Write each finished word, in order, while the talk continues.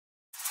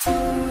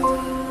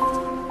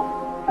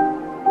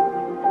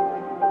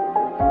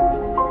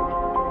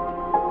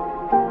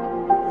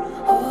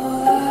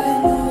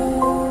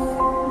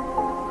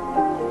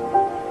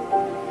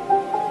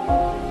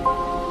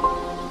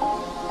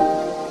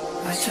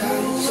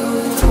tried so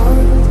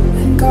hard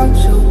and got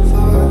so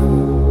far,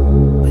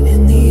 but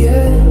in the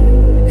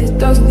end, it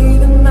doesn't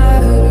even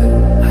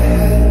matter. I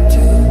had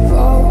to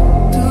fall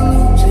to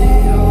lose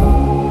it all,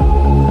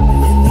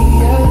 but in the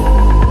end,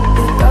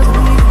 it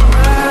doesn't even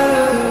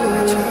matter.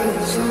 I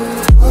tried so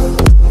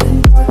hard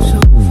and got so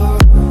far,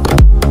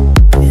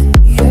 but in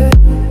the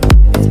end,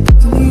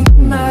 it doesn't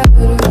even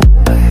matter.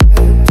 I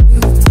had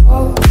to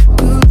fall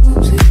to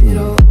lose it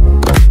all,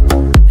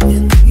 but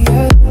in the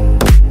end, it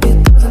doesn't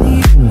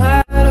even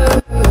matter.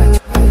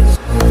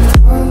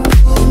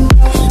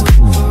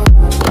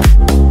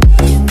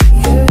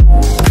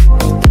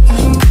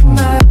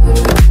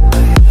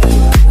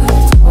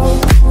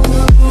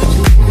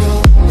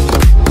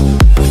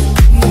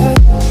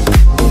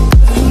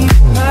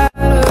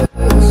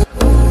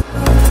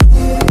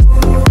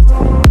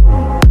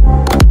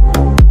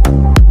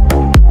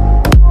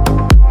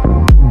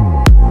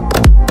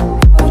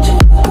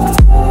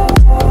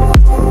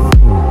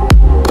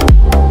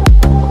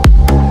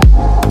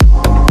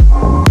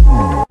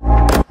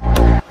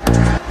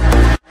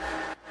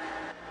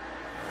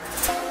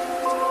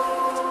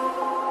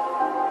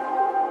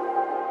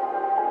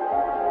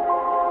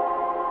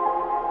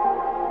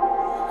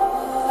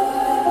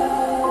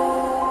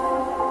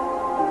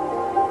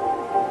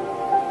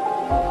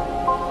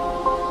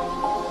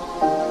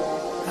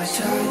 I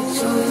tried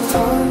so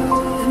hard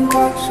and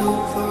got so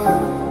far,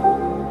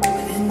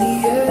 but in the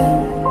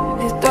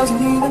end, it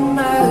doesn't even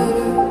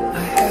matter. I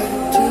had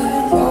to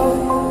fall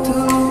to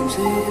lose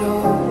it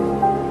all.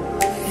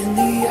 In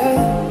the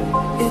end,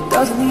 it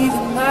doesn't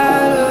even matter.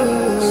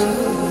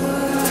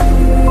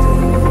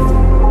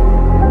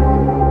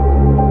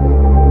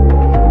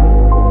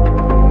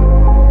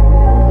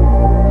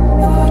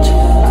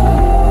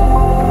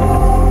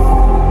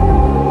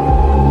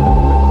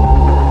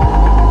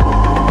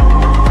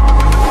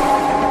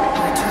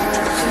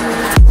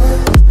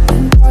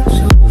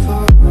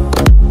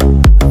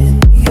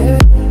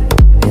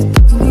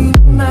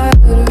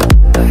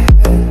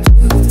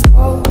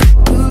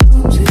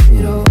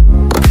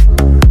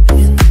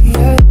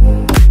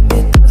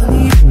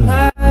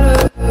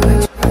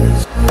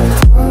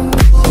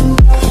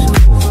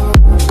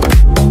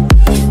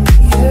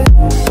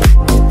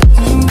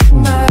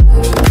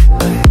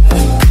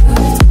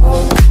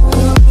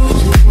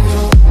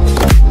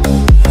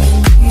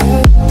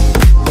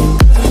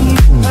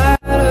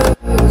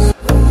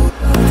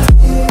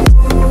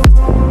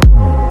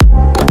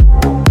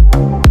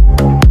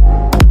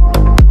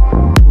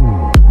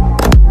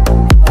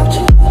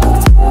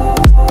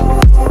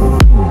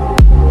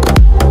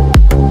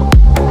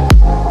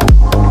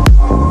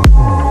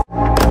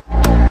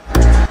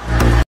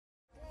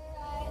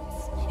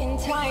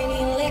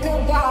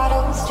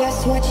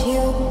 Just what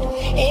you'd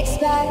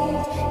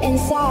expect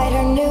inside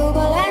her new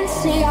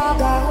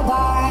Balenciaga.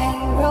 By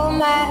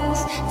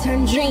romance,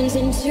 turned dreams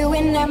into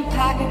an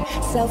empire,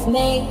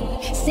 self-made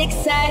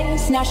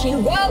success. Now she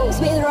rolls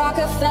with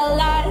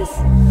Rockefellers.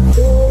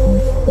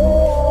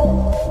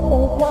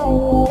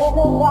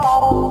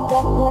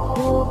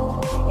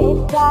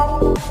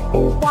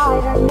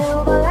 Inside her new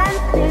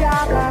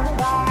Balenciaga.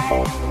 By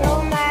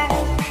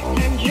romance,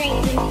 turned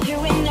dreams into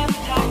an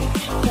empire,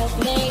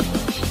 self-made.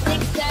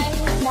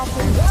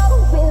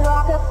 With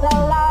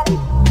Rockefellers,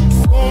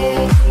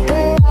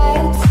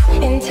 cigarettes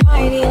in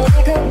tiny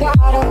liquor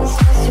bottles,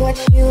 just what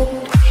you'd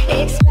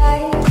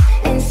expect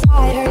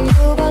inside her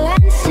new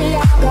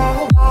Balenciaga.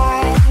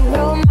 By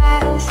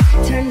romance,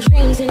 turned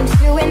dreams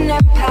into an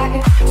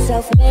empire,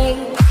 self-made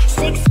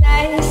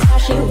success. Now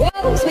she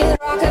rolls with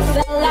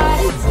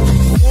Rockefellers.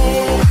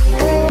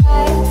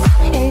 Cigarettes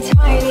in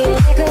tiny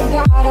liquor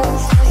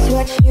bottles, just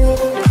what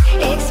you'd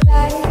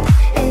expect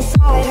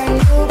inside her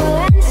new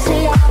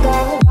Balenciaga.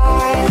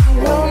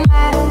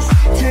 Romance,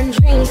 turn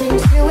dreams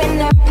into an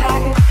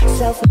empire,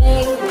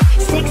 self-made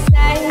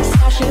success.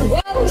 Now she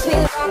rolls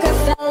with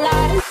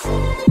Rockefellers.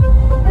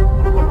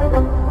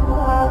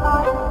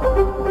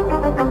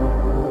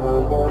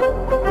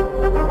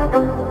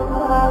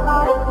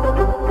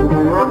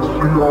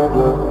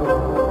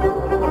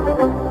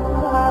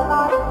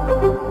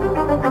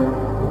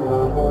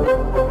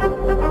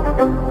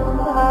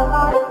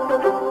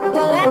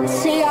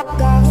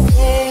 Balenciaga,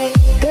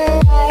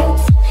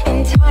 cigarettes in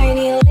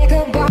tiny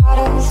liquor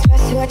bottles,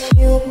 just what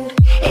you'd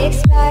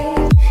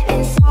expect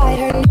inside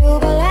her new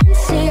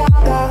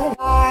Balenciaga.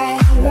 By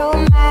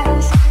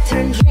romance,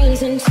 turn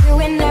dreams into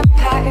an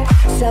empire,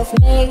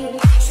 self-made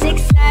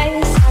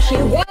success. Now she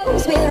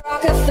rolls with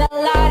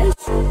Rockefellers.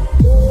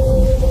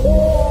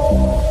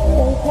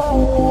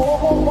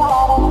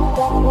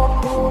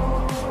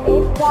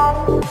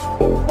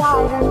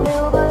 Inside her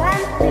new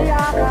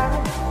Balenciaga.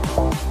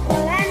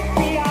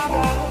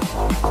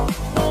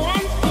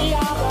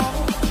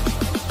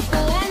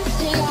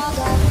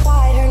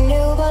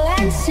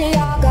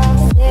 Balenciaga,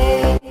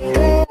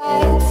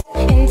 cigarettes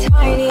in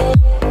tiny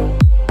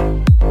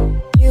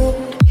you'd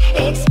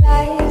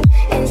expect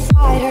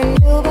inside her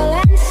new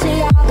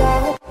Balenciaga.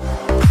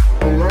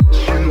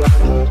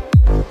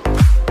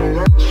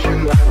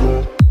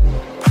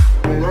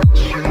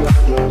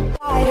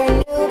 Inside her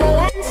new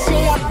Balenciaga.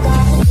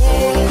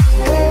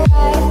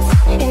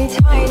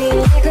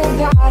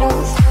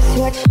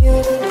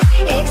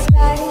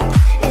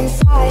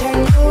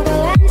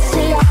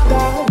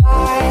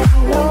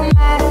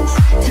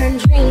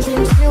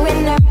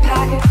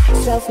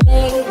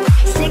 me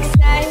 6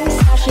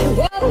 times. How she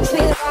rolls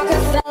with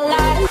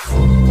Rockefellers.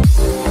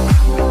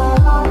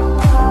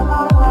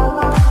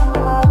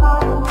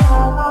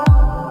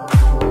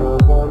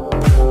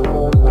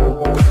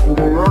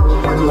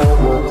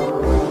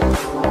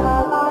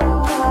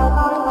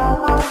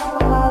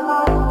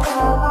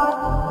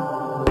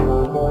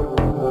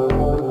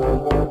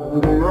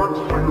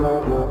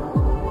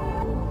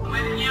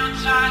 When you're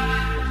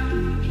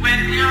tired,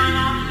 when you're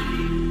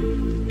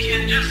lonely,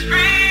 can just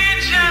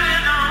reach out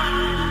and on.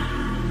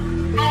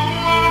 No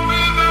more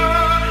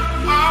without,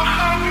 I'll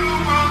have you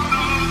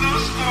under the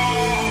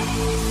storm.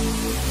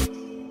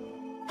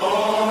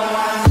 All I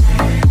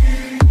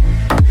need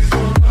is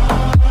your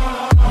love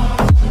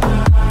tonight.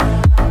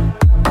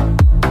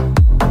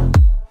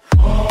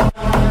 All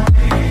I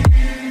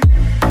need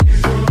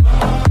is your love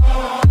tonight.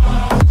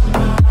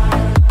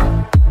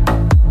 All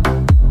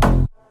I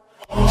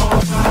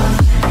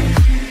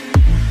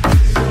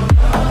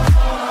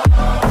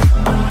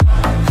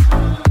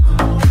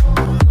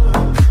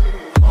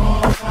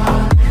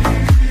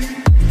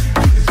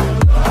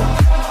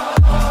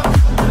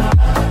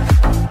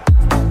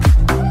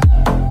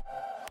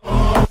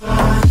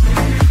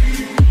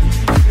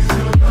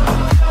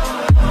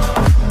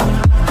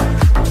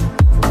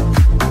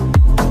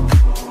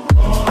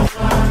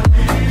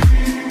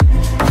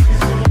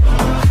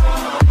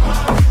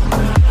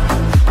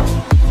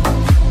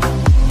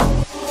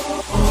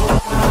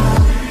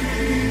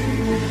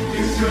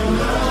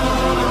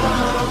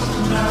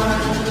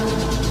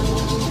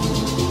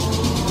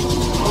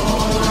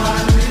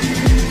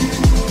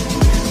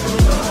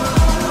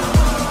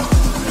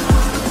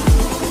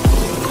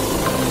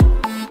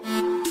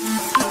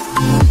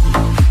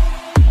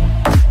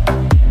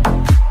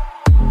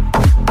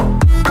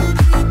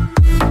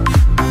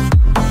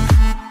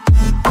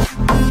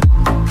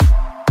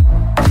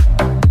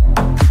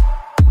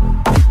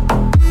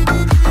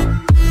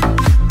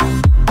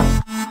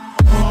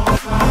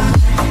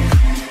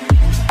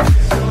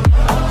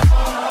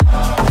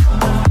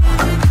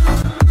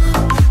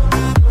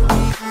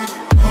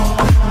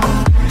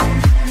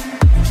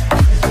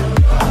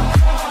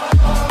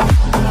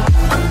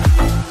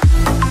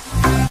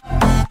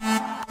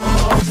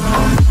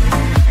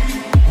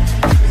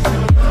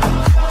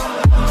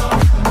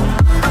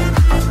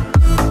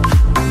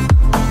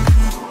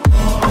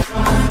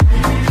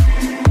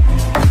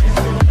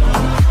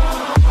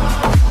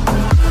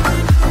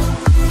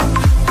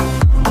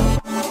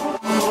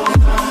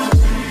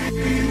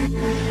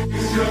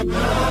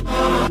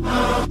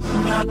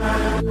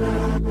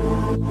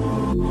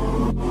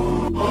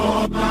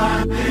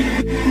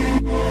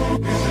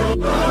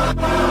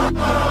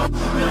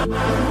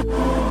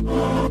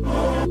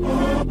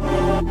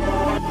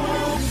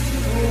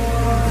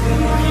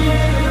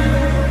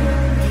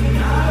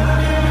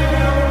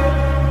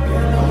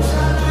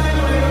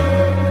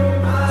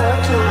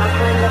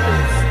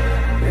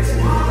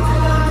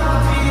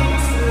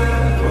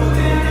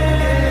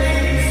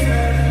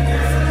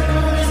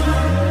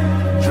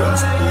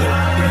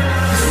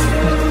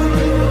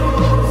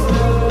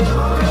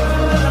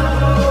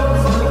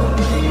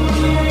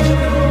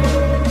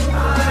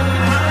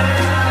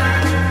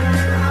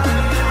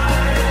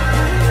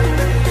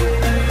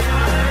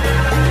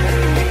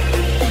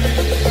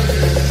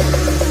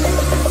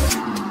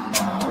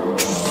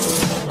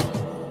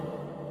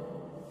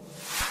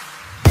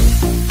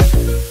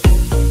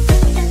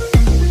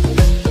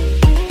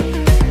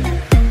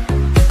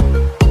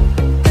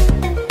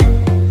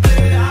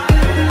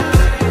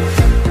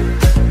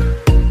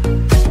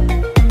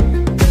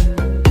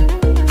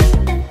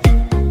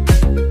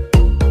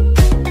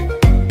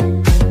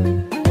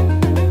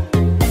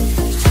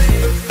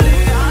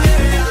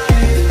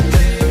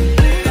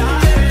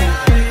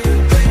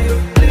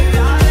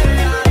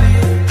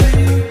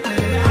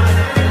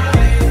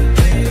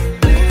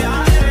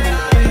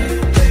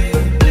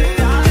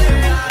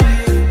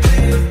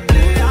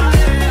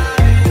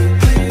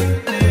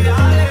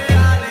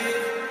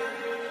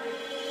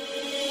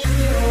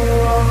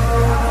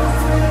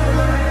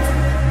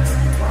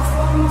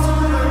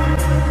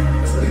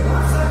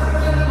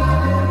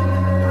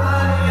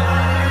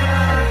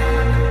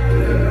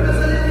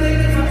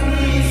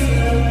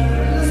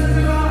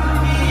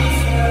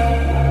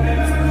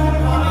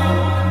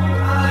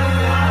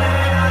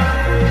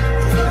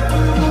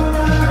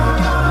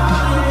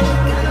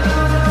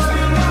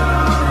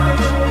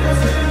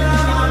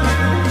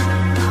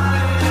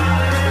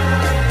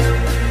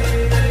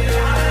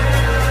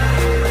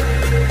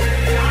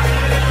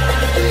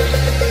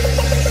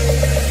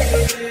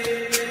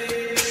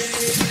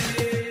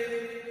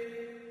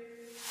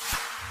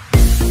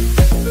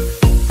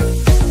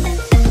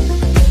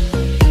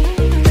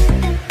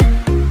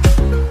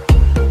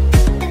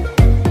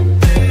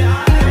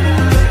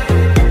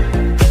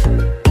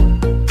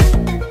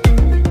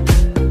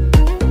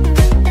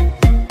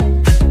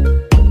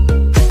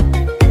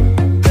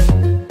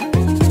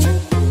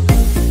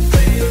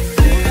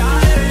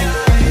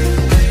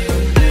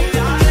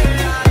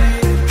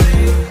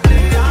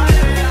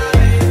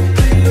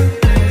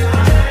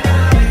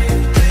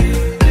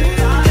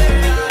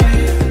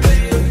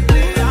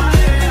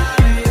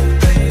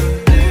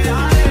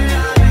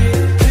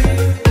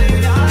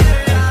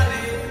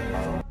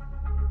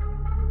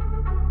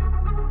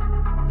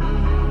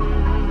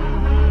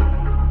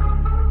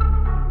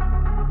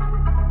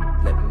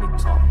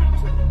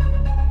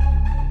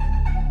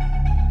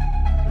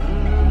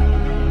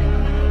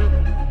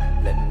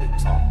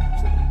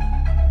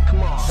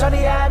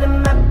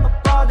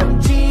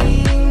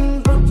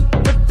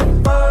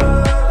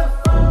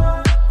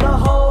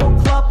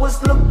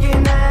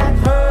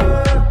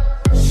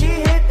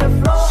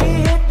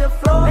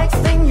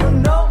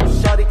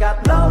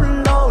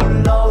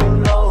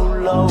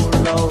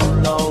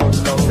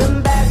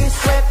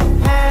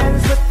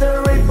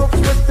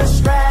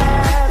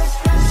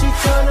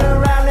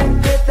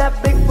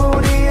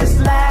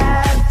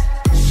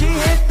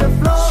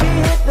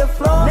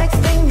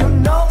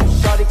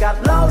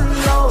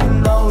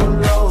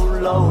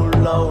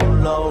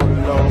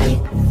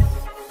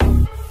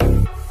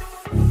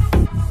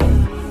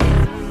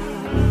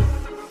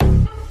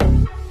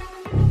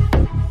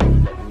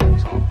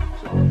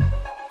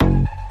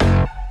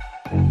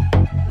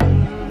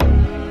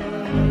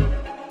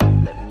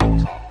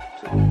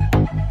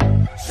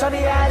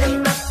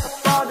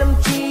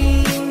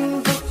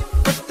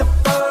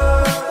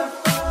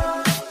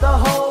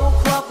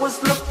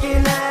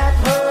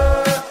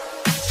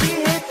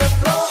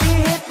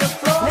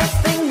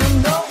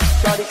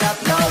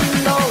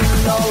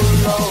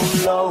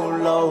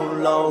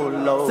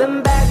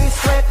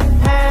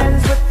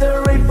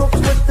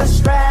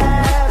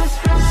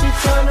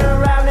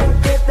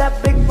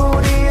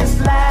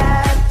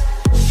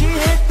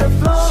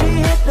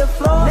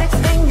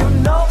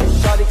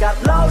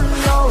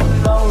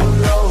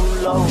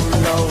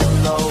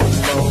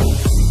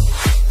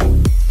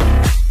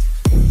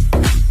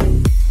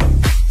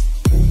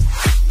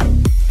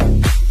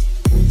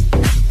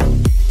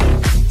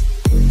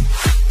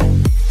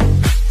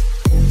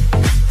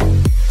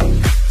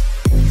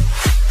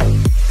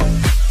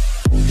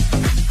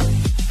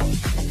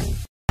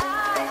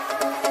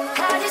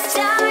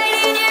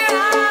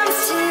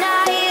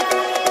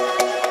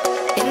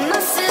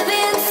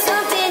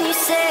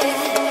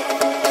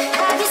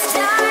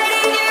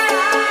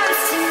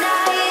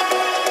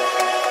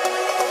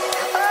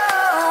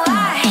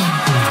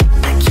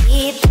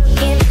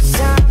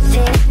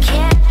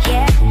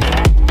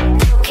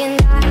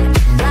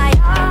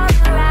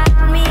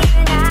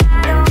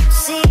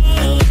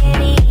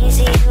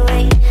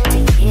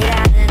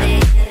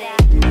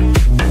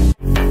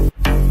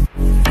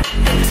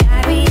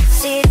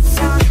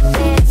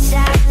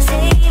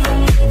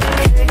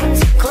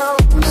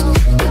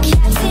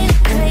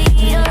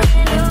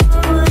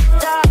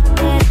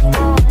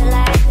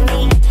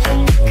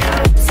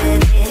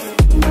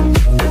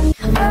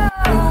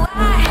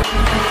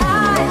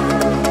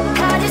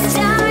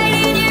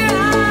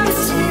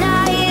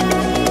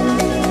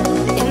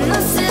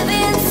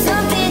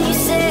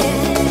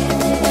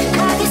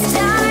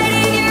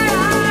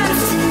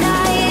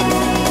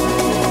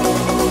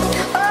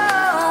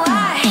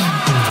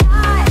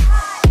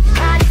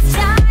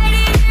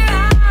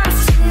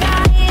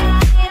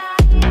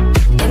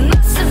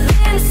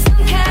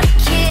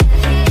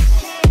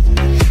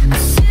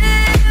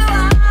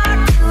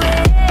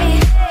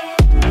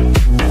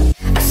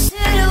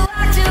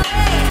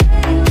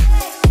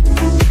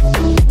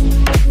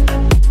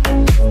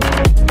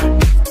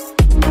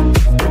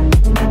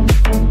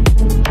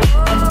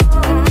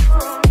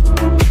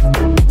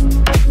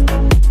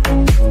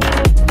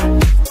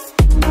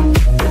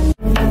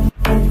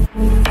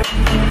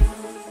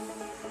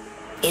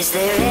Is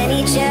there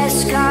any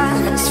just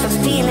cause for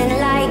feeling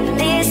like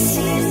this?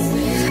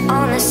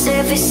 On the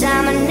surface,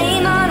 I'm a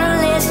name on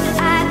a list.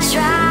 I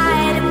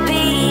try to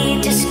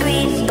be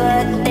discreet,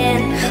 but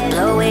then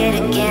blow it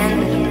again.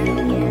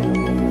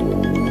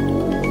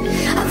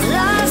 I've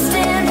lost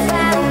and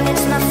found,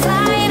 it's my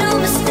final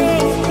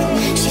mistake.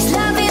 She's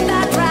loving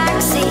by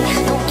proxy,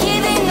 no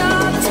giving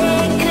or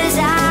take, 'cause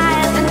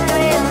I've been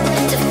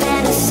thrilled to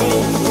fantasy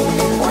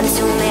one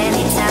too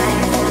many times.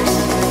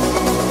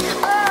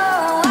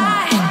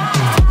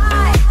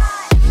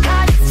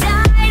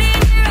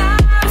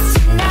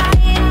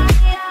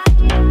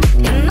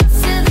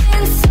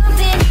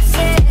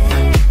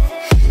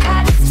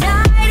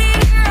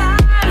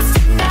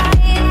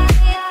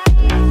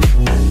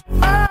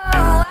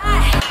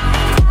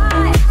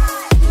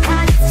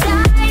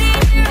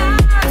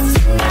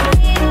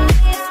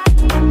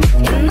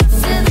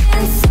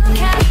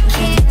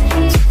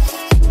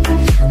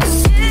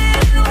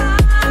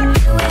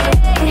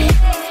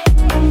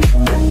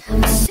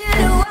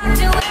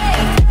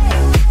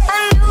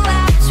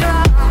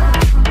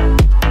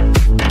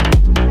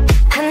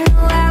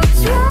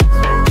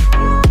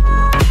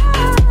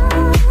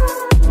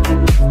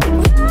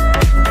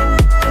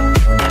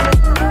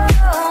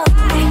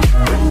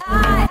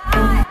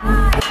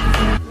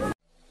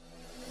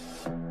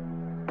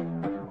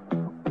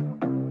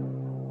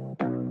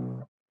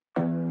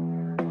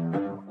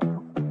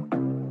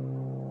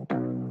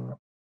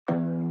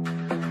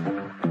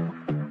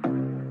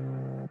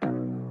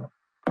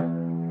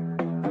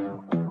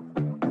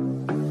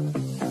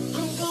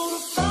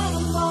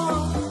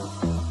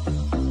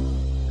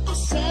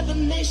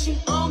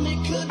 Army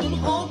couldn't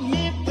hold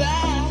me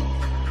back.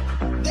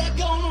 They're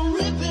gonna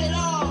rip it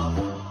off,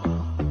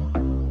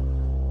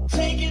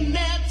 taking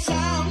their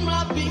time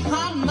right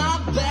behind my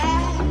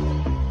back.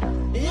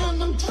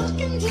 And I'm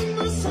talking to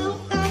myself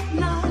at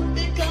night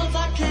because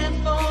I can't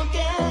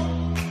forget.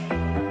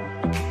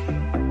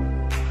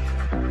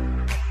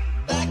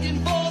 Back and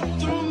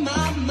forth through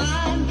my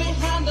mind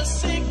behind a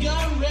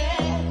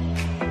cigarette.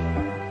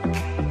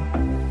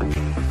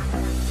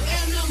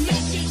 And the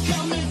message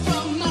coming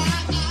from my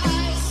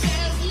eyes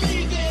says,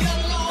 leave it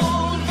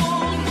alone.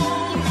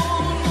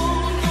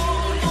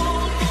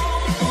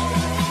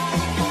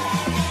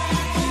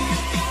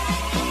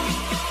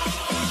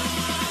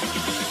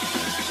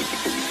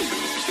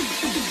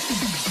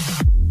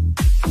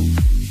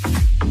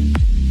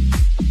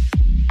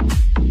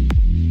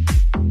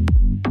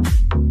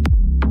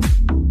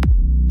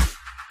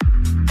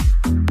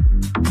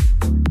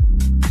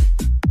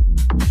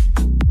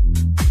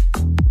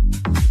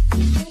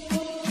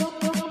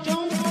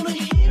 Don't wanna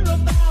hear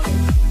about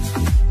it.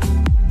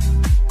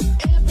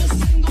 Every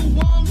single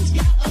one's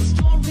got a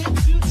story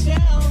to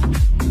tell.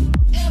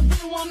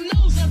 Everyone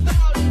knows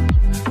about it.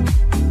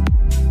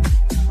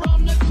 From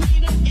the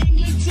Queen of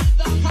England to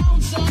the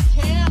hounds of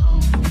hell.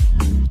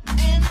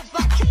 And if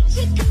I catch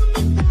it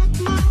coming back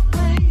my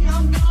way,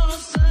 I'm gonna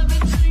serve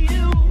it to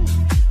you.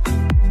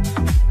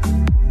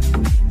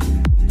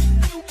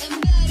 And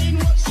that ain't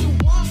what you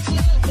want to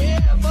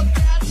hear, but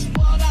that's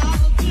what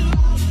I'll do.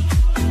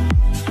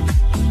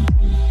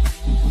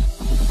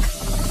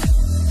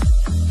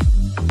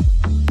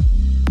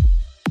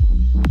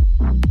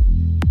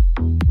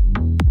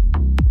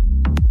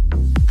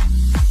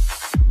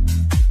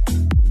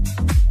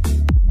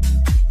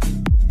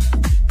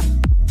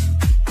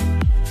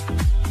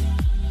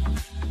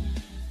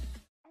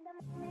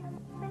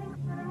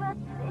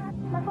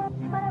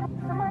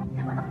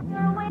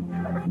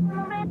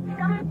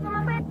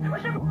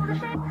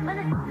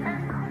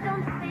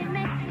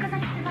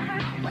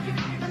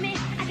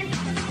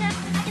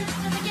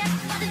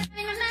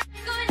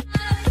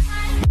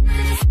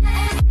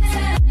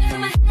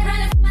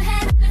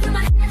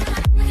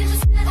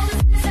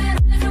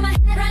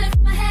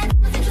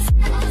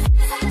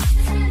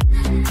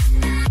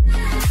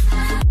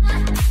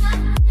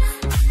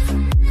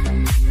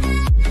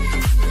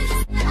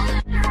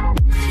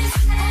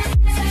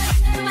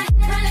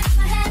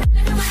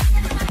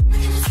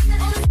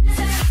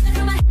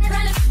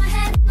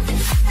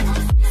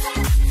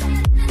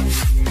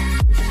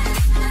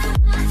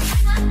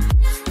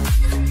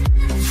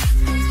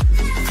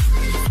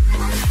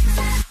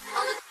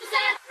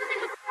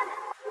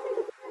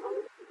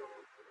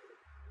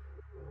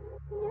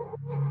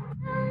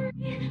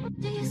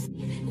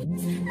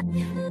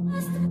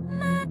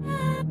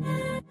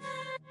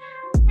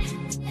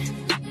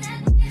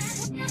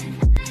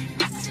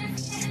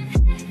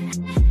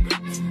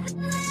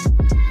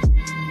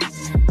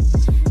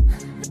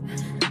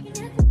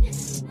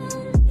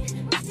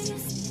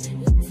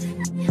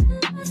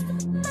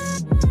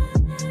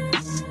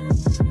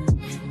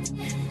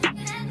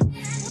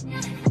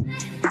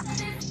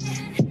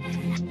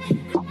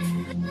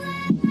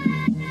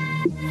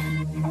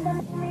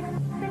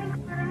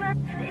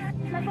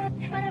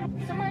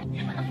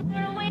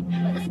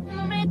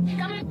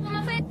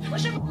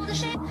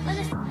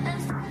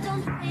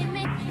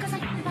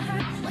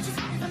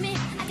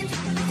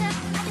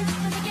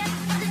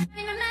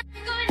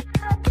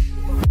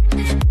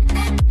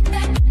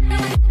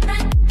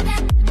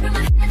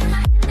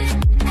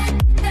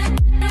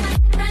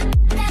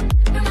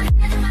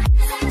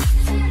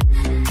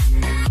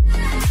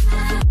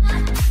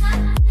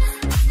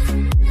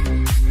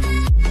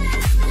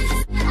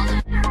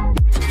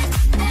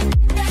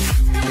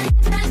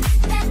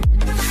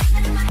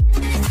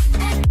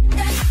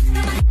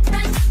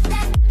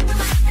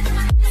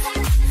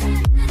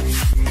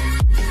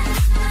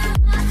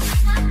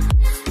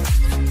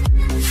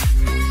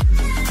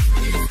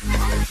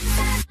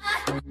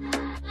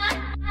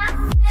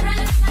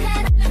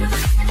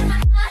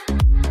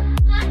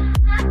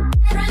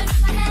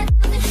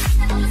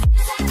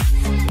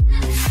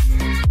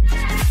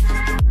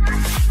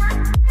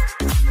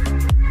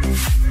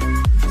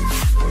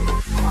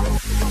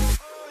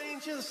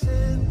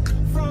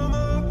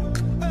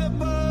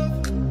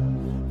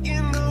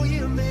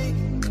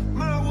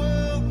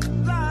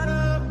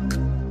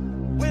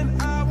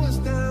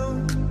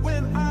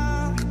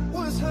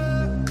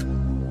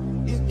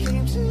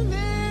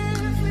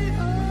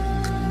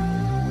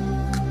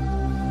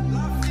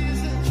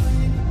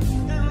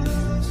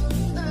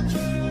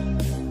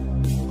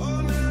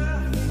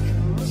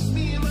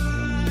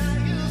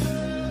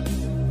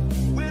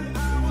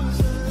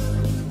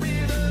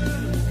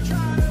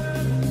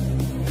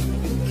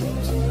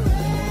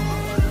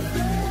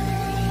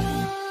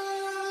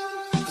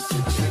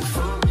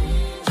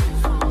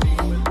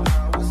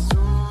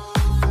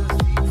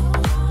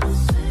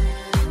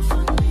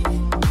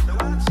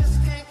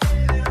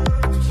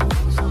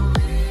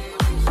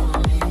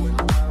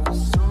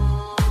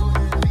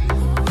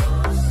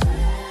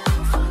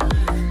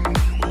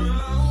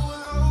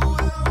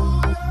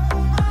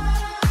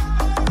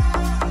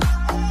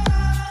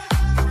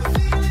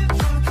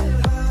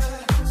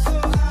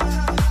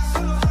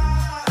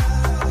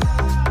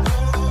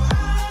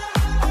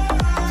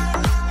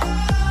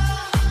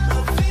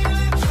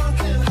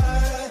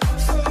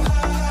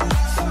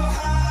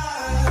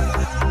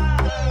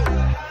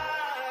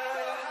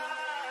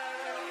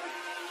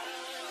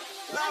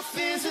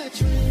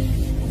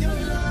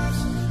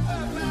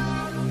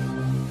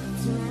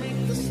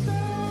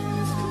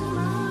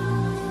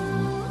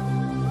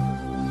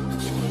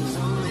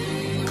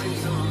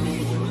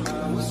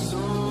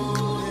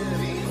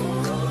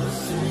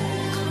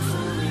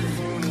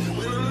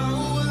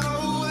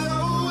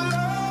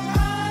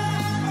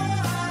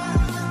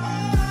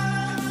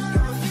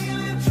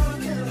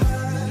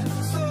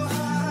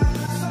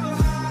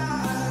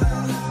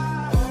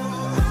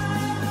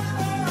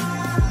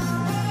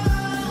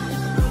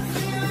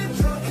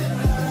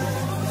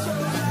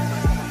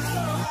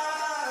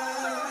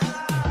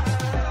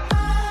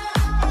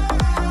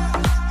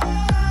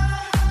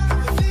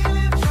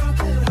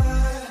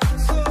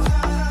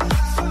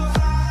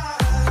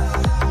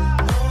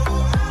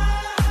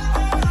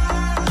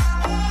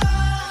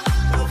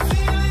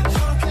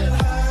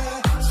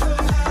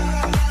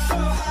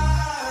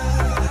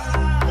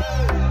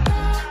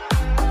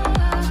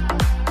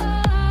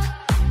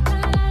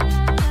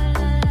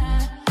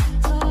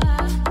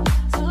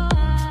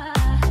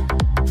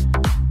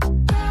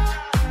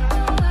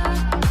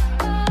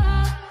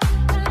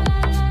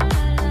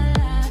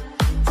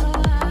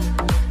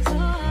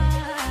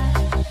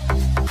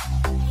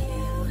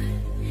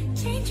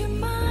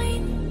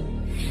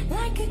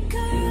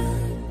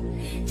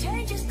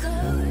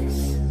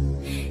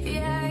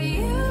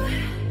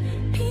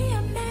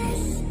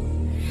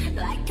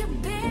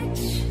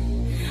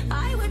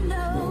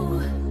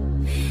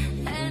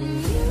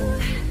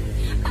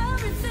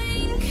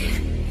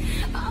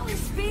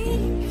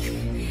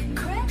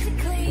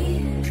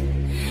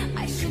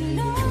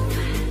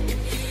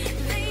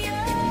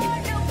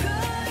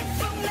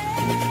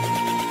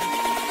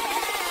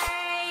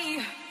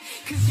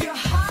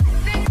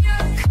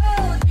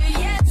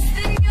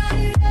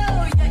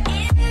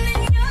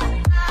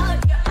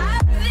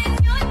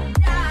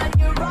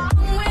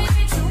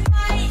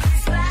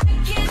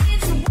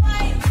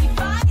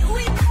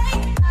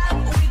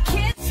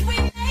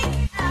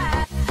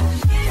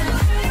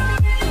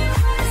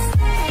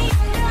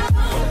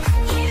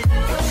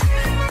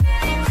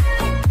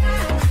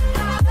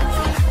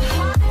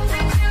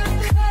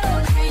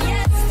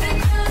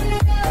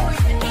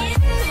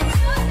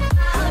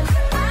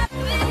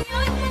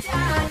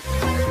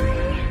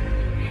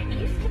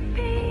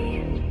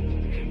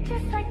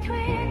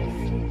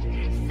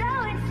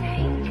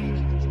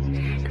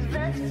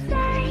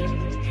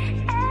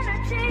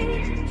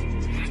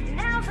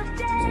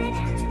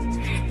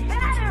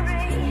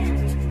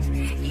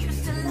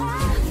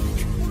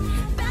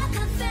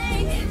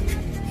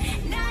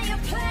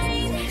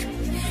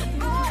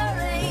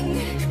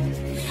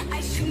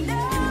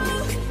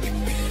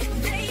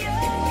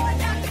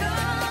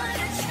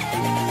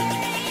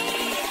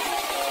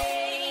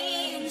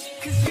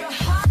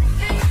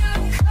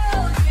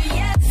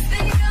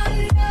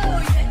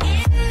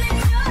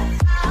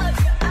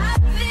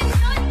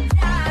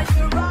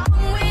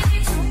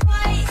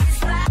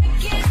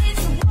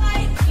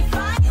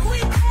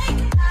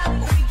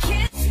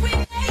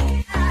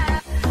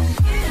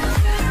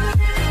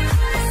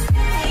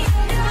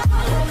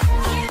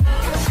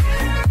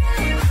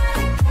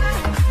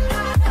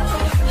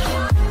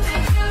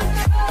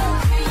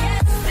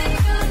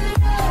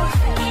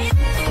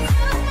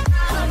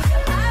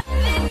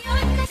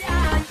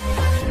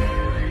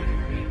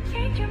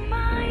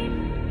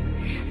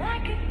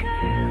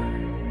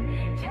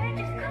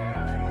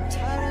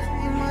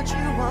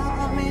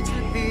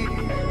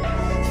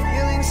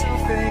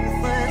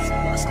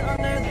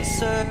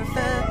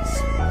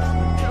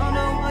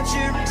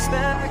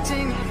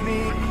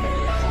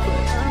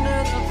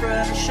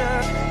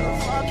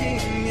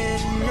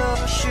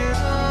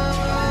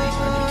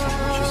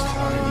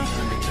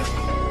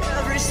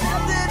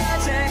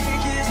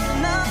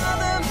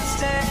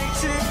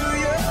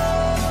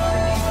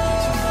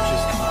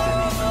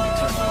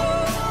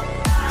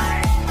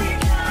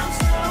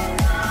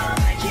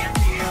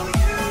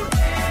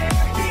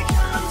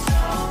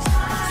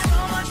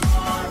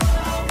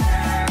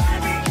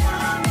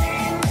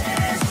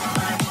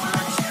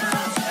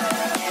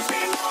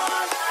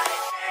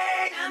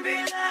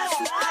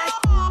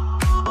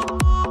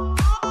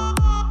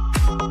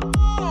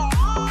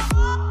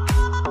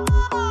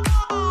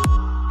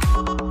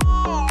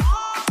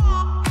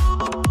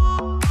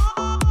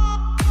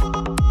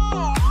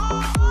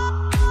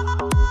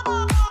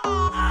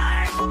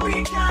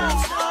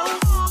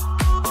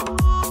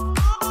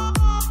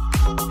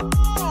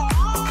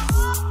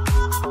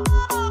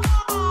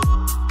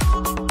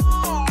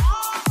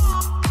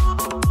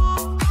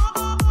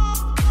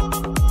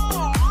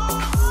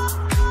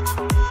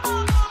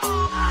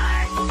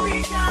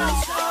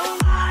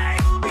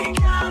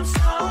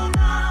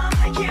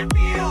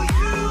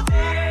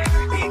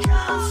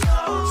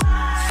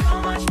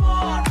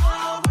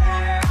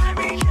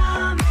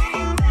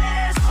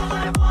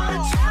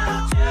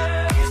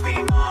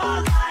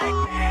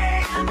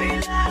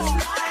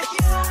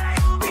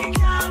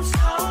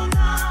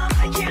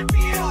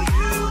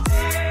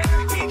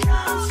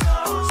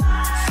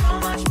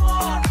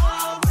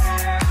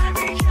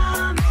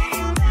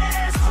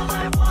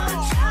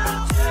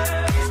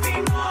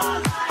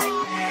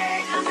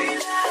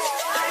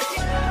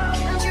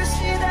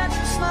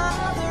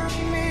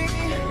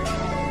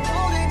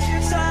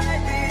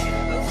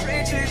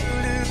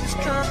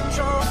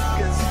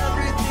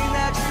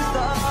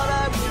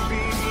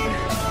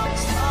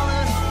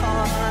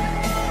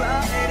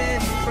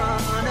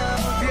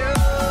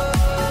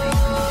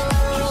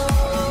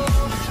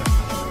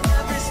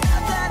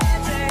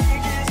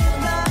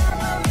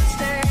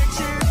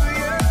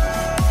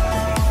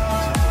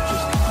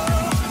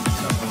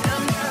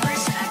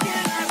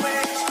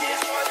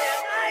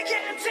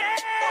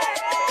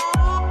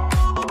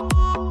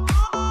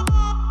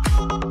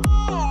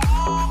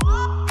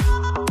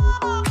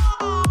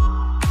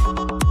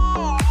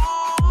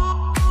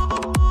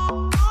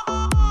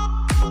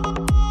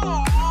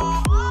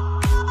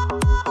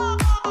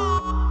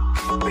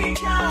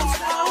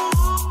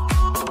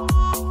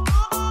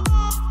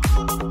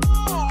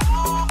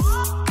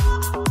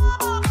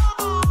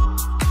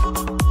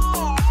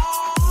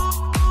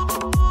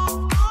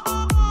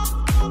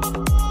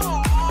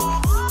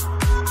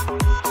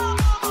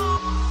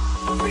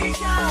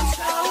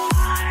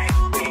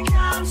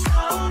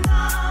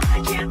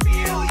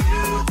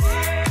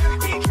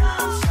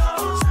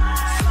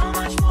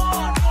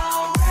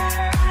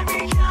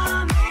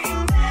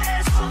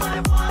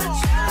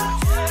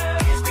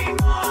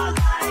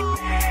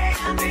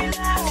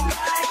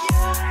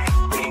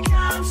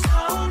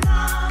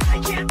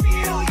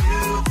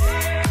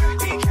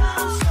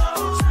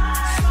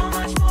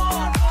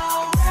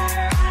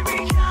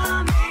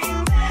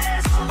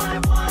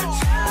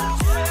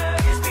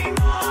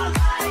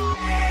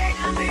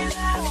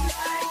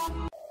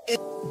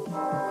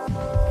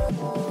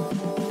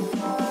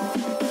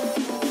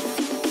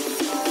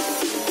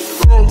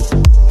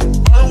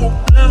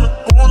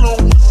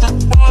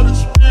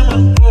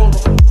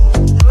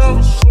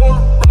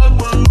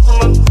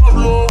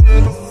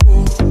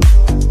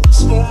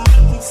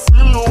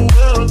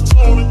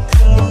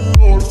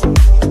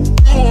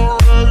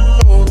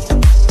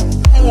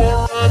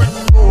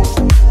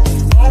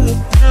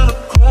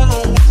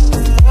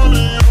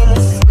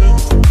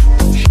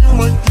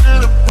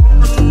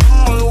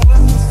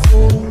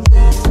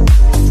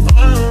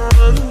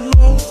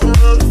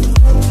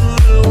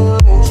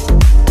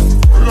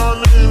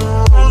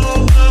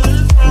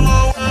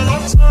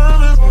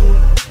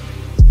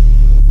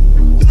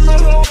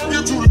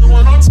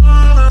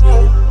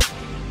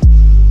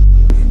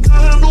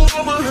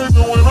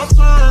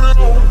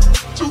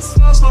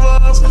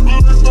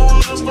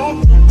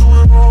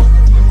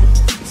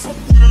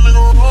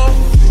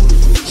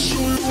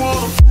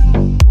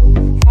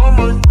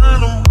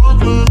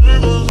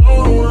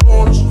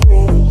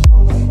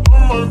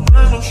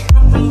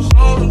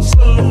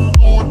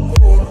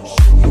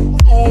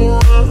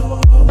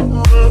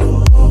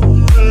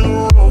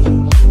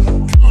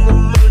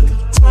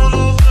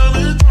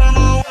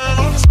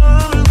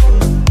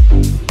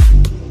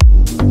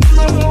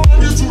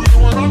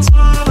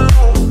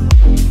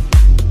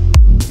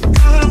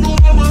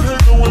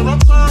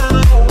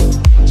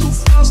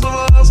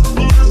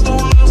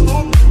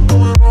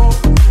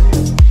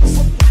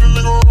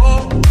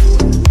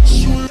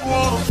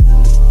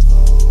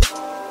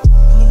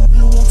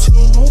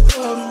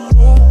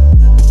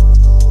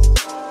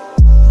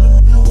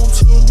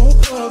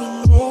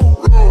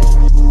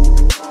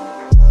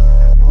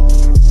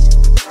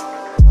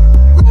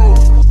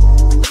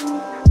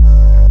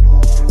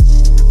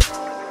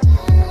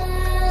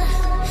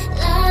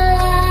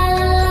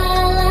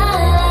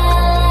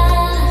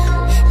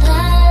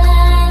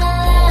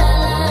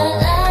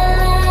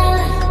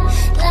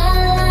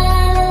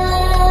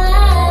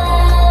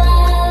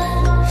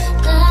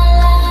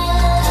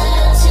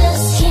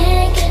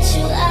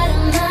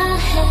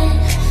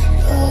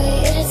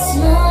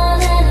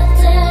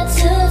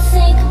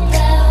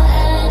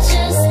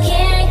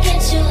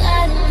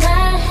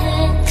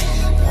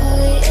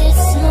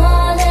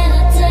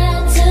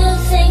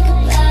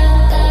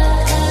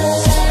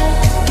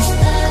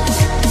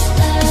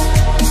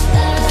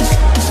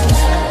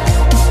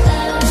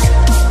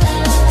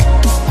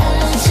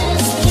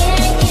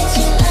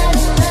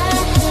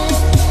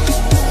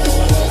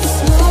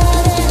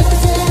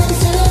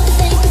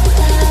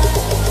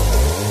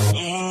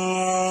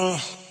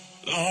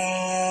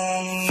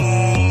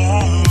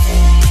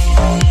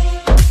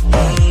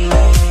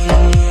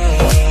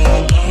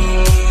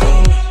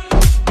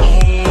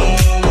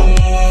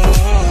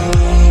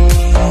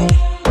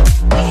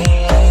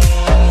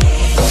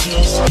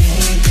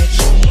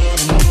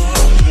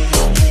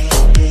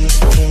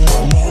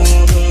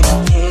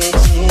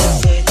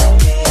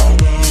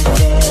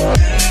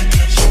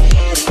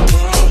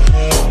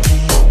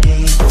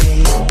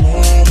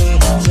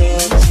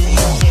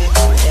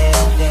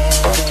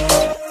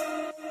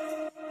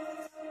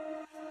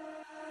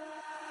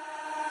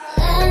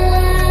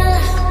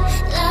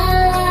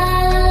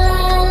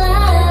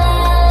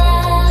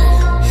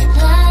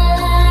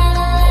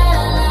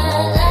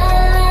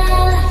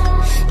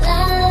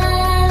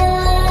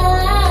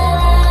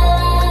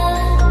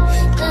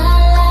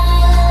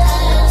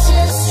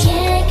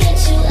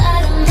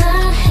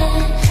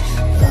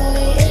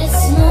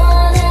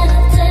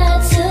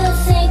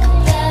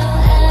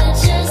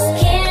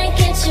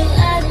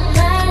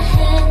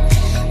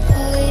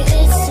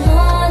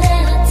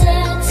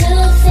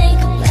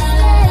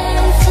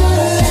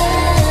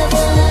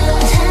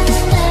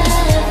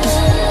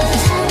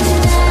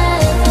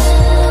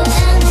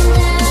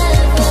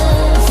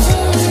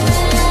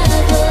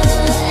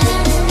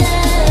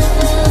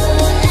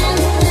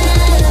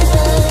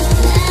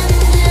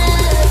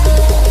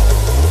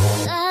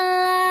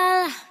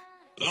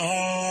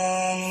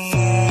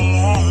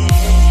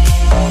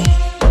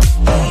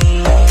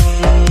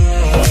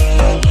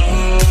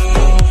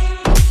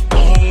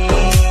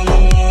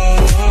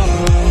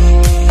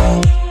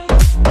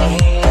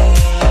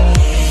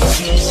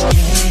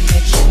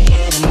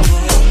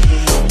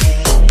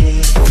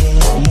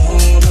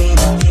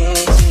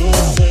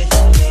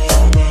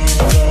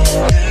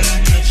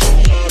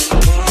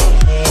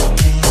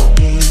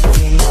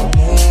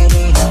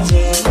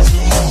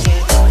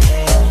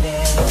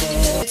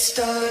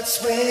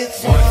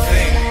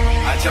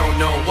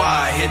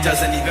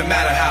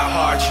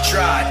 how hard you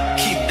tried.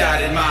 Keep that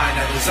in mind.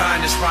 I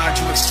designed this rhyme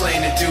to explain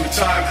in due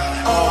time.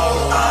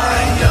 All I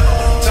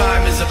know,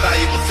 time is a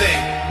valuable thing.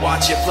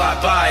 Watch it fly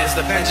by as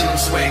the pendulum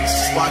swings.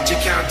 Watch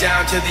it count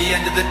down to the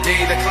end of the day.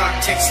 The clock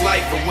takes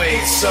life away.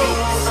 So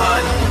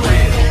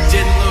unreal.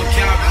 Didn't look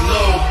out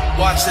below.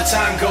 Watch the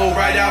time go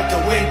right out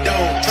the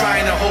window.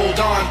 Trying to hold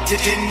on to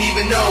didn't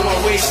even know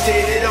I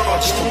wasted it all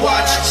just to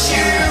watch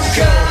you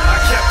go. I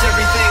kept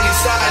everything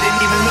inside,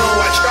 didn't even know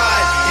I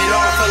tried. It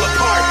all fell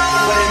apart.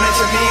 What it meant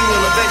to me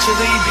will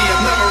eventually be a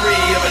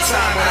memory of a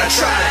time when I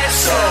tried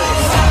so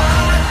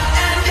hard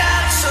and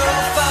got so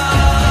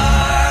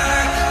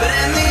far, but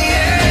in the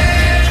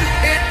end,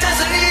 it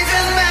doesn't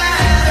even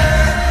matter.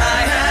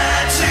 I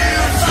had to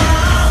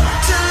fall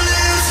to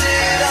lose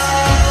it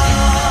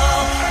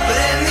all, but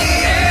in the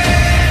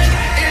end,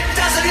 it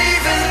doesn't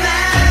even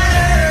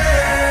matter.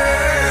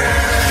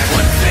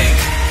 One thing,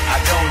 I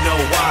don't know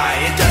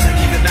why, it doesn't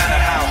even matter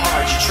how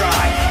hard you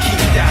try. Keep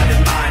that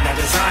in mind. I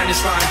designed this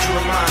rhyme to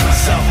remind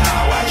myself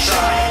how I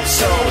tried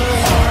so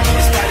hard.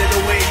 In spite of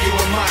the way you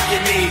were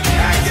mocking me,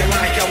 acting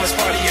like I was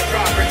part of your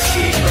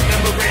property,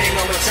 remembering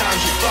all the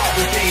times you fought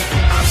with me.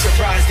 I'm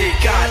surprised it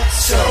got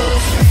so.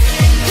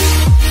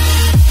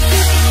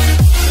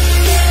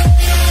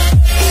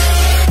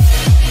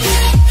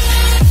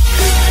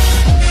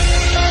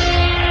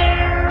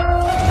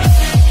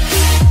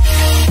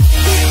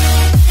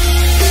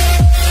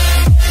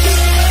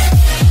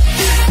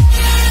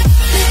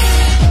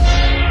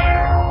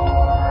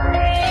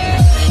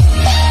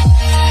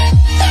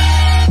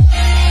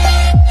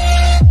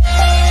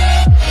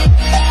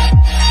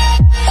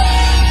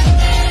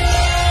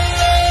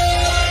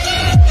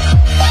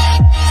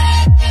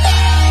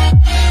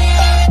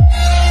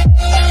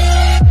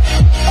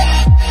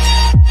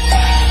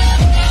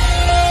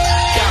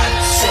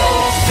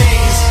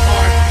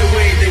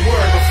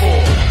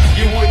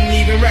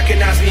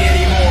 Recognize me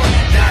anymore.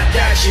 Not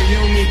that you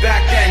knew me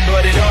back then,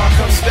 but it all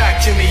comes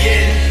back to me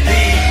in the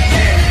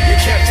end. You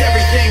kept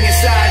everything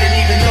inside, and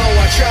even though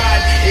I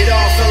tried, it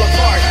all fell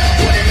apart.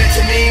 What it meant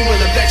to me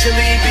will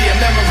eventually be a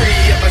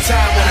memory of a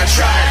time when I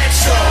tried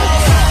so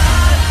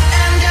hard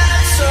and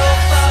got so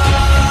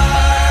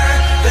far,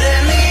 but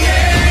in the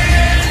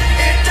end,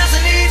 it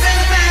doesn't even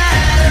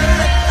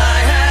matter. I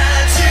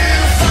had to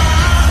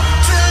fall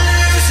to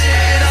lose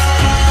it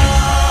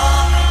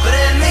all, but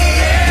in the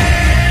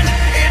end,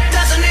 it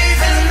doesn't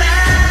even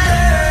matter.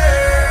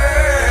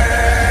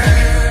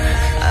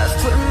 I've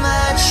put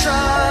my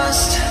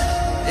trust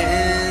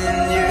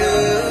in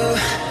you,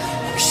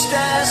 pushed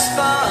as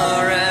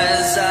far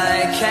as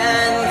I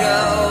can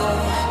go.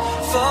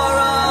 For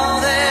all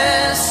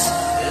this,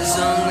 there's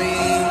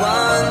only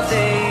one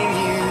thing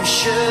you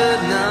should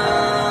know.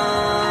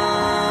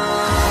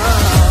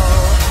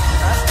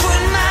 I've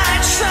put my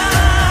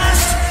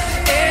trust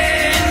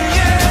in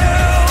you,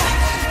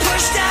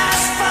 pushed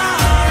as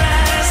far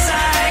as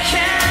I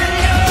can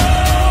go.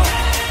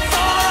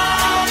 For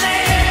all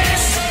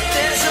this,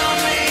 there's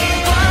only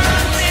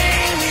one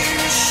thing you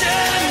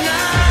should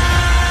know.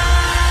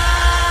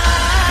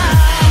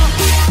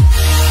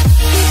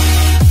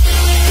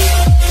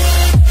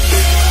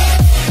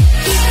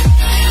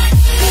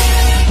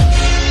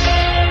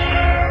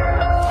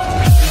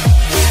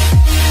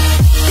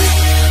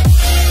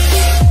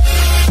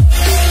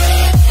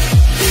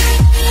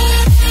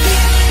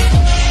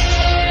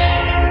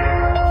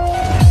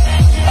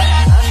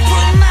 I've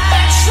put my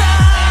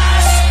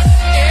trust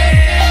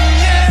in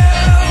you,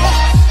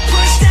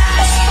 pushed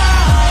as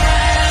far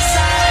as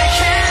I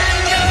can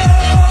go.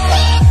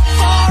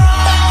 For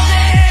all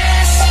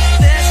this,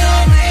 there's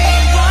only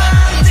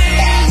one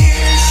thing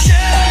you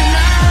should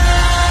know.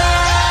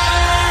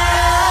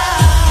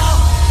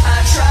 I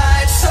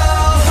tried so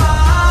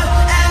hard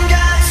and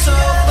got so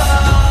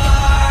far,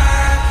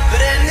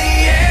 but in the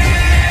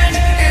end,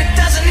 it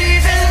doesn't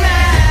even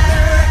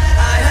matter.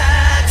 I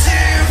had to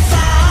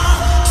fall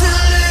to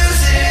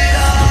lose it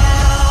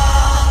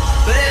all,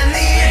 but in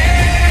the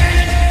end,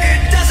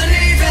 it doesn't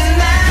even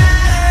matter.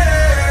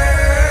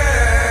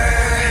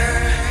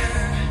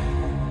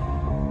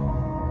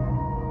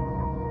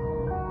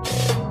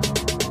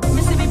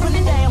 Mississippi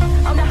putting it down.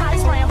 I'm the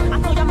hottest round. I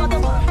told y'all mother,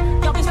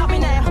 y'all can stop me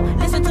now.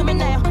 Listen to me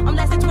now. I'm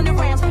lasting 20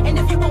 rounds. And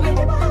if you want me,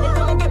 then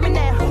come on get me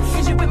now.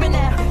 Is you with me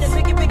now? Then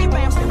biggie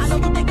bounce. I know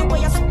you dig the way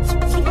I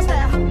super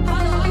style.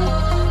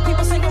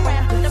 People sing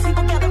around. The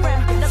people gather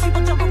round. The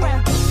people jump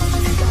around.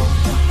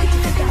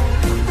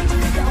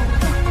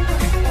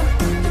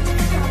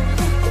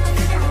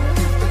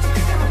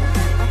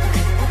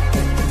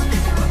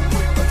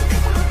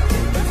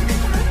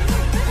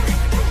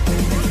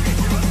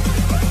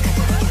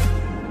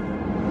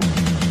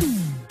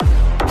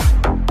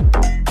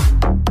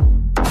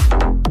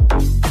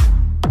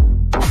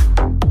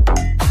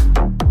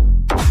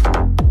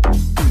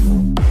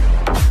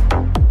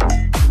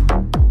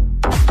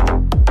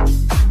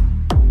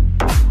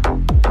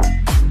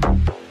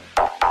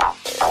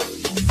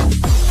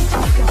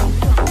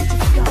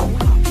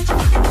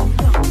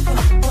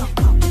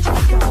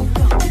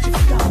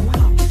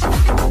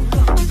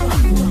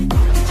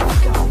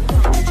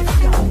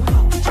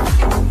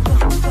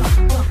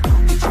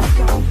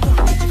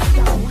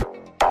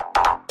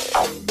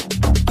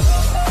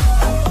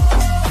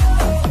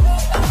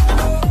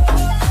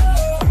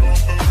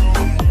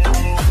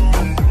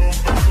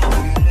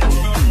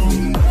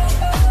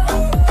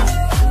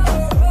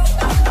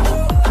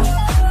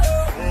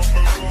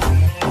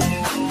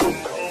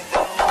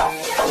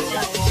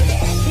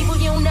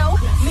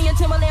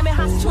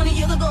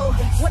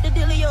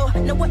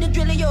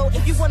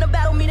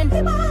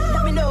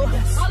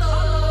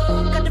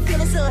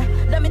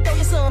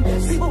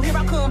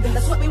 fun.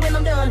 That's what we when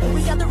I'm done.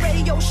 We got the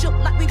radio shook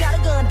like we got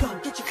a gun. Go,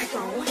 get your freak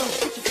on. Go,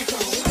 get your freak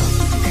on.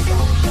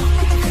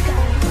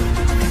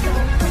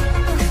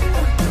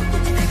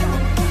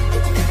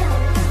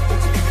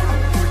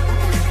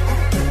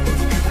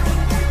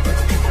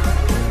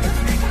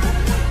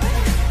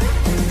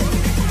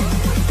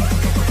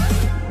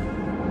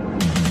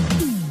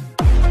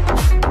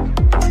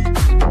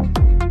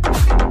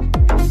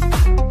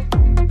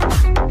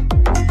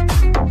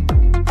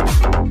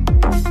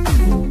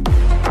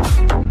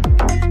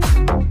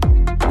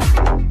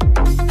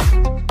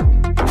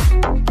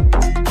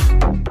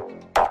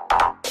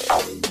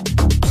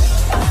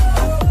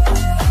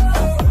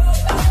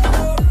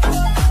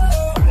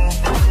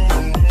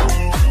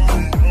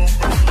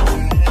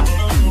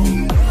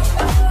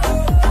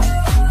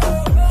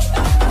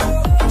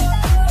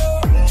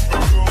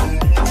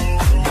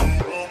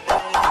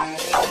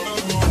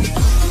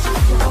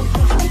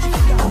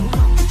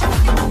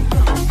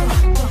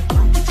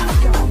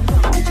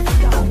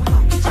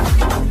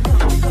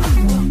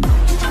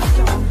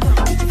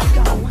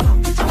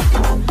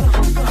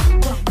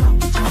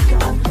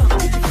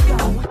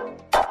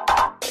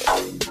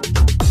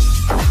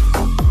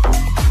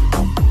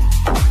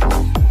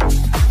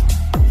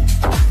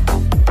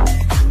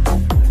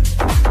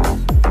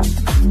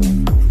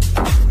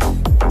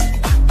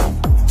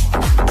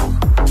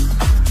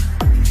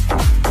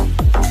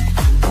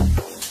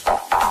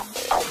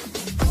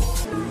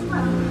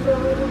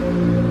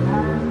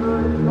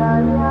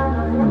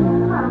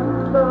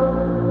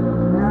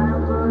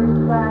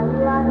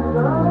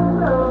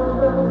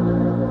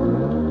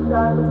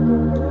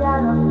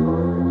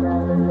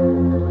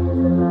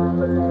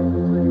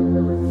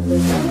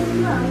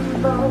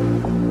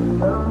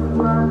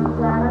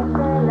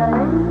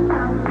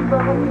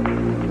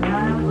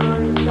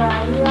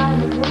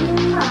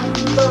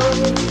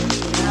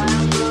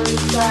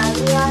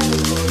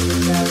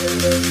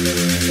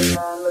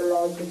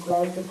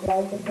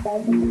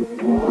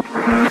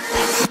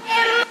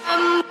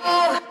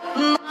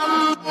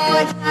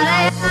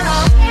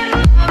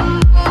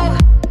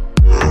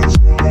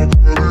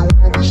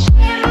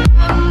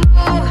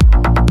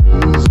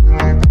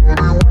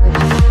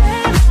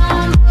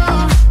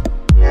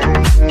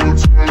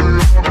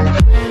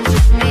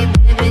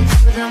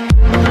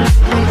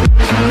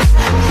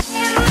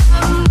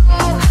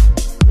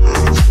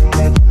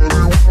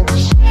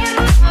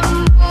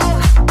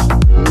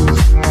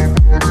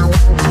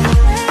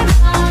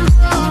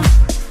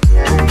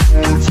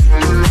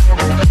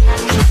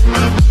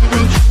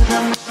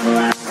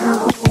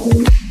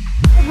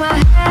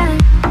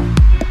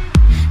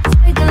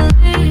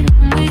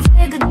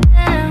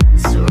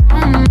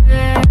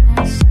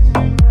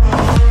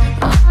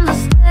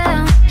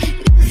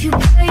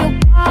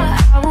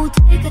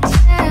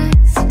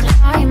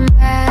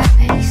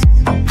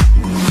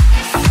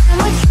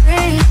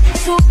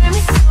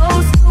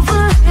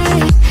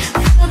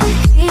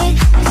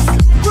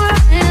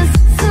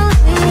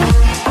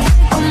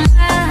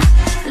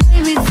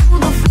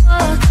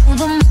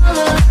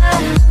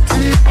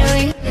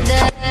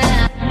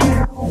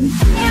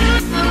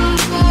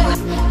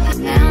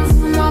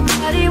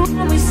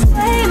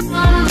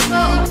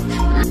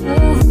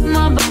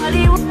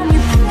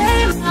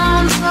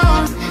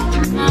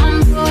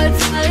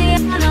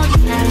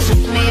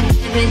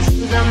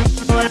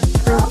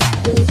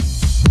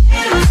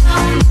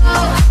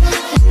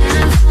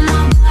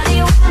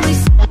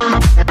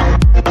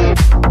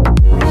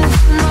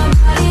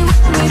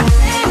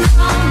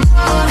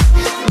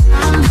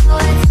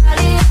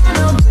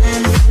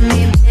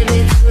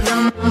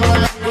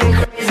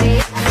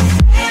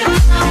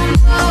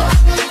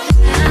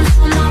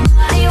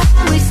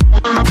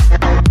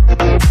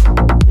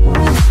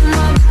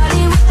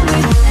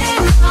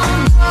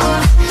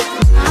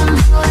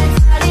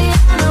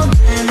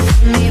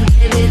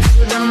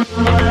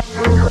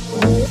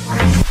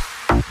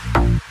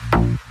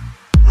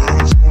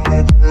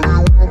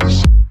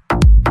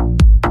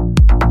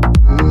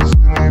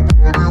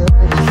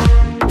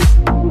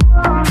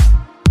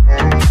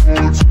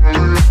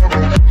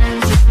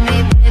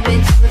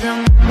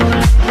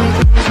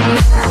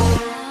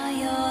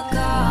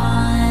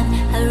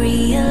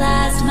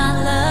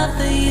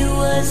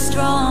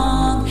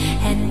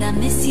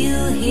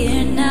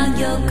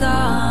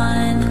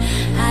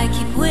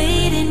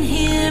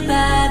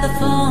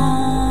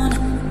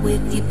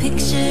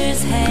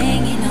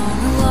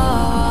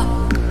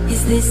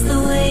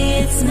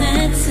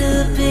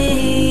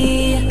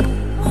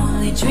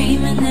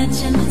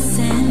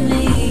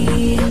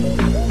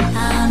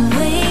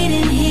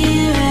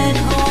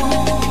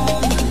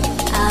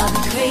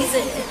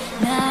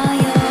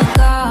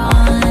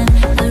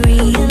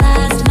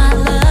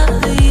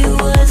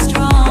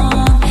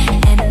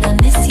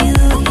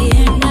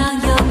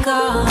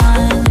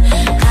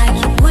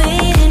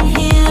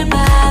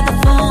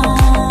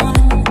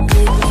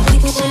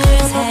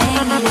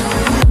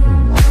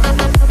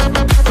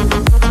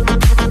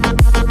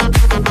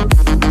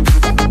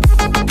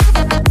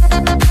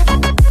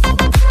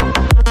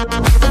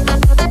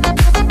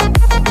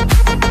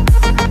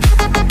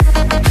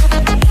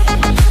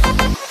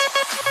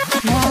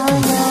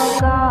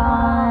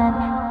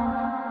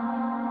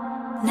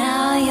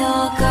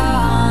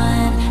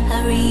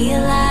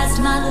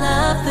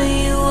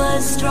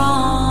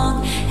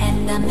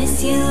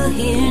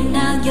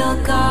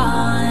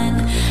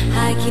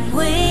 I keep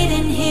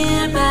waiting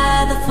here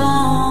by the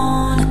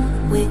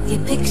phone with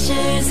your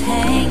pictures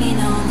hanging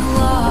on the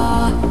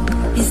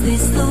wall. Is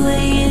this the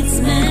way it's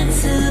meant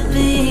to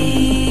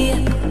be?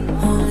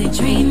 Only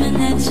dreaming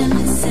that you're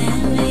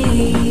missing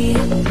me.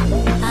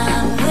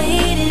 I'm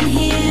waiting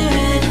here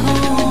at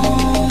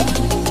home.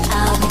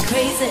 I'll be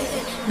crazy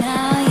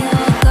now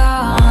you're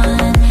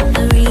gone.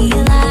 I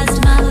realized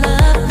my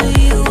love for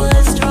you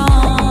was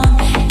strong,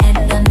 and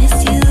I miss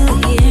you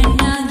here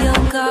now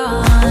you're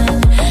gone.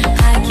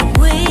 I keep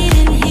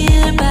waiting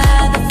here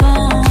by the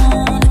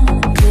phone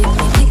with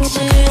your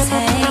pictures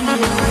hanging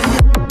on.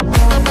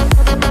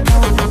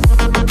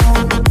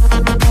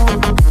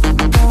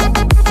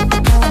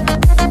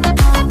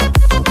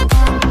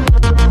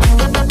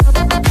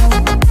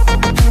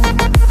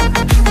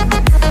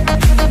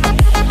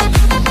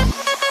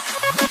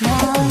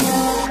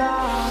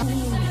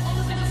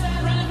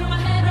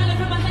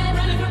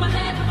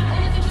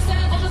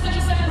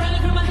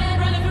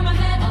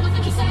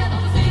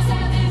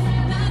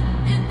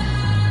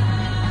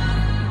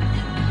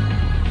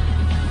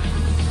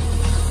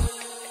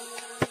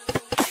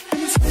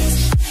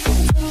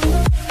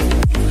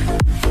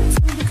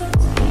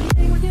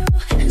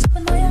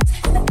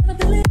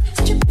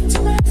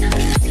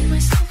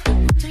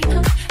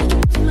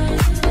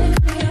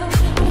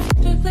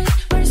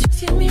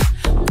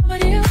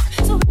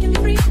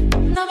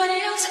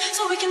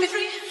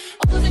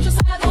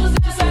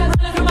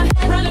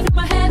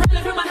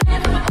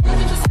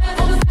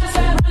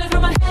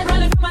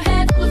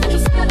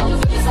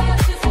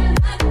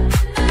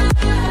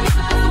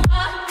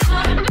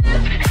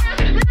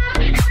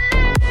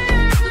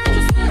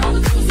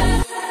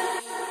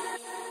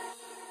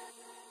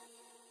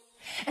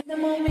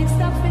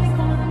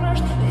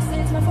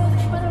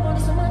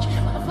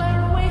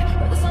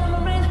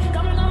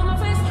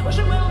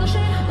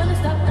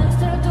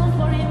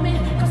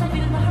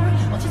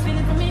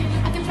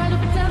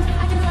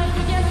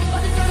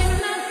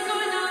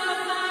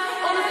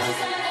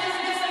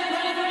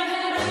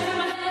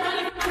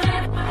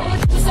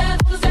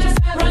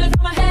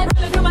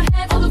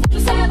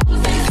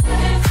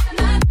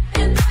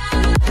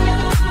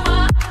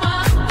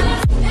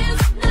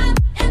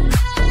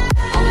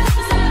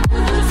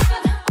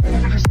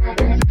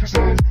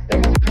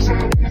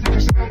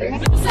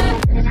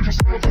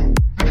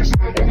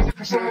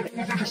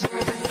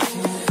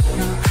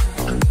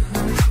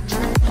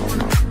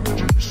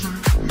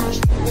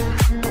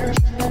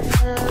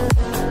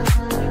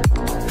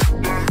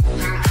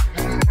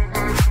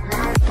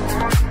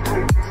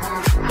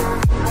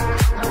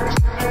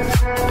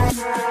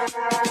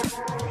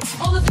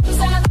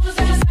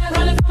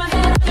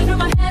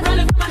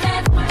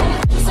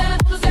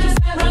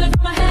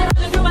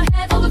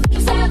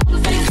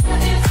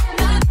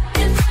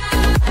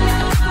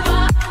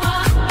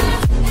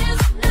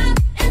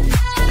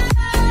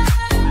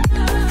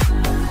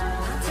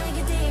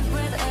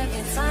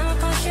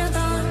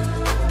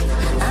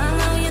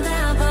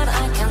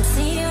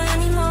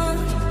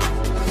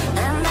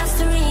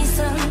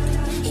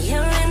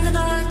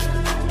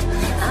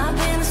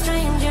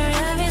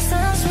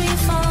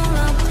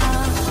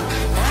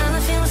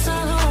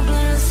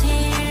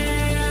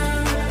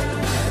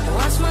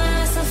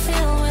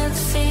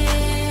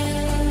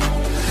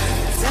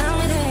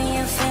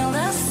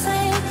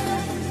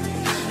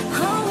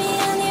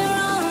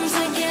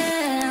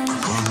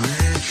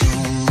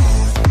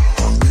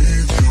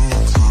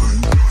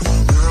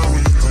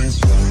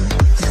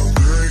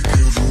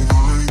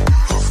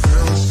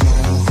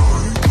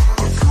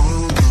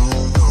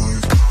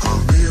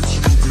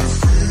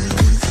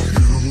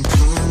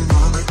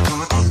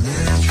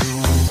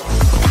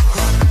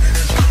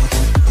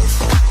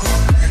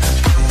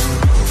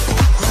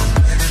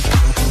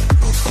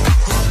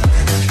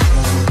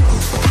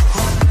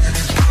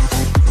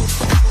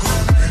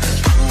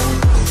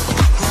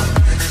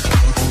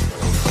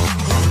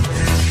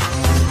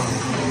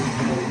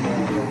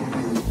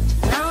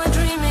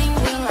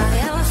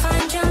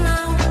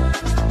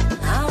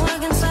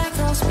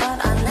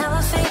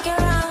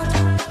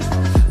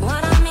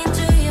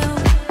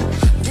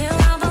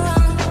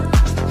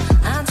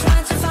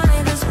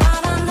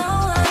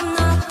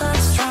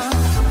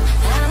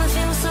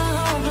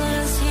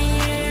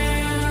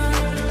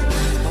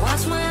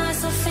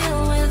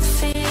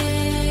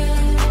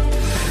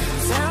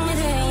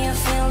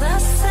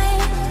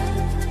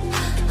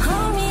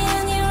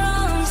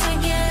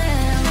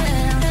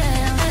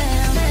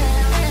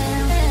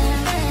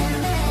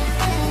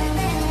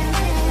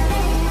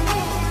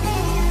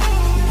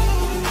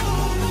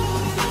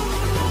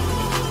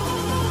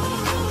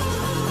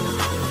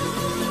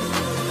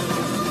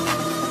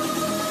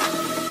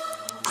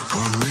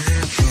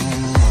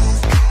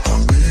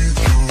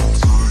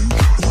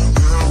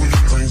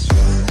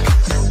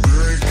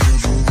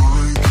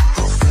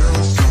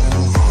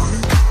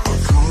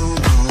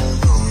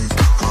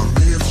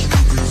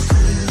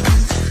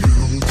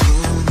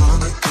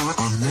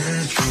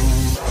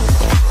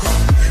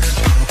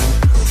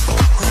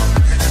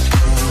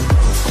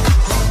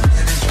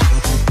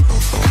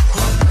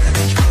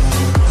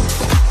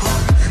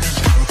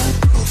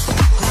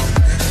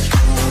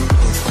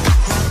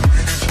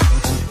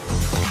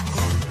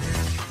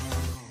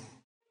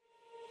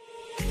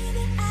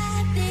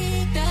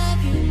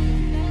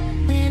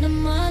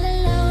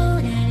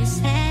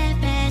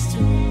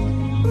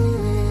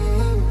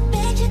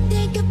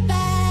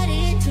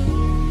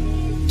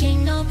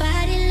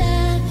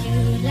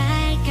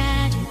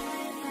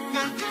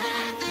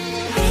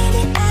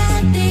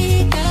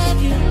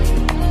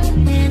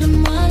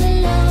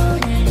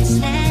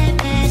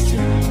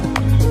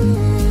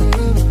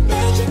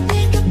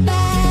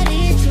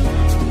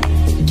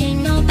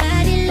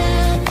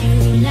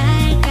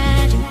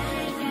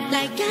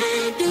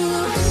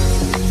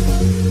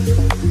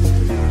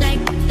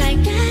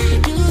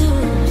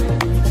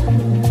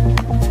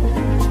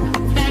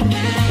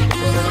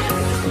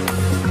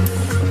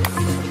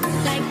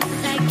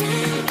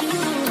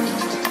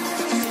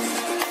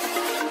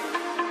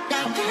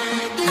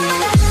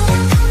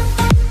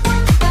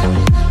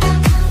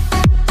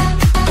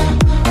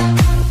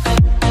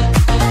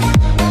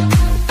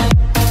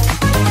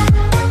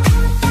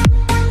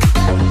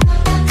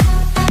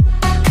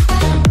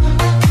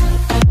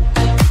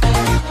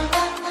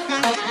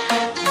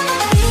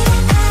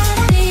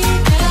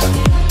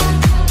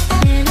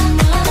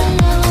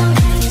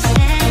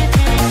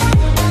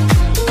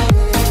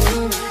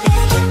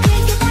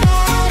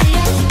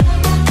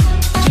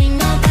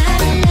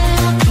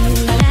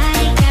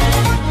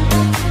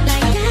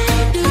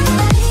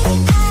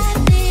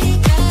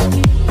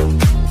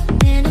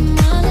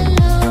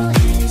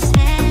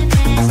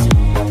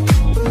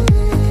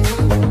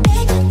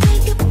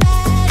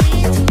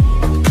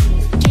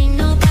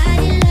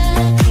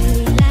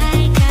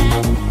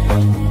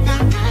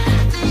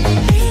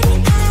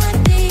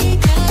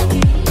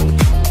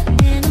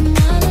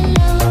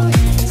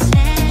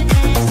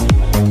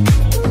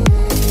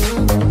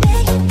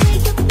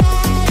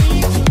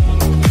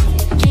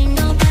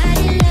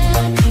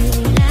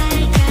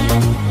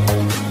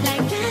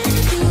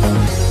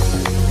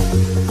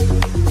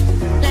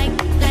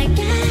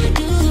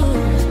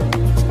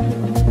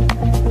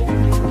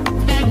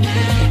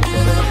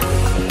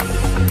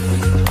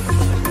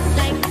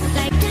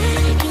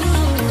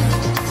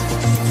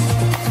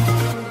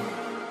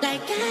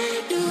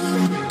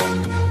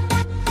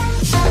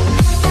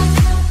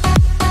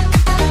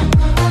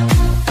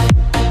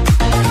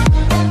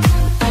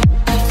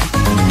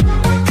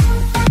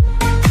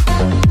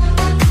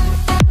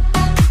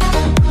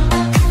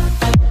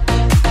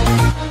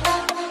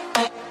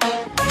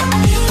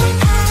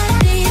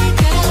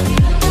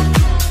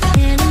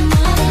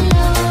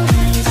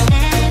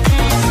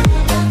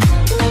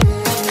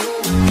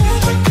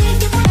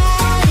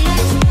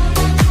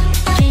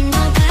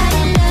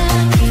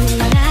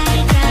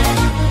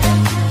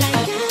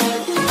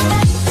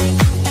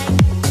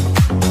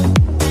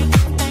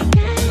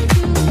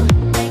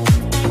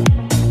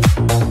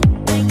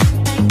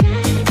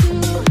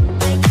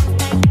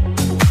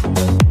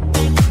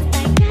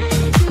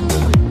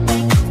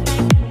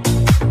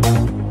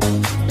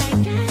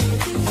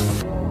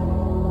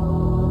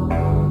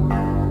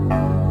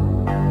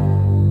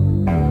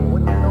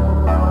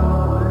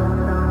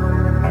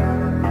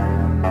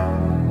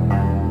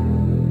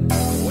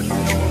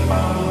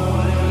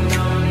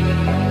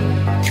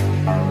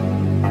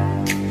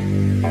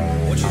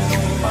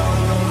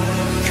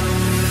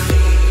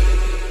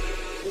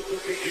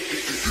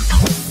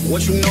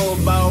 What you know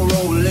about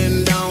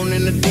rolling down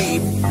in the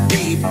deep,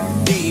 deep,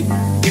 deep,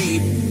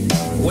 deep?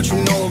 What you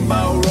know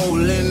about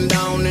rolling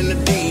down in the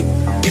deep,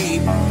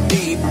 deep,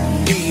 deep,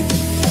 deep?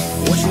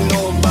 What you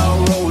know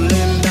about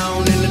rolling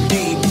down in the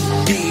deep,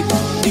 deep,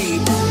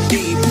 deep,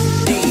 deep,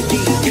 deep,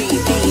 deep, deep,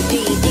 deep,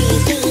 deep,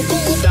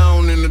 deep,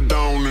 down in the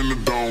down in the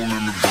down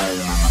in the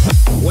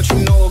down. What you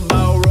know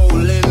about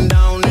rolling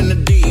down in the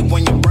deep?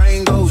 When your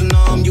brain goes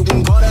numb, you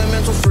can call that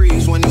mental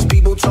freeze. When these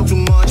people talk too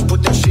much,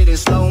 put that shit in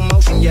slow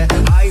motion. Yeah,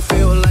 I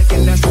feel like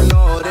an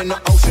astronaut in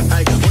the ocean.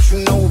 Ay, what you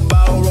know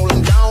about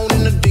rolling down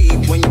in the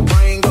deep? When your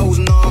brain goes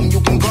numb,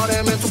 you can call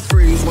that mental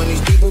freeze. When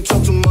these people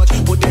talk too much,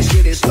 put that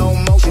shit in slow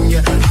motion.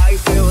 Yeah, I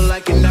feel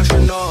like an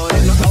astronaut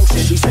in the ocean.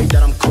 She say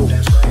that I'm cool.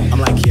 I'm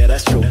like, yeah,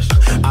 that's true.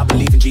 I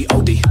believe in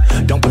G-O-D,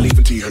 don't believe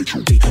in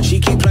T-H-U-D. She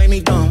keep playing me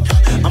dumb,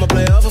 I'm a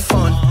player for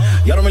fun.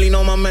 Y'all don't really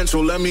know my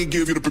mental, let me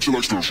give you the picture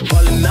like this.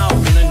 Falling out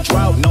in a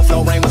drought, no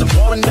flow, rain was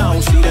pouring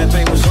down. See that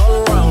pain was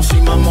all around,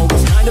 see my mode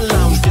was kinda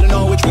lounge. Didn't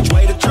know which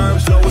way to turn,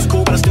 flow was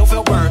cool but I still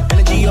felt burnt.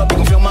 Energy up, you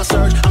can feel my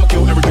surge, I'ma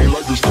kill everything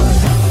like this.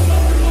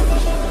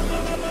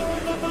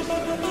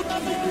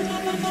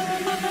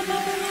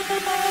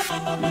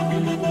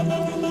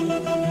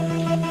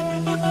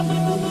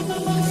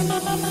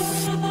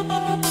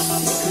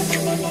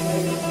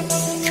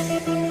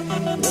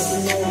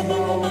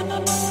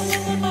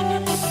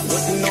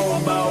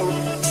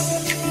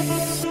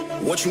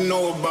 What you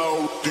know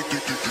about?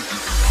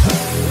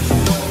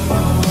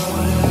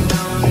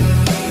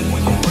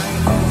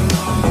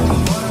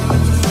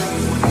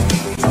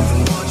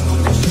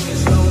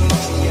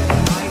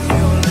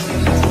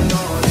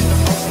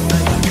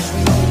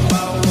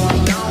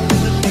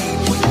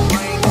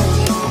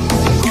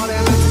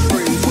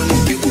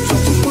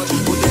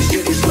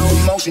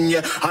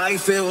 Yeah, I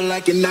feel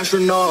like an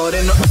astronaut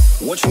in the.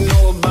 What you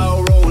know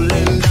about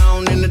rolling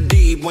down in the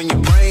deep? When your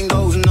brain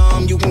goes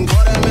numb, you can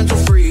call that mental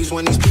freeze.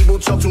 When these people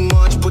talk too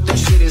much, put that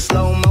shit in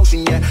slow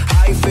motion. Yeah,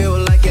 I feel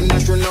like an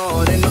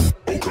astronaut in the.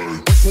 Okay.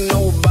 What you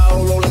know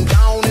about rolling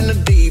down in the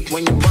deep?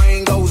 When your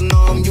brain goes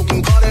numb, you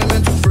can call that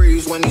mental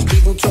freeze. When these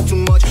people talk too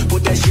much,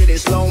 put that shit in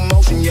slow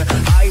motion. Yeah,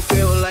 I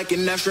feel like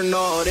an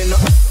astronaut in the.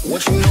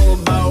 What you know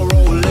about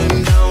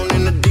rolling down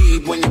in the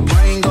deep? When your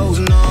brain goes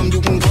numb,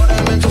 you can call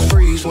that mental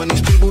freeze. When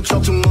these people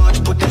talk too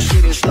much, put that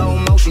shit in slow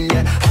motion.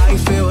 Yeah, I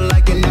feel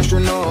like an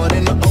astronaut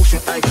in the ocean.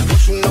 Ay,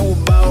 what you know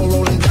about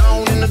rolling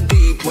down in the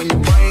deep? When your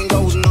brain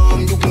goes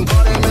numb, you can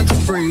call that mental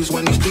freeze.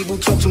 When these people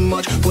talk too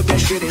much, put that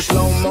shit in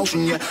slow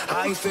motion. Yeah,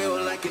 I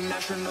feel like an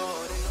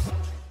astronaut in the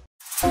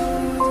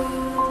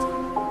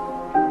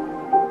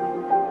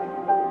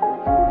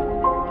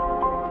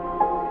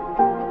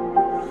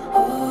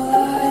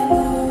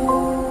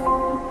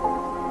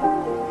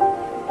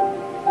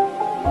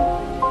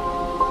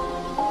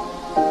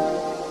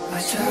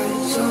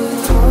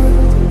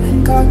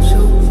got so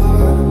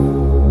far,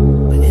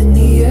 but in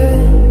the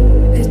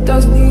end, it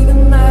doesn't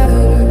even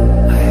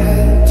matter. I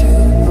had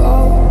to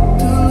fall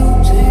to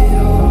lose it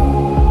all,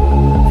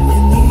 but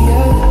in the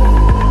end,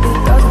 it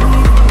doesn't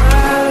even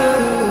matter.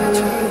 I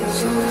tried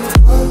so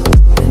hard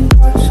and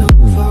got so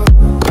far,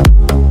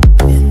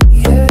 but in the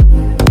end,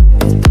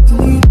 it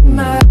doesn't even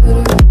matter.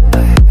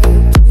 I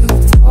had to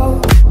fall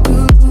to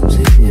lose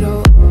it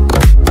all,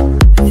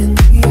 but in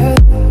the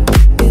end,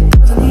 it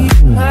doesn't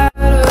even matter.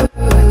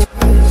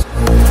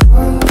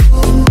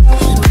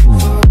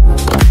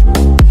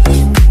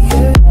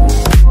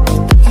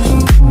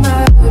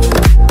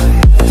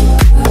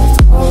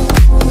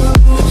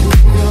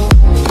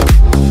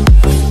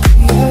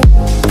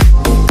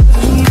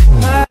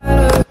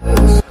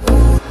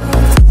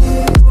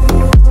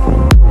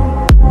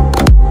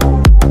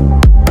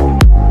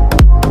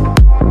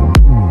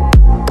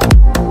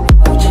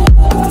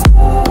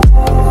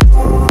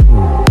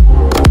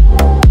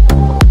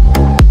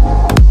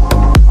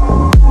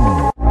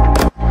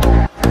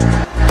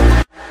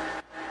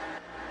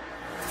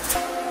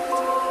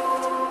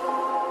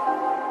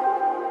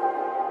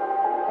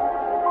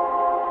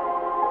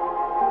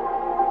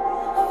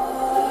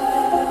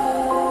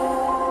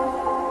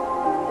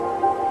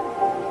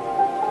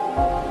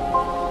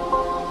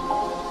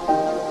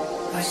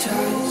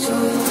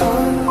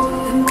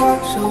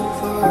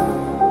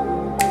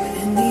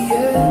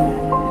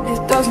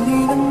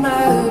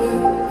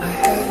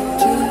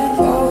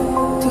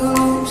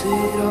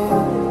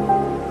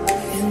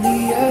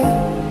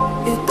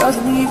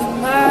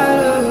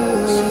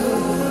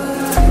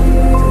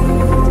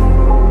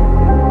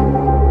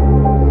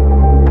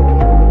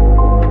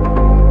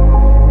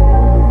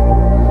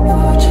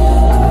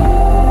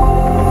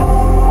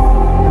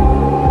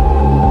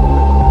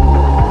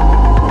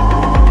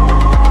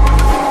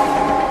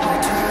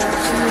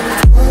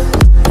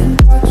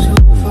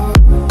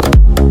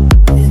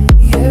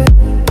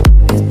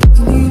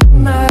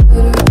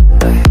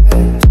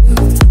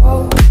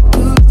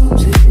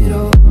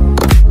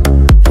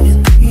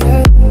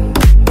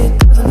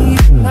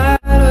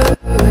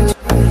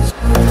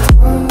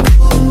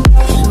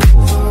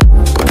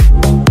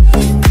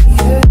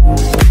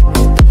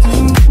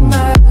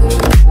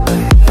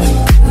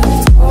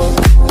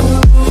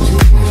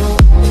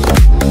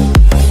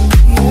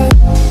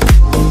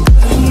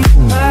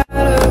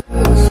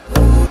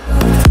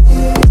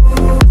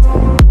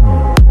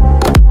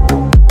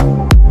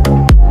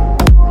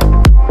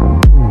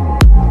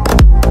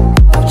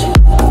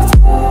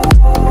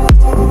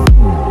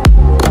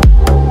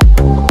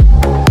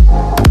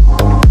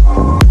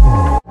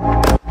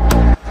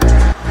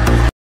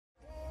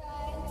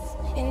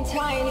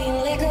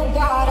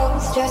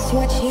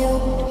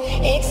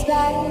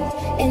 expect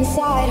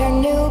inside her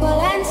new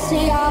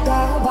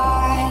Balenciaga.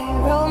 Buy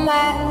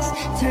romance,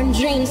 turn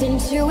dreams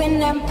into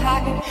an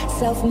empire.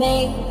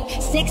 Self-made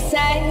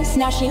success,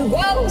 now she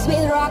rolls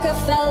with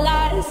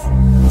Rockefellers.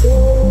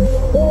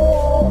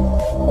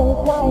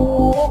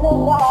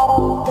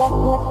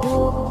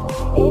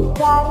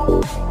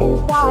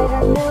 Inside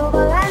her new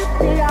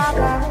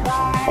Balenciaga.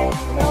 Buy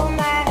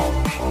romance,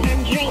 turn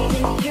dreams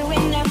into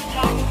an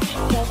empire.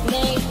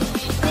 Self-made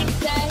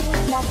success,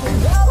 now she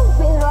rolls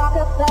with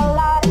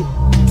Rockefellers.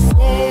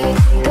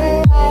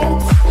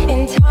 Cigarettes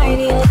in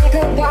tiny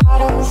liquor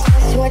bottles,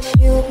 just what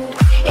you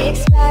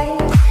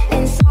expect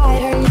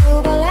inside her new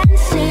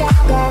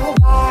Balenciaga.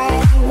 Buy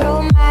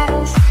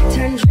romance,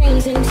 turn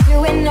dreams into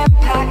an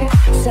empire.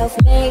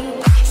 Self-made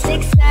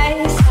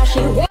success, now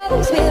she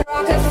rolls with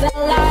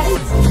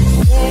Rockefellers.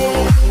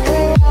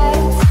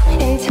 Cigarettes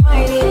in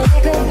tiny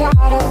liquor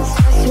bottles,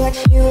 just what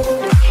you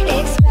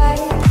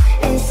expect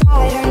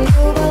inside her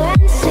new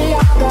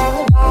Balenciaga.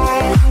 Buy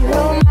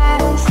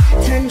romance,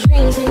 turn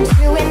dreams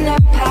into an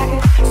empire.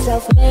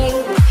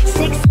 Self-made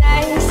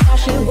success, now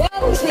she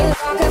rolls with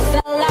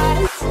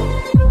Rockefellers.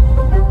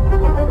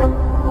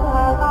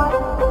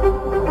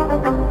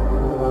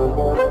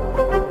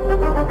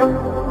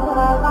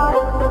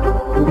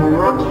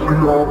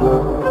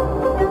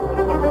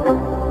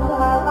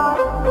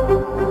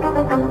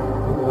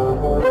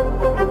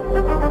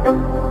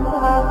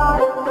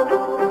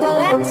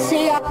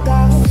 Balenciaga.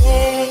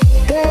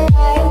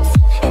 Cigarettes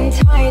in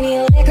tiny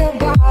liquor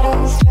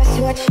bottles, just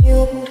what you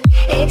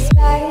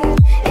expect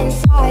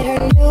inside her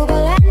new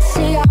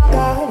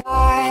Balenciaga.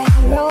 Buy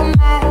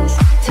romance,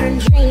 turn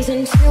dreams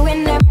into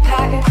an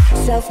empire.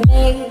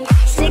 Self-made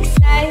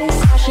success,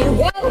 now she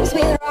rolls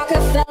with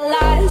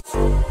Rockefellers.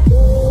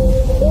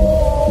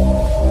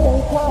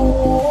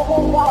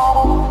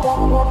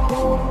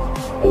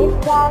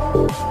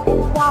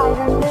 Inside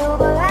her new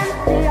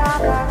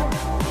Balenciaga.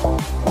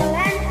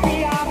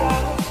 Balenciaga,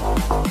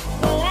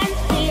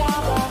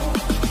 Balenciaga,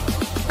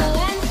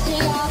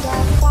 Balenciaga.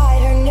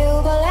 Inside her new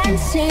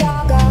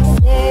Balenciaga.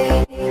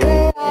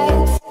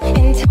 Cigarettes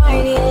in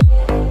tiny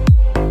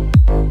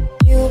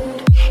you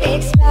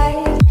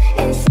expect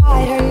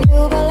inside her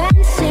new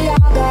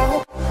Balenciaga.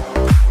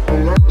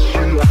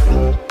 Balenciaga,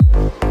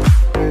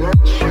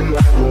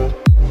 Balenciaga,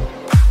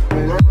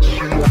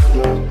 Balenciaga.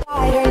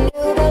 Inside her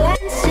new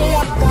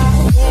Balenciaga.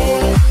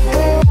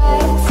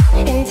 Cigarettes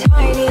in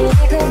tiny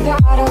liquor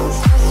bottles,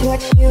 just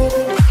what you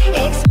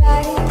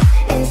expect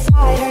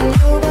inside her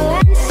new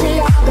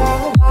Balenciaga.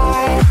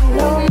 Buy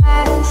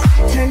romance,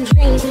 turn dreams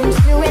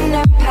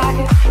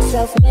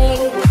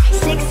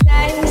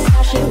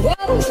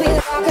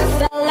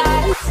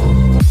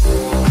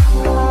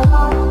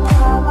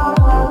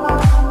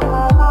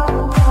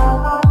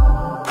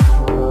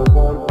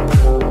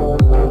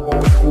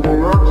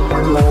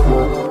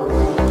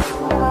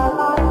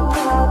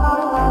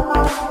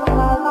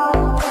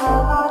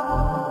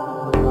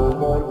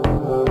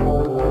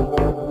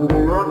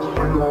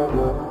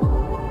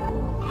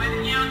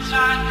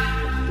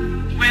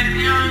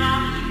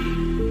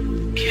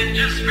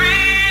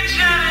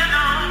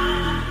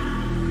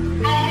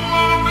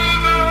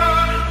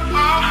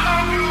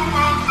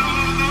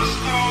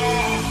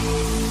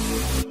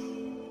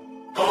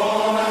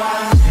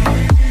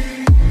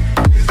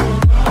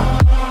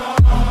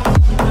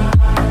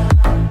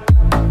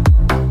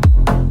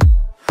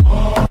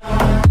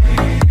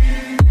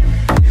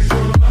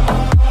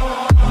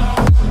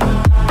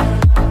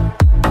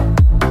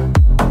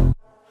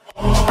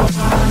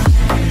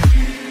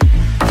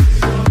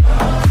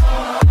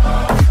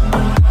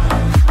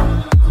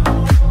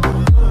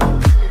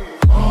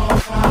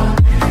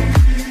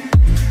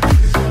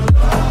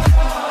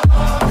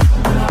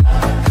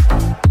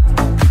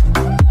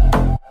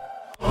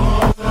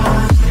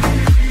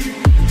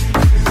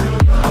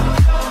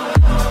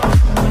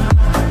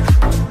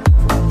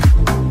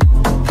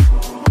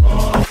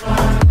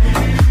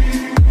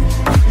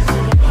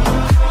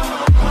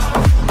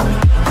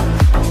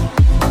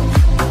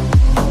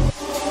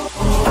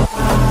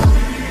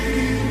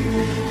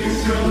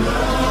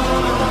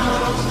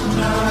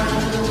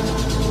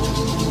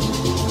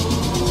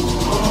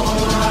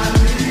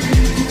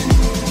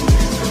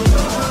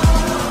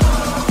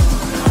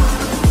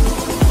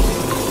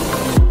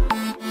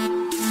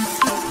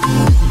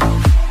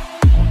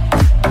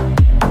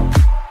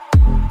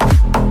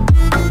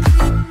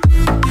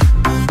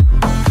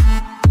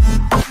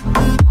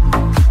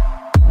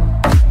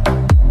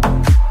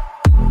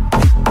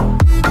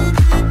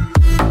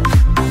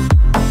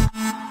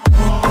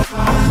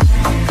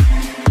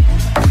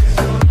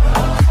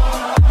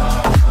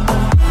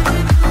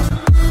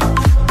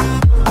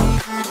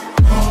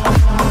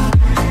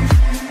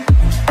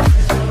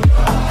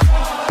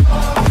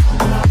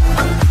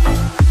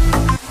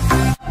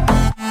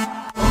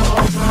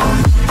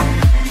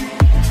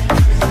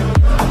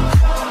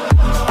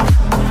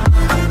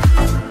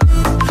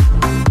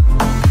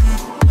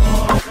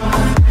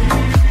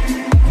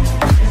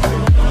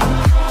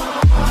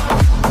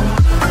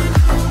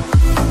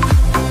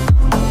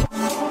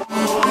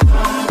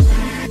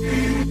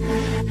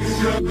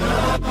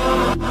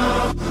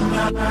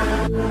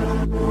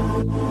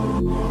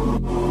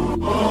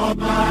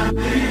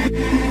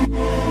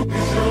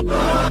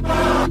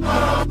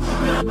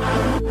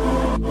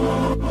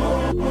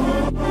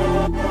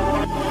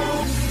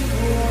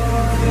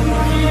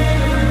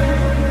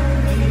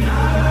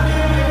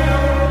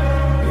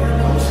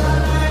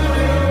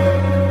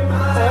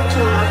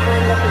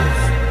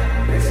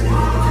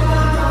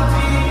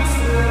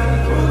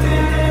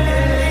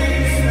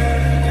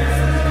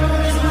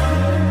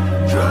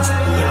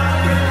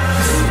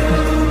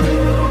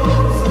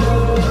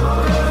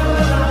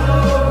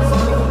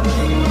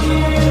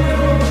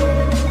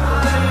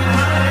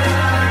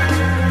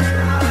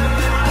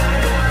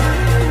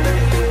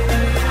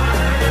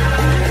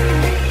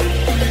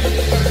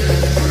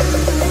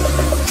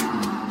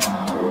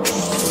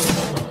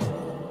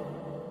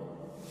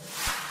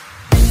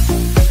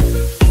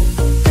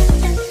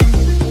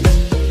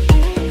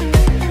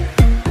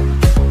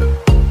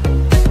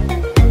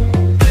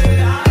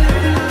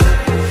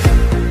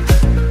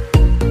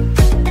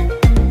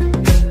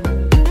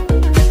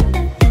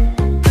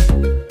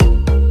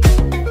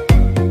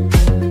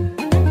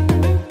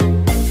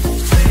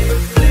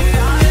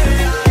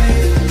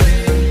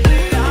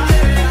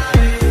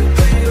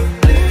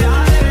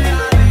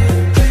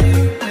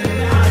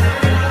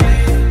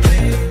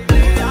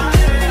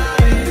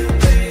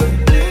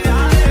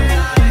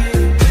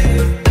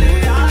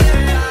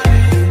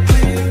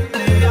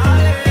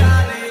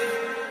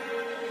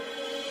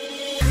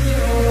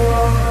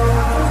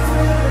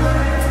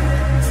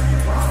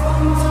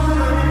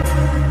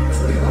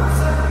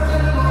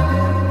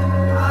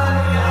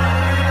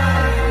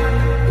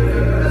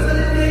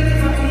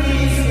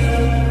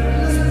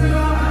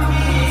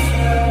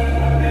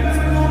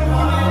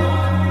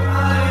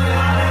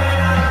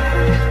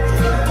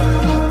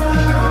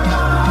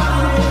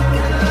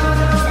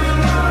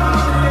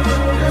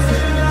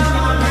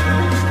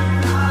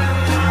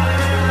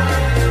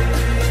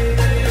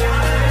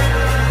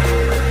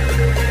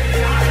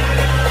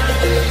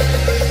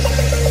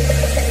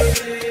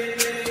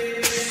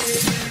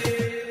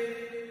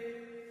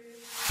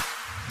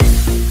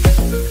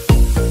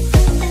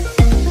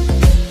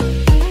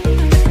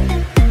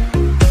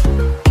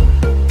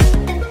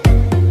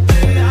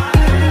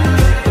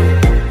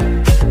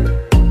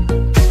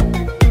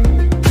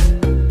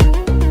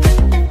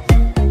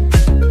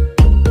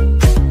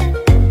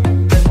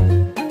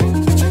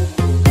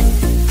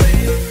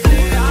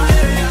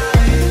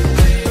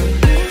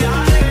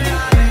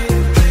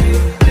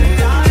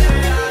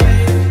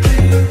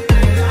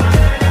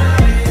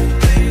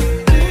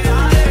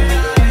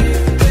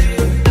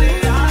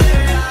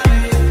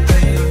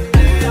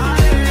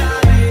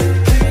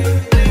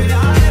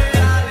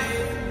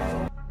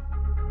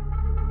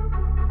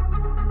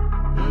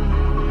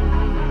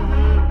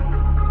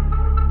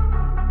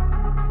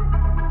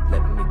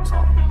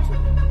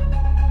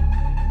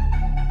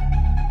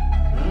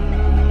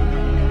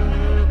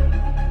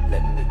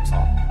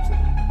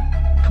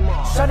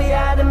Shawty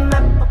had a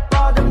map of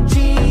all them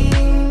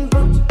jeans,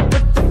 boots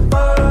with the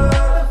fur.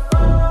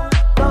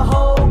 The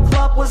whole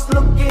club was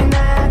looking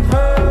at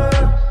her.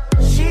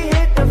 She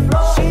hit the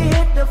floor, she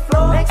hit the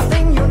floor. Next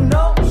thing you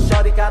know,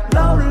 Shawty got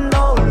low,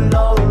 low,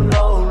 low,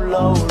 low,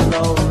 low,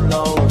 low,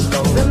 low,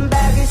 low. Them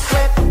baggy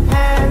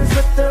sweatpants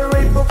with the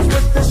Reeboks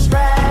with the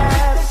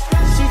straps.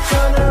 She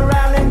turned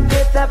around and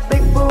did that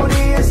big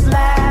booty and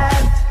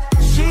slapped.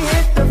 She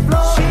hit the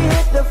floor, she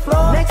hit the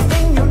floor. Next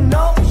thing you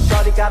know,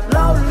 Shawty got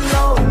low,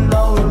 low,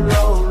 low,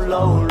 low,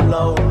 low,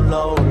 low,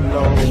 low,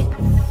 low.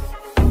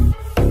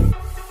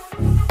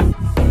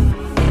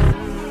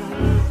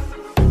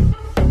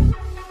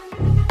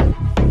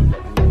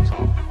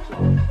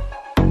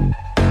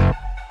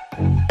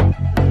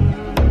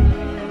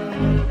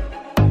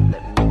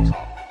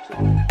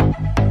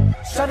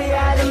 Shawty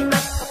had a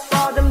map of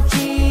all them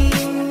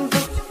jeans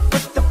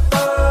with the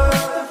fur.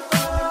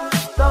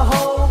 The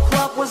whole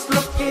club was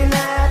looking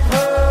at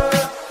her.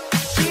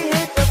 She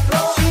hit the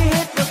floor, she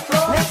hit the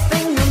floor. Next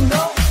thing you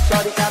know,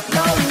 Shawty got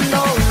low,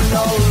 low,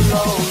 low,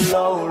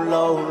 low,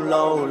 low, low,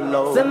 low,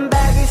 low. Them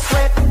baggy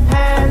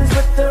sweatpants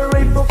with the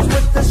Reeboks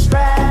with the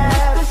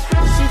straps.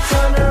 She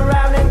turned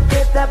around and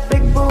did that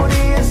big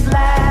booty and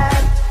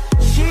slapped.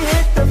 She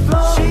hit the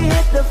floor, she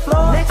hit the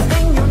floor. Next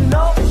thing you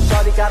know,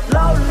 Shawty got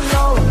low,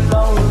 low,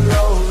 low,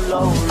 low,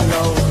 low,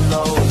 low,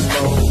 low,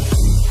 low.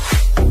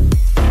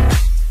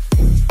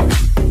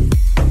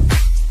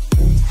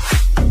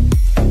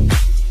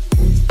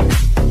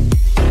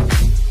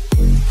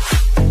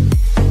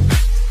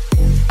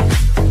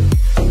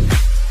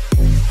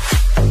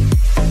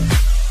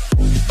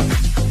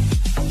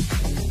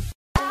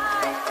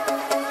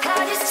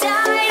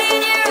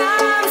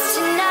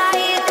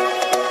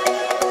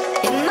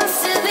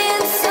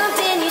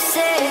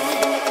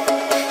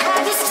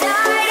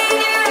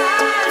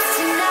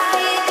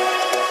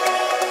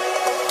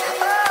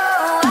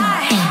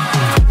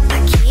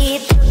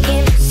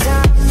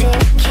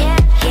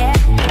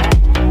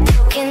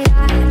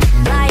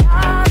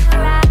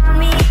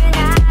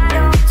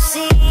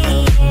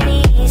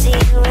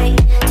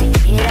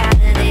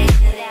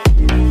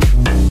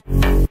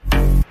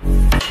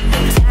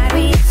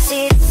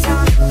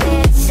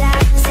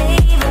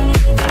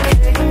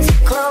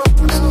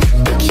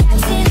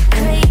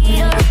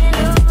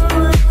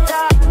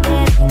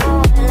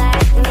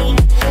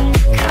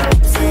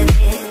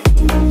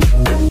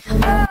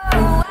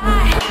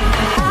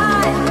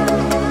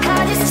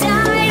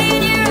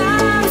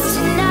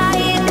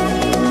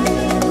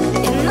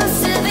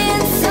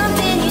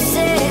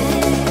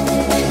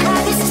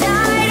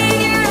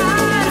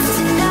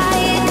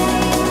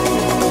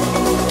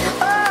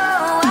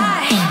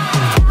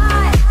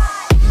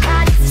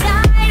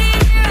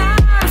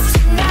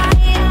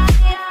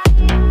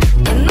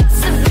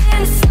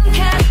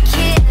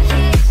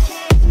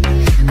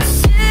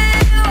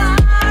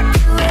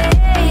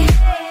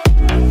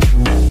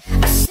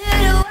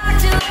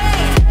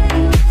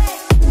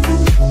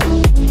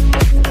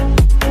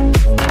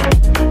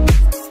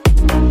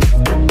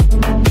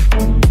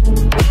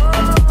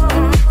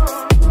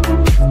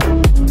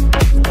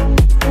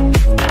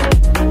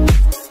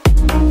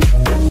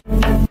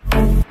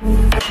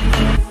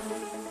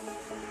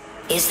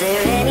 Is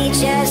there any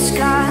just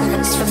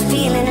cause for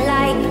feeling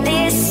like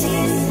this?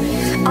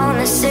 On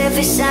the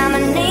surface, I'm a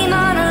name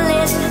on a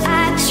list.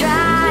 I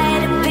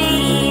try to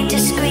be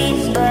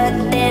discreet, but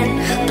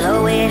then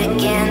blow it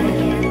again.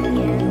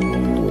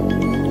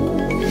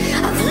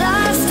 I've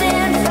lost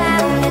and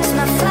found, it's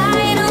my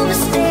final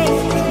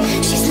mistake.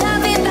 She's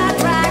loving by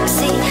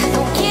proxy,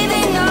 no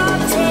giving or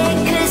take,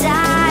 'cause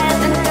I've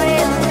been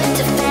thrilled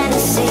to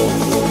fantasy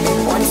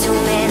one too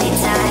many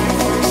times.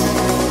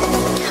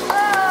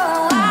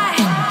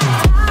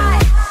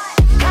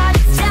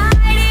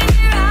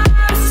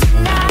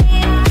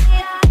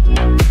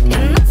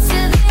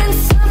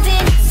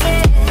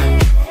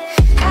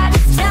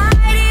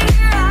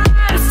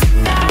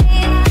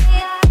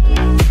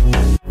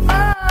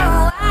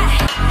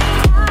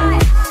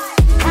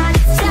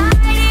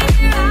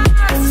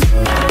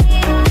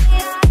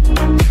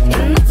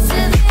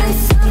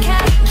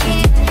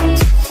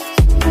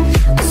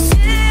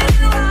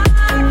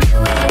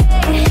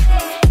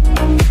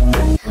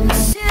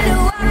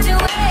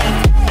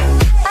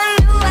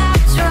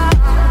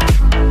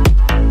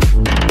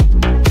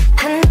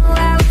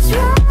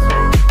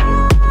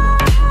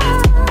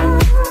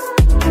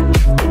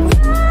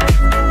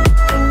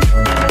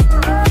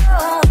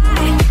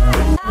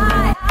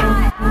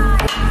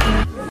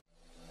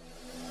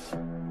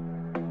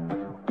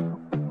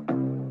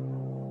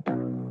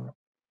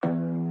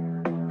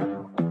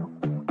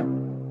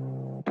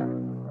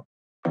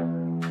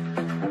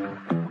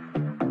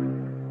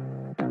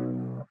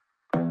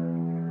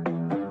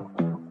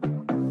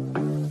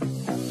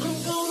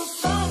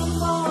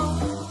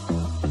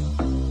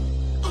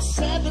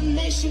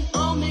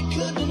 Army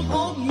couldn't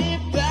hold me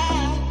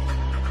back.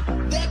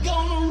 They're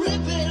gonna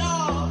rip it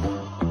off,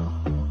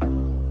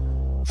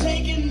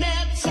 taking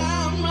their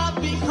time right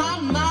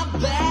behind my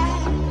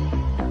back.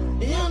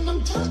 And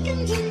I'm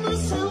talking to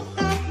myself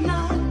at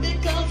night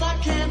because I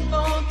can't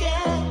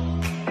forget.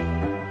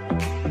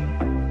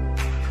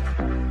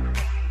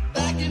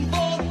 Back and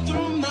forth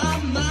through my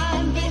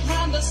mind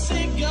behind a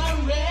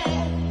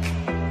cigarette.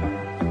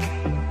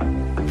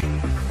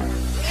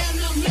 And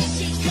the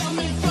message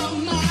coming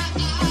from my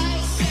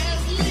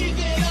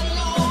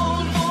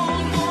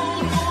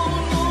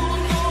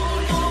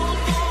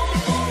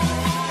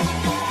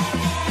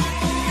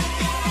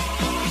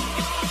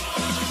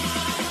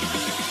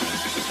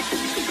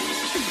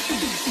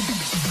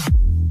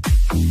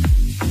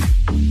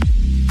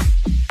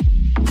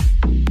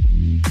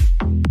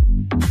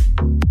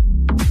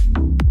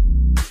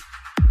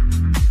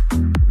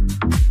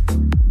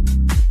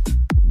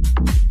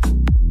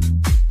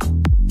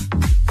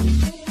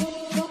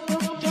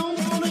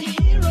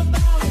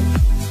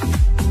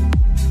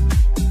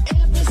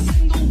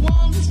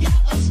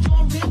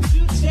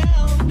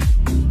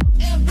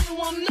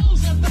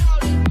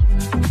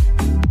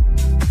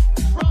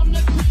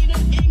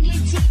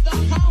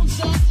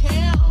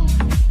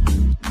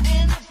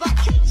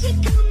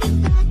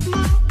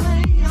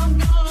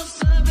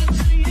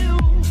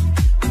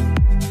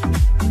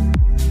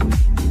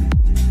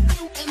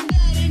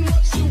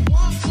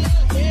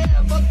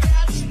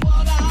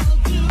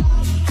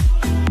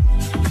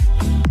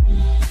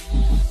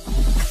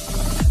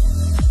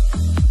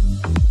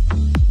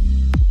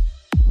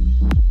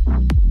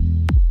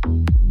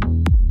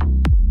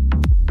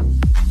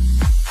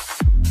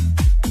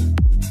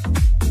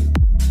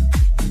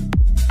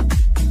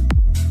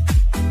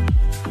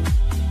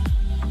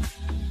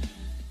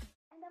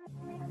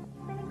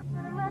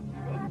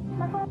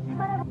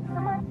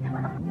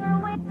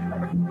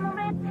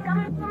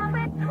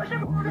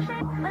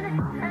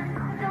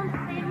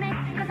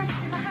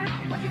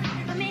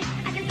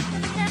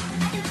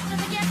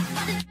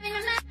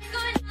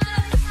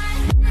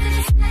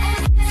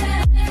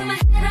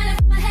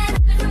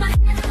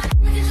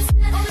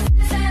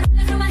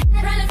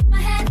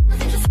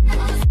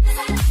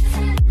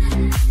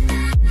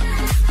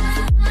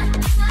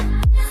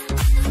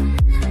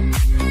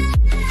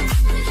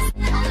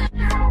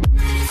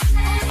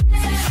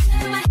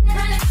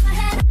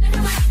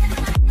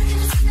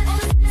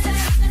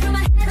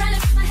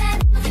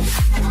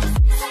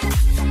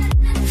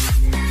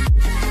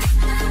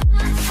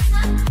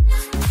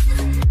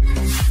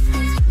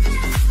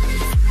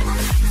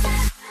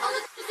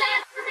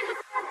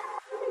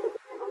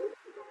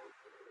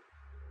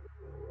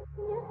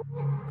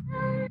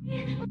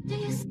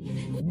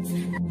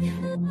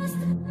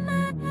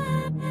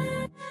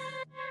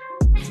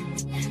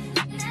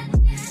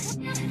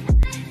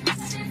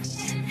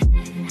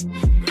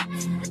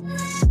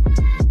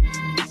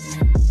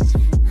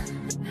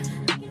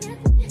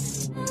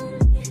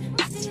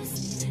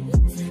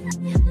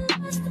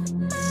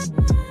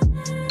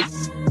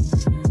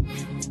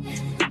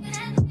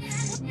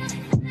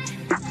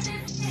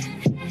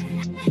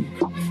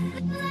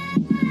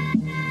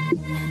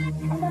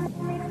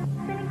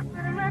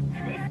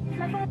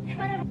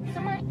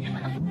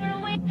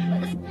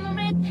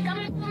Come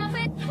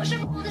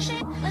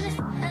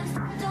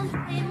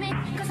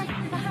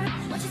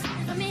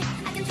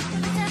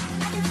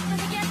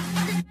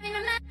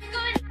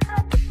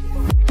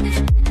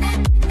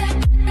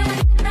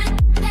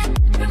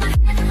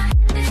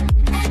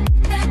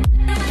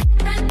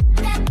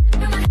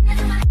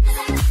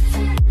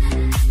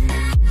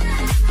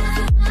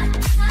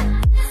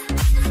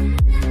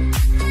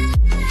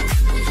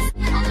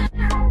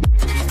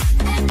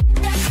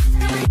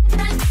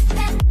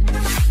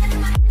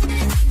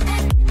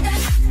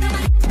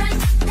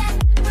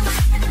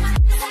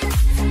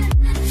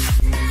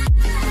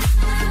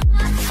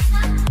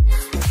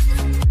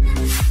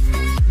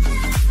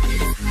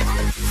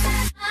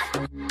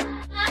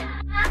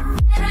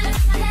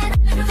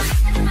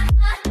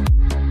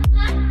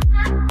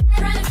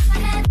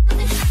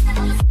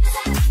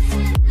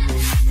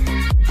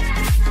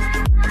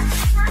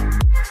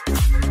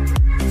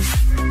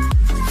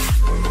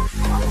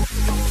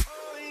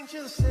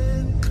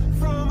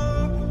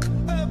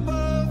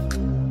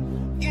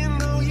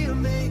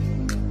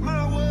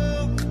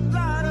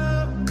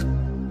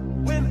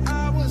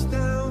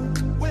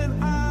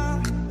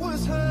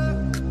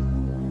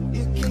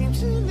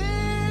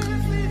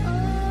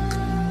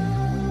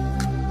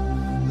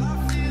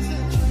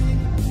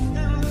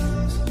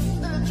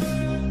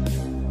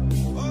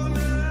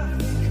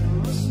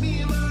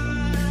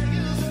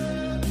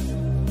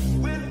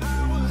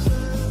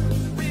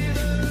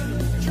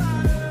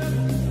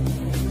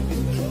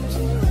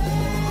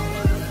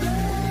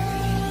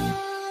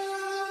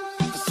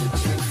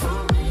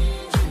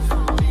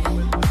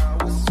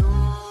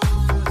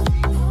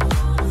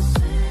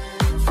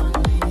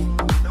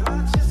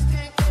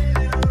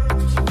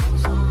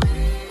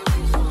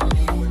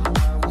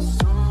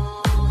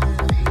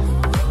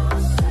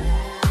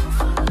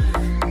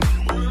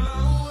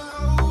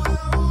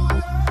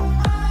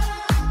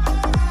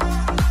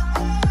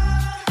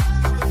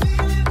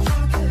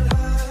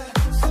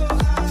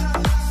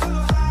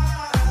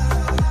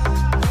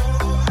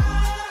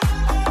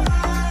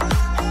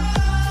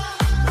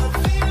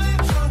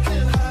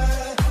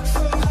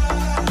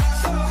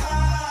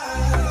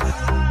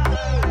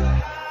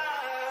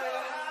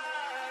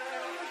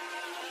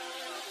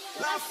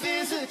Life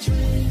is a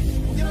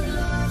dream, your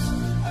love's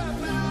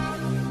about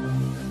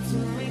to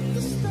make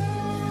the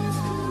stars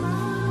come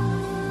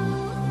out.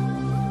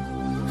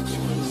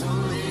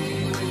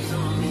 Wings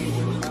on me,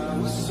 I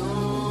was so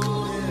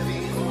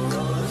heavy for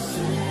all the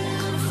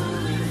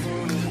symphony.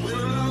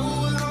 We're low,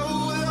 low,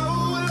 low,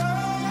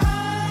 low.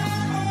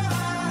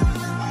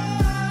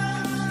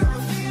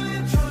 I'm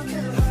feeling drunk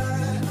and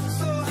high,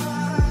 so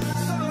high,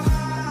 so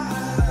high.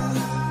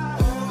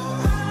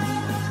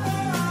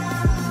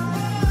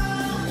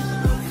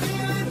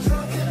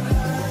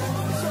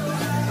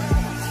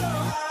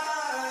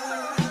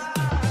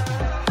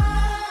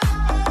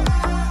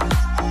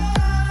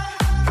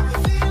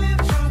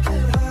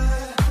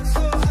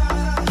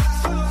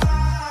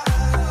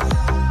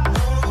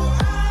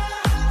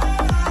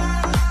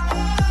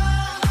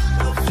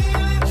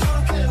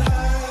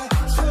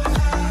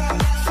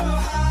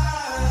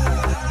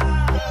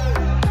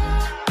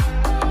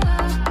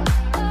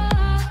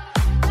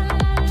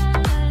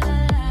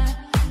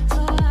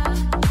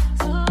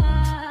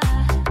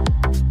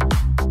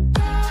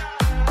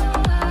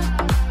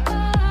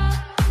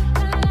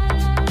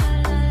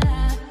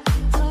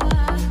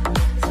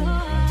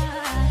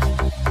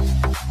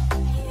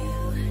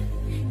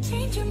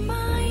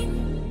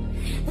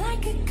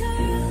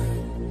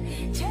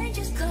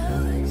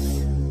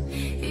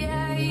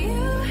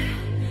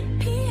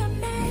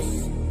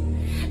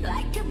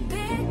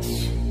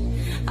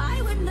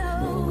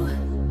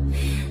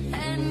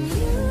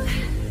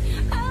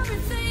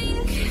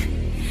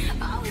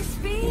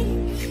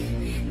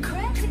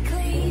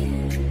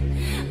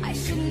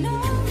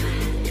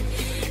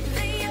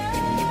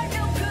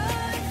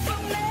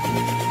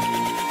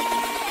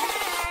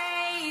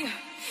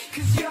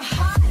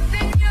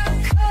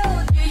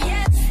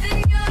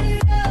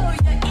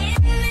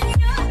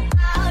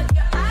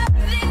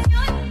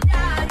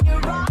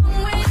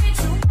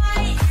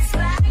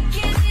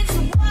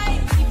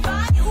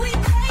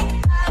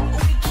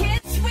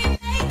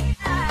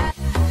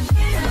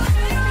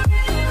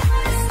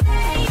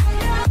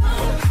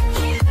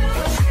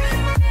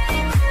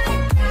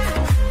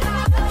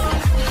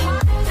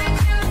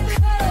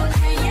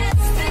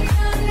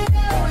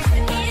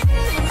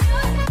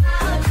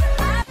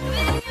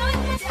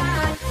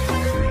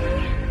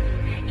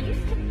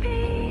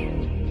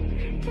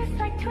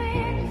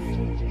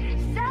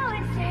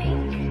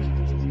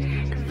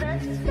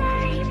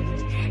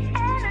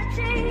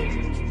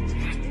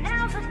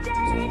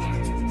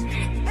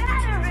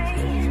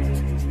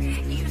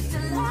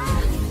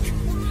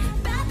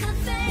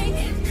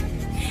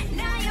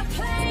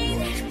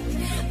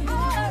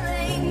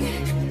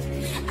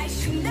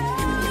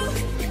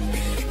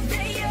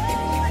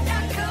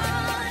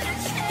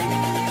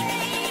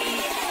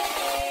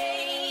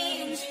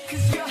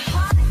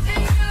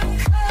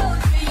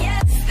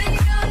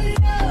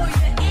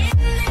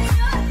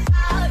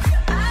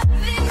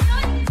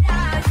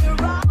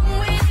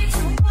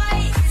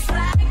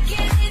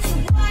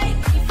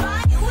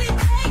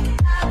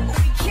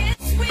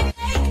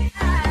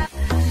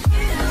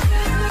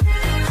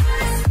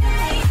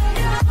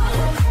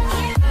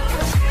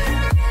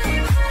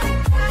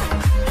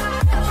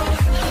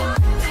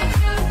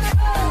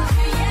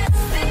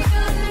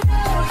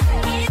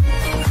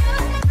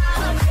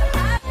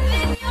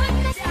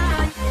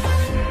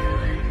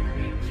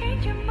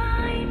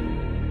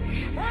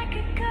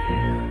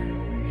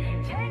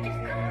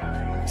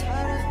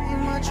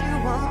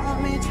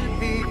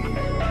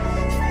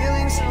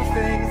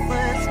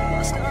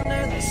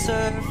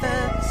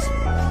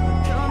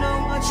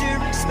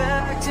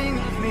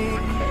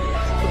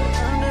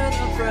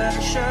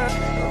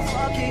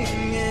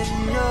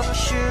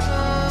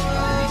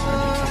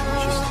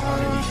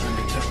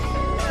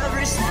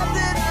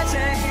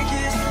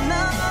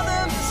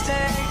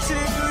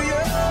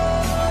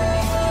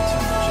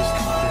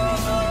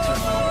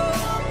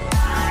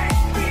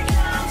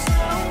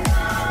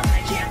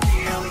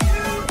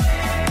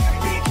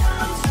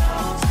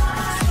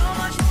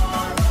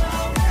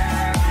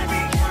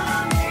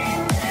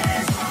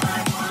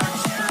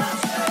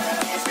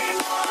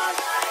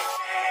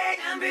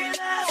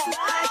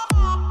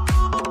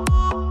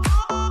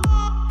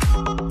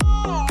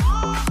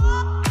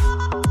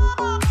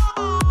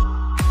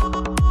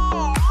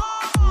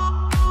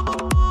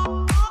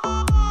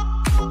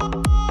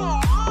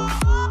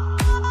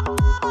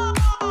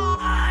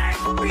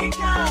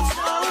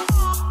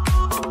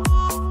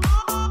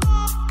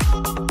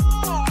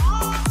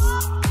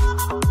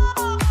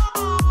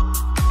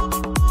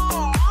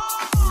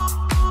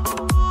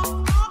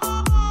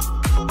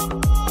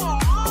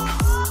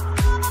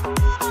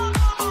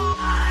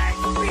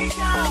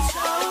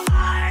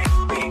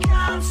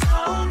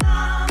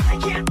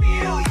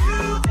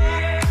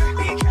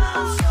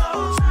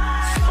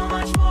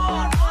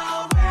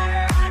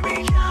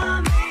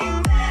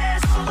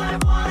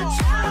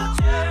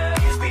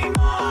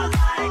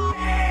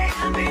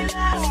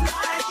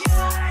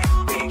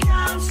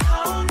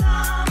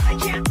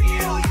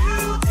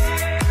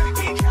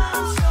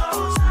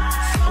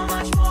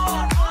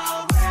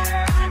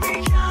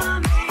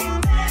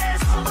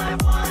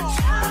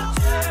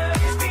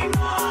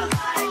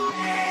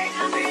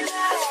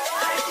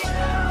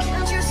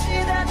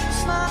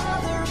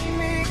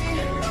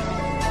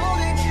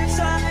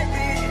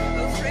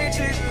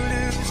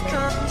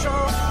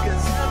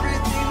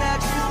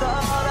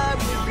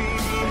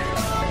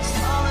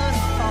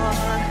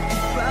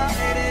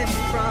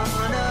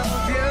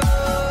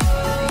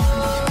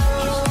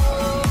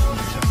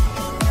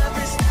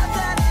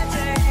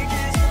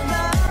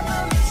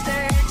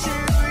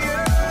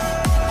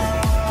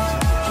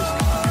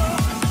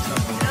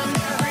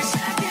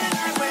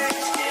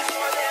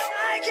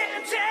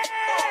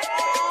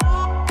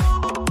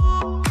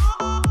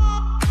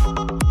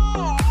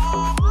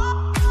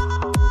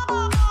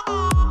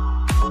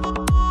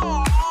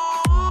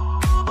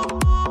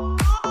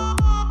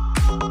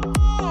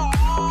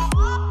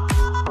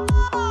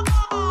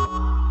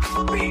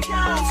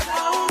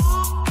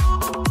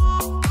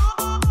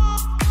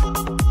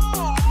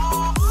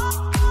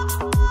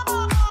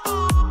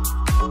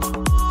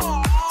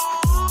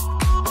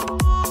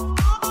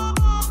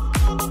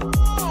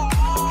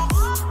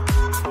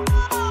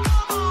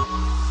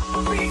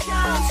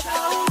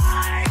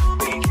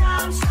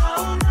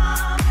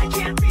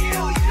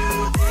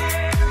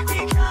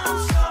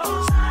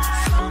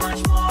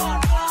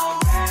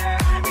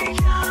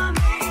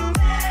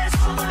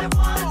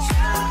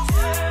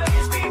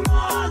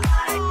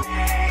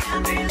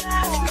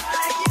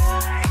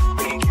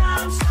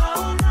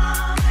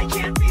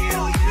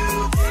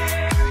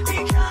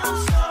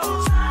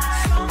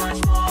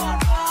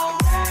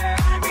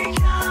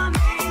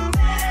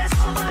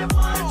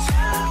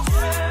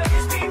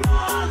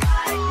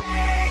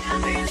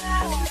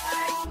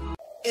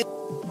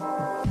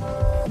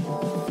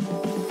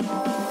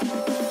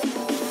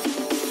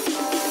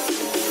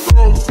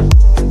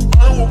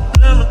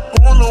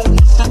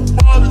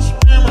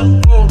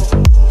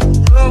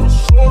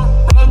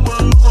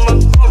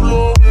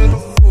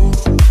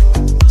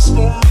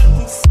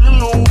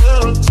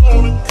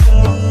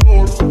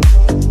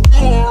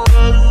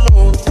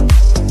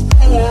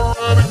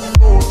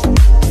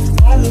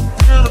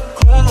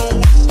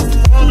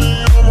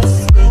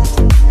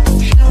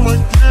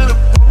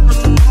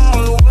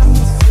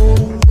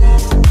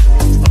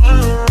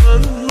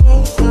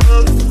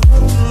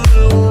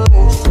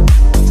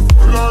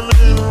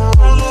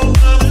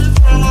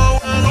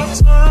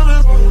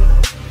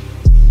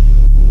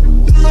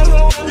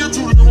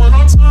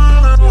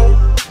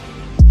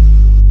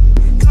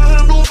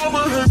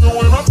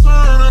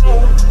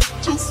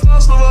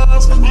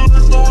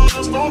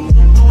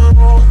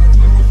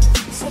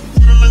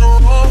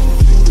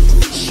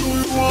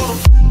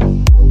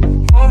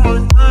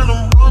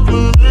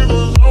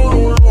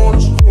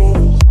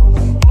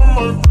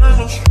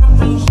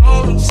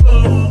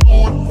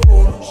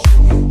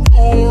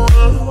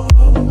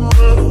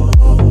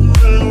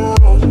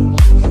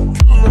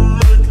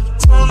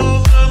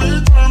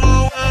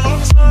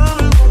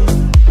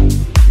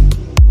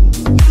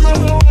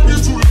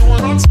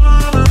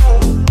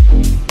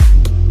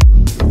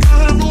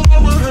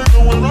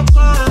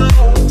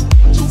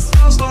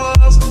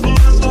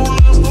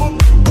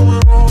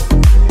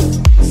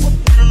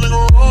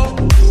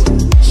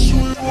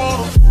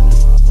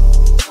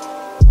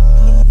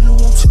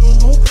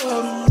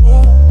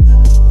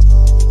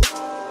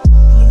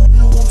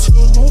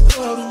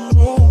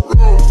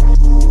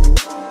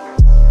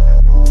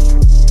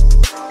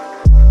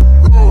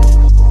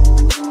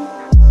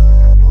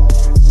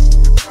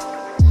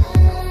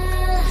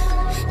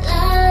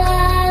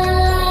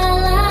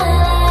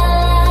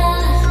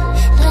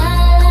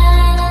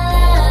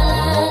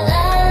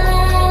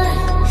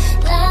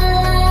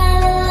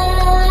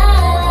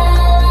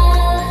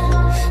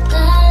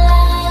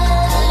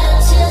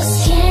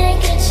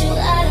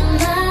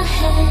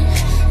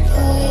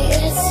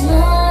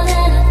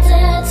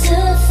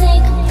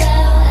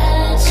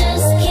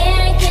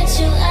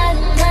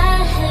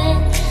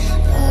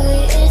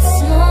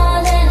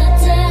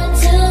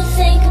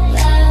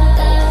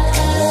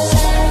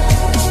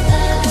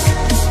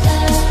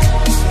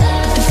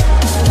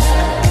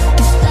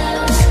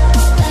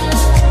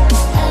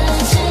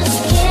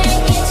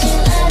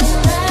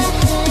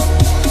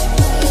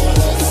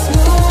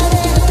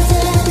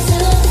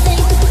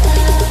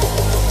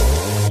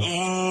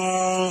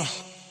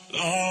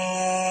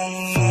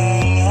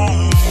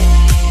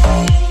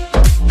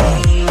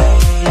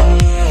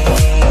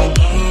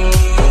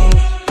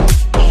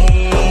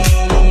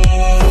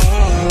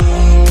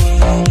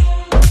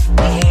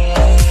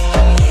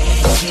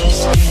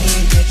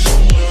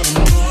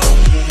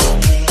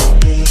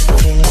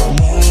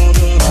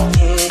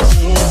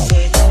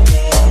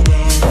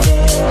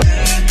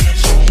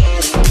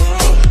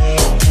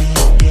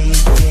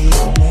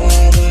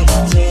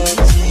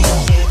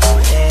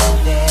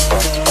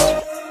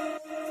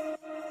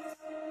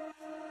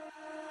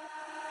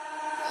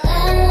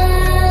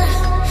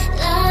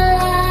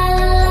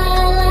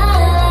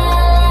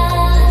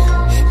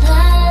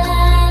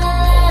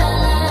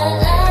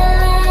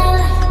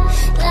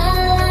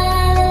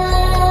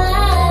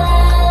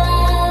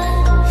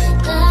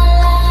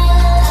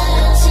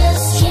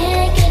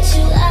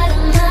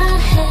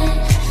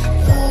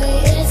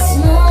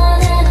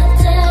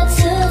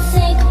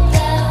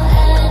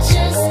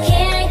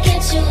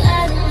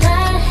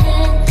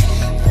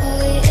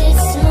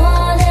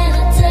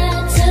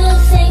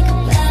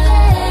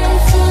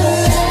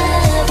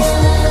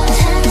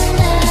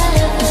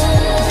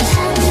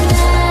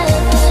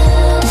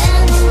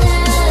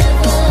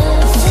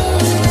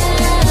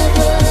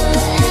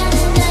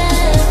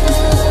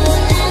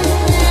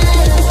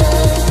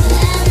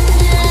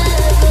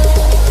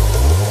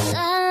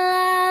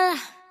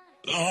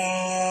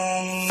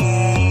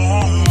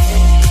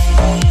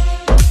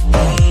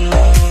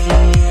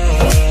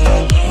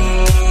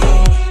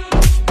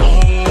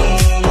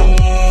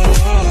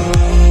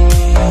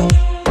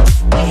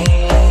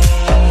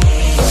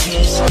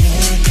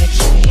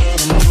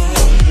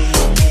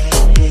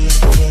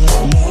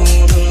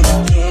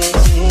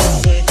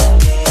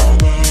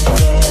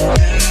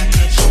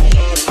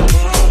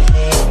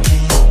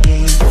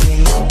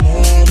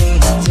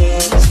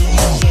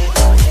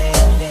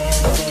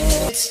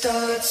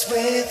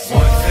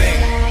 One thing,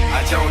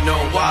 I don't know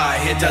why.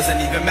 It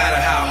doesn't even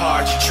matter how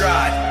hard you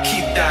tried.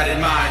 Keep that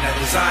in mind. I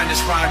designed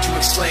this rhyme to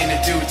explain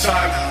in due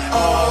time.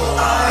 All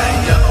I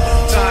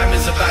know, time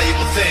is a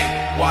valuable thing.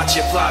 Watch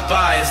it fly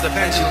by as the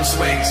pendulum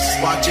swings.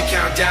 Watch it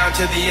count down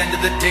to the end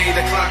of the day.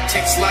 The clock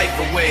takes life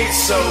away.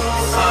 So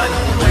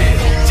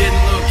unreal.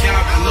 Didn't look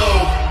out below.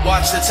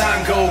 Watch the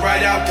time go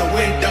right out the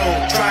window.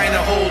 Trying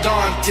to hold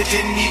on to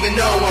didn't even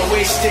know I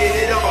wasted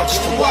it all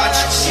just to watch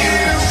you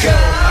go.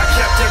 I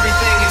kept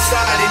everything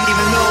inside, didn't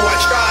even know I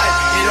tried.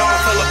 It all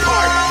fell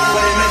apart.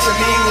 What it meant to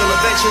me will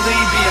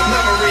eventually be a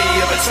memory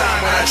of a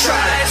time when I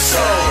tried so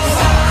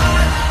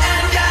hard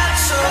and got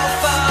so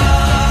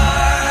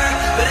far,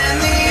 but in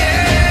the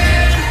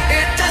end,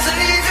 it doesn't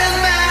even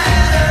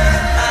matter.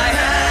 I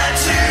had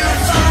to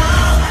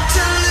fall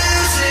to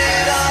lose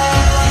it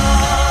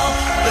all,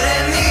 but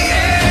in the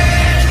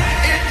end,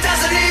 it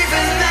doesn't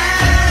even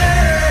matter.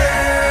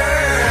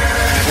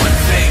 One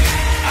thing,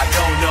 I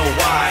don't know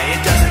why.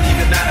 It doesn't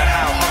even matter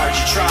how hard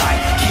you try.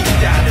 Keep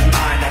that in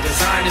mind. I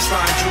designed this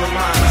rhyme to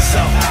remind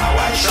myself how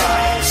I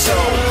tried so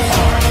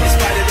hard. In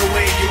spite of the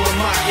way you were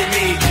mocking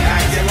me,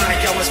 acting like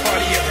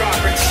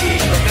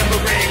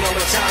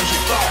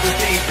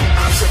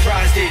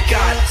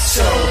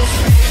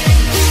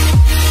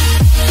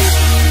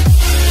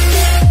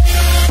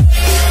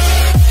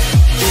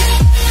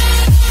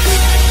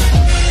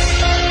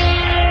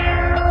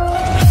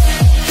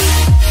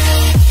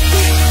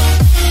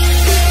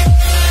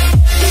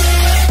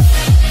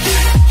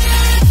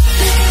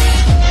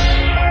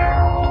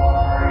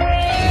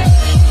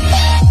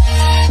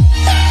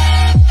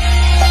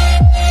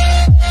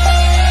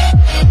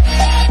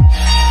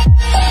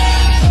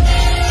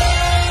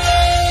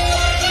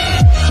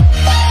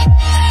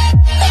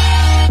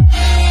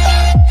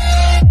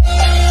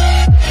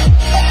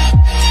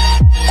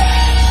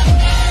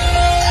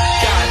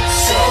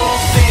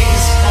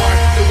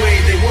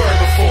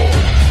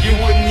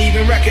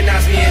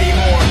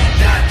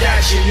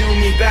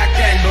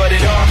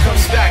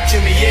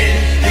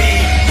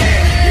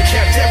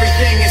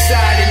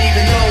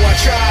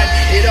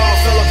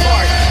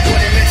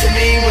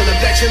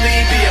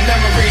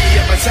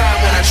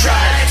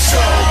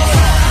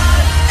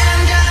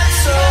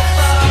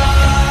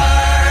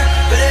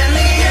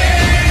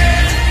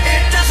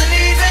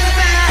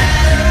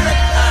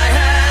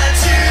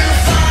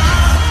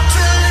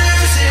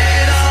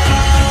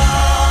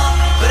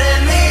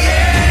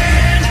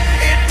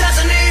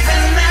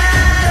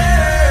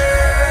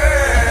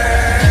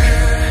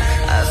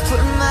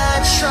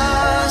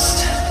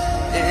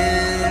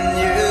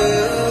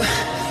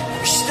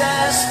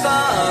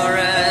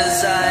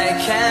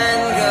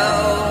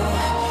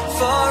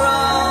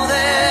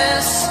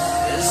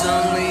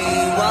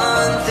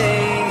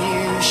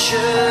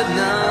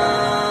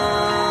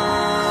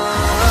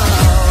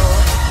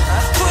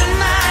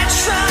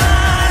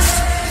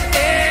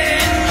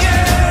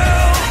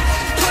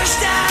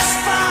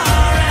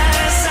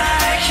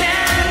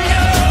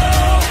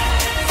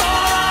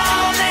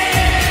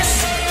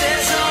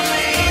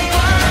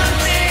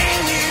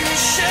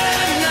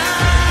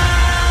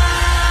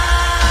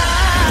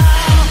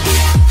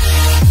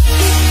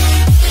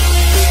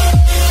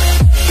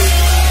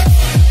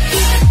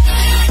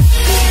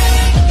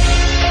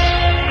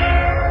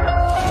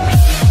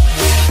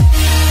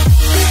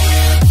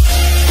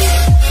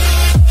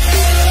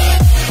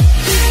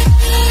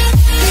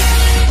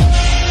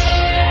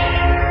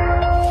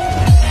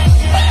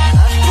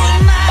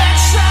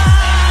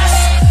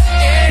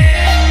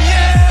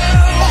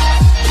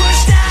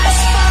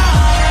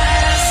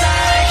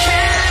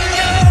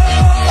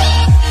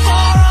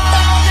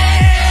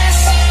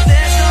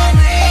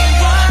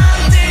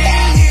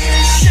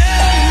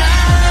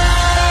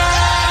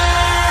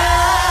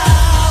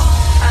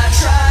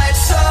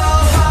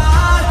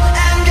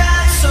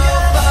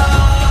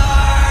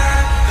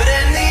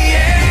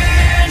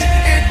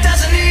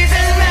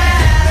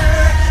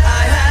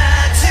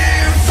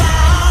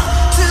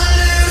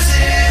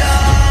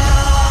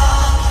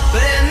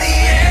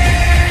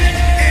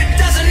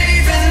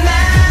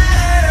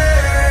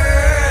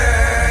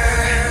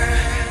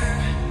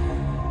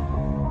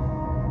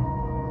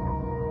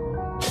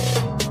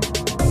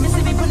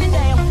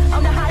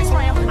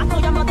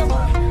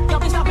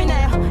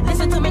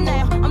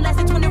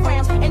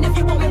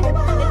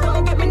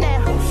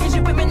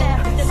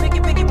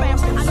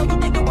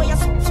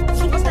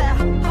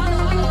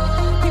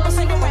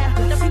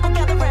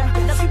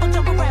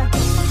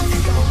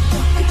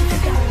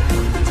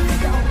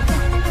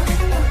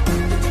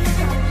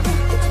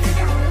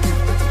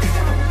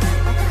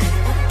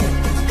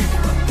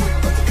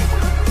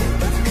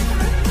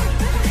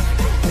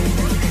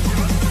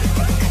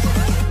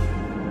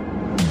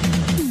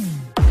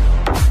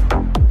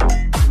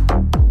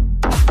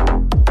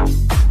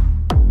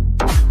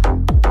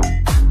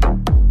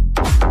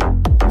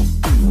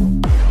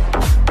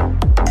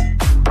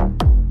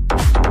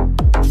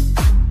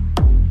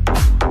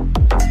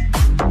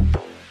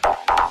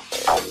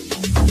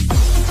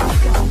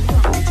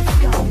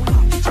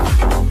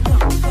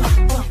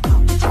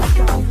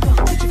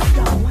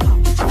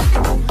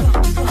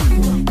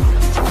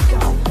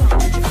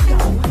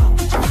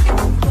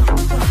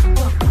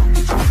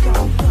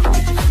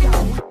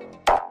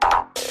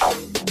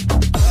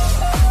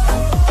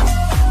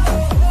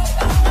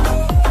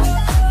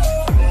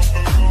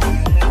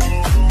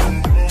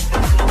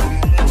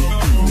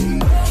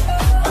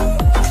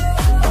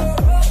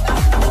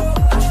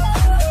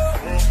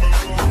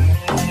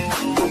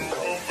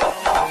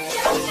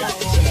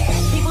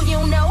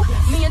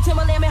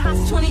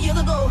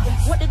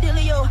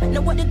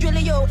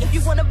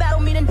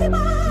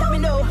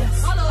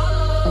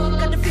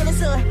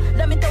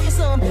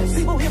come.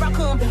 People, here I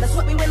come. That's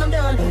what me when I'm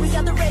done. We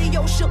got the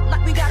radio shook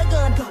like we got a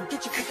gun. Go,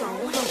 get your freak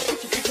on. Get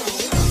your freak on.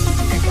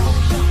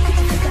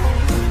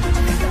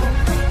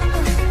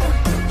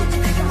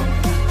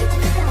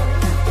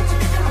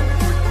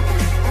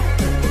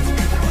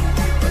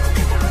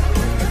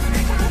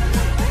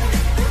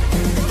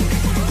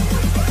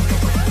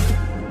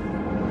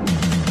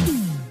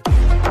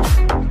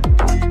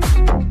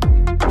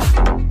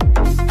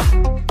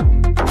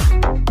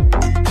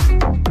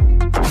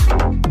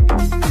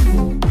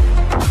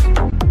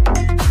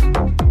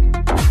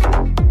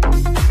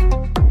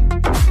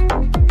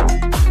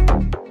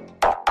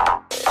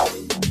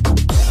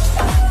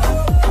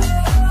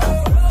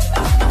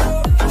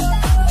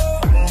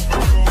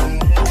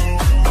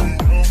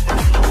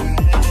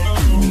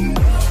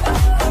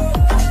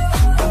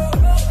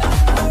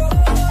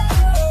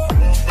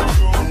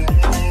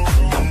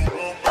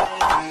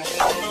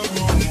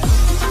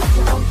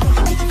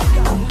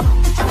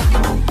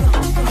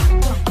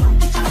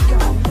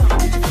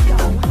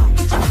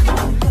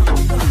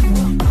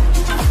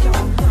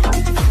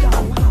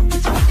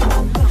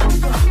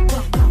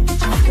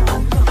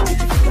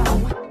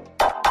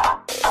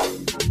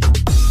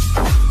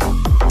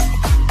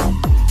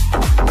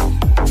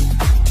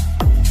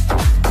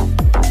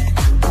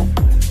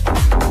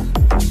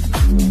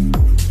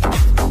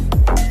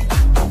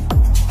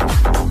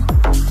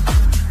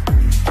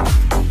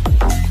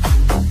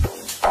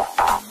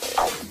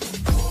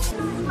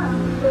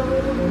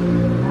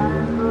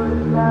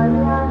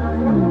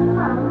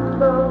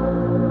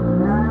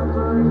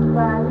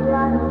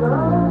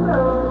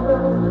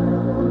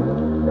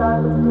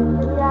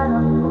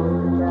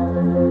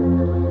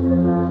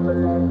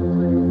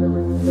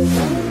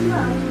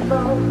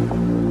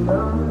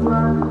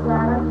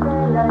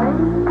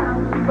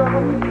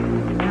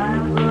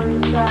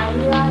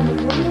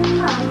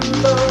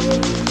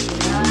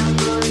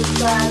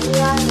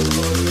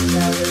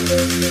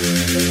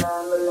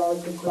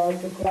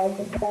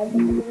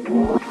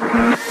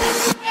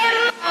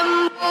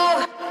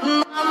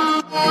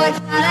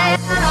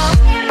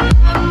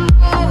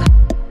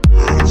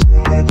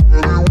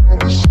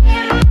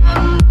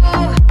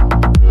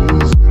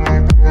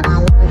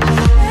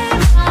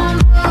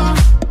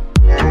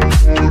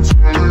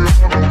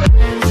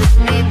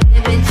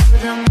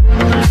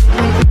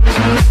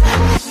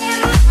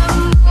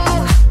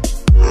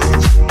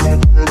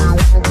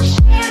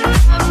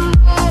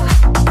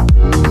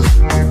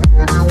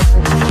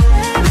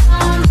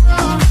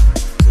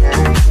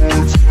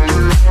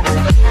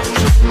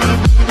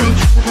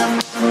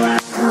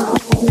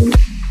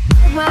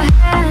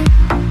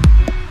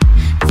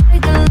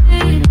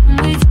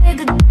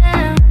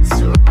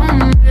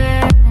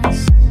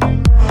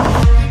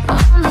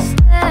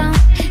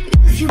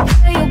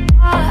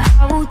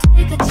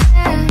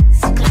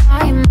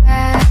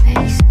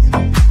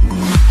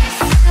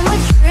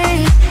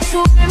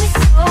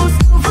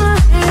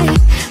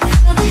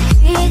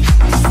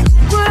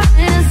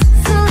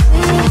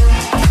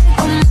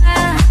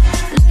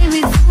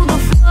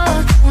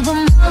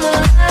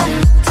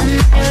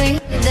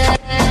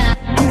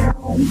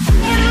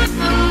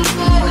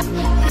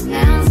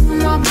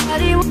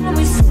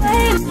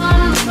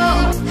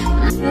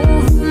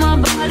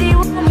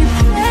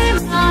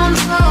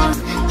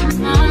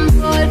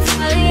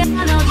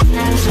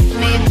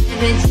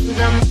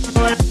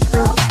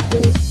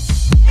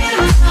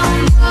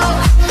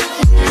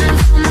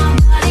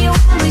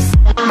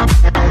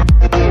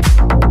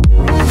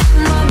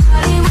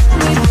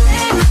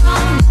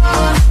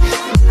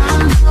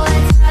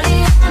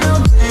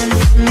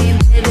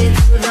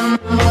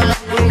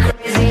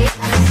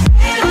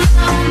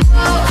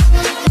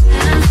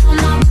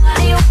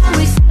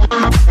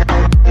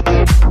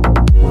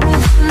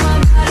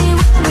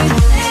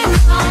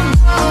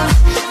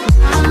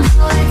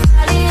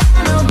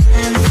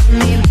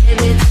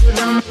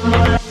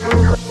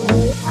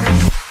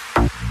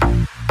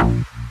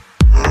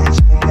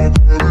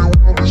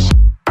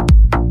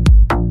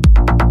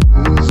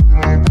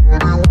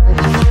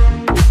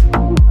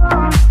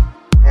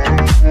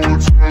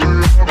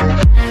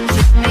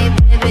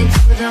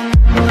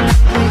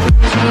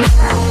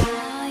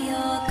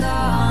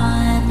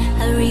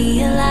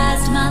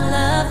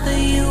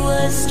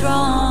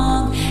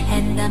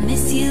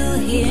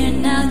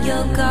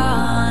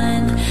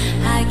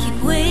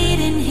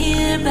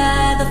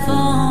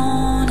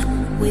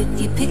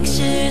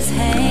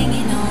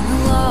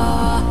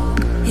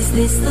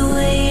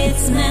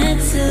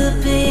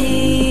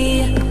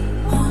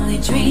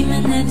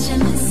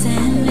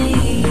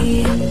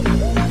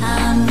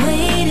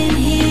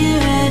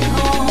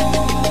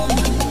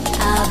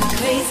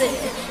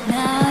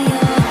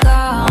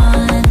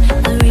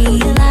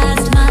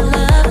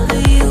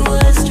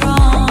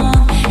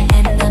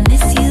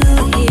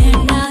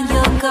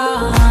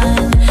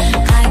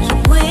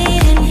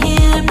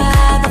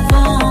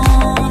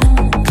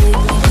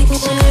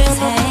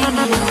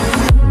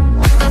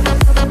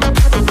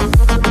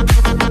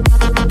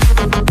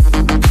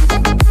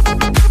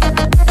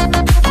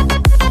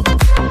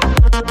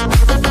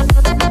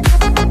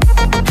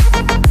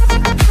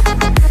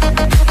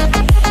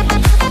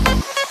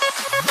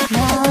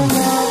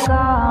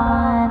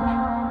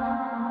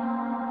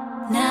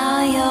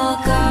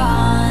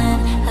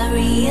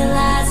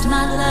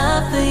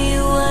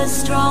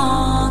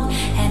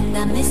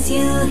 miss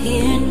you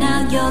here, now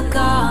you're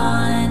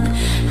gone.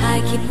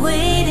 I keep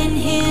waiting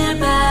here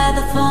by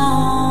the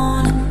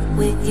phone,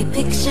 with your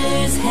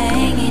pictures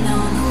hanging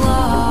on the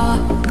wall.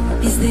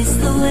 Is this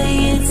the way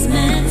it's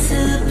meant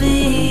to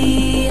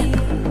be?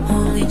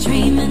 Only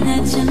dreaming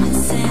that you're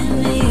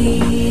missing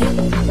me.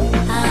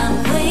 I'm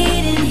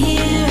waiting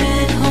here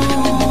at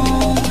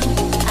home.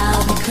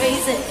 I'll be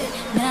crazy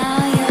now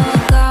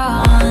you're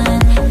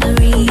gone. I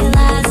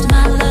realized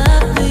my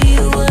love for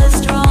you was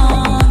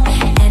strong,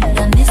 and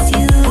I miss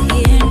you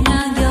here,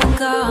 now you're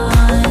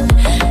gone.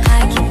 I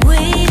keep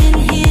waiting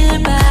here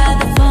by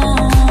the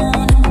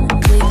phone,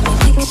 with your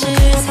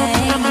pictures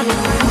hanging on.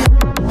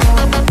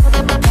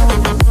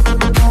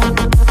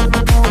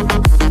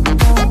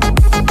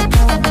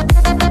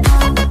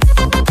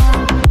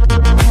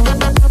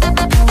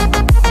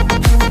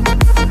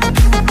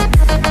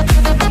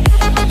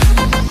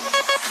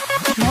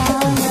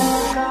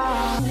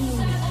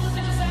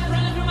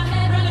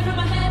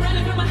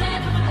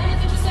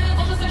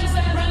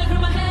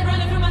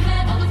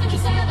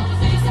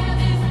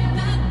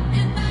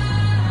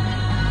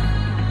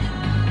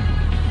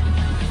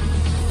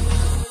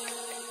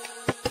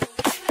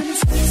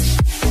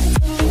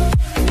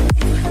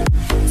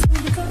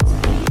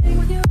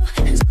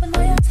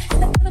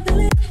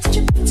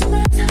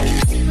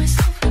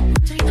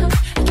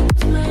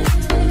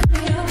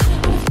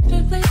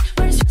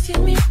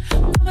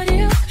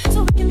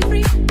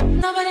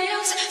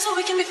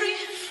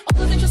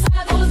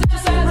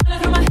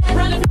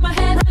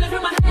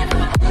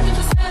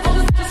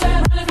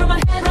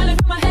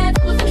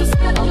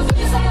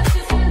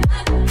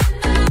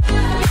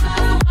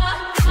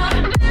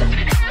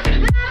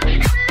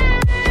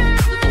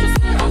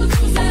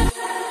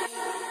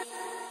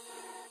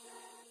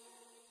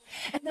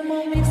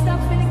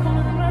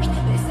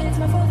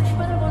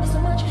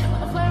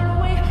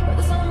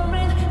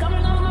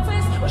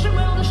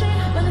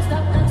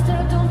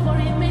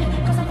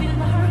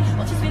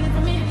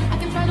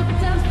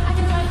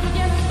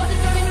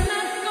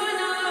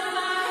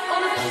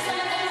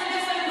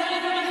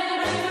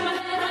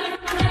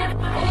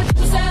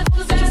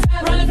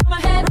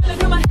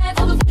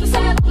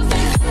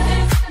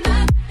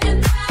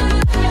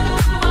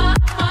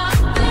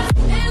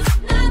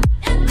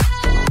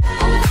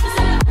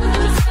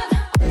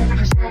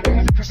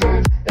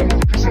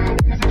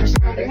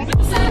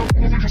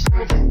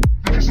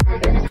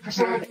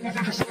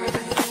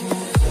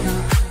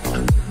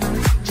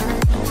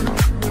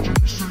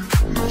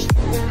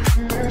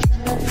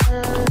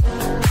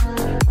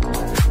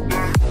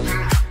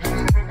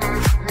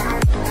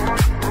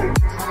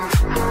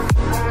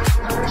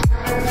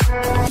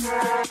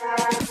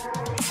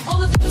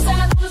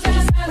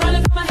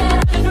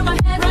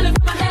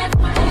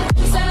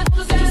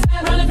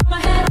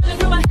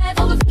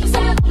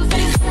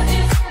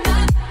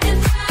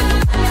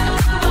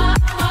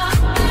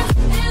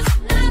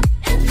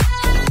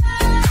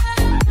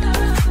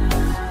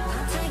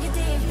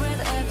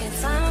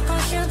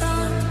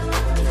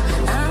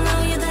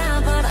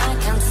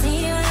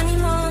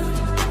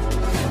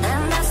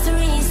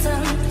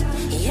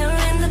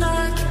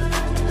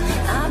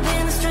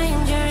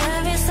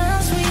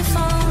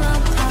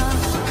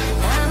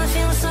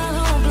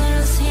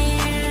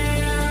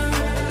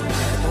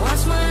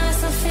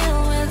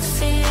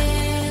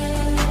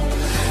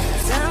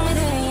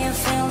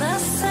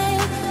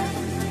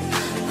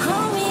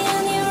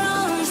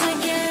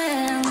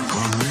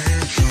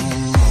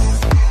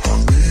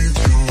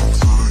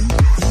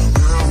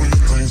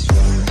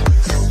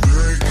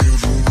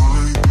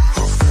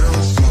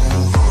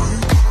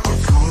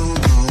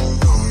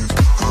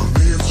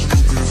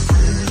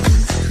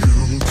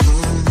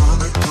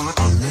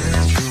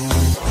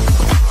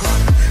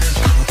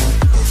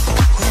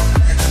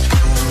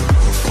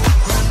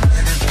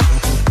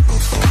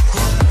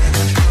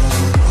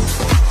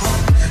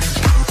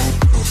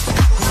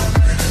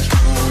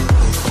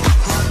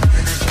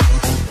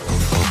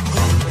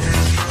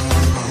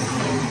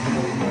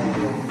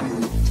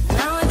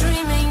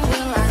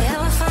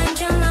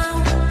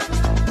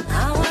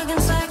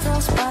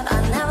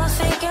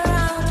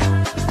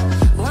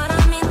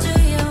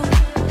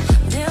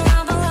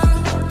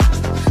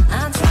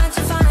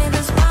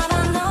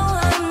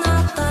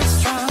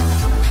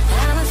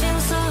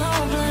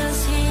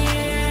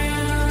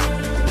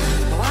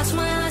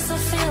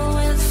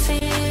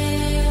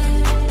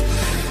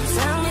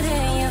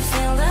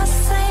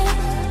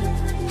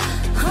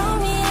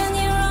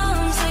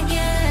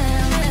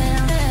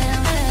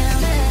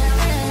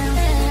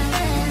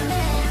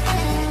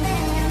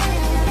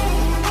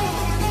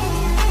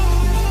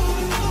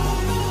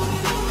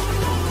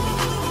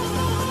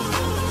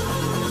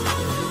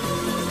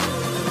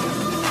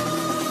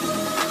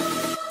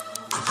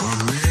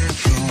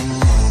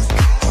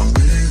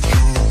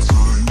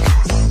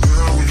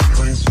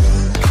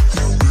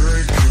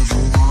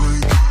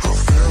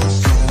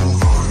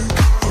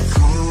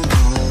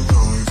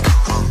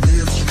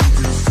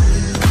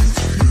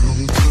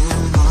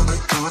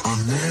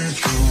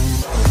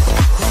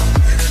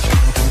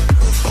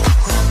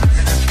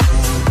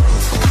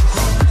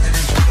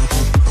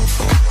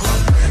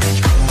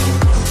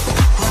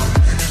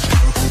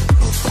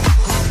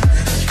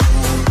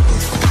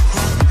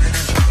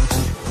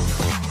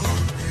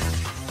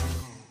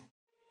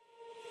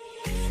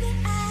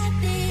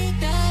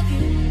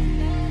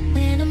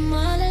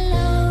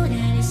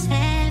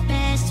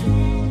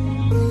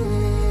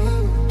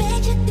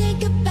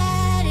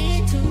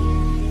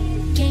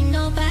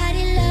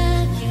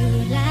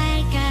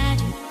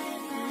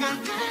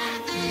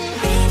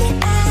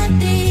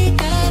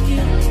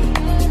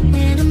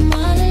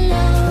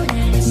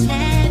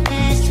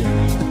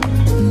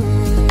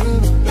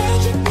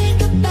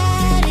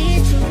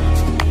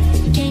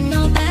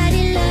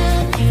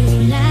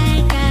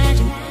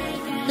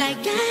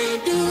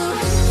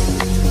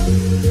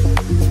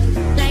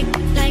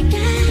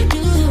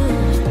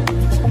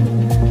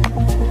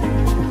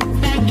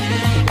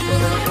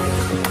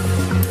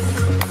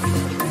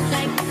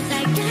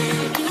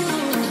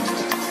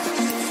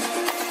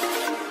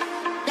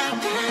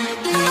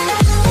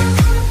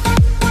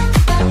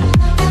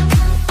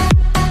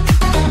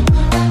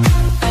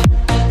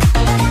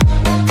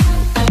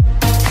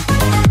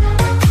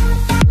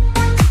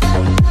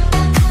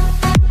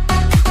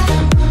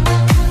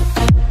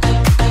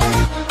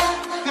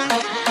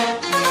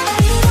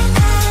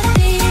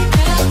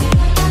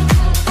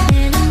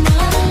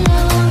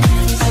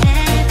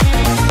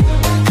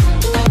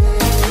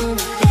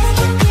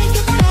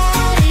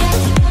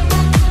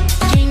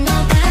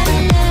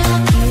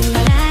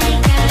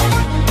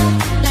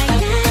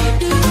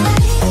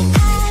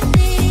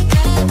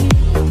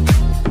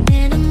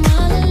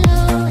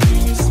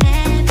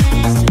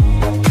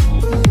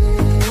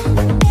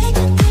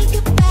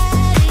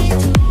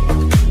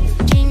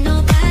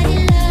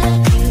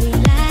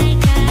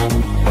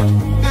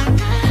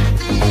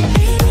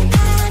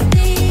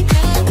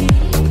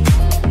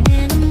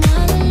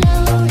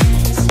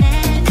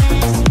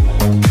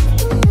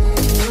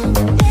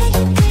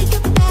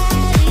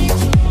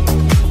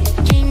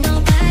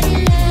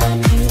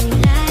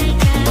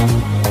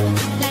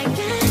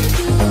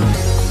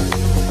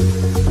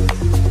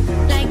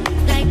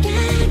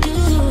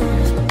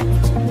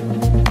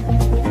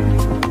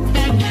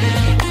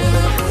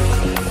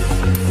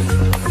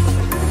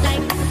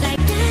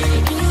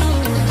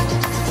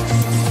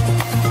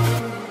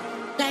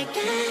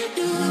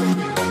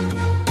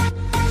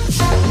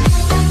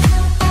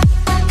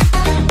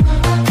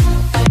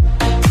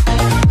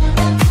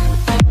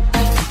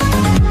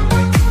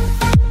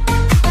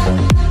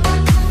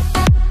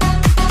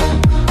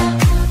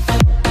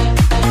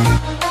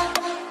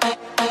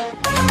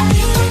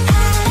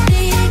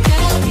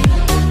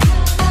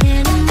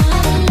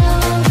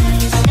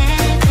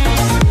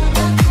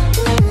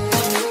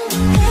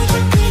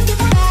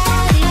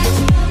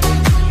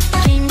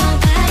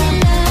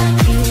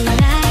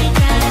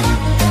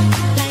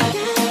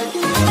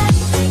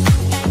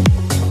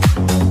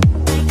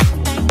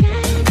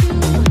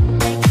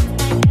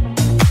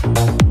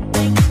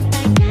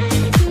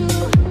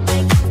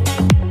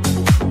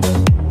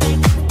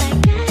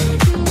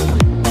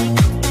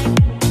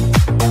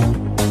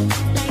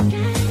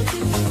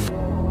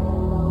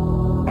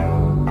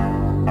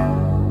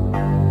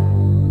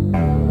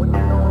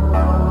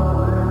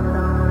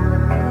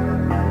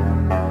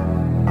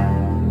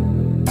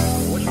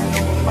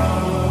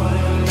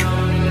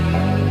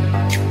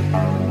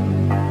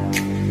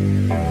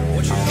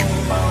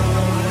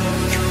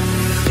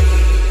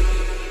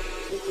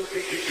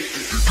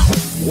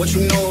 What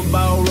you know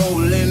about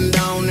rolling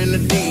down in the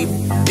deep,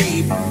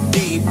 deep,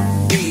 deep,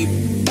 deep?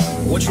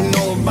 What you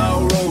know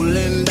about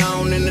rolling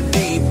down in the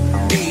deep,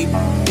 deep,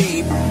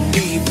 deep,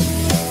 deep?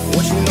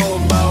 What you know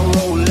about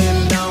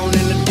rolling down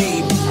in the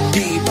deep,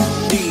 deep,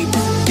 deep,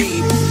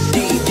 deep,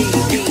 deep, deep,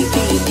 deep,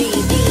 deep,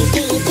 deep,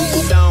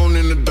 deep, down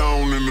in the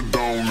down in the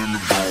down in the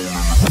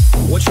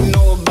down. What you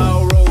know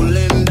about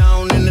rolling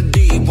down in the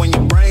deep? When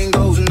your brain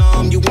goes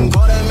numb, you can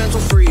call that mental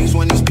freeze.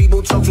 When these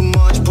people talk too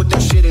much, put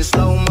that shit in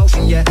slow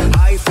motion. Yeah,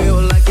 I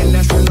feel like an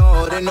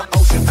astronaut in the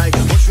ocean. Ay,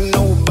 what you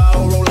know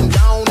about rolling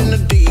down in the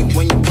deep?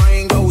 When your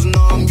brain goes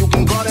numb, you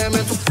can call that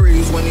mental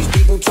freeze. When these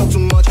people talk too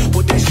much,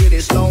 put that shit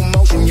in slow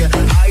motion. Yeah,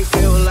 I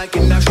feel like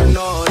an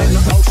astronaut in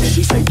the ocean.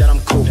 She say that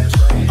I'm cool.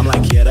 I'm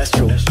like, yeah, that's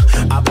true.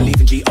 I believe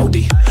in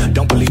G-O-D,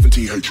 don't believe in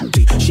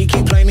T-H-U-T. She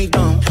keep playing me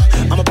dumb,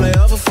 I'm a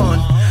player for fun.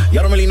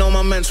 Y'all don't really know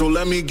my mental,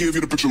 let me give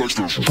you the picture like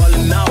this.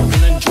 Falling out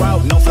in a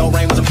drought, no flow,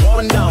 rain wasn't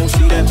pouring down.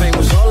 See that pain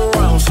was all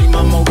around, see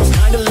my motives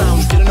kinda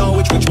lounge. Didn't know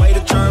which way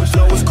to turn,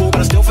 flow was cool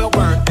but I still felt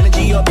burned.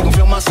 Energy up, you can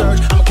feel my surge,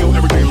 I'ma kill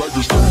everything like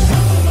this.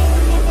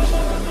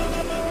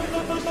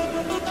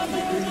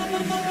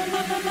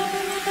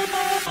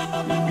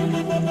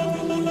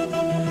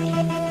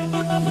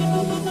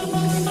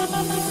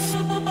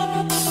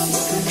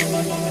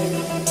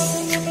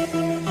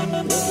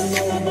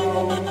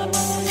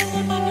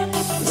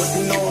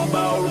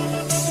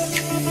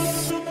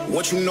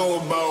 What you know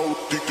about?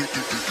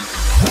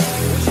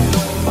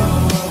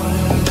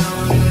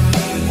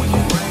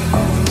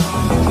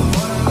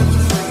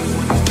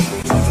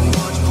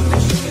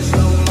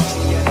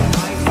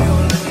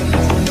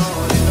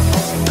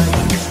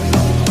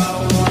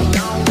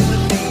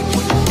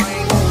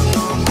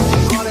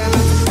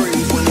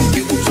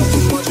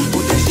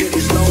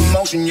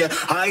 Yeah,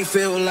 I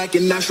feel like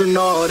an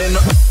astronaut in the.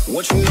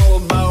 What you know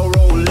about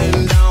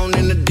rolling down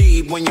in the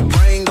deep? When your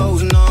brain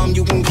goes numb,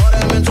 you can call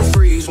that mental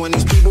freeze. When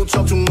these people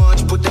talk too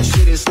much, put that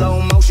shit in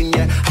slow motion.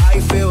 Yeah, I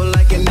feel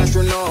like an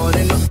astronaut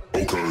in the.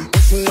 Okay.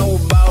 What you know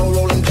about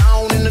rolling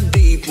down in the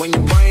deep? When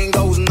your brain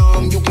goes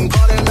numb, you can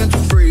call that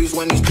mental freeze.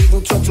 When these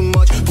people talk too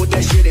much, put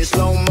that shit in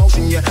slow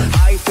motion. Yeah,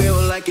 I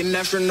feel like an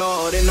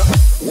astronaut in the.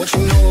 What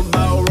you know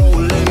about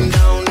rolling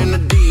down in the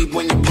deep?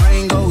 When your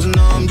brain goes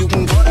numb, you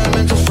can call that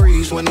mental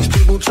freeze. When these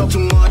people talk too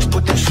much,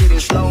 put that shit in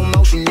slow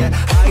motion. Yeah,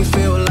 I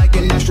feel like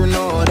an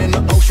astronaut in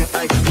the ocean.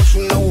 Ay, what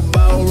you know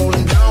about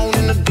rolling down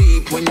in the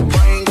deep? When your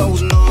brain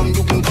goes numb,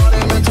 you can call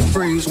that mental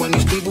freeze. When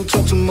these people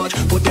talk too much,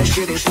 put that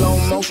shit in slow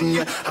motion.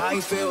 Yeah, I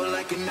feel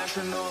like an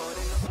astronaut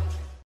in the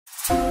ocean.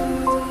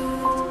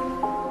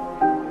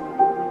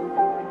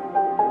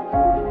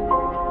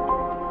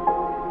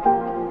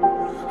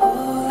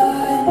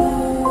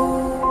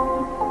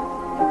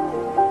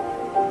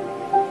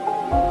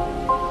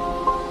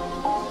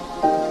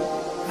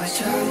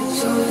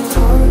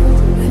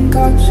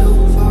 Got so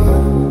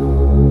far,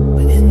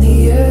 but in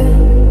the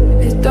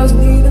end, it doesn't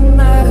even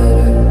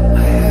matter. I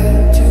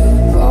had to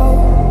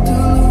fall to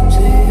lose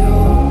it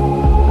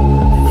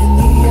all, but in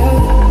the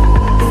end,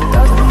 it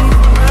doesn't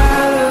even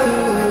matter.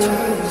 I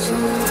tried so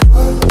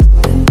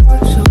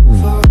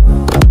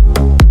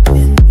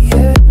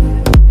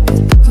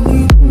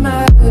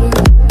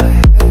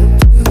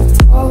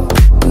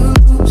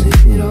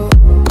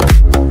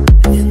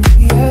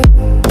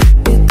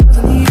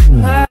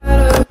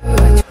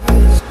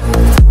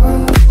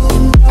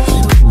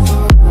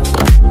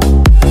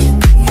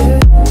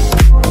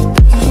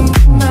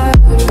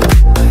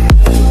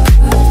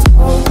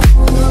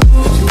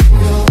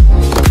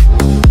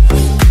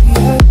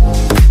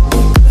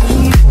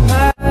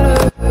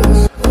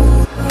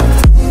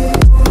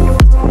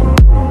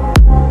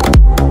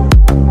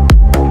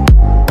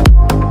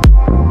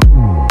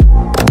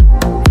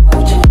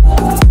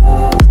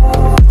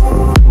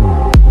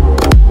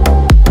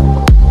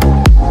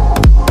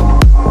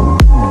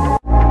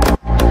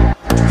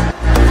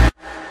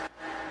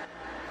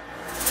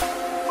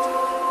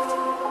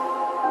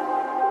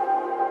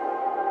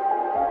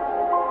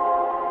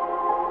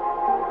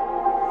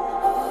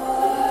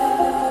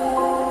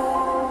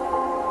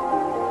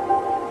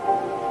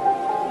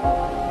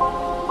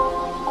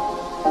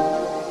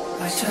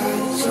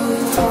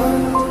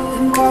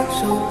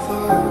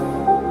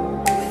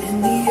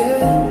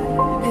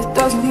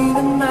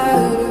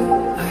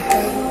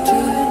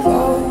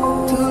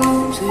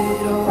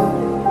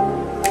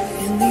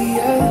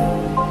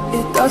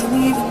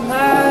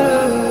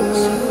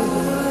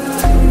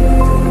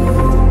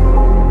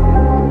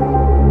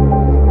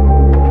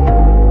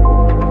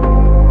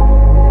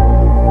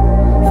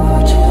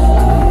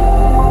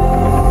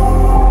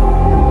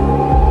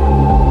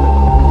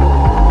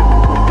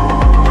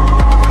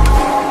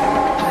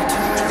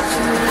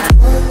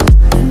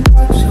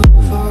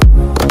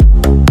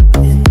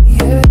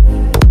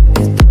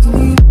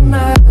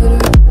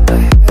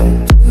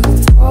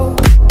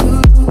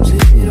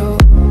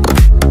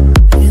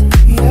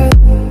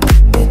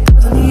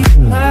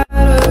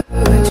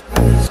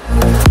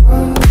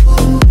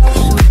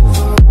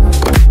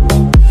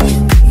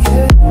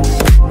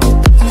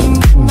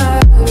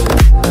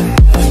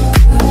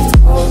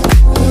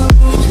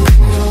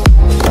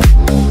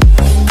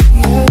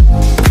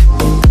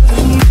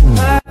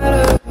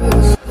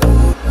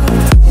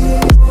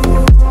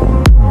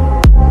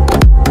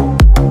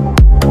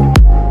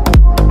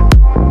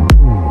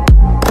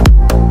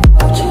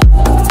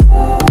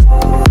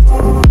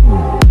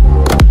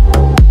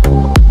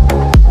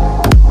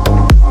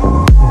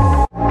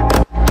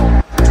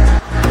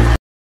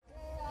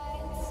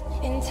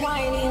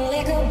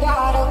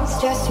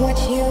just what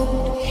you'd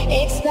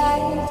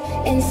expect.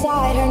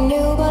 Inside her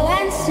new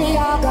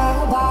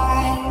Balenciaga,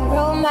 by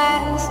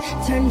romance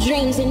turned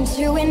dreams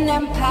into an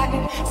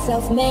empire,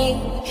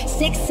 self-made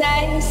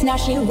success. Now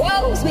she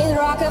rolls with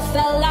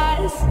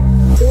Rockefellers.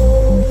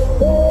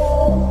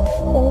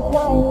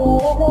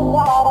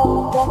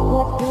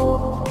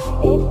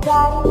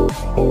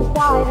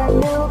 Inside her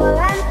new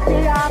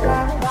Balenciaga,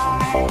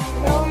 by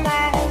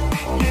romance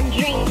turned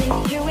dreams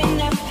into an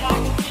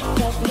empire,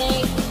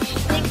 self-made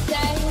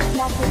success.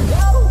 Now she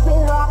rolls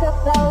with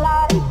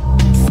Rockefellers.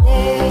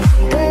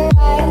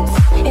 Cigarettes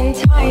in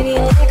tiny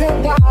liquor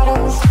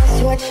bottles, just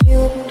what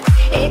you'd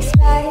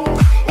expect.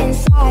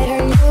 Inside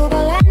her new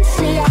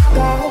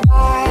Balenciaga,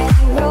 by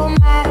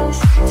romance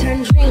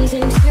turned dreams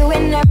into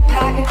an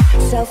empire,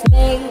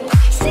 self-made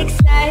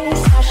success.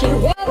 Now she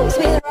rolls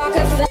with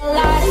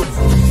Rockefellers.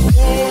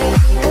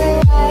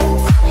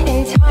 Cigarettes in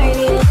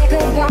tiny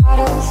liquor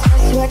bottles,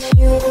 just what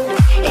you'd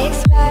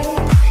expect.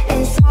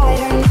 Inside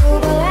her new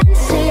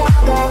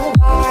Balenciaga,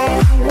 by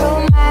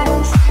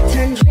romance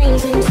turned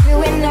dreams into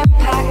an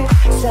empire,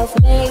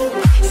 self-made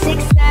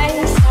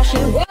success. Now she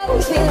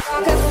rolls with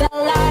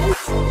Rockefellers.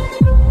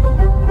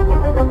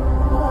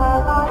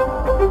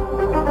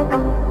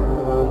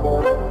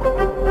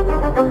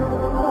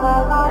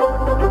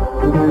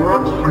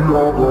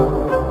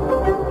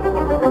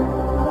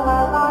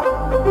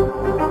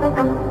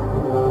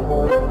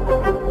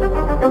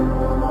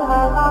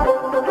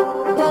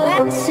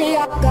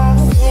 Balenciaga,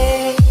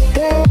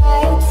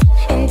 cigarettes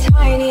in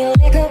tiny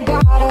liquor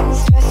bottles,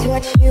 just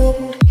what you'd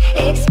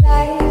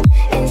expect.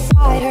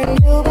 Inside her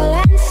new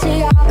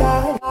Balenciaga,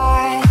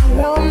 by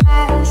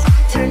romance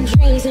turned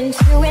dreams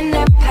into an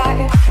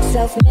empire,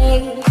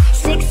 self-made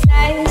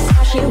success.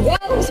 Now she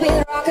rolls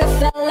with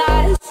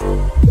Rockefellers.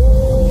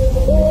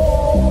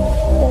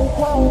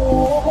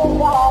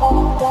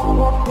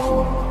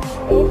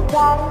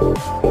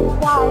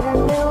 Inside her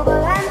new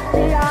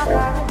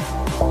Balenciaga,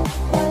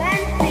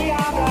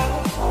 Balenciaga,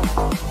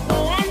 Balenciaga,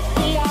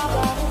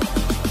 Balenciaga.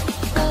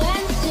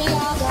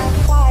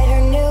 Inside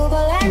her new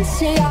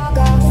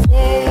Balenciaga,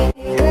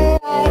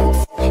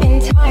 cigarettes in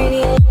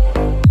tiny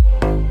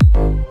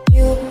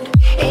you'd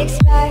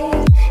expect.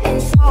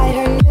 Inside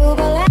her new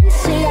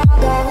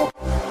Balenciaga,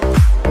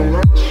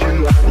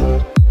 Balenciaga,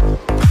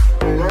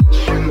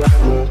 Balenciaga,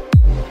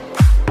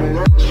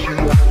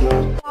 Balenciaga.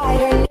 Inside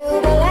her new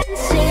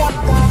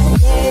Balenciaga,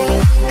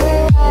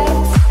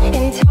 cigarettes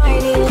in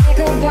tiny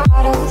liquor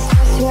bottles,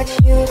 just what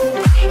you'd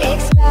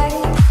expect.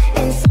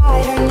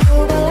 Inside her new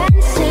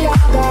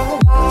Balenciaga,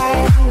 by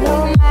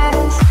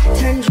romance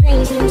turned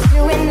dreams into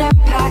an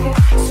empire,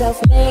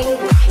 self-made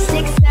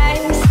success.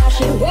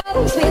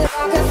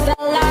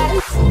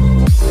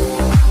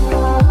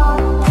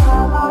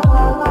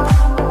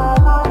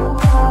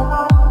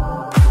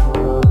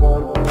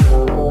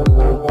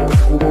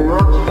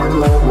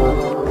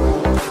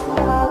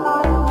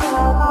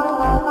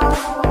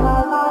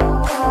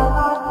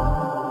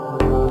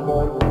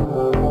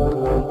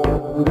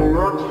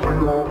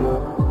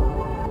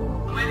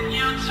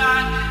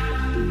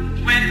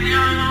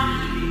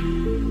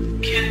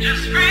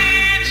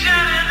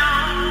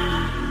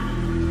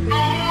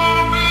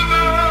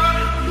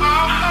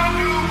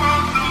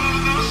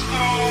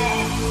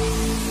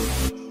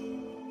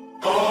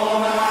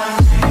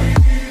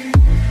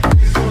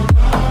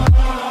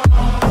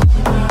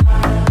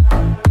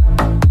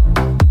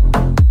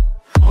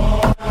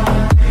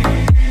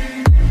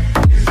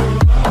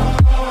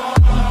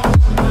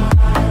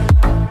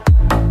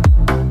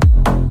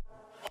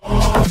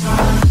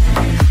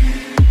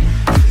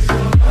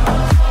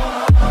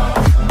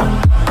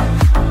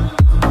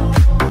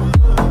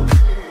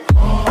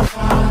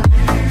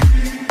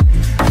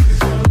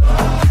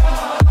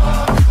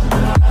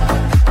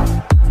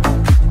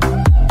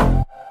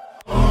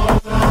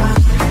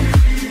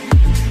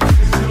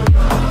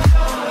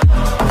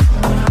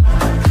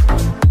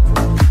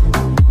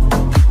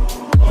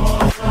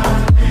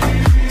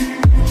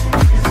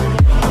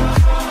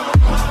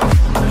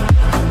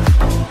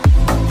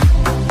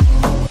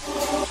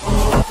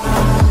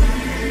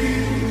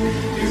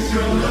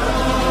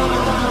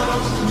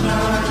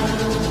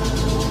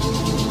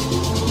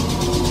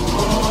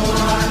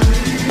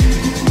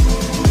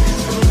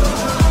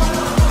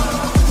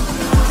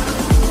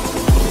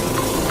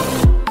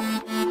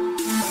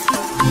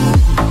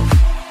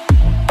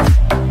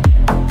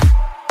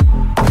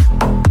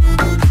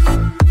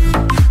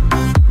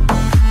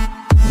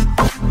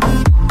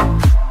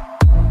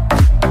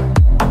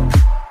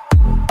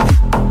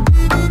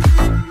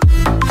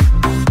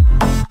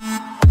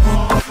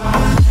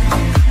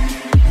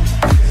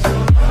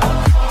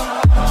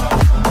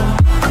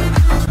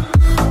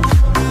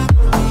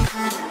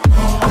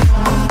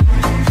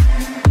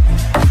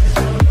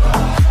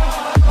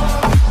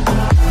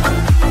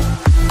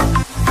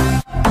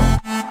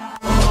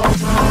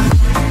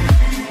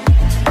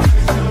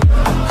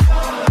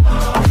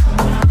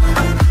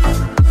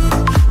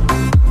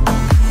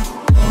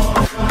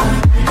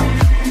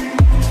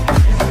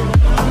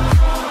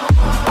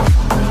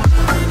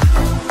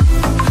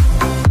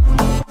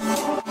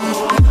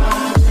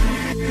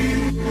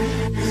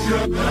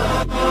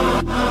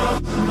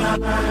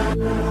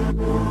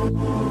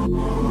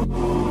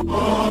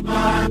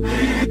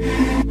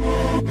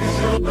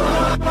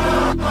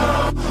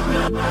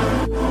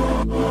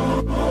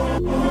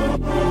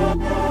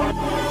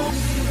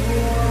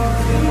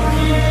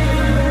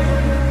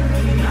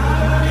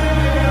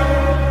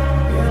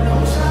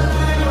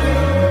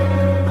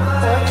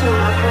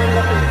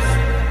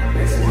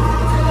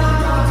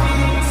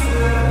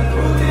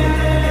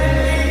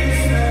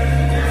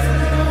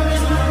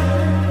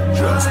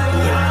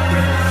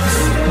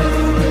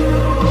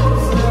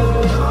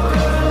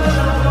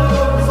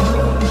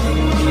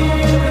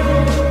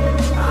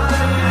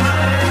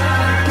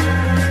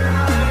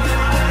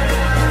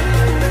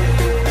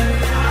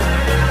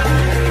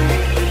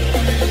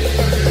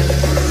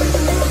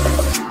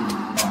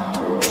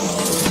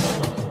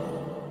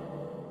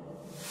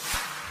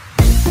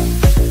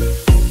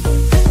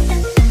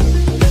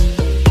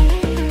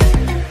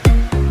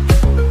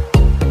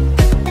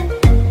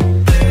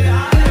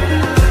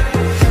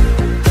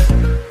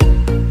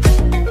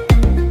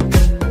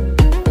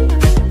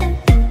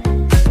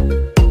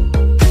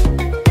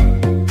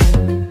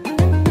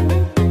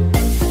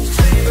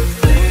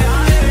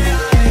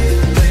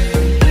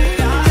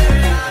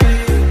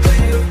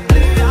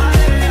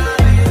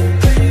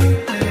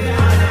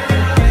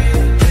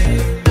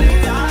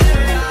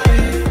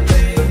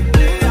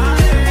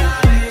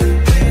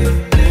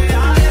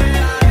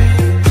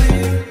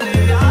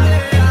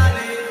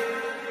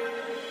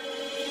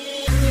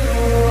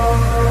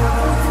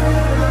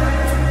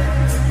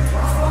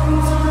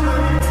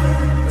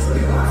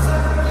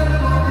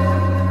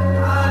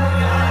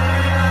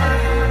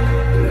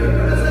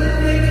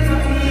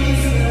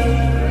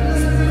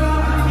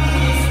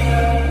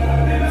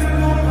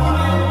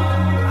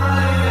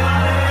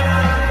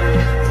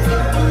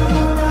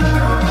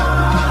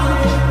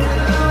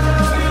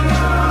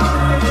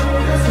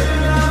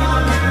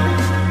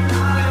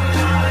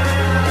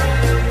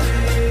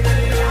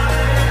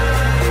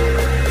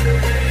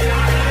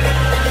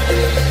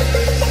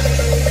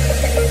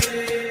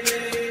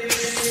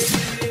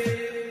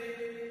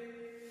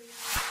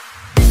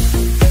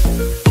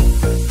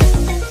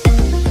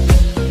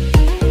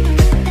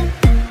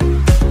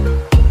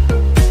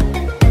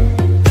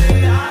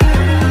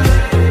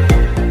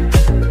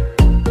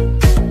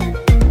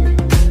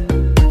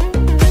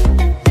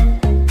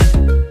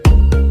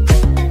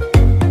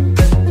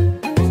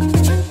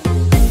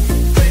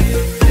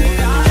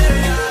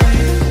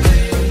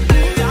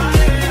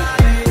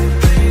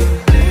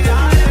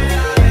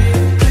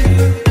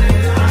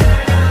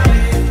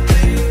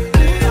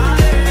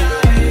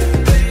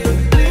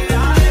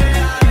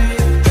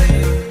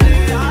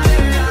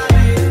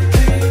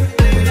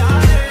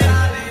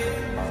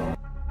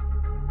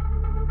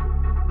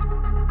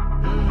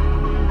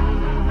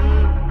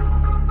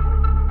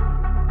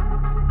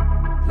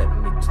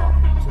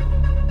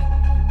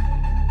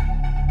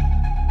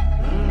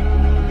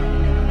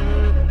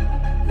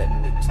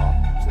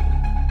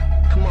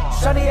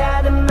 Shawty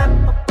had a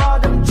map of all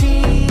them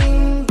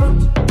jeans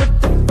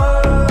with the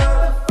fur.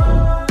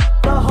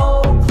 The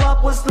whole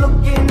club was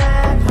looking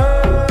at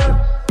her.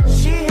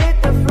 She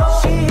hit the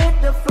floor, she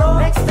hit the floor.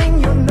 Next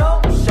thing you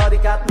know,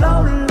 Shawty got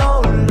low,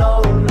 low,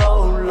 low,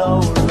 low, low,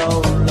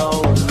 low,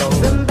 low, low.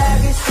 Them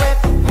baggy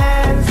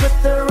sweatpants with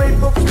the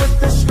Reeboks with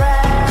the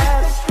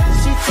straps.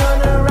 She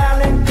turned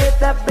around and did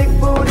that big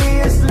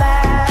booty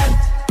slap.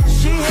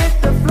 She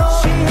hit the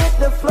floor, she hit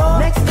the floor.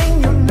 Next thing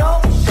you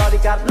know,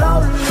 Shawty got low,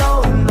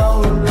 low, low,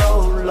 low,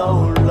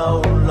 low,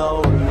 low,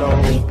 low, low.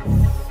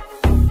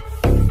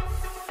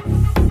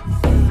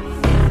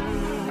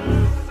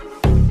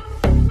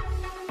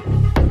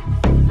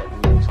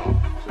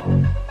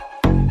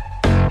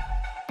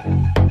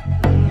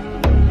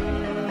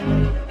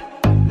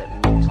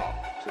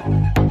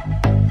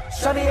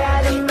 Shawty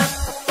had a map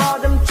of all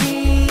them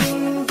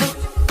jeans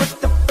with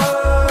the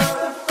fur.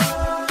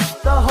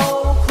 The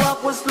whole club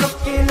was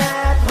looking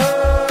at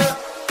her.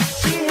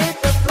 She hit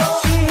the floor,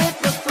 she hit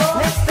the floor.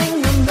 Next thing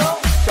you know,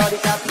 Shawty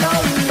got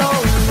low, low,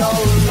 low,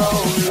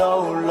 low,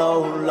 low, low,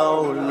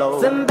 low,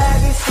 low. Them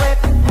baggy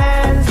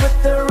sweatpants with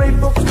the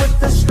Reeboks with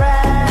the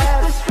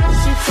straps.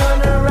 She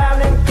turned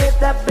around and did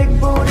that big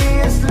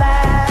booty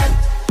slap.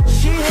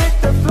 She hit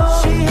the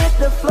floor, she hit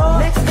the floor.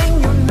 Next thing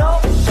you know,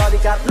 Shawty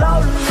got low,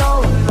 low,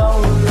 low,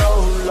 low,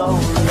 low,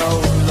 low,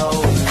 low,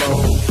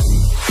 low.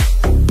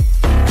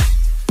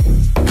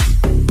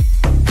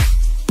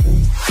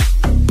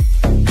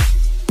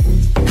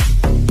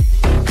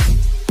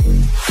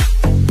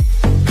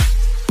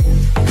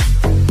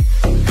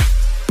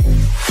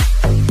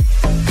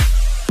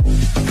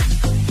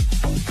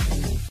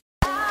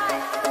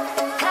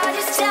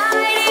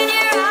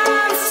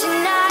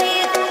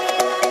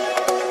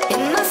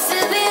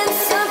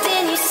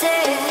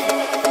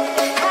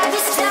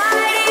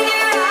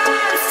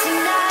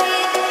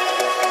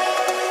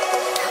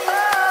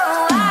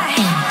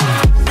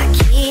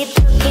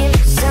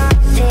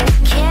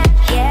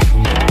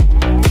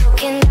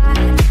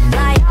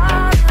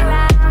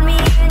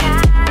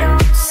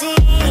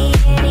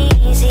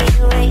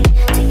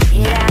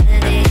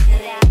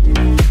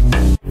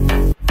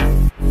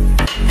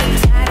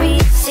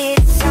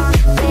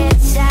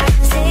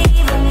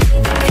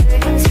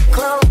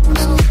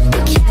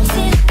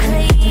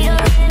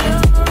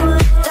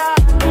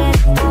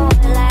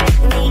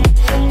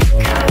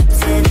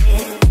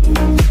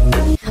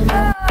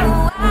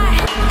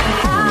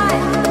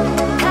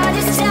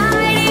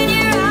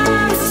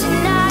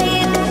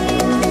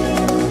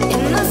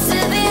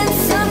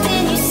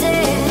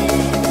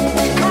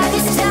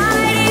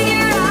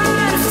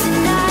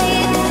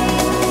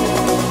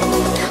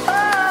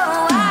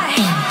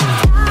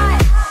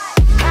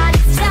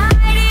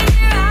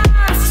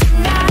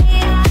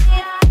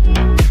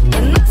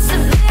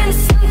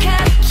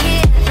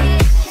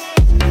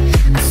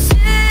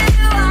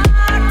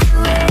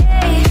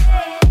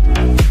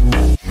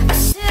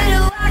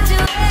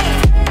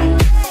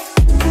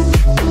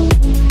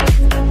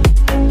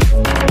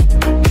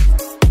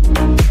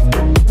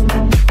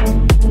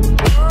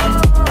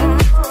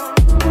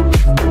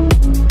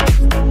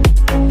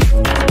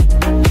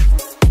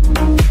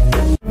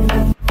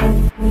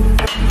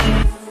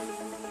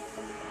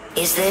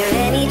 Is there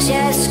any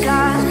just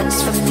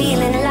cause for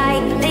feeling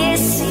like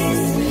this?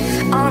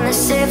 On the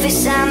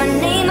surface, I'm a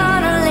name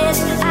on a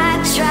list. I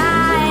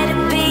try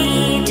to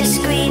be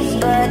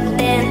discreet, but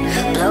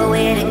then blow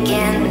it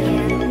again.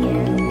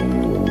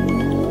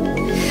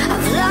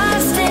 I've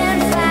lost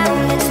and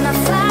found, it's my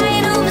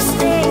final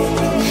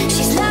mistake.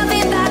 She's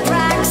loving by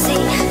proxy,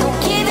 no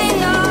giving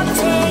or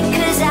take,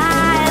 'cause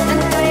I've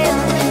been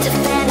thrilled to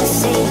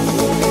fantasy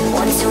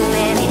one too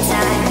many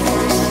times.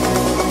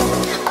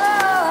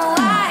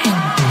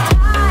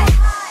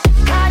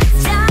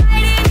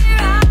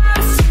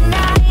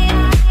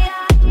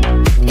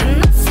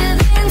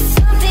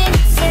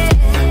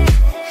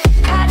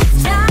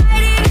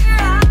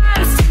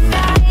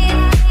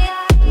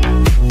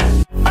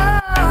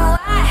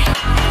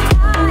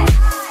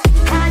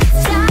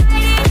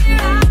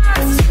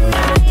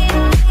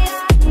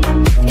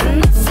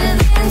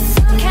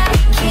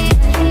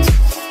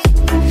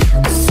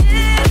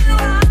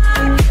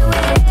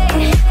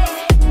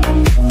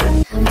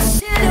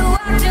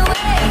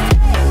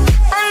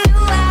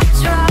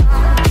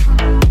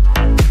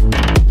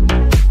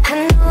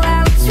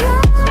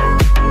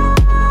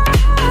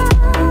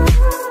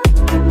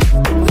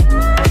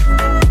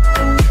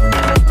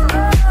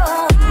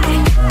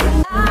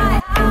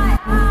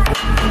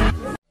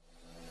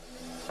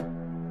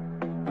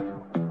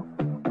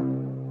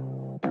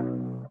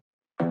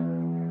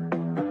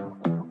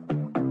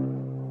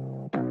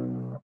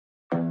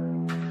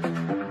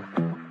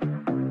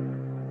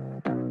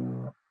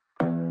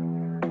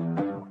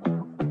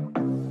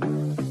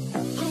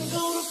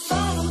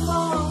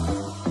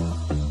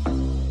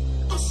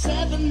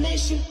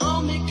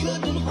 Army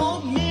couldn't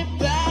hold me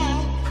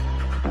back.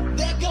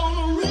 They're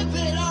gonna rip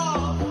it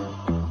off,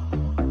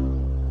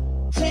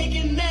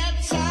 taking their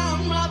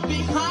time right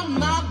behind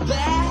my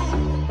back.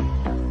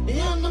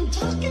 And I'm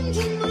talking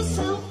to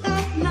myself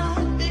at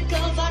night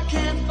because I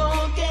can't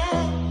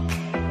forget.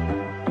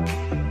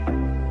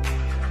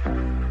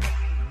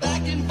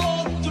 Back and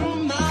forth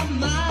through my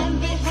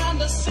mind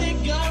behind a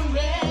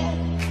cigarette.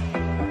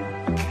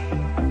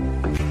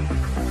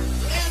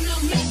 And the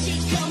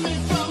message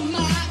coming from my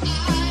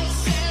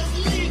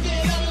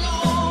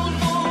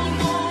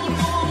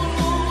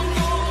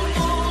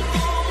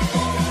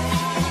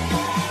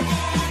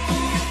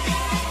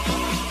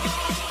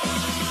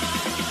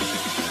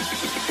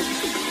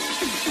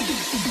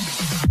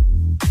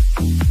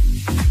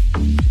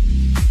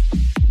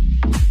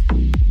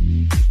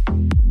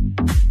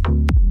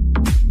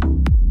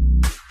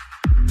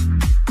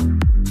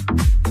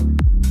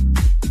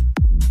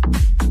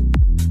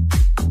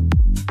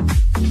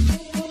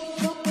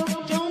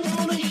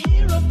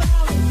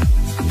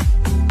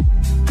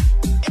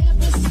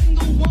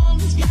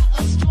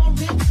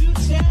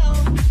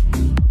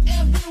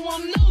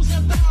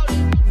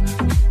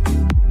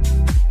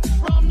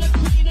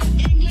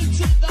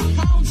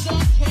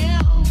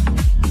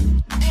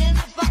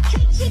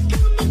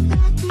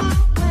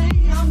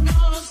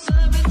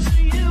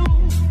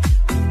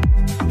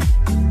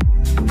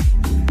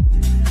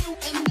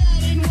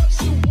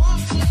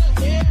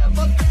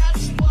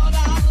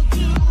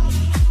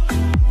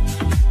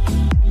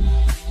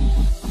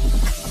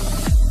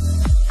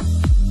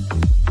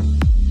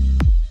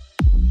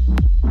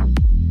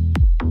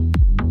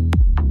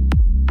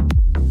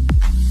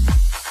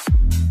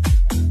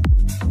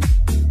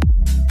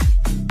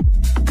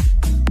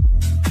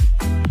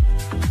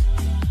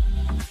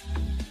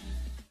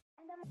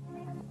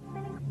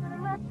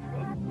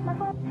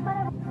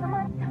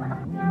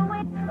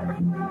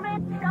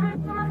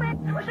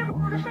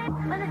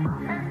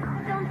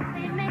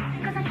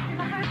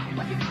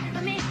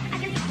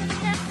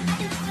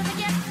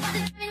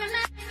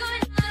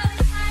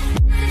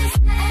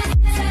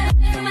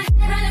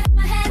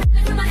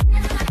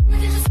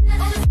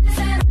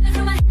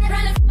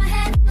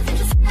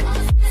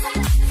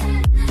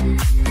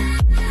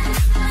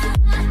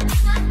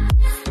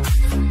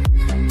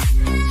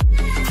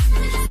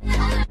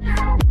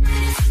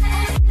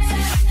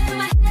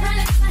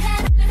my head.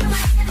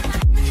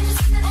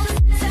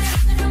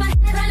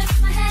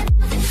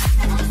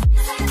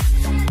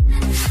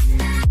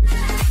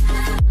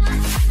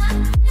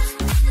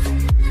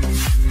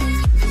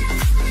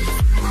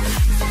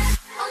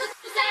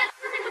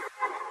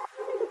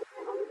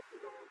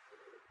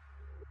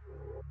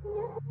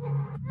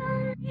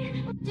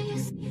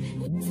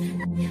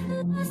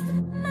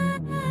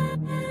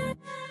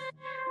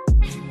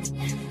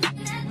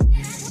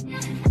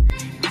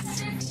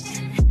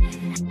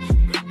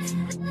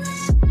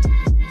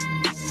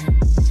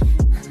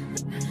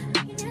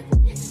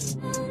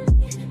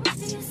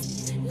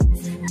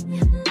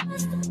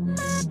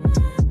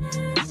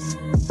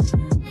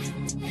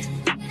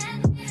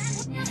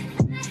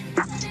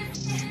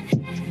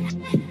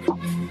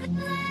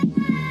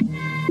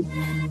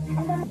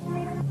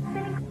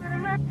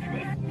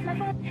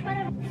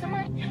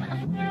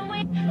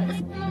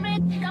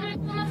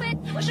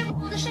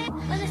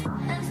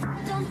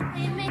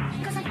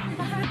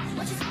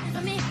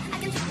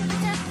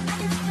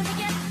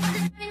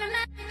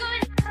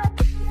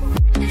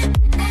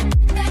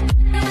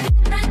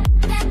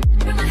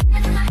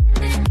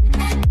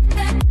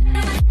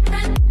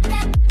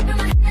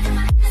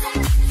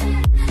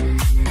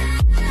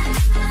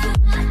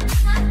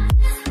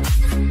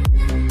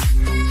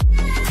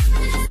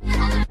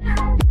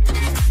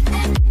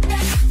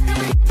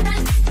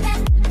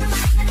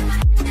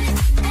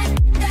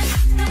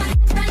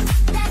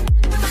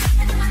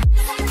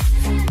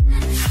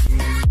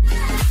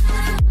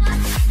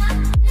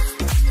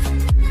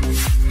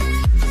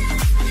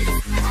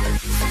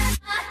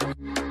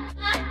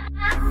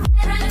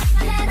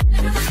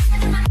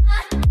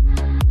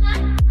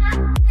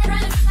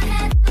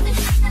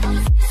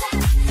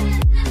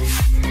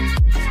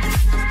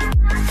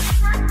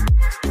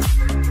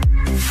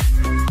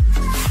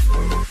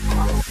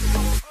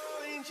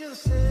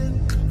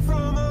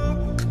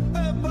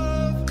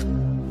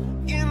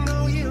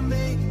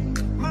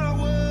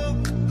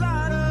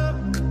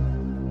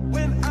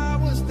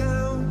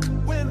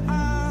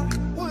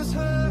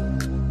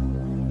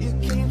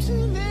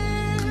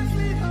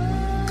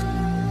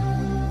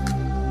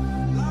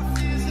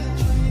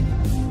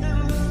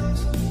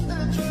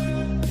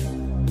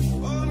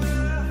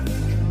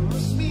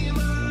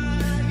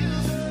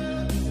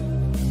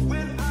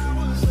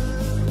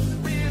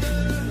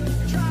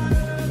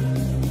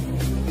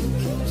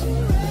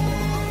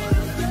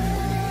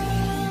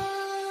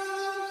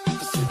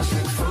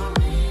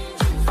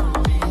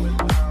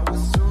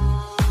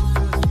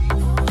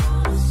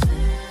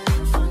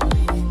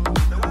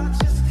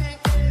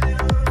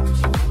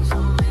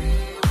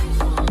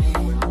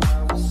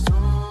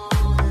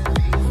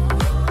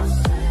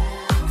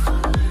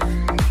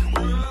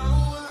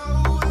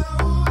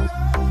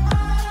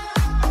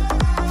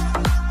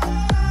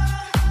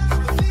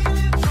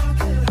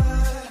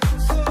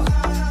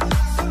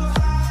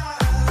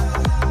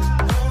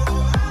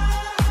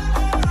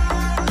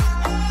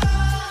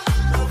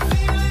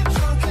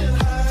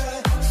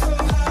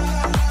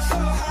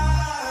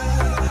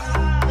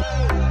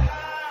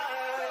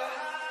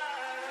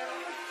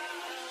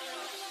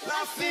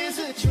 life is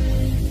a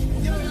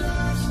dream. Your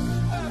life's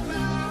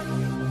about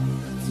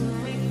to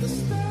make the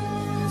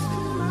stars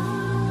come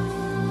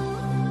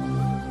out.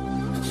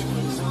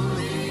 Dreams on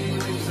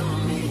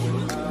me,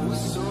 I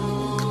was so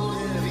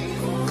heavy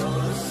for all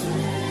the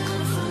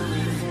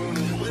symphony.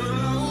 When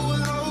I'm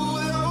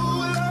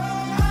low,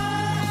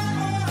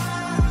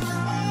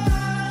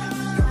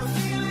 I'm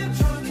feeling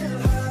drunk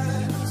and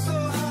high, so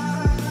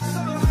high,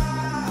 so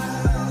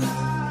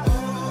high.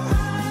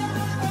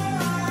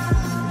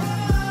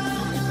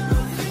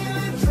 I'm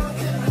feeling drunk.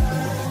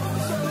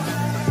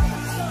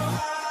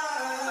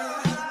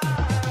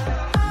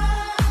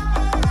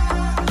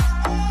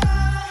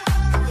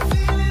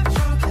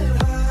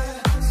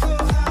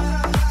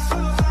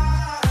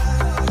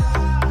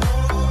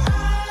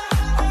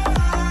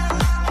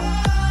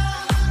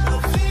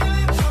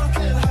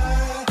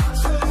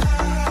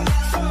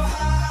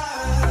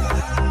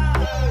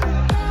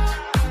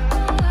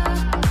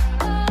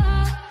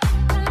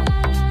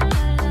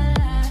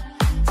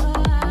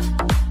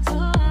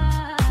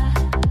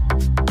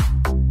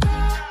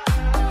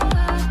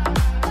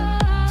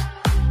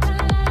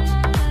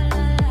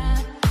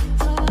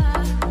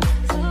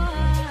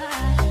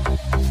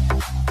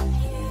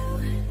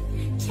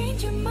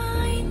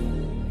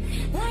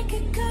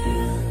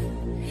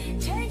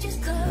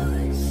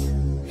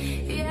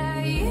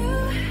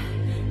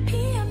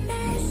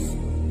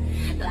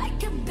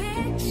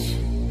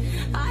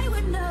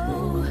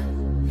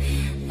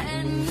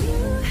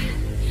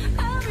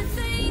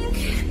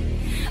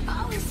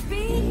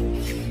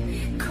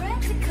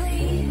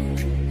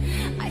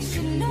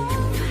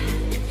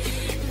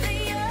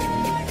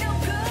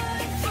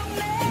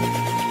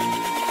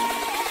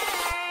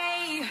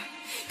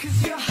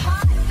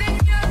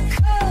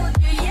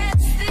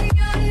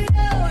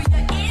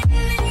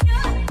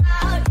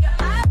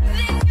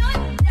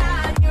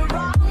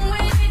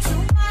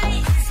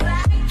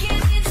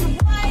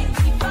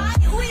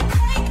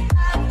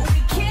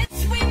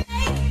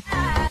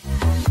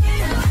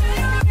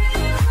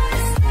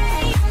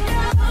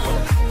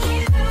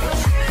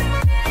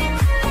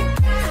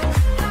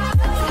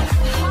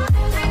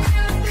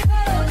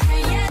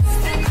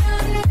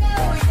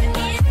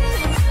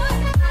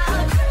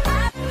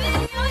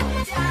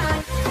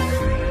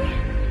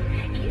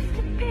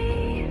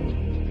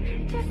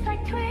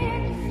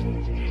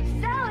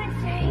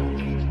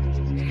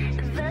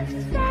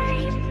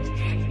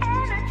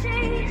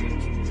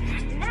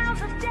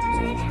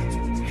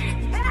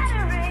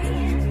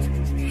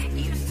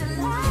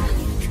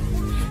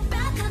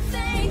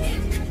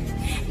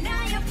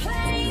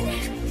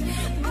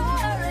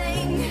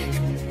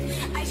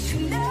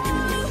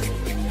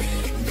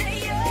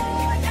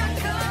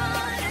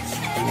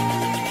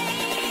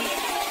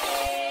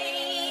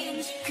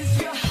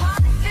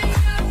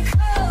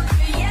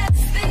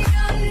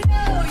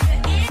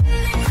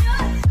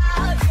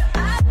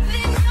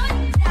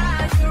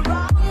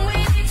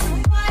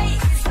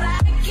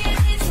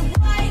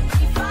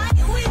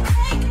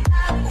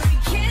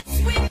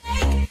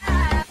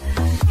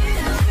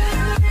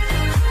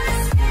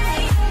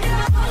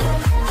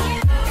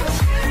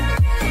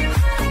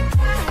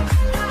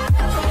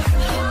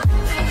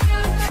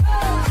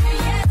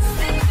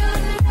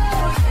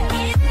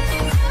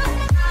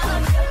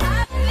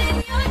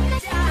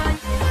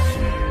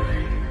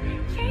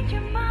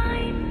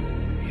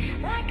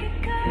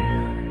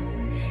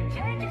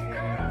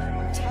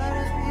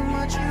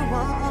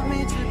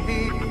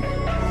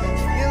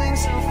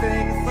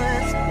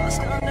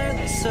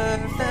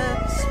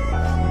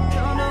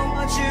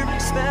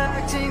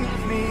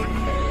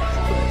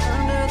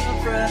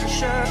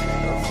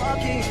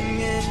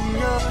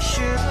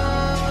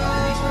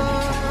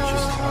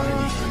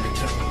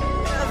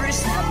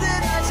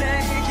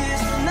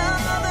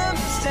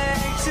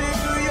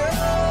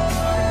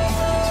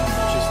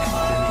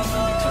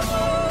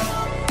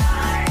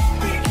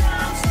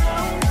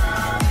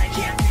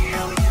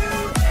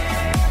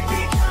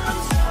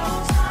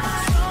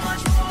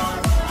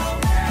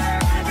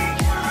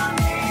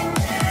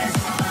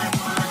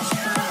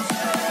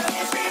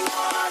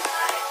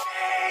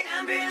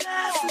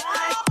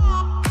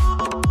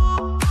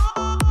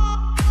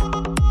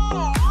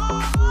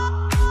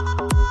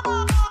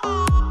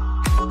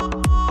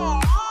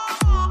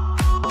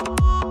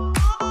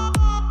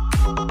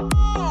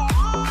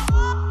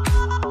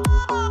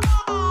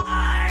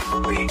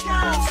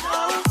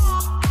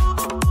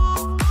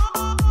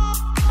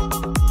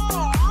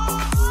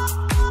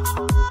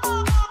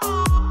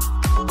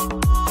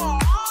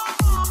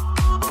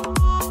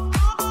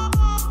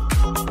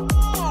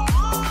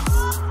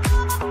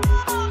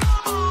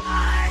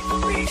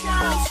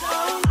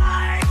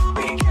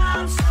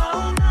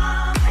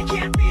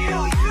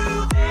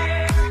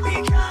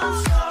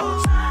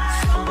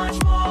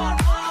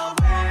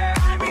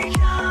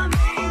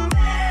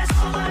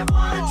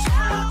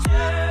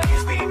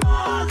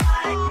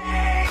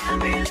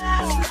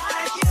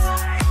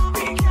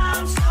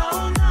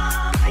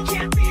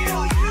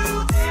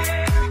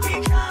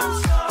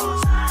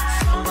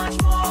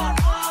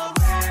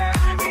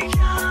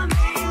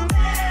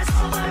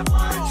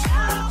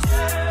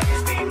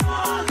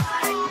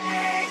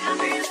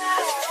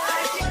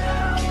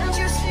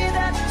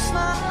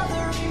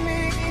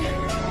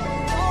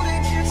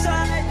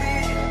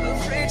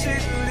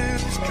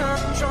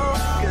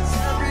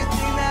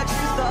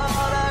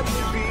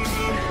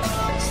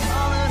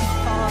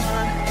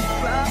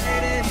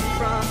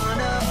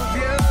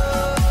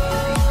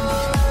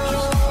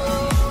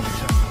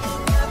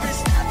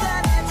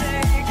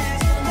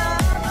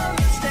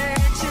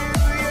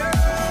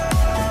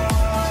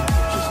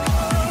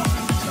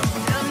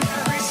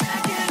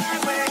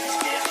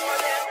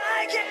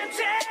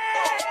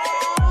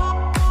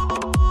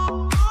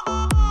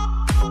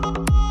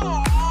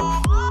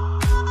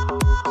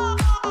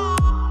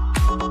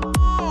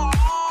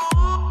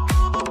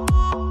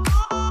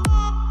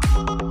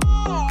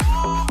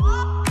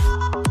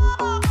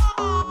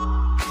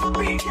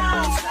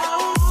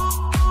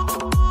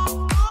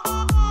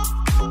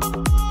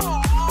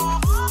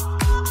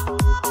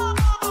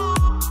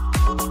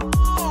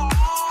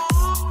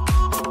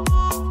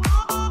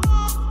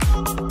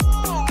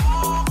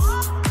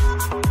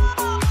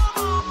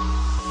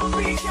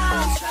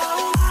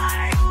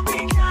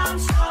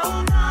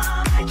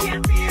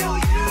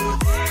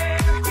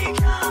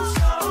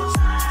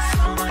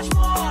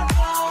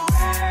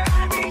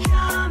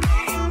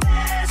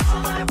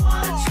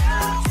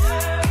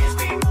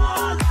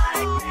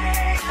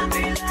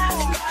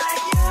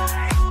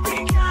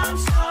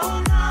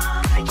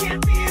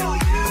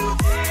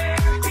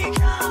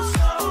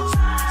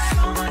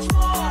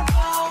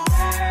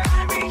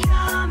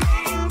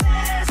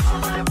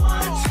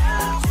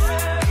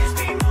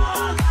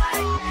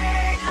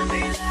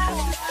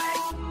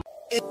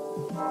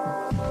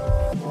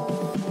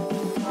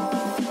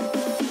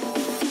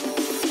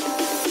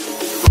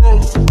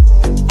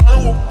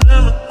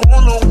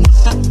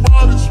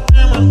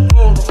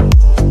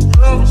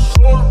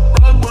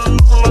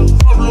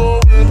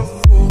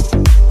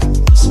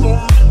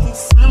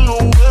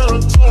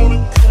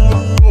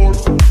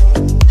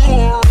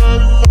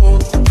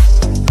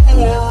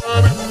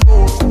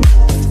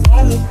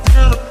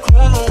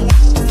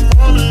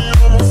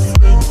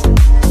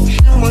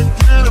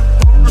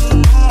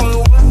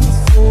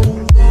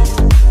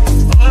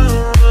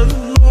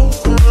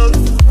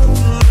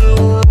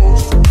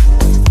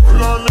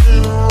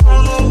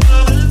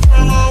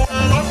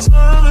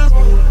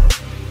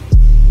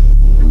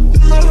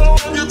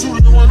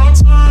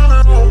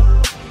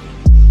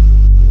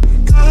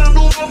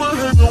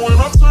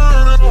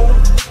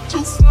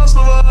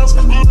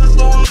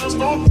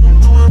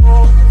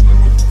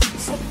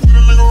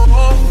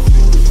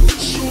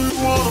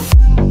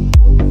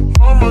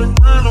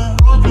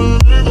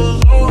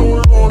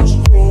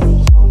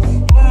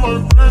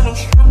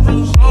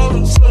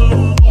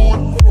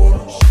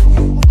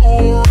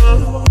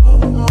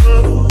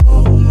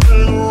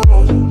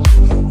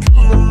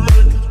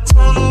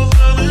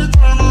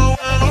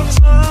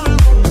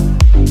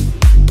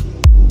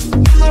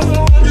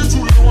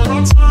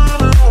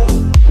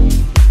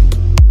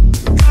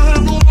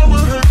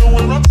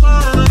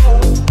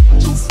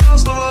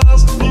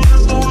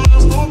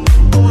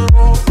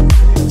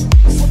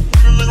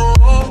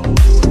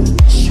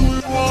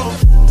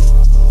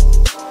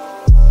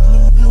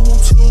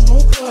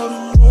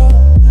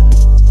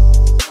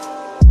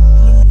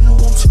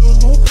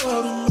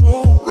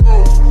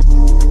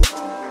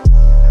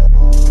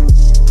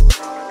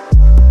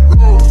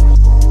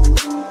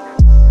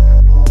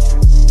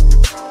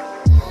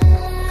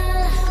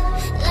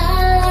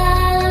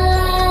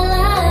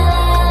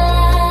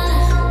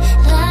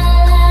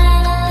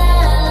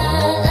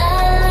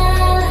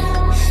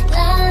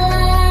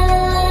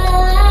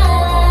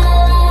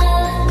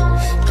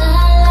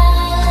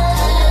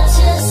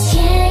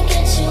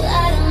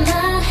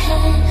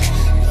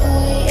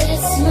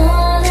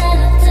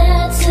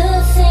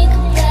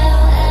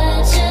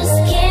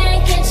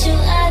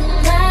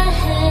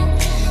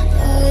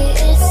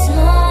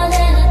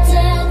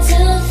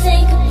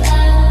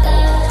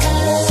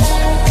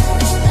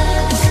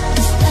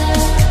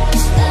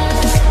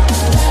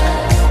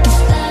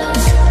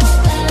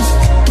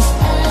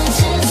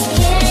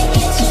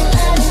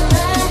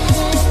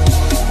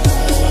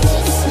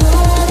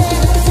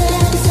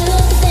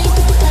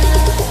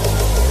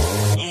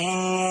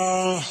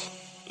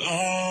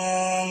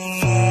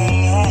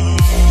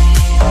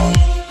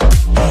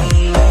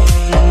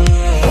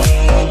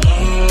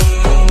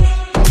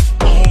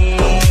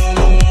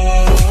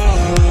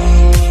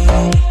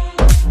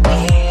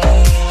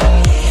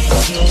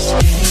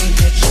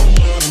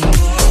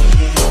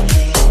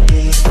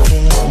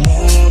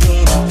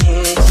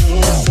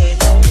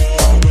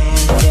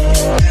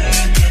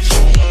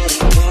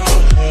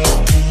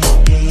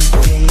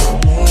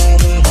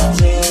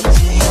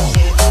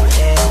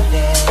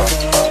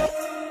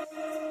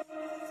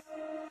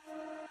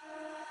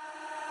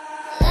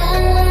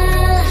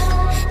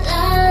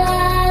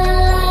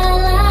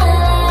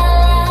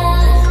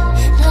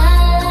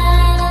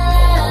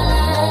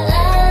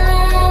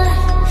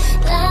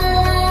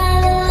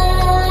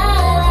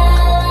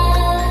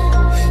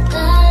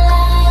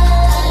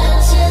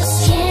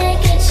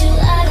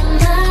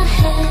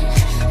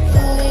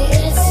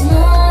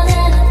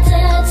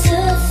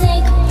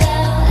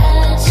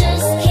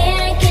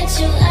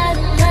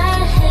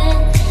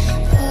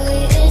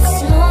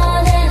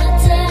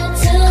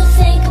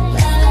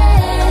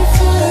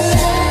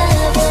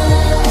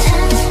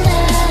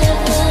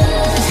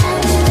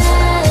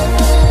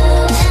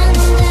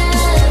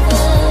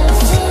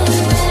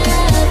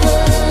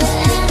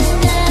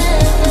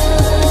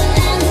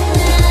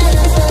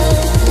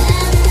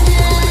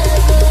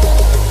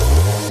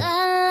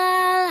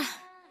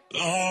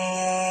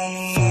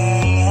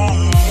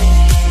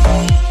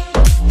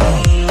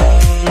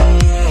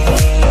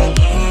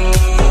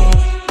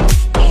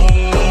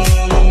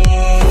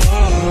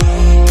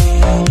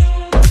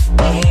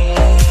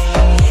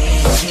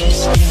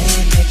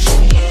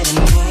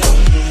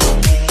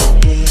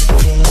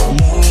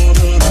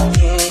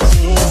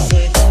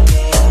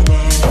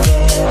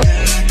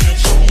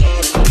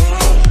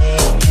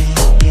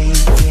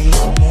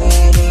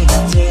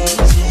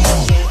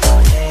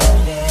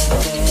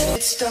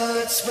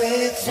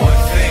 obsessed with you. One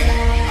thing,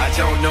 I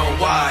don't know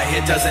why.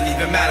 It doesn't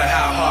even matter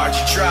how hard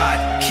you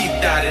tried.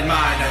 Keep that in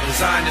mind. I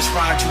designed this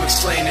rhyme to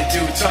explain in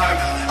due time.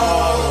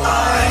 All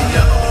I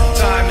know,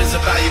 time is a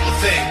valuable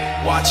thing.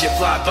 Watch it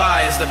fly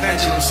by as the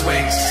pendulum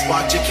swings.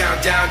 Watch it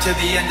count down to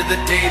the end of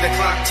the day. The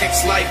clock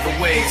takes life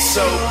away.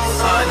 So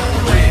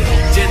unreal.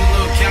 Didn't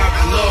look out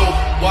below.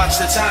 Watch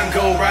the time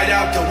go right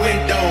out the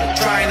window.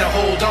 Trying to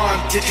hold on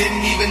to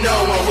didn't even know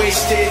I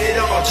wasted it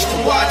all just to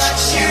watch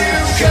you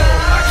go.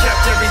 I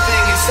kept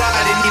everything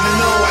inside, didn't even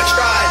know I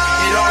tried.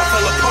 It all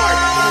fell apart.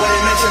 What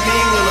it meant to me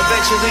will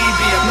eventually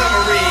be a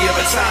memory of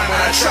a time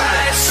when I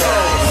tried so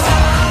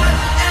hard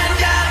And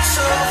got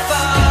so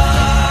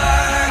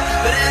far,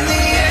 but in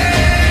the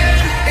end,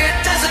 it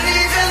doesn't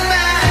even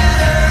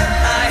matter.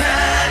 I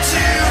had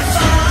to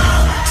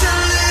fall to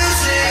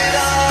lose it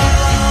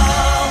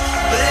all,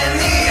 but in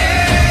the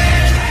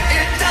end,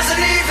 it doesn't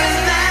even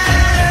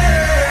matter.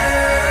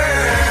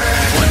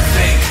 One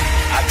thing,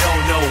 I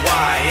don't know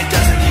why. It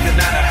doesn't even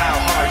matter how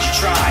hard you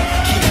try.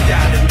 Keep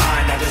that in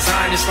mind. I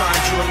designed this rhyme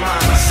to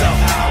remind myself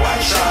how I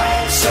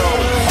tried so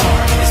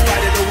hard. In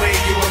spite of the way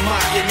you were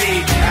mocking me,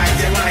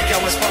 acting like I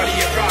was part of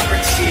your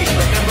property,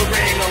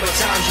 remembering all the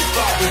times you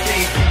fought with me,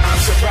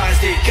 I'm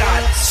surprised it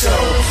got so.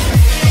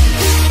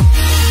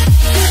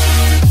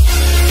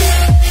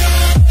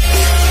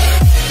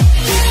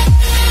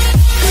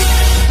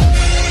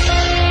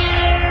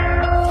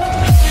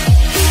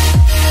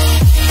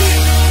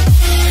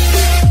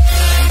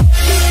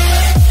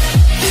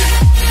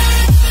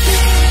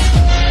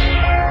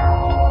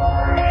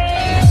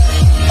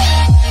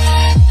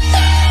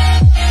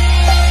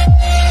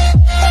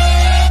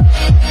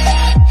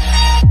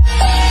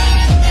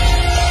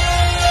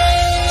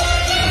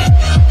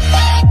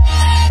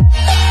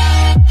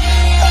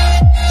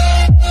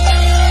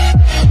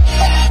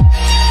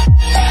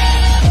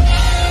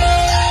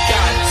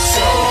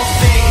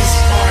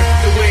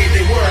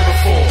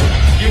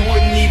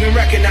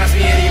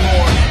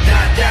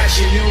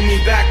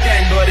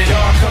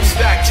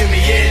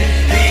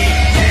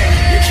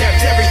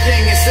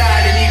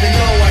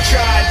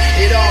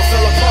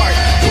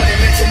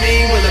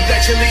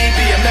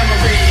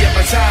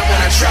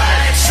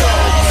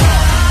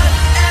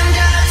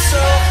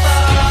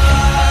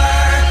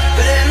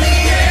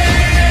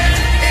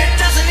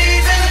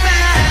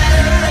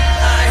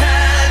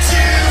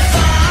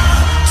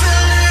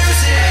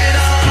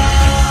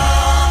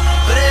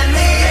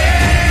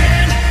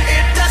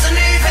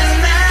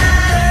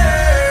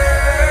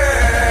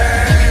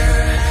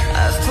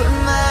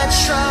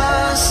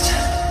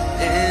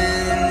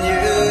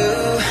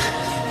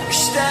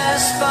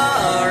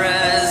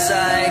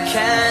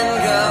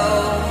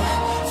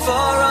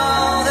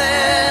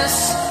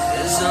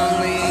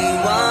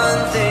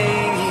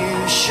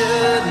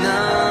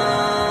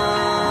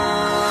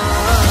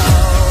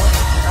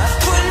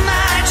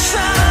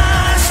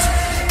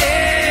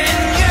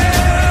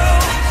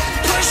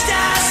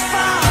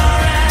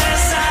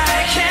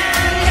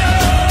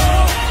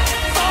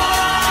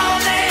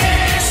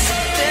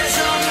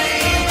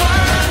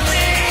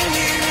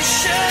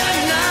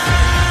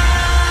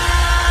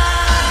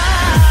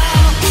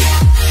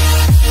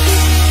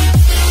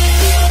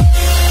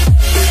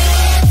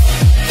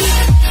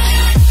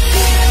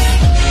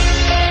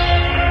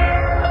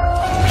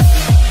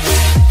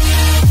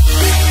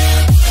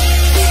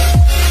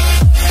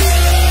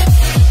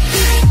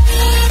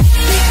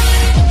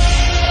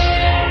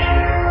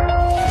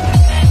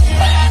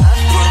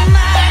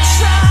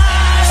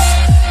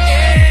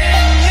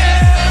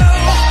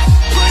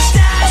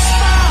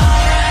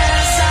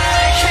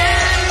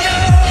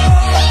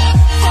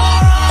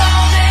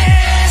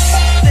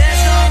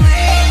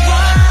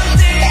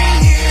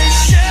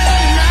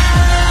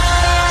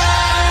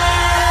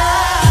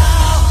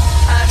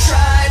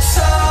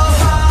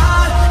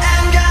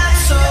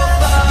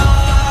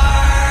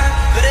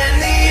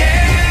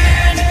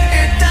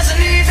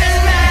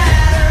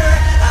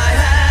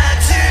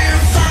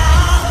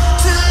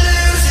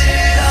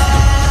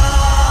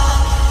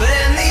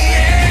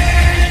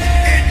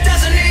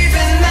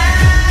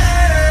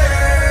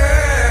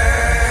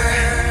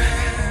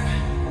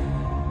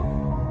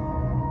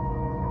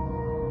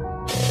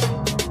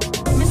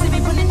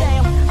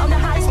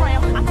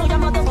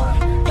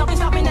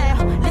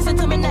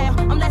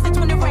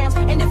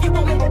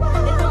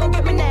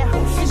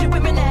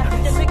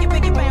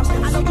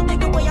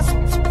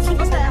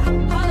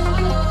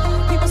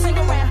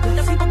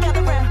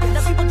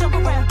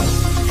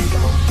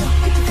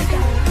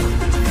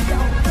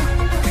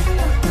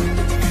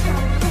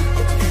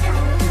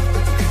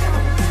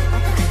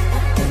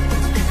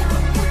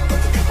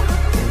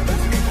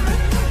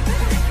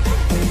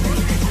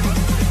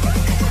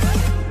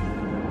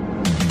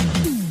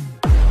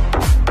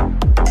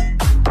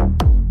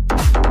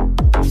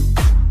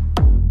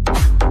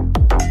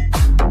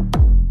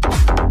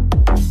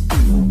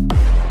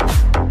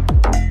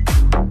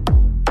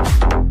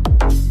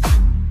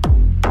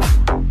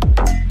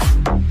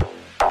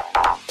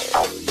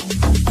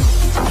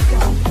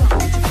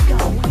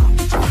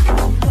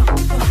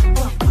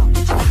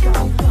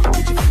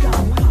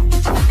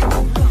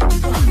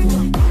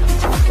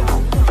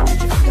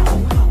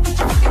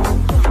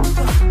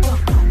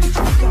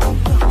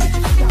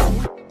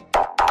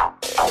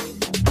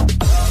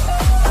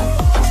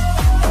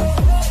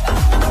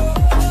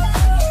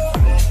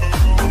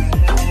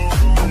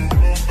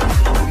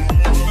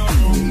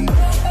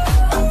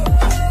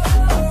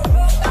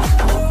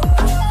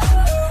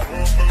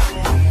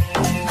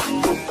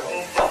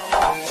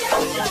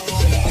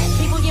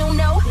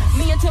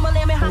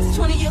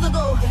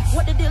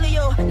 What the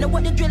dealio? Know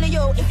what the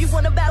drillio? If you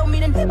wanna battle me,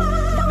 then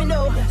let me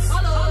know.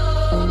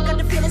 Got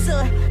the feeling,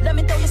 son. Let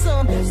me throw you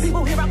some.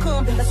 People, here I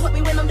come. That's what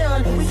we when I'm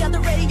done. We got the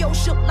radio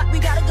shook like we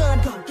got a gun.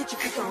 Go get your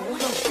freak on. Go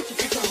get your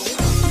freak on.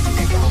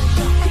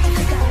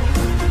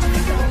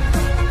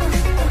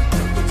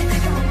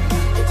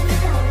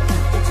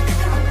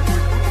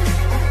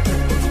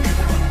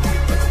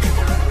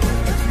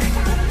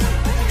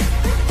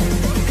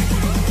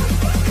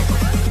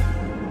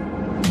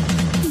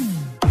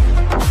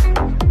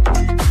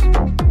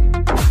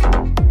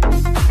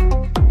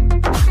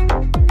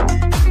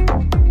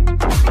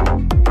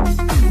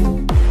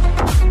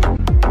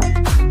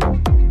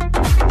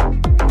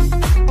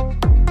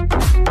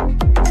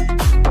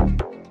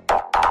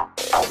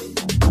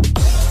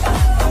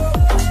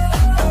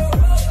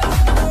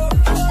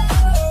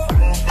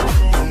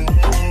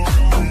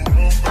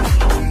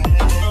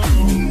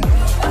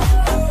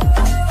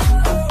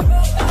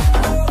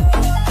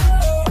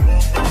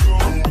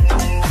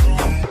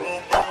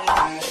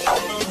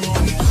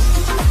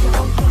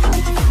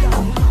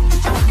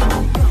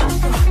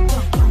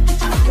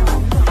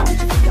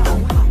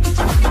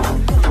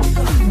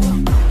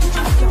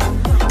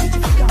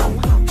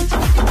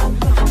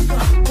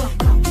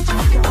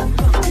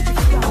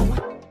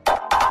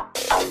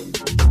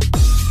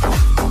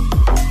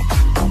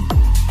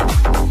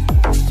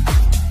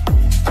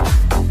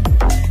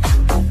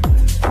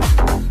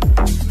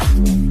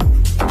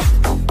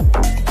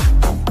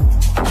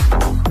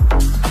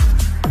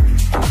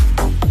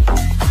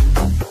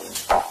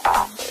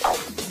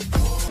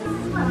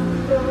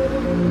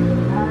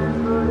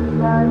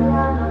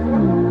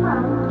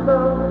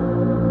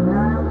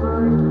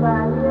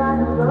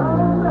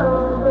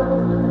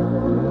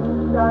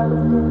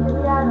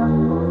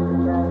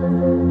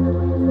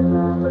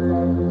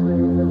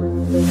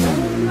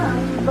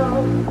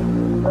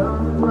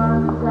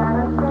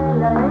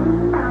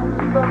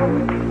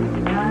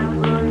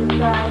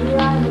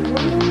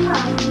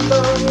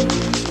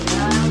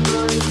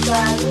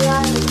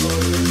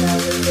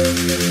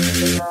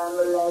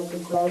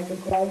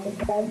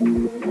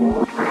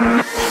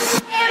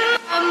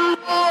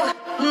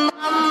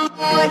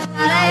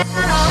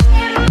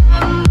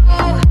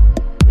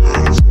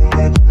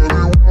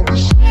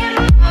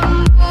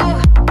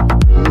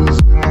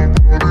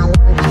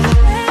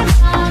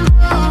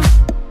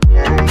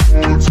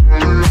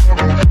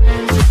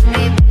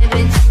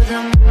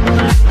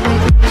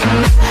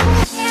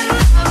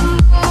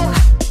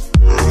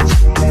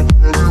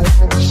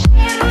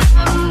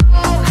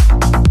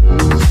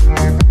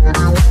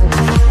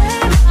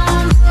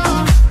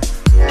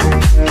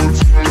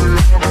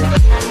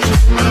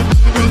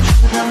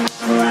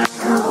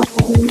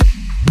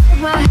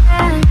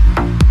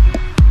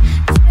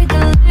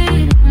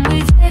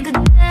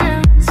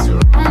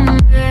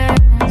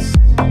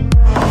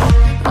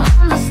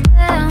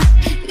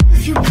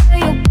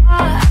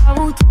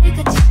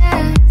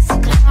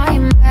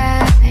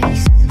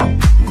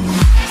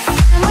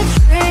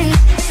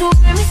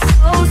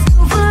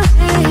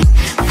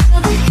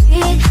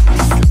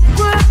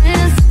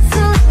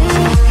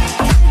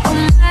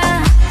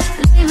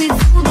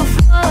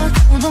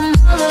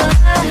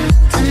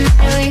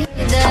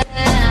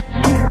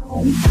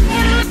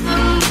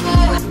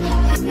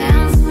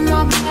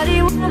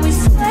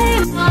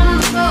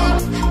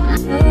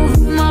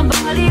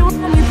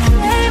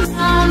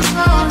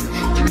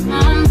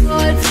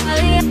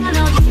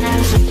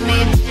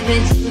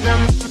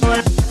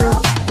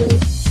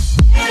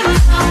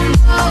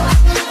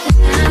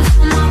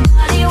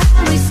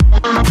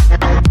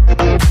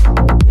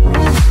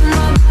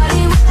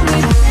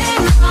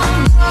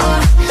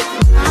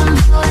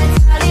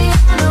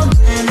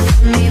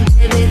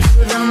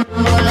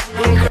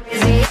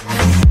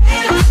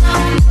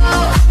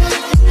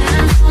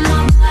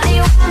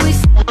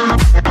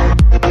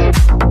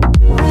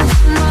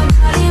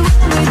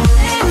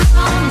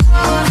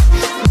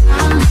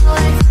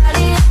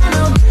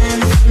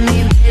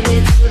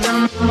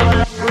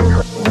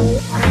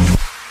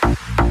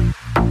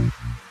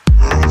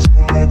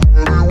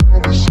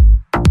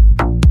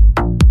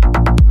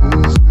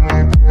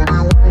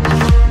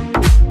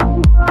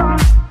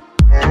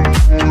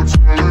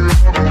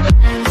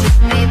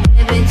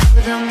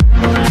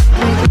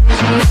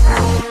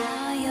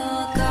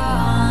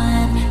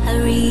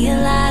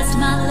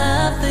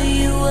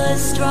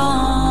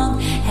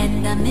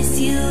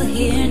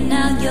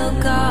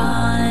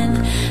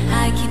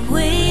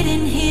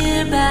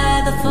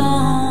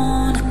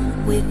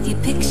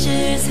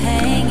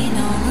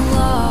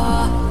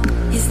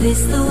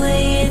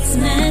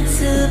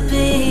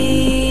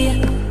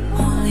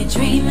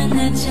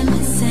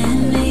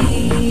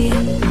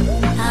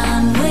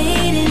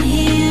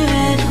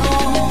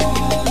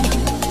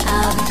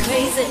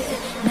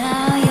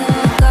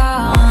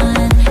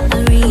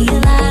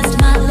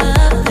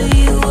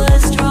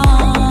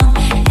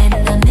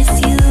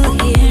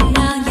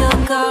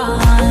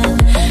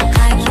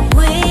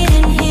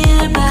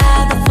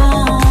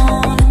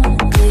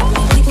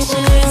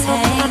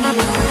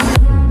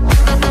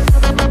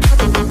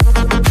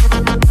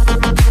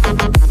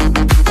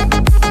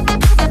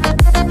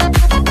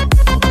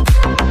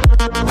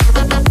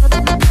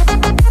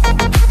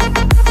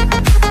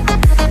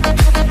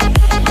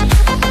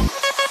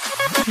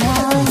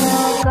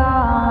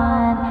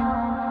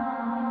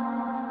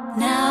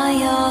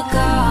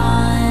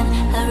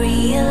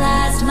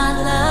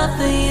 my love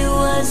for you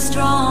was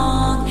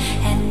strong,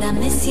 and I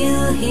miss you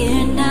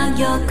here, now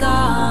you're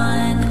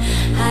gone.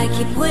 I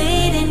keep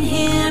waiting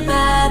here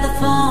by the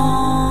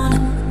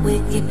phone,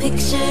 with your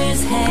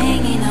pictures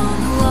hanging on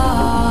the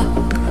wall.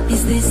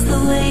 Is this the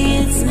way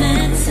it's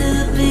meant to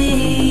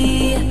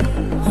be?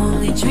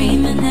 Only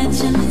dreaming that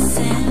you're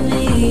missing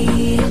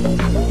me.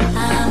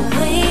 I'm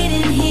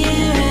waiting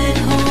here at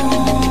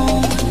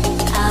home.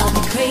 I'll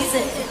be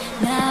crazy,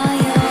 now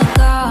you're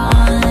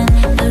gone.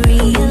 I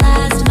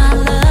realized my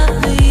love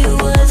for you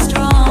was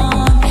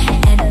strong,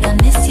 and I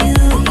miss you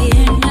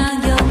here, now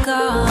you're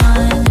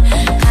gone.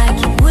 I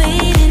keep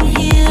waiting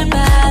here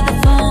by the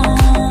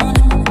phone,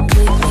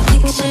 with your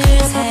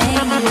pictures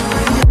hanging on.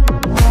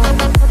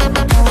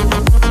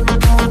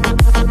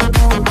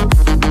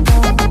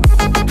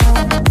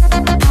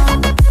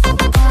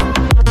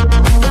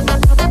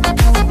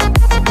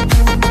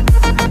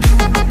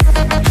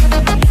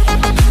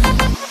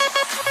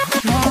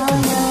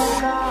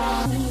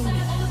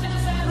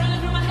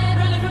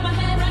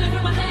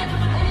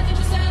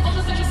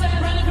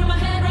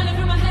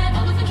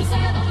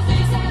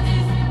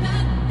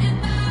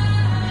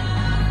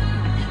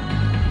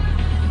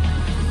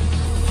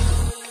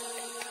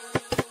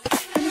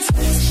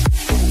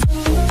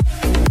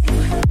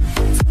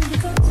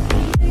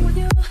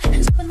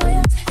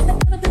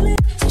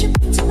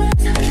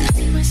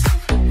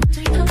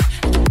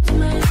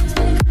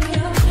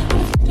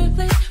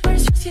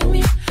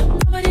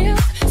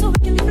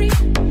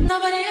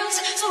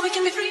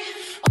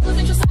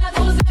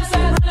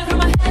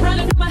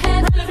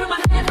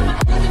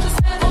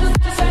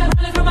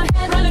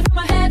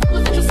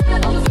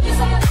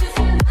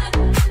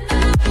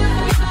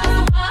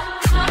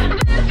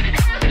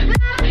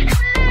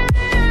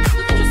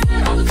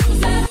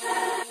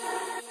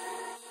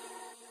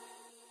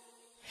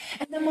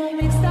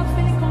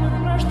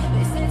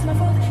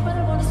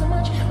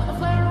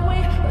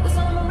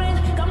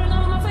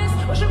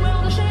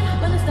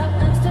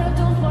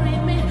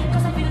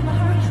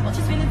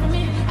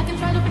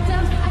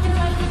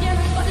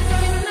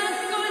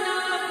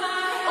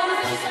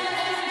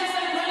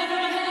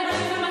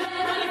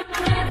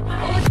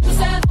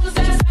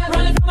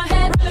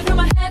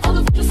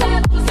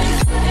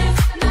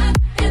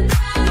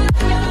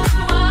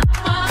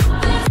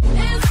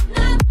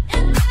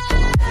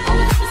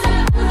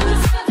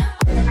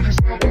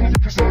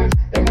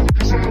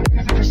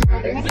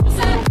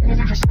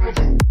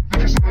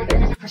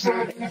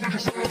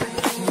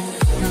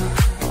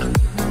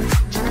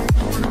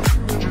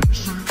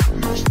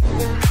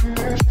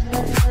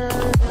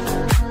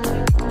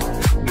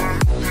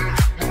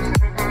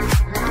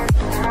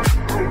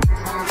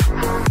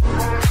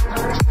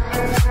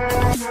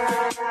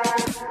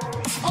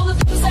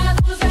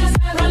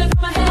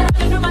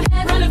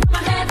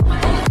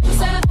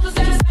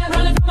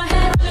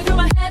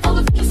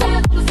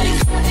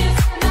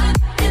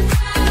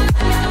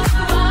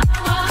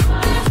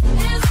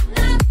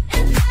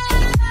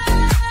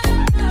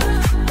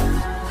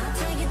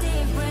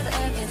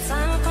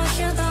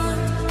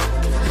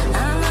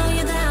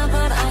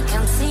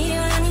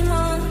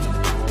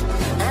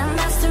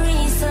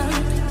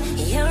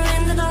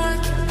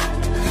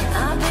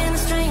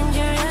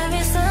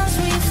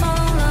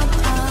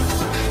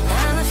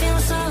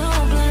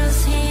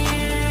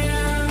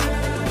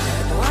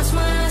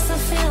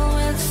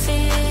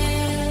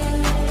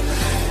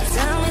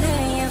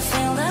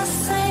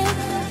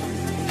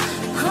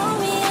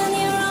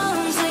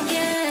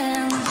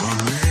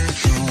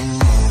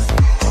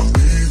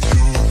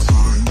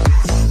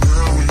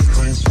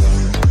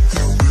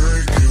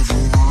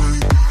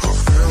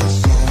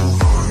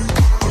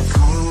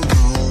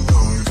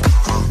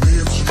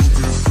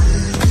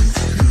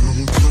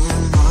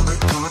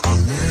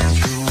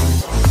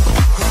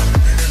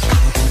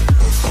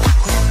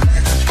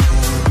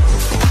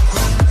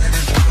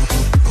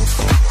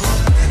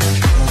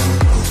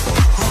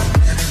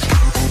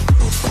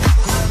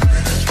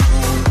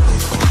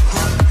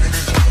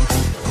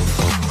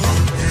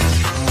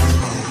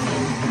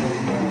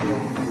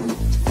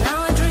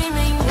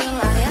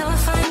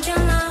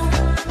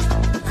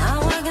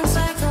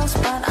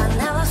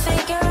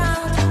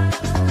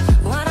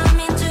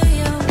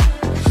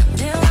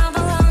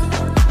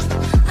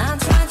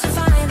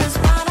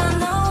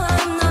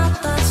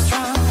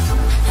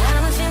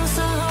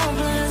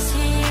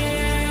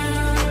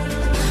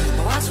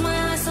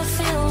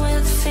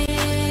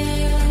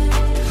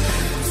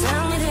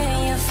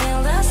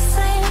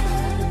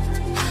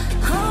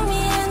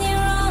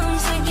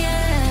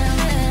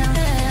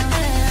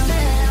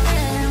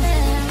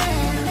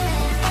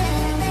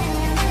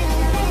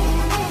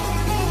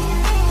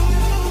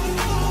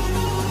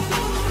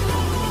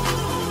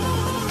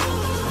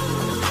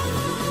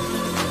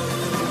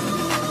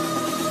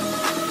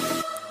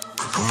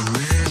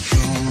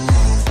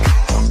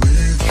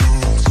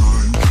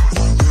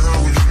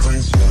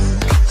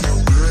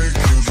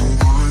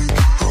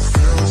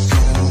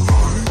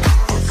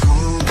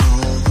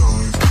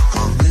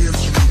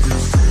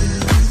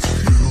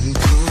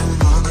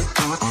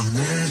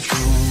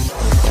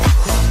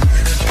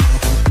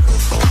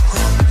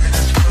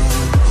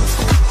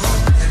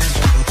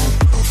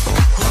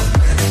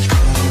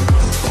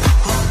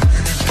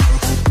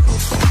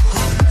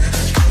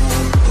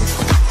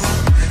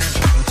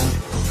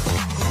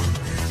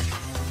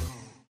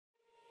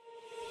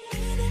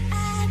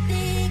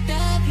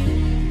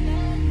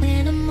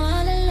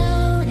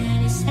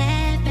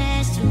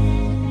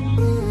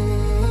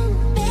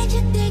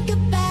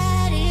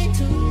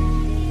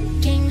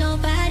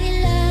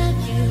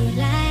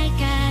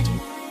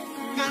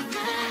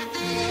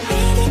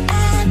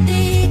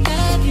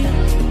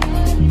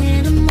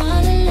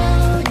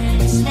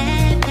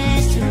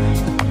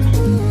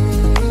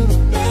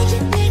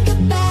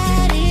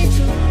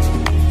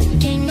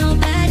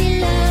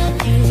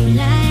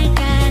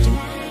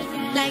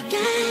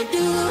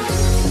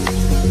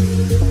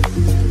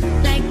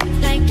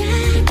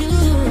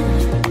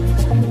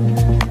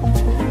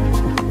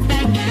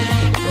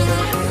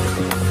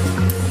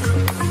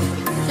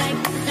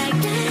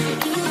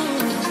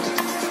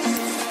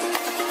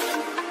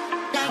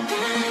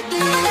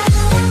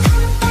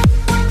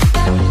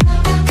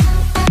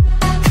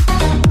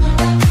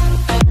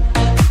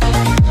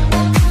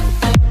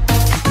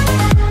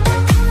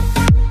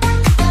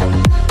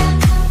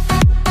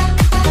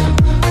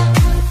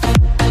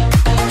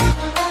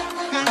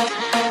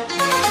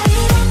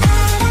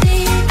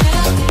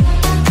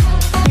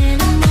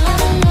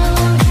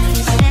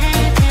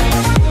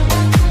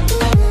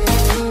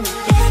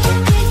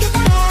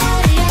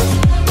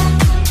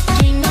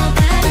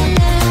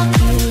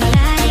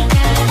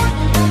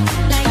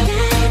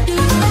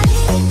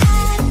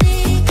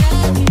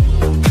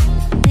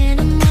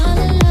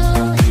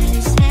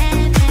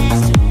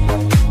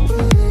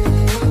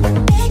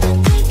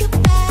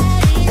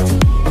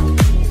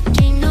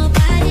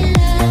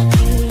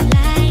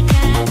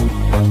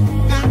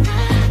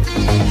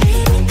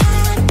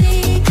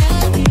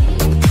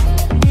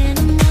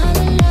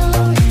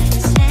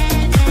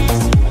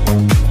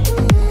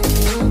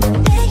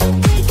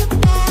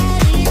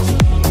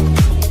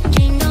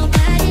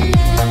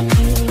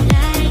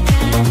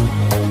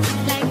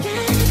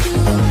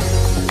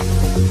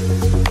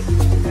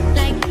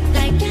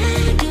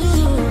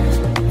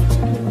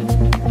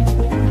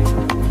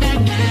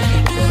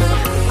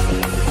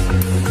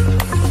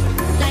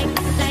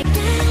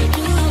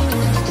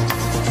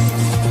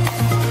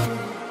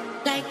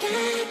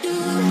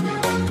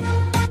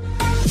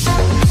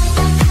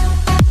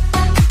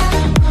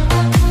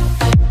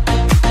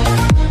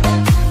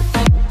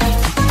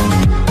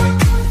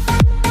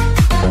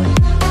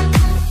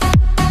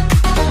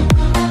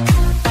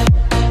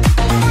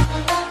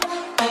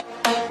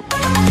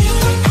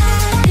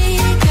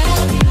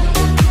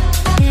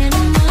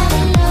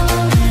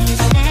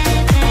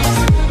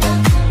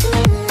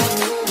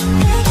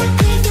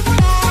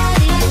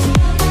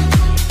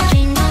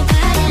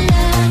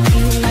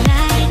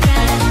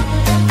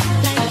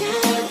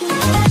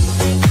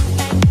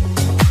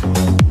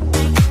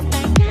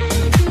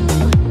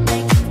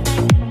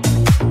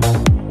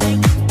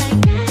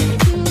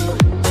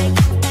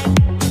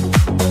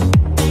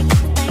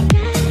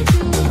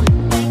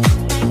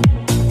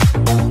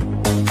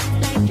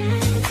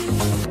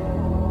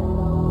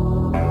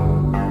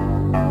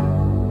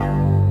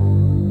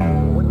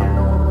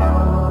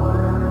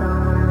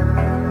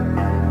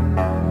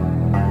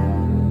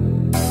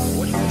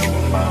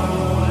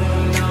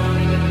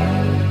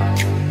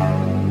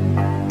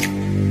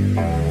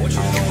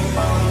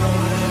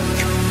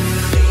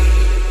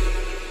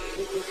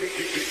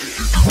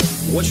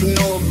 What you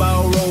know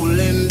about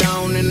rolling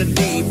down in the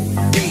deep,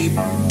 deep,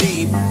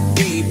 deep,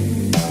 deep?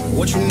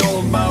 What you know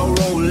about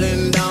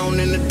rolling down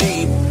in the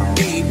deep,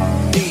 deep,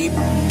 deep,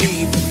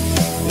 deep?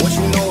 What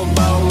you know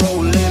about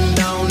rolling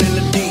down in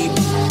the deep,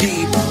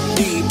 deep,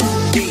 deep,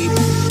 deep,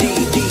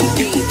 deep, deep,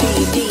 deep,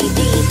 deep, deep,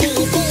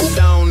 deep,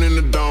 down in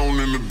the down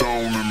in the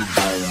down in the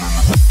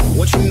down.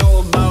 What you know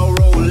about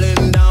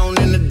rolling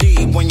down in the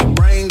deep? When your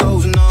brain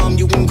goes numb,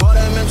 you can call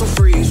that mental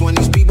freeze. When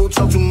these people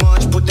talk too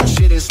much, put that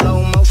shit in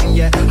slow motion.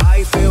 Yeah,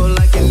 I feel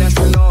like an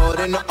astronaut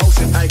in the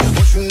ocean. Ay,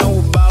 what you know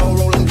about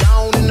rolling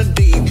down in the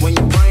deep? When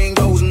your brain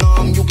goes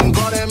numb, you can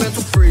call that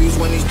mental freeze.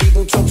 When these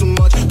people talk too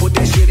much, put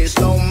that shit in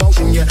slow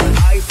motion. Yeah,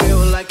 I feel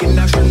like an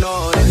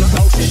astronaut in the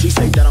ocean. She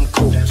say that I'm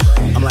cool.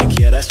 I'm like,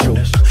 yeah, that's true.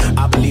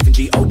 I believe in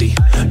G-O-D,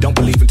 don't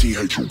believe in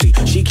T-H-U-T.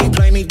 She keep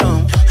playing me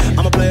dumb,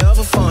 I'm a player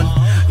for fun.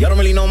 Y'all don't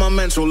really know my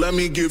mental, let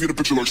me give you the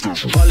picture like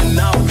this. Falling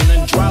out in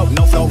a drought,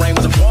 no flow rain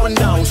wasn't pouring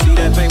down. See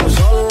that pain was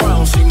all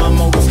around, see my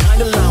motives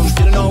kinda lounge.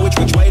 Didn't know which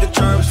way to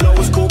turn, flow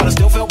was cool but I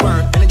still felt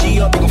burned. Energy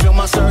up, you gon' feel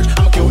my surge,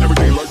 I'ma kill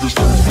everything like this.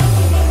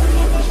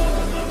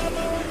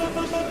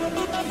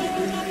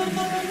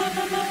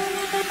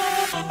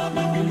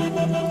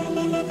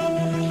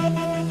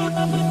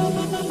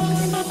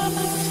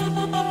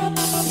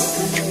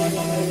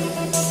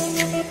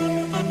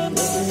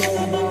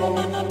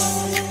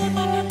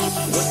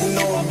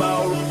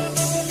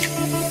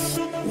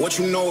 What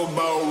you know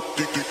about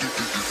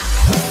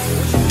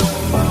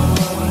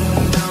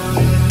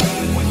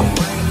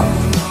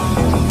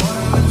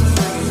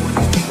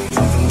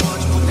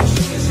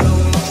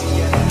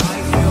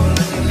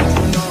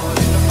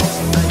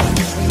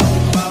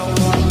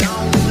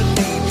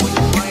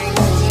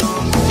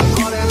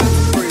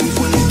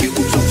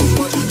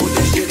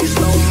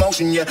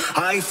yeah,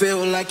 I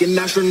feel like an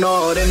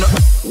astronaut in the.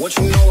 What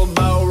you know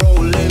about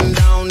rolling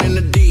down in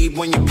the deep?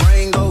 When your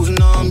brain goes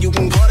numb, you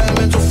can call that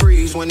mental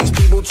freeze. When these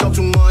people talk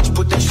too much,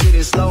 put that shit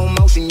in slow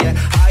motion. Yeah,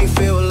 I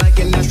feel like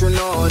an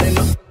astronaut in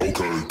the.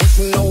 What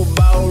you know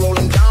about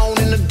rolling down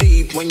in the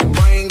deep? When your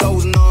brain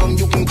goes numb,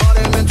 you can call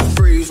that mental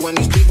freeze. When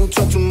these people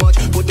talk too much,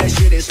 put that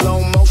shit in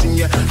slow motion.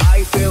 Yeah,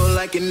 I feel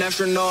like an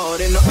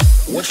astronaut in the.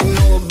 What you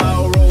know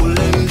about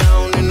rolling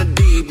down in the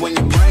deep? When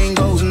your brain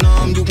goes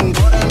numb, you can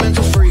call that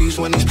mental freeze.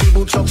 When these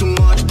people talk too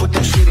much, put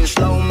that shit in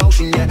slow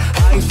motion. Yeah,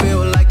 I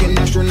feel like an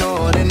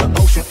astronaut in the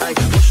ocean. Ay,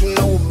 what you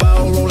know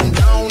about rolling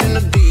down in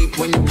the deep?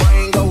 When your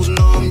brain goes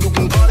numb, you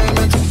can call that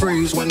mental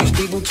freeze. When these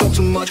people talk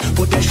too much,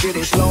 put that shit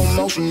in slow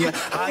motion. Yeah,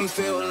 I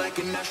feel like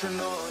an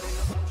astronaut in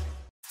the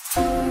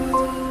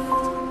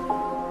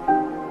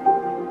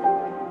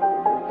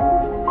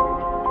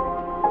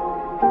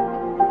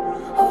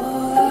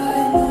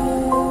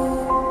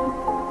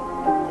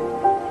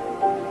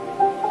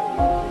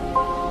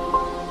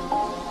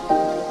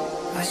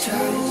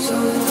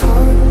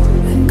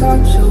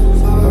got so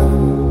far,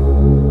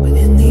 but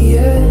in the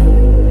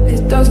end,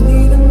 it doesn't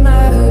even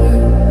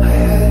matter. I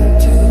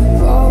had to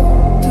fall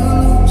to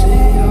lose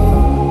it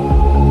all.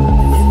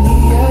 But in the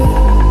end,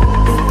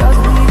 it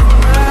doesn't even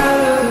matter. I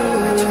tried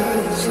so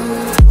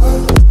hard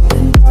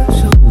and got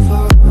so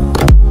far,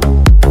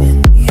 but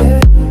in the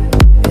end,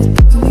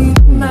 it doesn't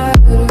even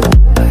matter.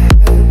 I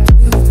had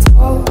to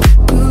fall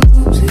to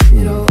lose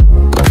it all.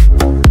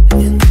 But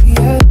in the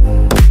end,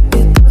 it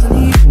doesn't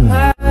even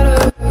matter.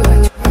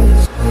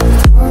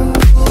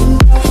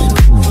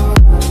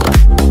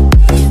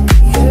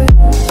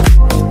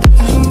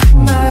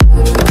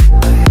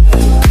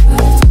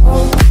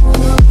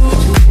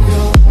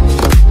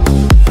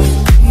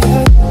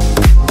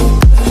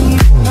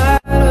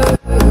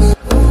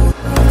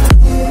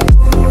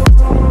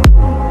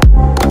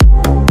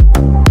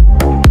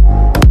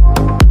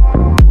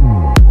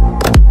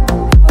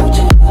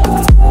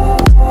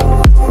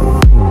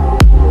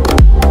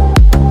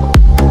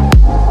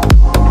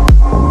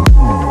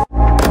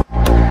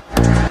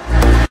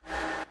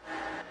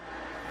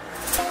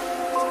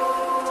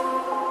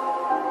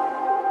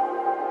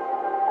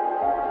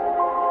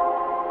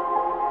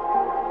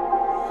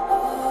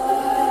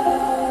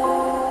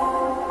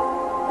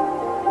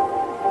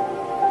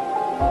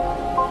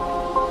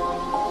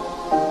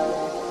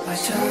 I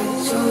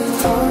tried so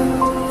hard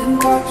and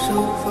got so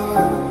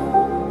far,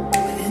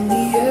 but in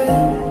the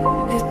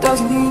end, it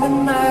doesn't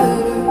even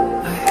matter.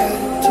 I had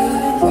to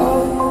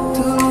fall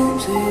to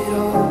lose it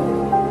all.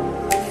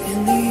 In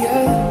the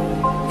end,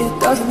 it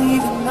doesn't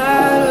even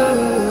matter.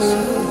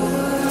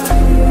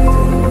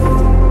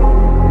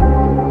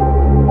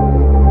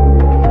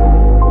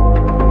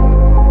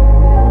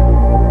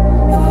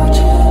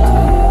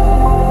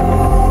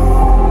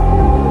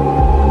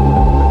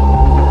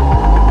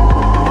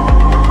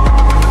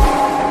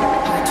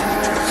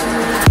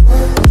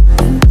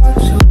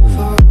 So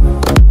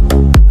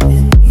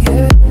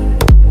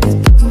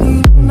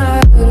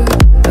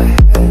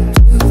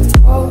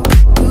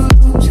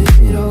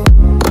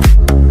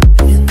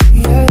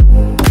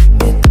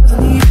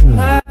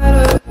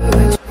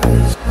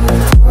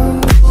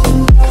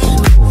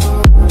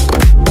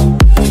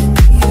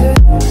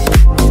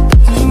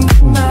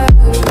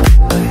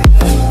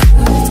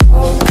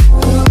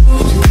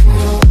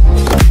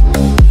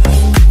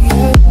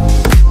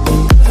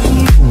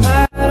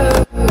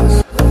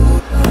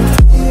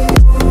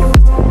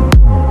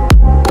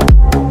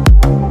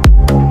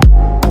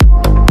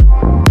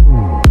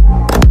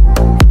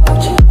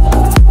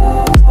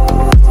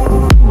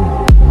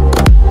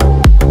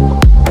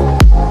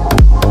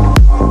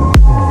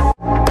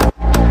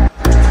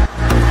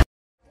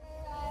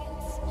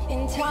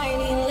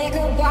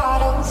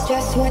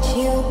just what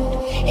you'd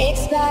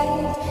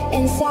expect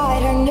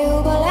inside her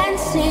new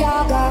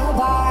Balenciaga.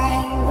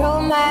 By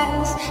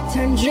romance,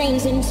 turned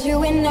dreams into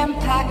an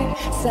empire,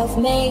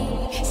 self-made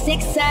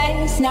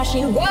success. Now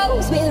she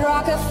rolls with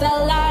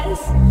Rockefellers.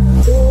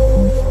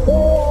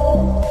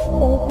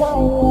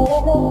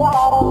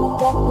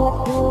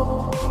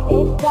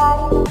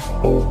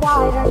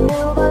 Inside her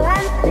new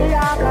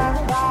Balenciaga.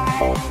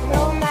 By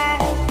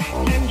romance,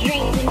 turned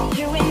dreams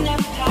into an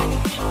empire,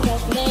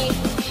 self-made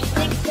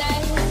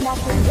success. Now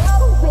she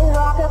rolls with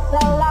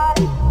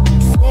Rockefellers.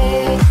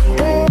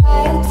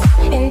 Cigarettes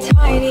in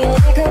tiny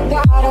liquor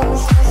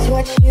bottles, just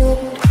what you'd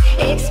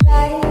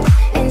expect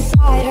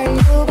inside her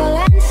new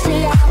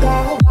Balenciaga.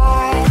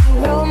 By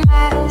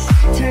romance,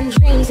 turned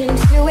dreams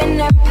into an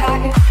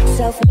empire,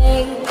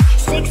 self-made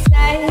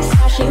success.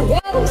 Now she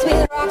rolls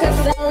with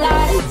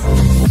Rockefellers.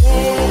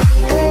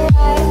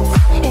 Cigarettes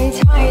in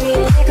tiny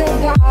liquor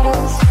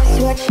bottles, just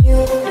what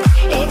you'd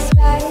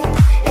expect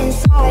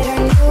inside her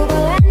new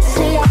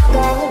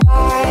Balenciaga.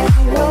 By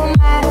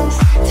romance,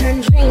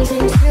 turned dreams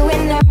into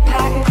an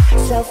empire,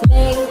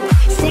 self-made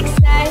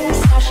success.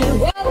 Now she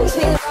rolls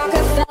with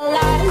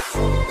Rockefellers.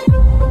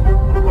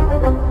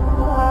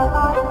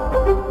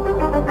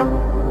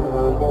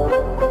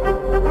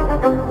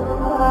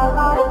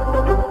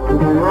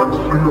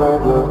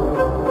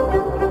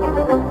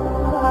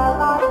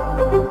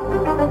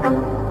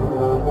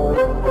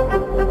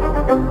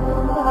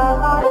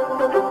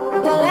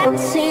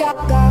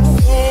 Balenciaga.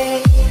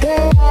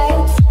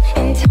 Cigarettes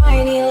in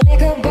tiny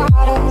liquor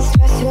bottles,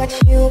 just what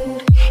you'd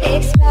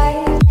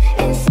expect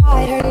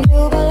inside her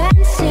new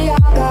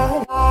Balenciaga.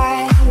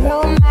 By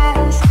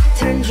romance,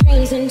 turned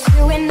dreams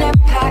into an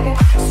empire,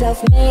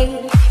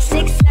 self-made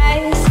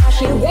success. Now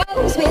she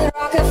rolls with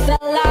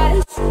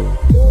Rockefellers.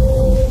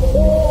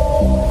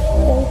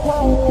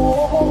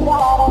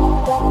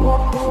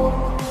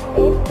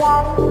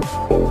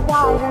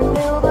 Inside her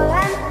new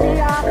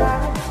Balenciaga.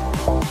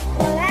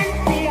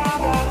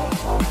 Balenciaga.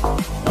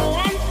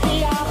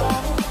 Balenciaga.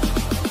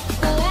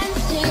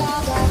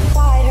 Balenciaga.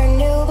 Inside her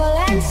new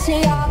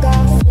Balenciaga.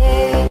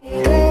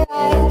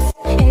 Cigarettes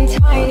in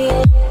tiny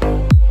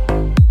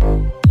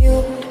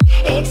you'd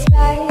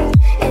expect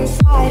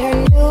inside her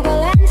new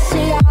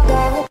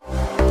Balenciaga.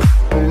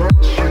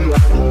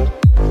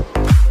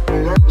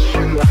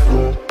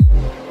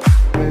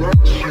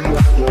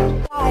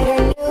 Inside her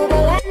new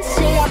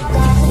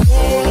Balenciaga.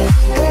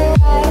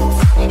 Cigarettes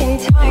in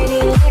tiny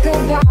liquor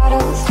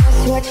bottles,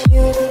 just what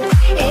you'd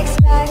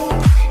expect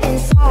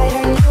inside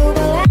her new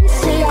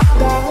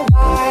Balenciaga.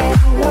 By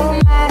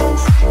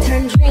romance,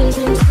 turned dreams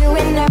into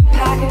an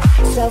empire,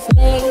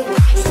 self-made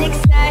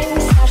success.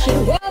 Now she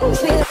rolls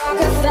with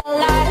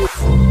Rockefellers.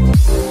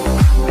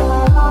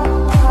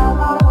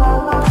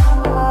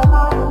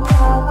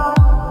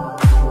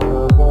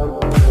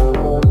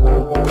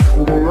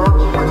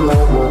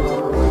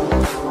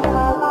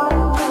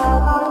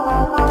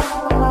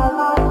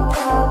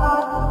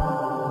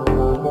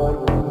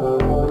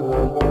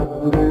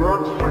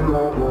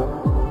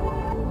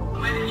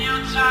 When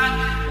you're tired,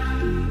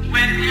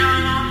 when you're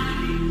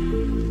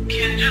lonely,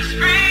 can just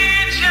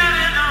reach out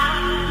and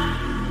on.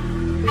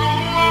 No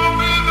one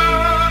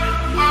without,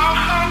 I'll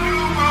help you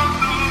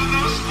under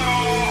the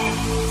storm.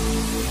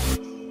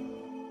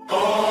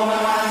 All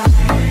I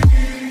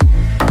need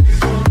is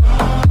your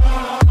love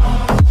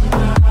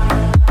tonight.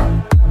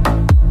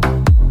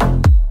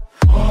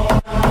 All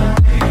I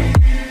need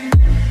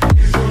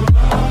is your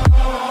love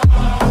tonight.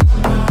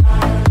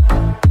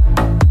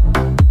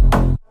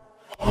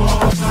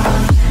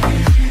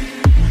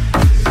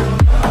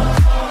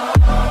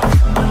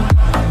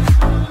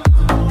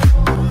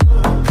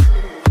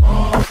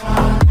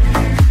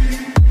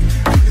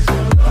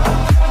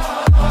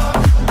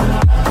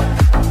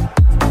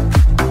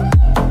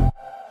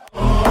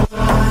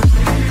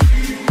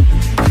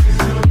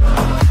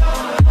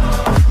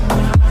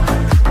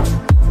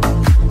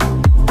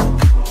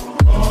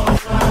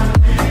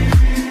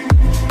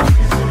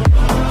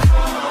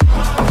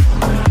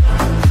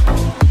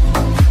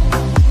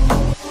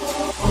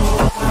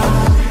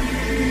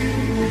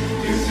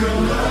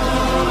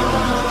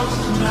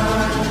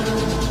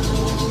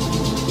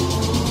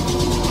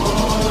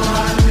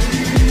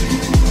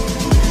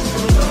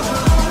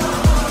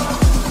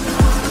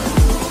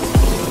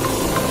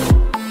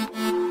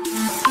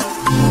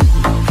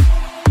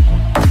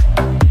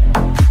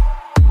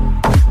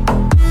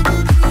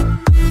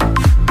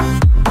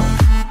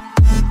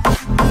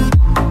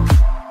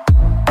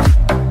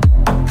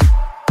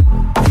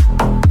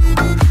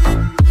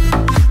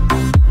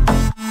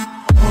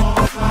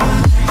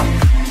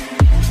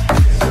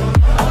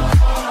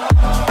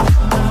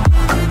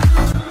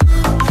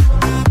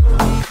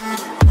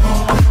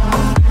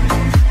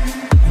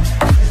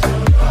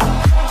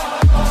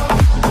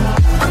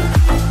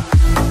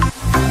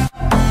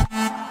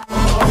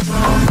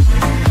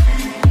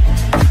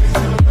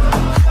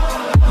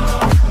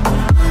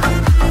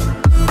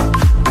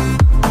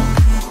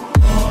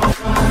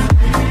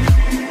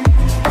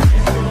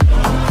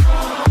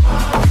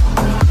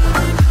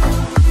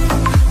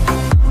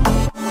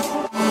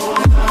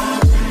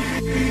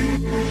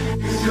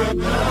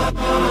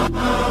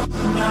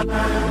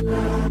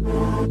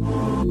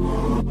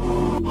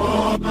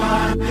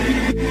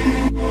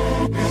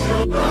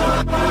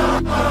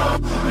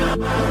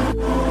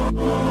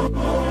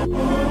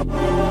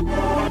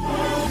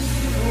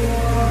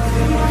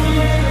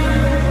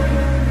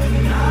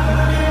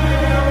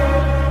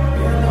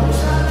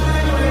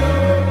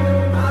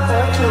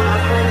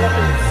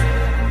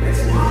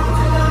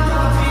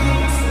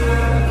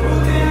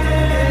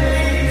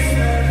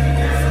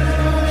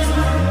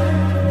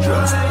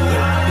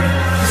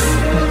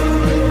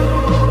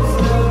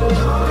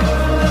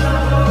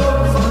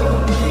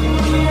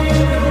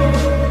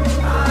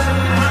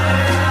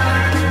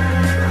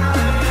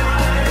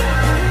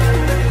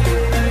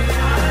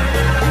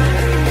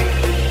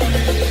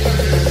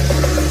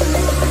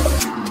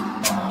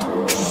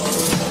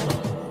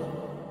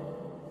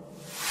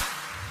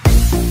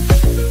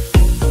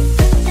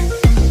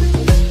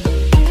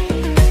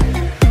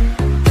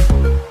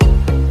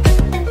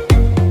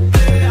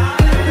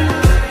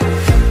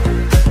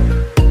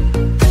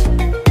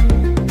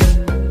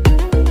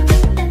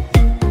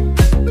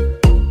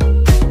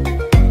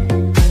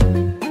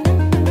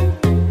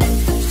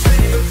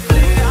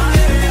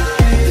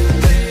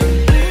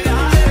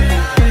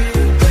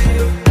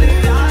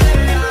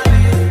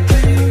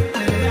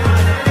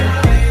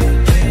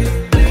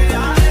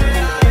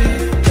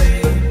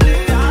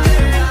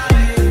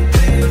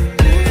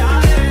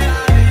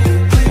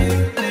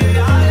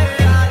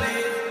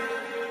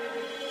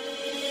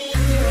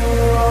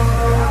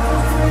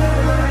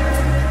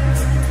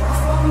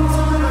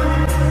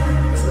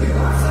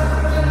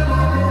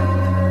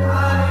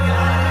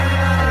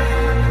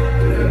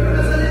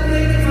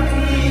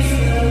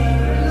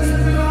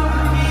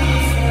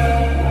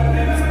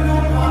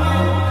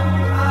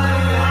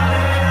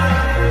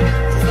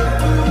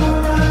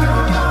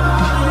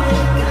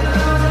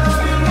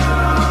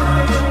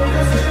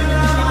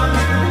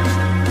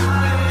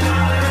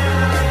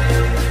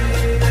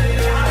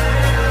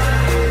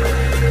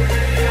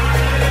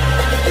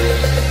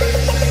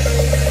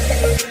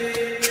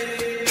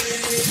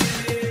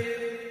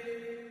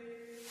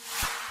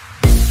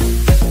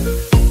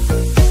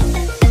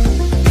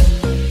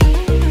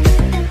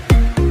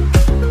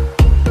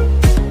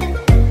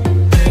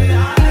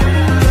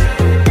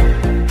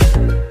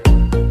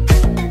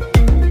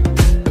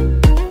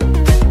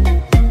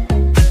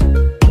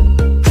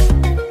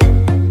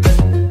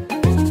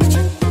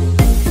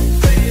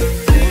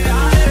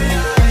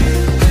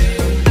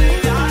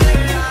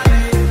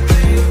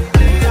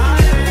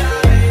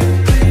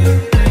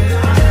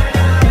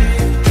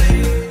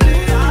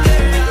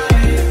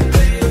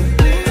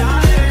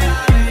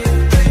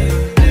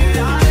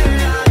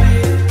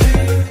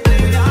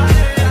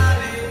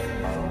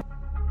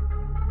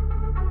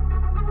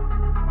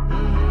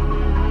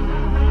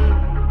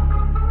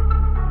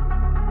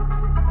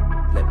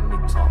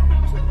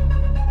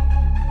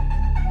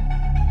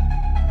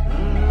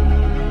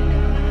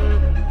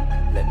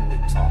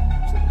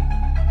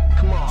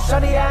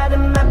 Shawty had a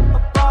map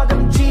of all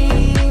them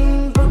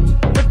jeans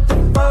with the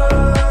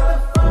fur.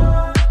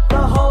 The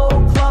whole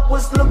club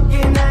was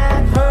looking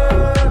at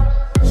her.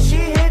 She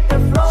hit the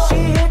floor, she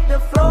hit the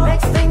floor.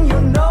 Next thing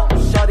you know,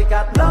 Shawty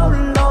got low,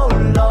 low,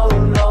 low,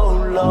 low,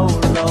 low,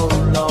 low,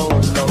 low,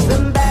 low.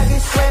 Them baggy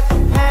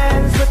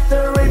sweatpants with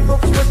the red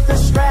books with the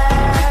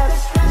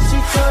straps. She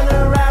turned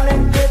around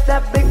and did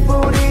that big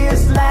booty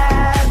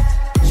slap.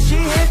 She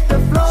hit the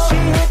floor, she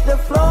hit the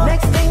floor.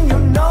 Next thing you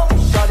know,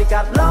 Shawty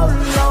got low,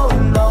 low,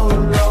 low,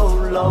 low,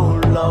 low,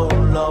 low,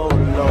 low,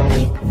 low.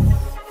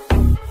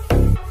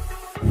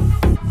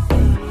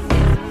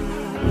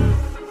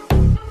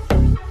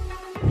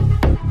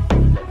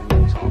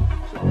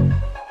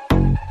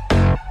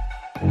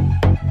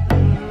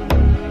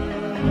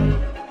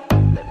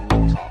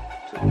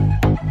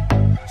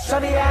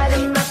 Shawty had a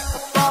map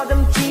of all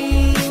them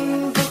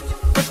jeans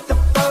with the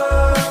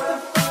fur.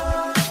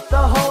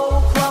 The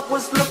whole club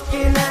was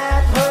looking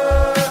at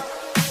her.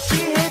 She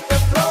hit the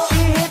floor,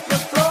 she hit the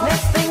floor.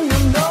 Next thing you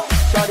know,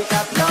 Shawty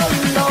got low,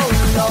 low,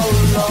 low,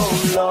 low,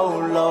 low.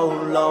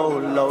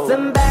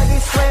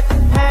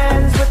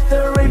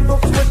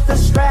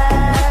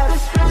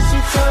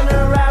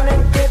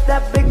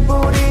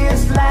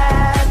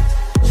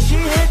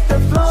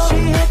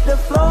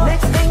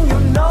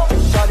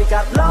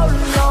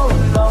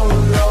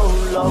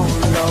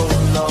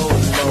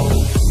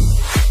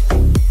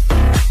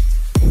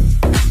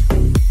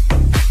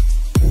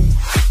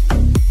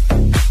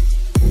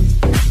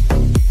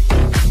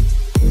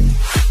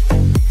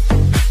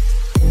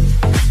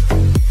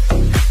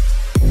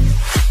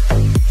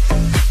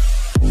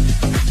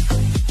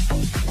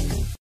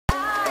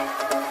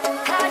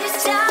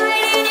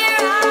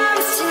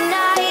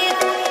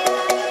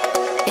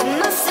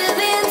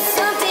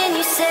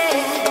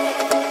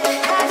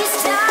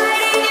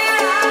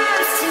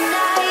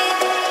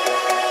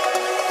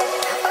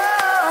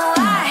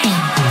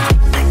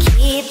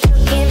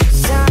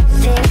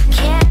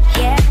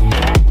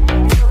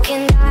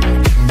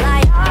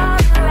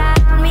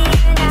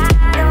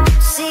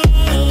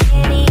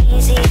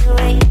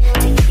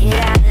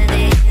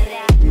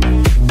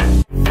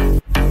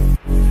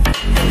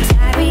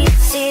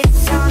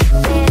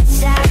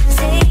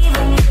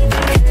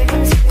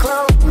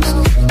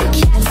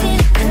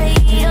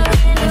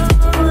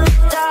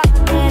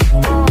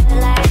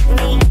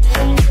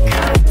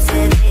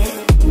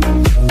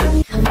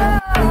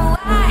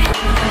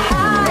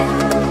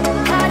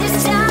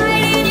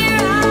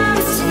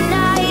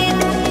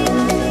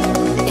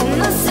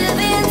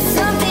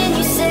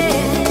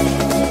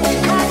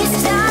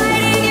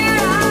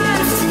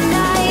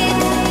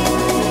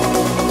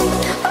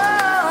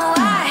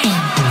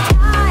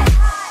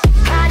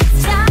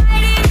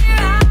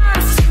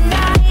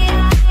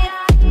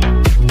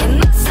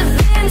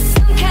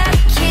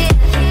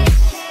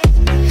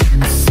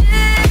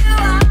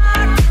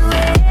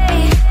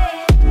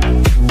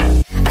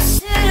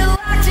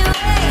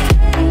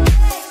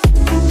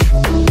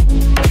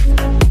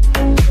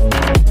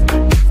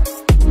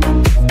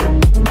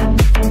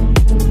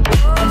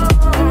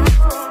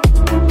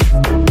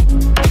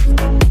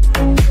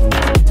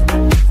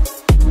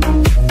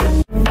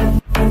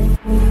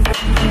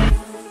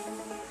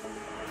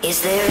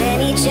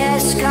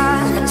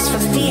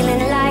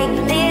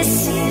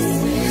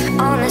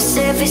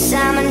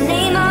 I'm a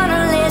name on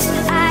a list.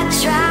 I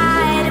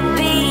try to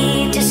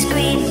be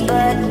discreet,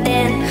 but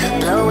then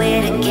blow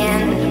it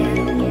again.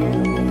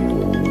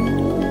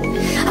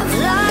 I've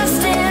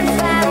lost and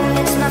found,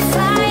 it's my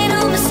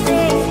final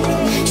mistake.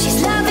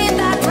 She's loving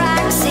by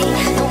proxy,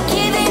 no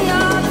giving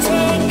or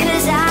take,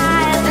 'cause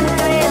I've been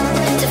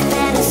thrilled to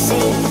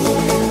fantasy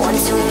one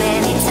too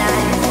many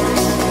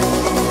times.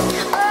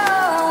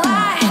 Oh,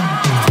 I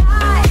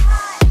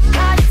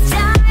got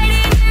died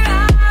in your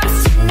arms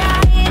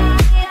tonight.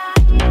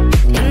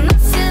 It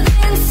must have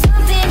been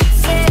something you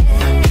said.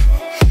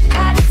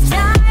 I just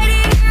died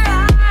in your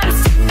arms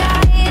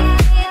tonight.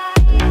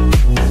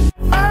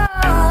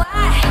 Oh,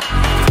 I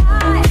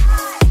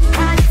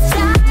just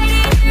died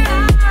in your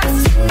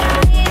arms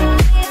tonight.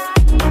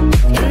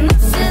 It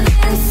must have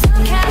been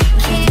some kind of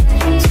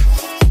kiss.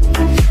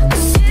 I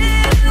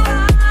should've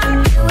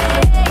walked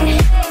away.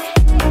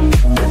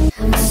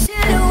 I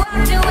should've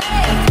walked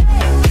away.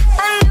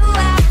 I knew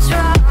I was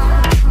wrong.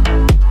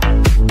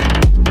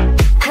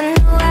 I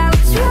knew I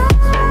was wrong.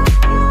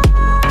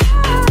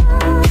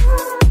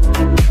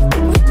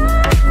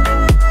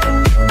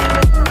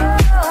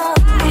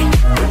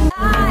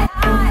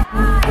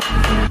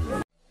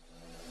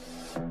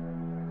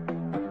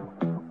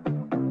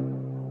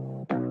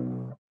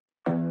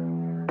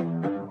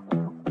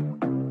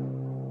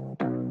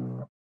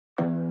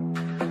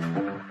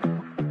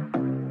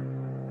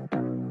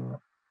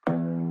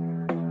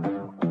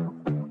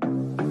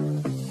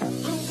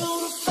 I'm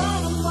gonna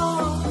fight 'em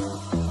all.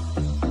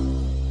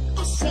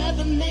 A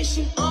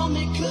 7-nation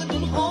army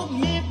couldn't hold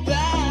me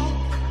back.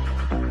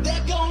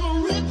 They're gonna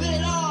rip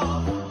it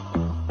off,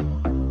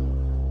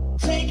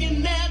 taking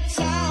their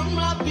time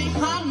right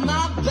behind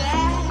my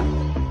back.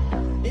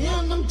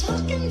 And I'm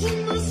talking to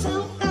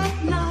myself at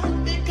night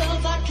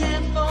because I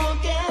can't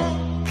forget.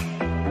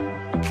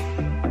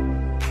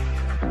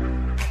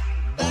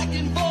 Back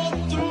and forth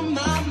through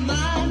my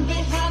mind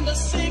behind a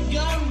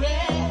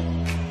cigarette.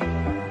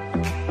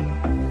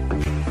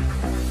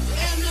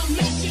 And the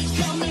message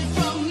coming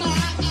from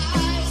my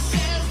eyes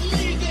says,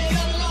 leave it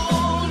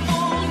alone.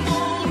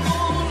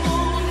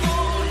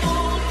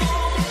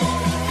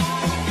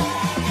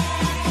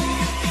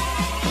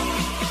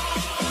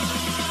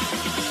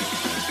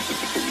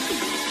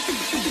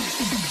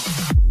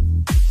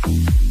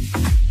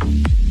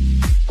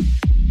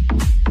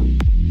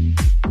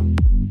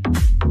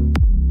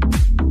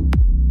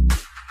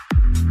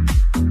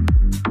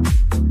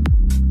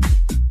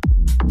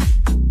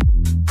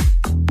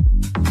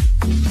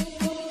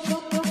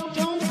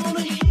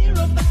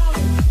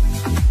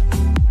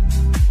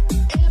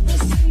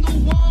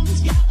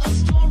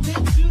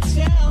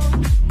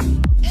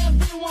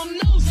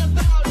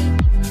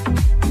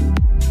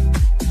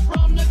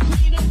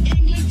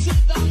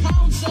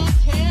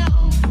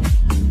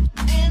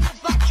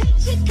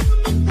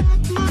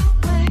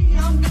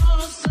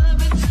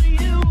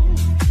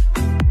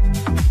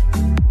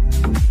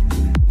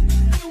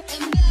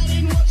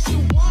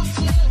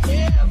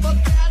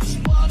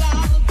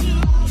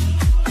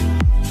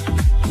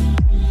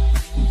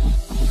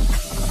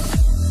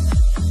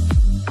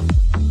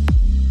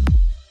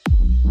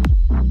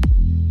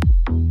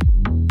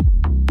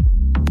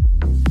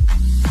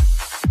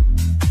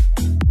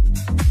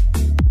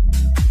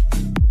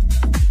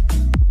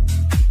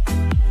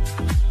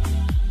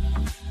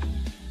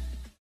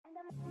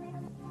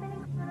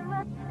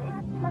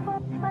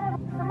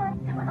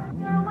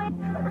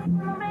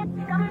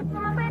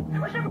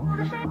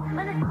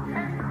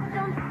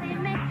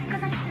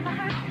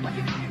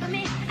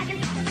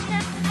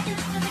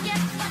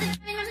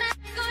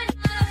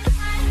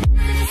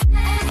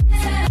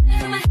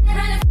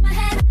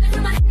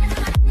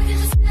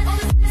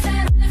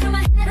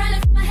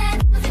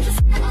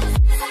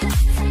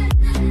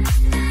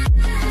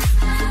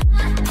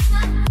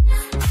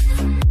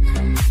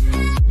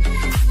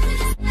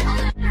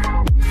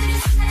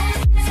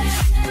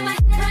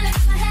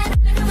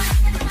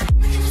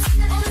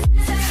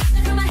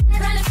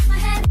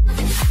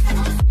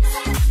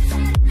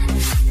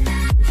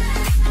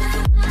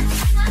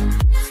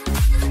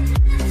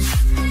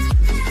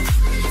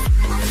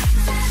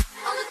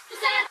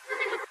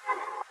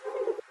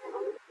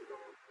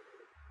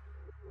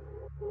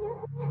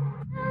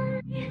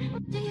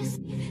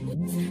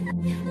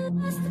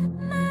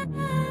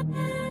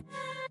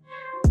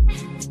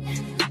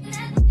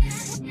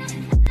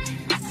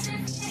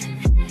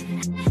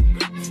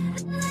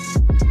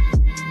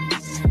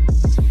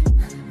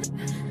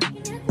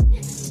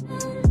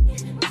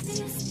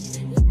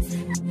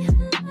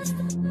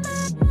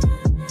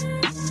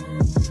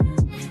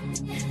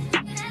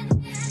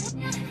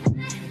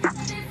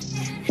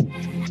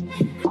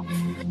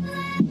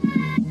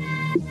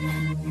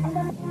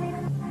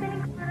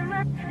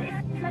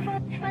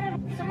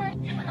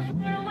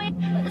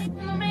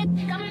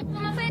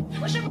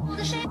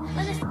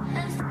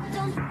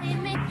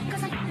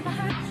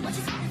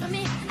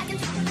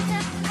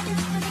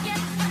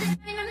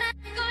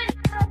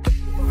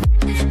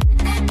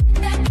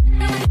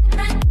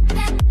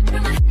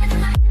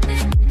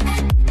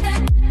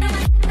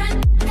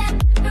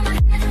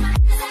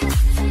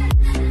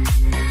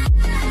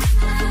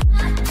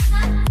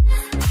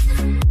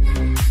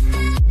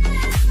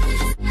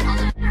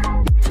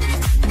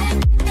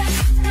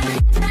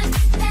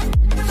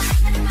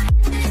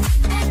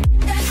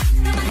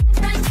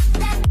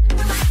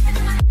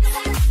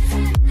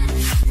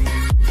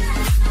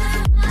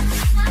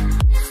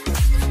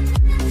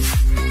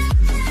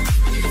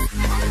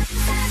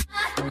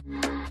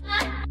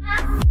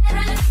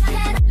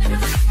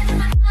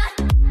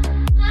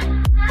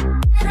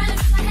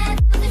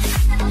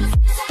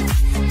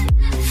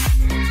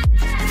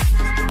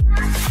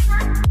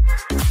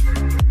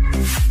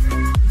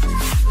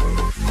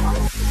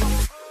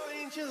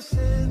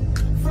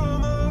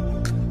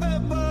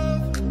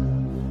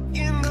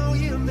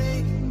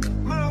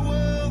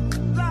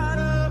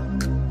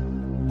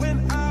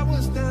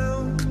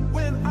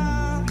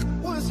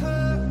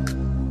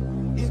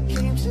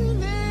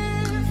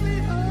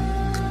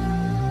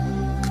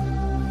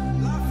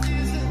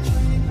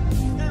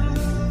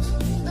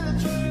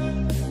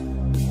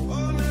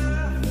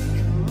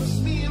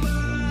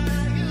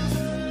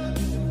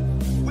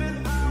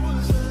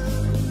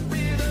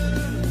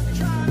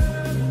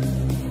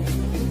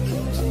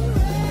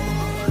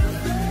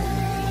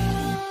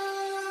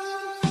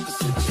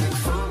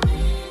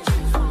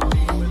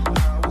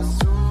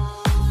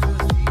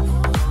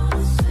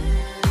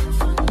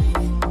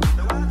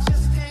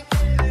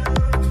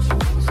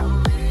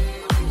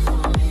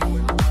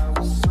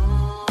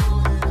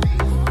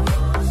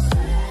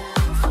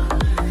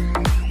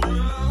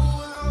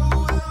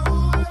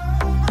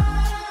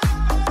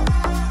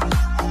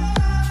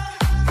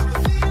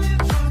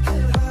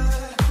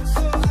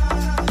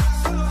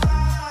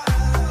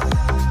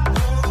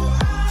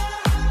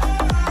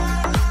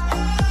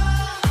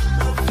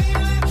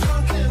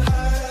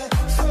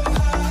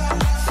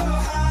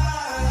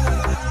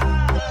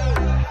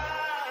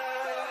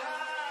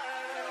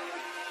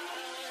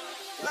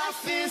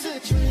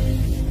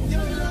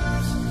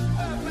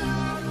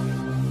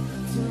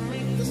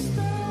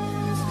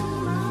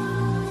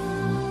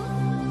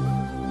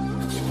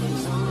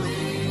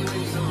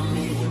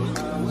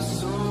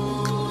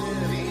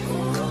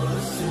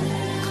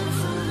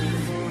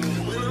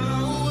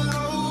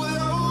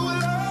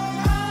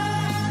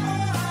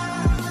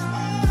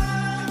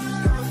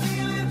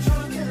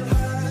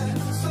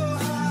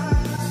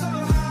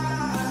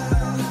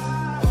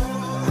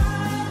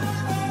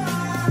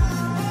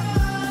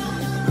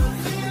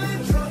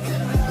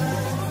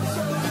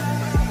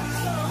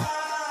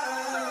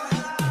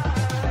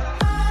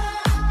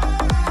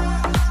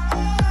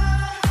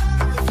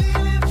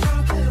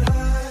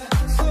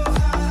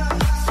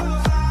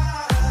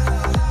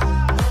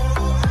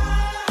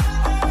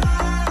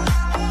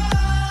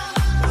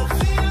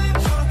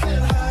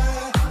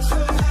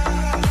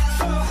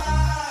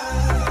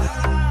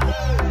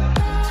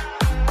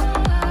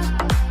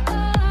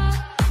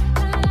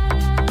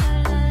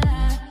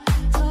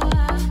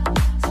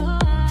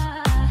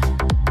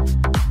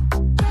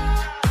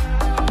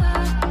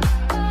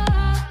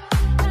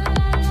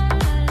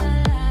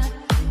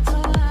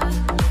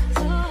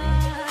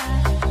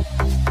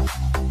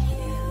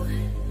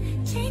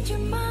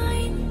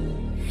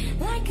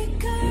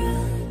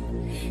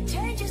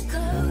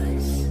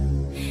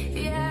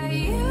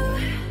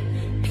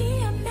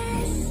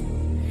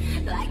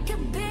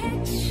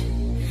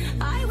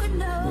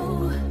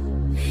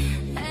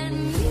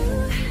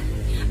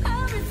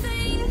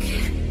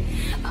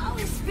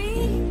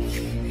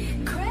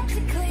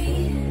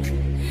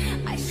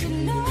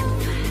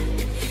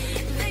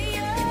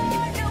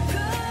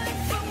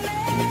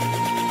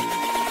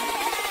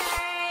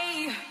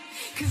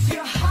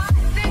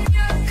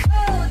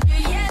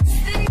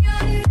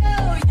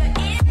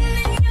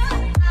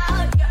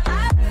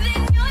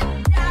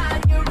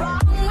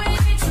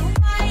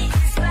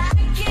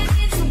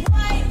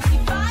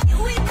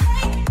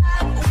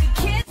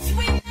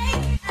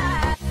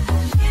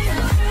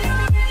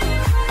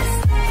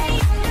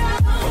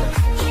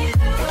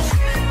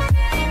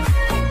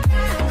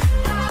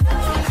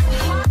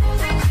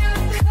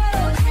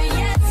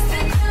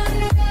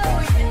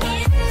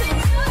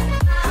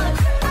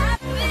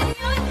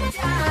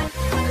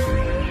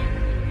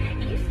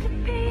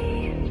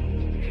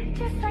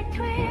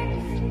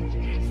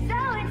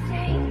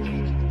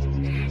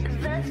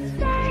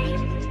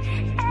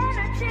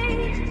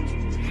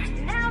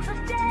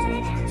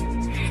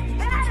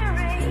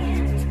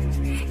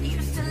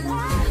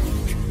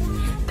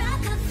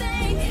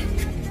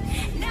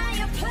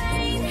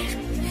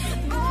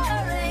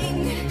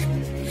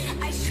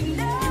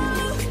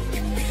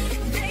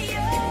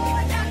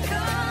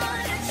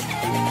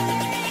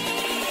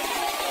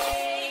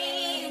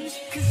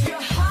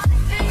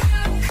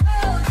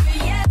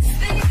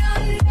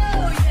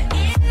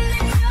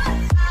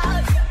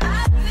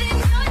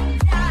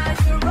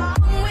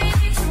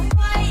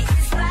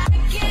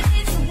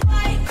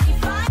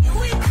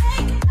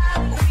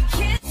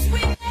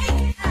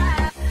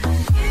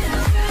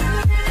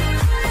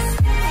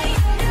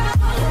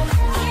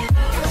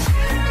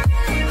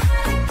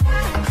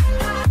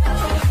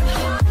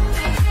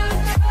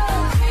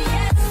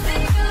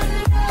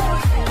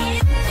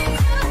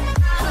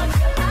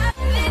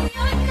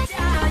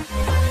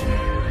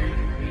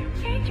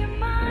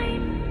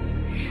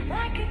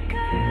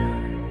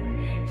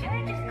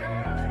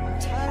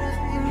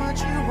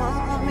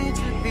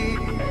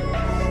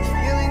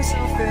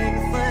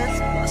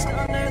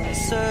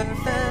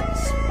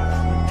 surface.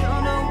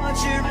 Don't know what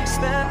you're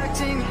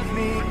expecting of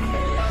me,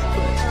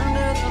 but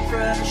under the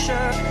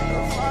pressure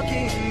of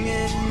walking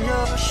in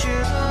your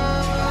shoes,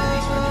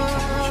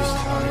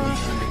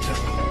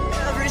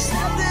 every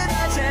step that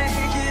I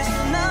take is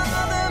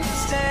another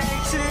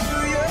mistake to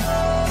you.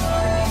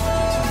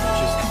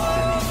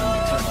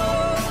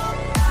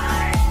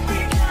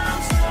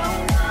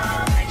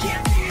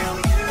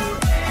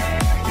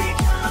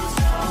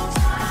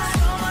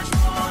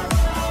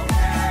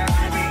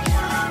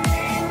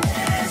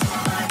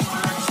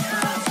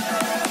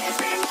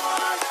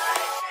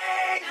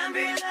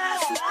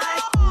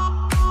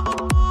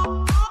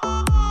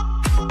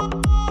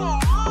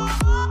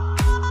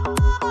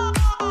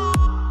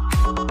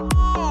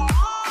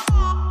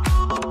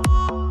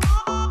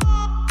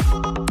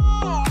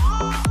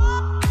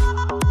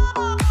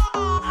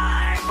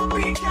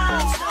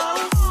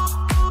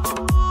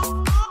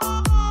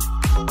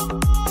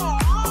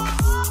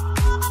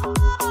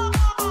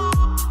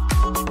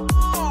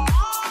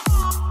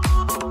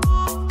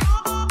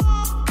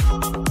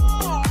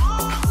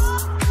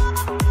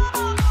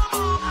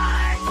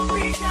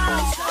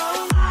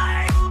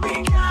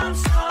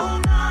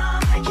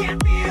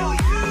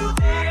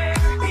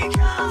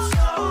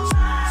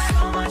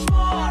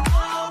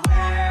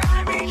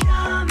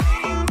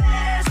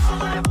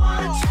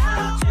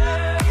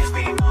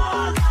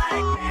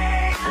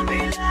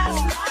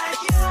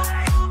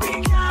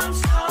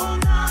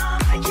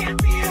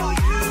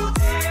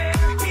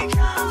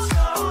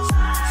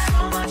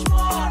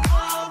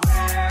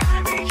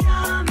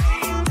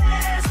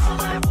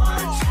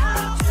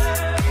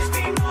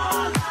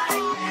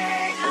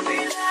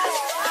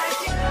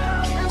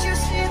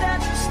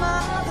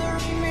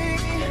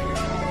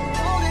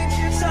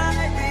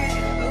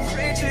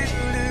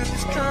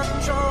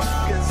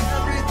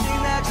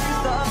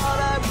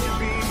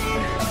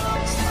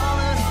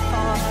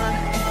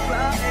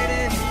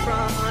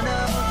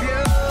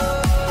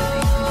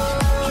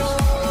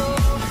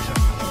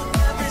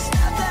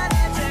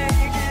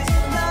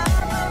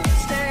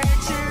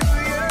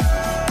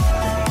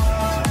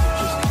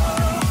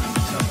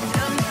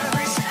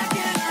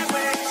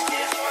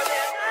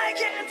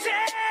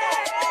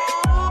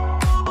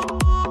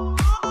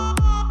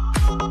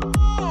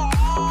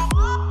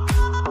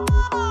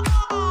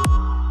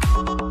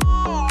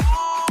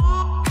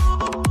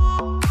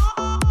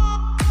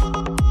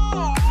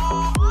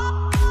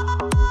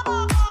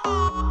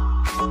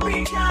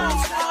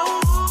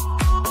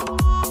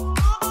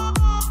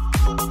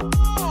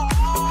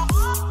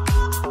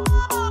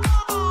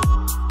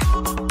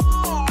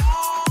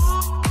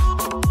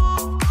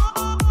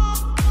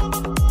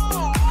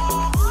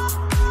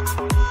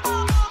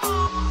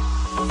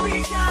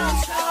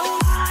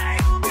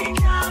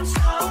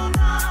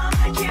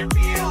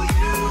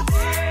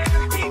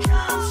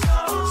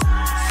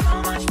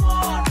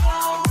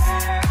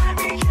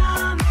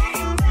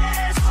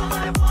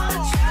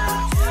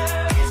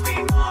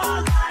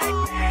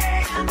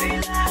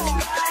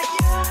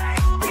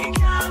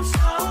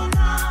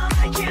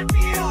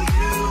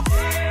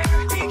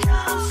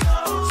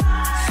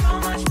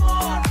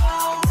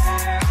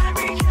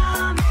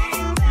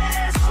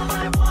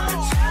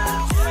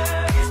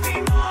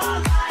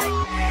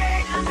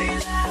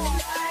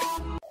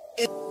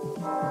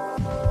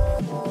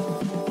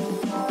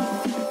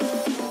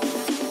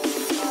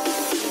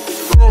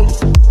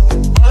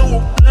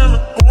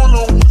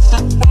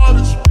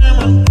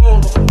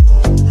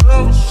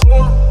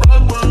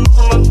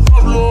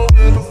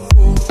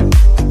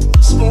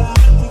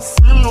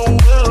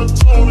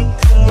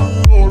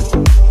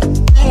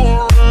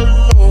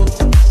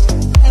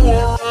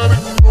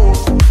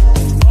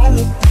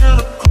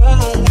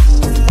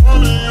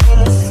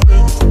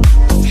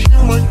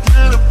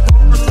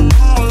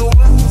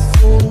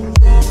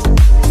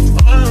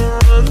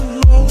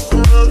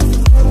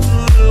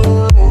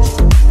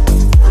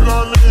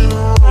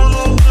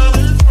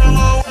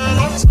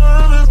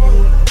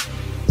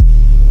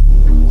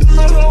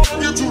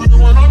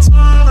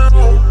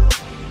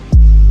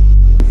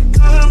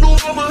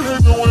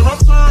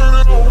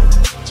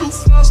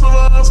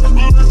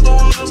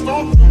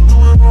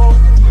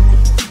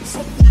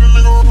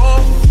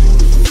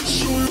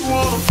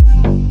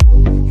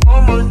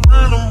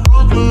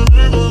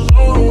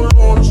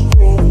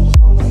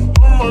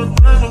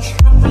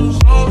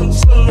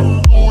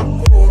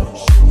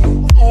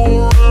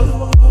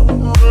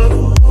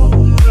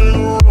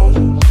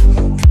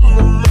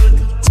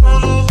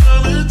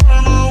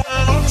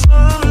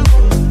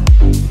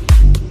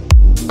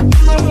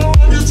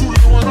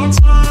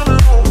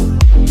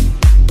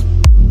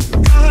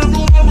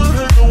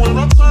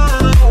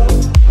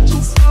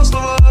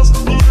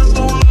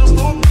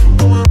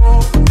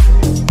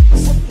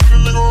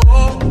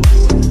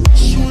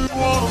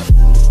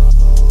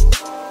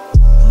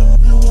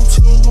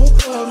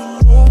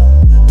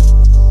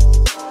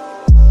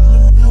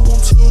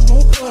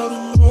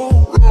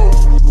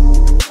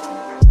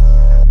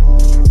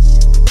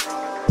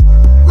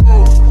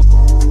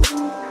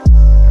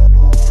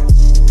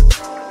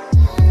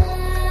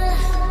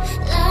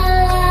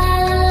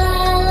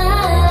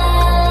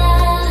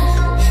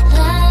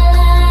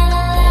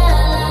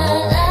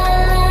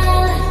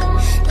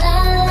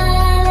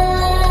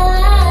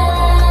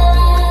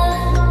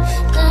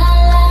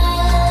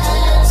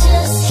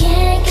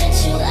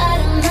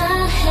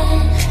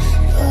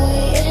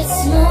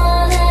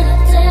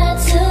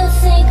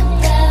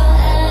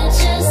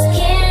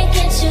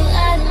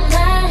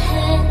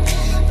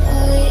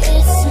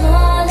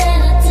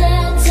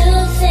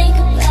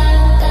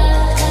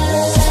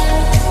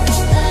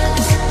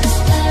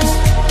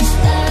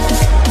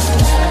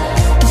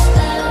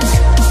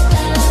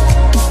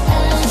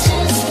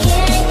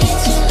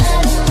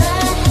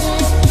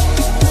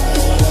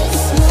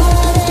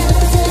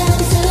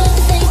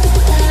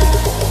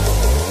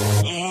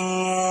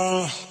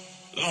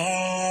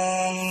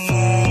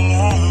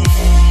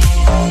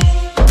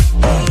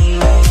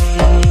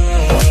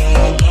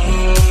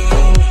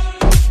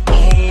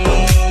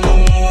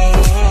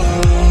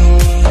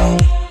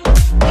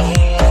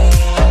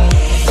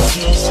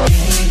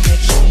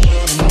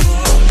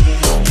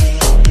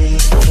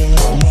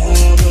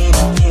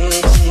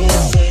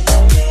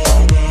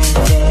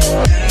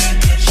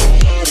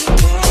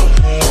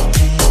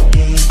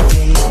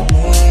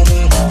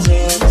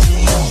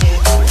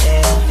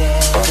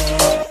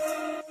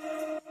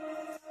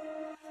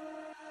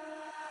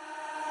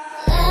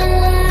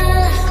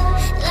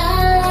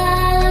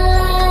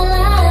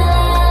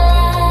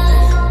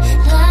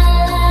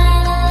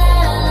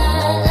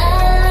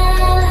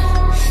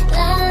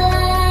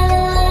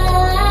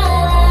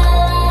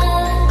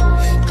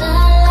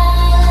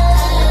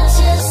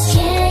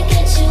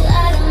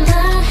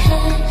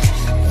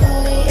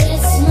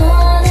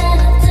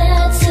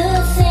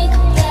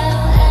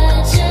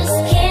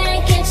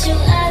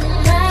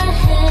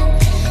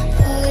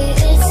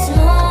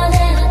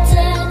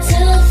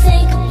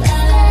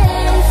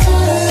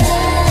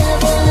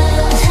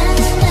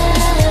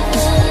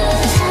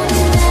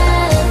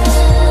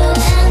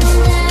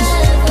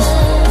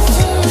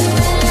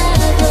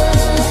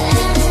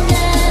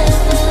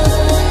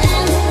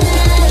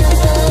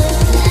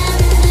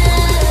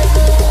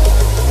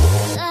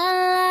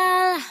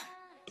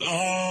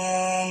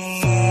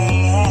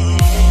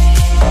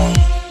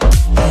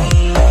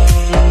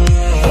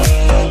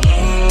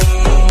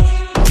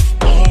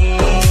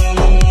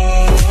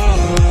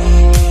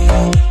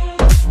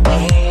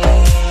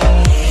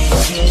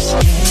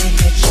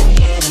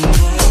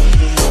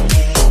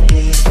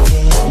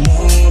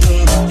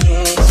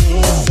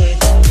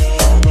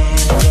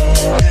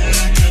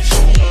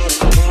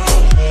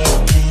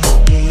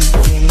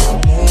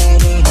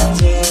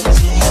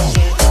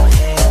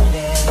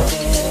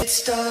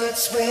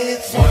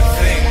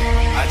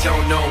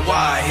 know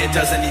why. It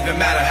doesn't even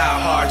matter how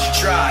hard you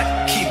try.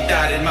 Keep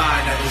that in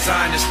mind. I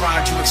designed this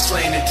rhyme to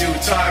explain in due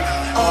time.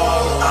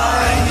 All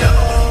I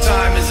know,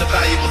 time is a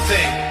valuable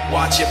thing.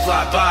 Watch it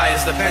fly by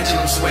as the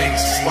pendulum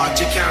swings.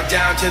 Watch it count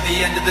down to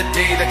the end of the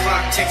day. The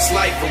clock takes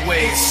life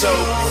away. So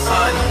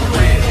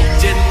unreal.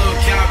 Didn't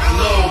look out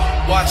below.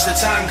 Watch the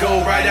time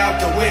go right out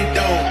the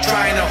window.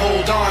 Trying to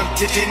hold on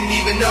to didn't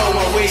even know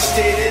I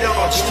wasted it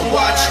all just to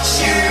watch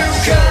you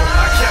go.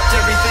 I kept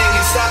everything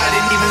inside,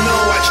 and even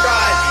though I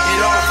tried,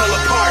 it all fell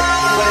apart.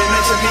 What it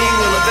meant to me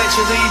will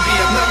eventually be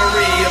a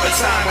memory of a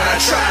time when I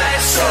tried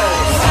so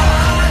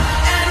hard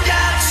and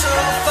got so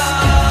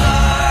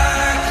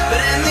far,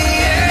 but in the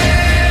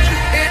end,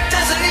 it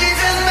doesn't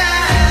even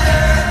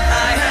matter.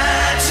 I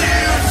had to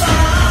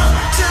fall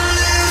to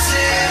lose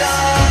it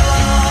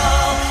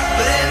all,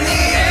 but in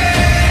the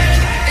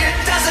end, it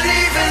doesn't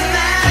even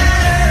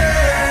matter.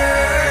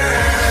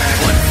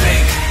 One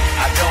thing,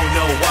 I don't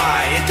know why,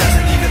 it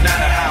doesn't even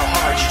matter how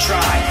hard you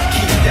try.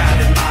 Keep that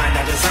in mind.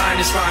 I designed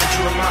this rhyme to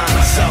remind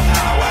myself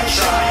how I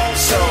tried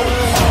so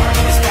hard.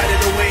 In spite of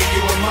the way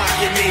you were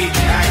mocking me,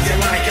 acting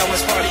like I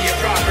was part of your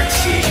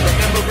property,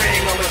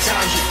 remembering all the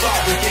times you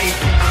fought with me.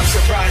 I'm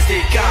surprised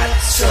it got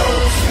so.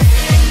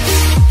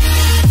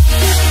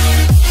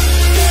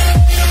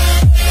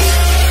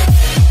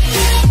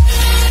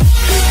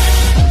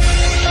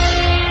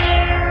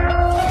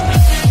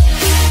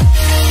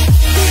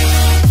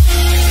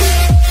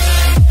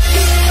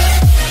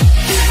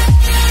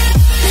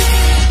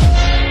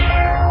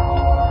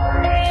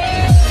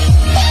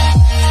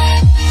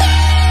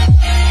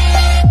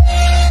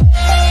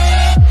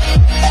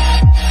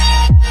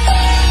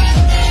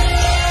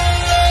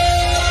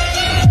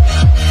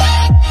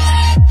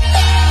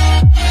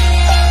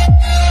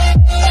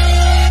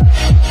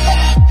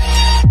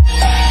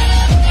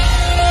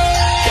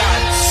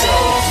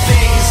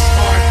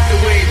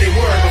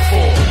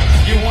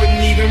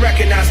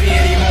 Recognize me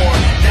anymore.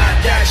 Not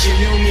that you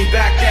knew me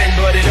back then,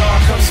 but it all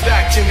comes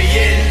back to me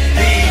in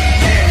the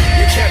end.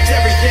 You kept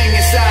everything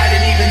inside,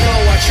 and even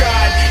though I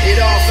tried, it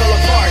all fell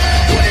apart.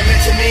 What it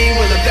meant to me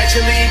will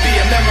eventually be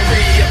a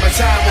memory of a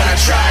time when I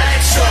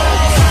tried so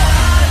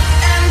hard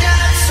and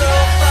got so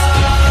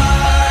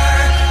far,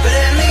 but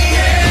in the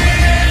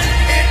end,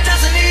 it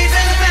doesn't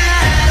even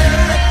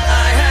matter.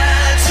 I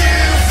had to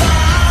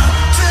fall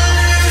to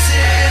lose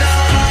it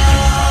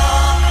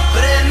all,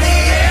 but in the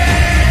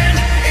end,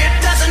 it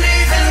doesn't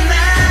even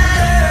matter.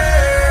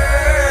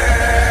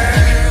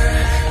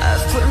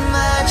 I've put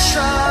my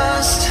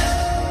trust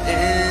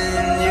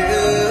in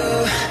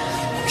you,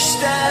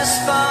 pushed as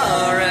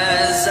far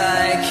as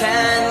I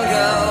can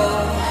go.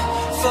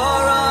 For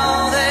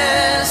all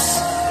this,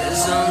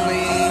 there's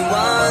only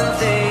one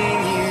thing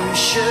you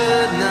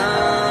should know.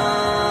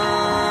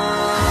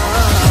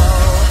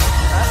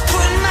 I've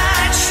put my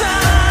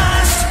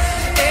trust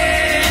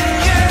in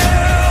you,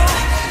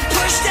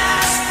 pushed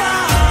as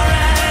far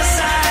as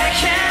I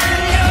can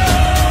go.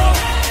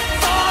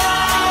 For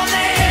all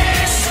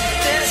this,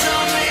 there's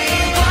only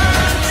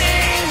one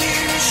thing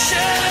you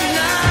should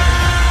know.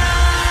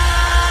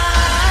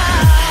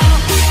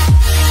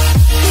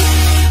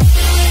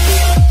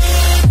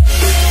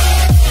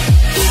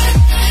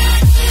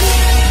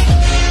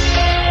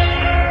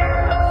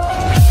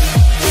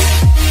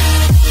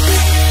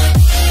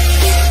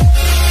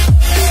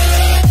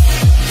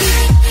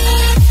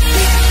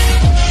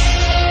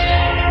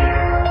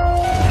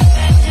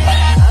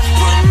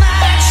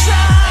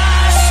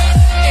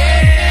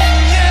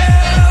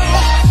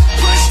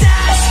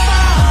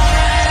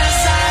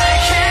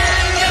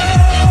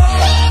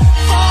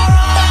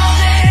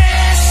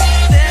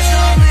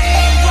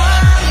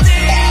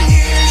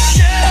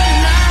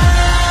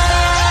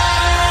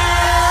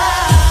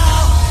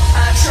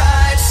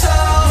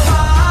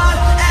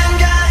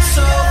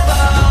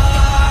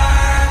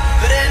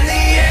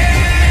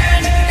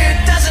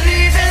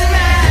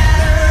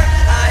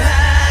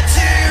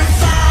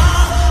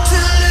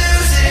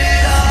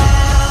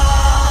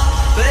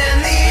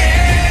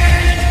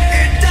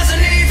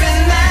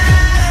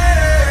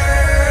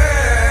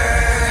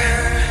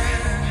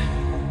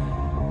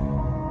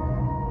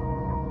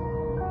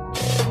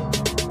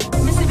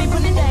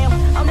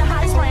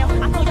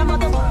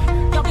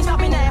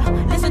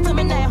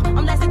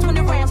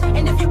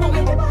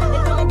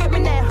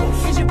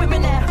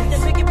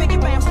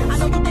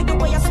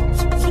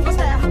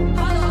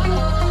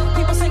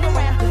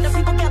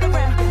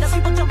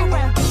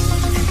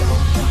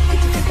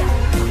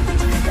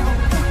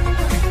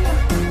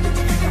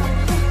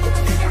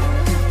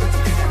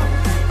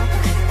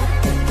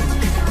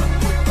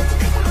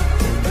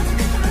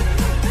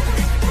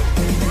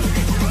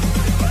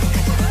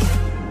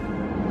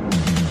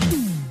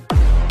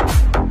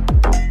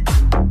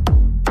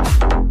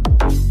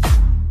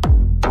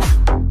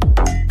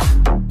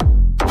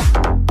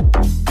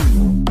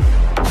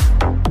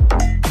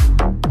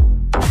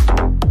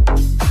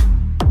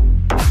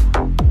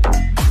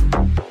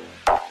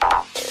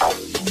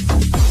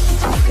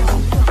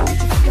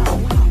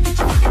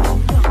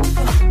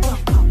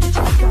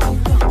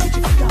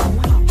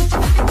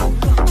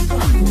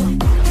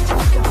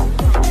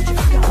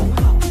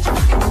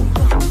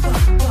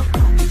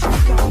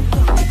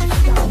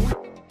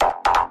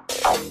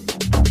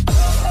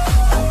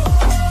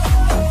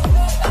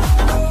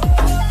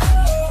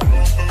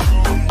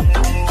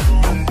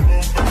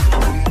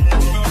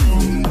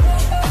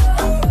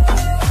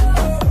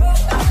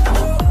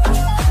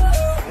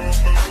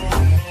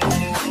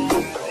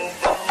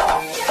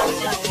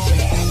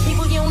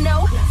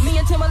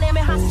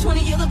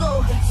 20 years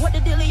ago. What the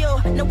dealio?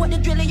 Now what the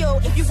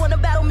drillio? If you wanna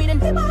battle me, then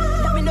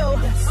let me know.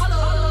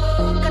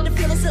 Got the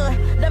feeling,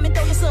 son. Let me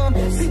throw you some.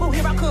 People,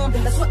 here I come.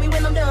 That's what we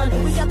when I'm done.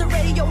 We got the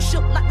radio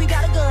shook like we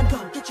got a gun. Go,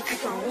 get your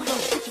kick on.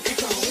 Get your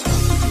kick on.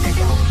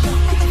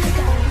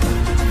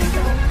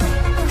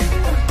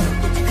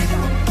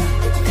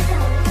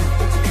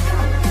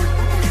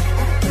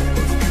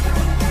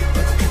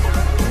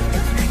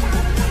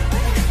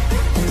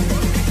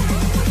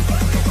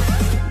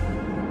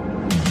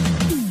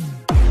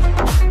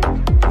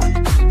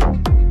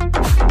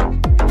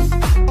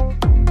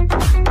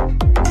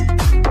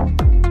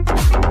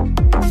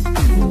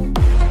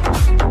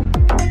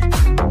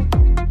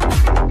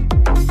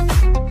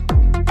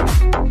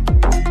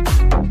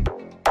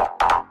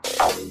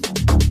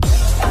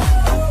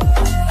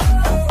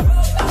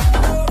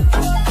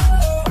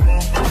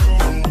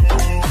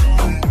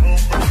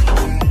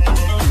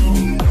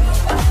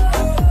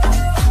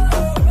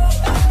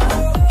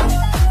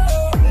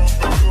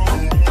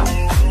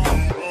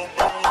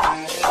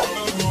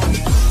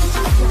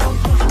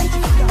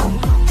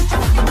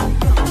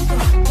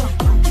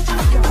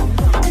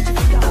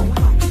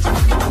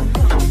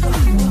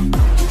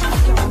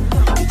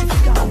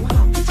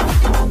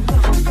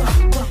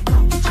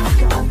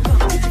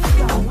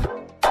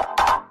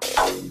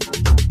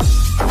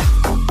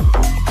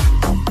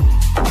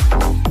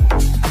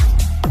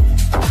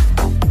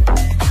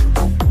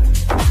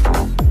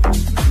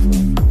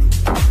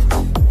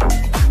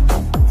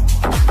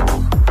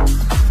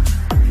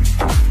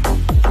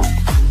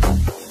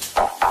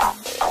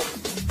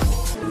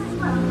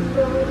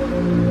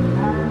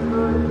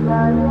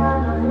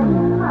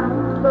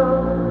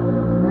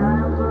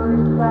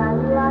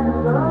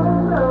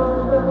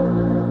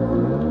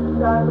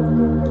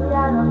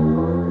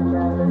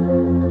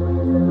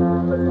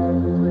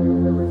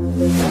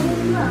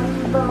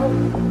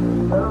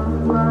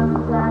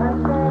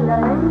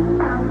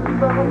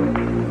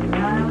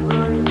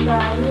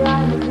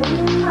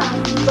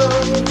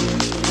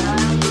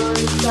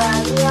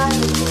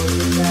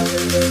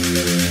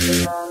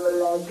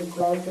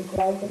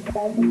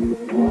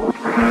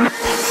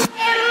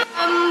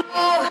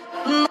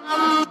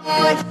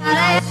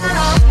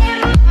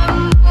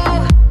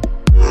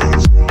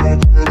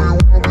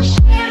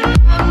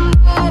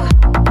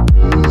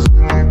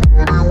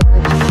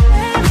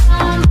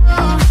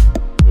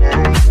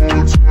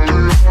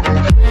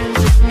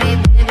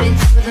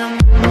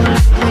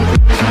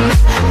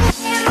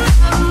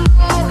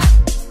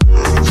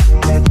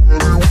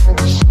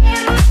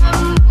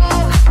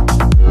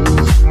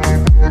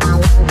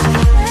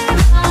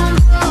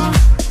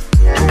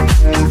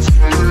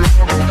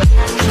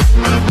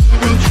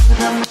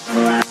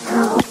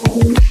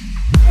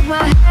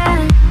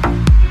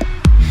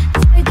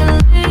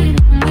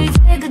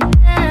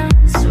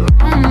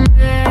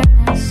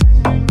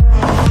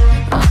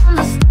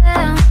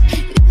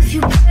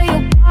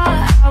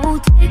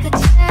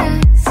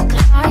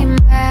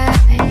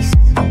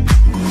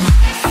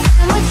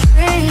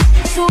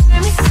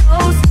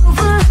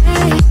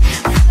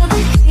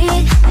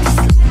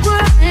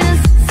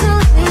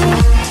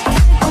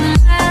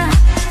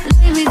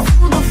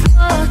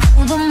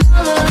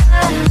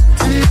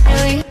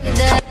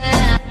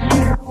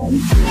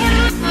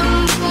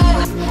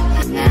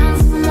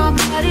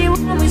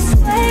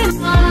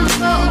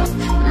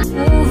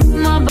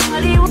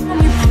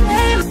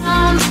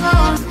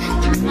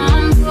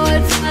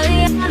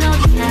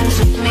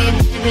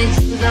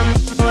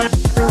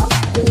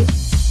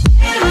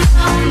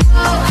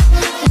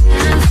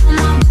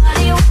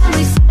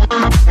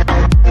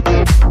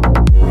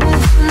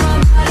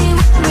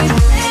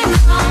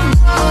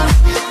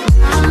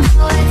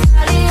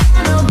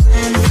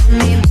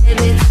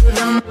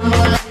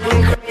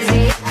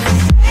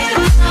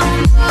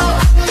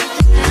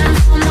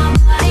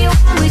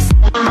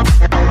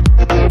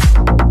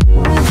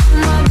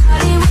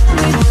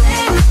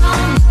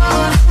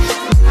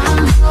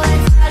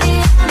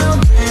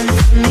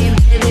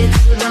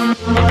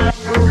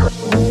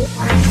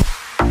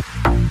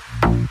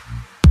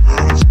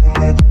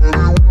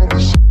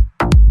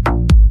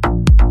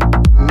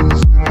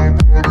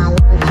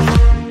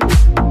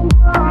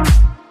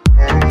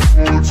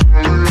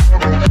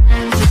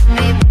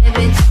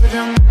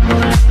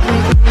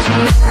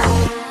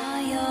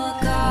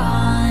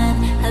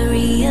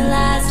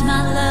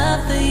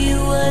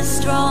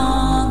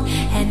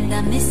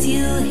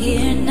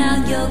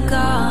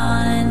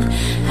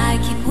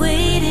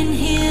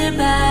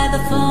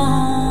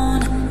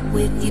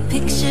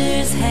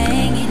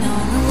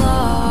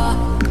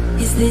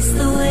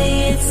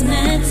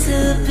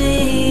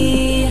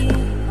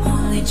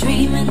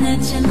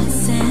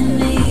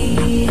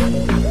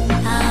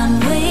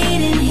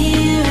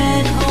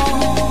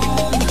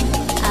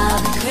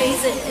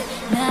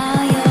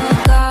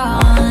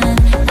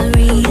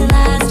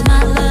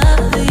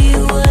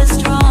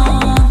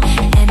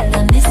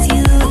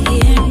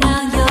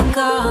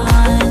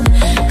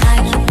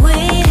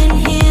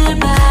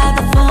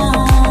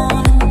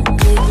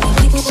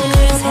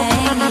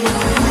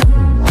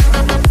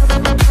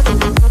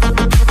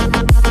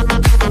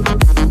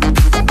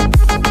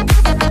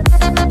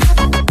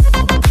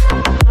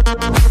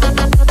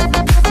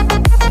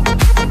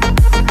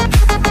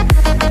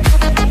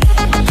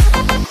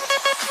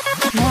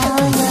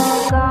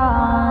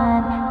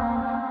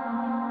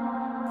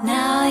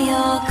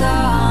 you're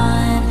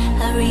gone,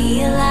 I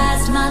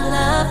realized my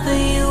love for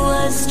you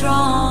was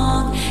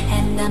strong.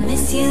 And I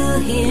miss you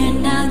here,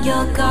 now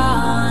you're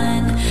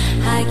gone.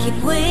 I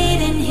keep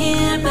waiting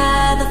here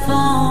by the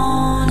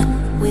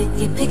phone, with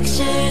your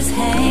pictures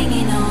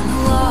hanging on the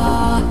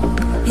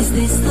wall. Is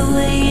this the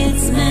way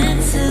it's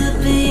meant to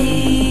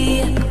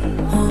be?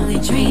 Only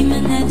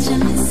dreaming that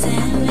you're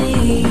missing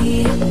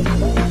me.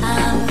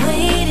 I'm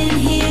waiting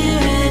here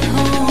at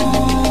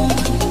home.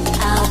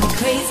 I'll be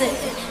crazy,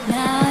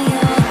 now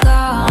you're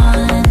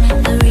gone.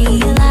 I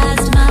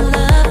realized my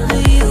love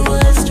for you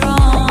was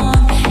strong.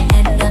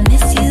 And I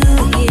miss you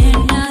here,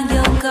 now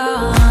you're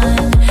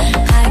gone.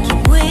 I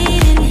keep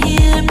waiting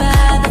here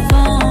by the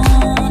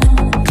phone,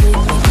 with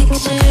your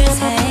pictures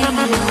hanging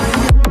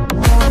on.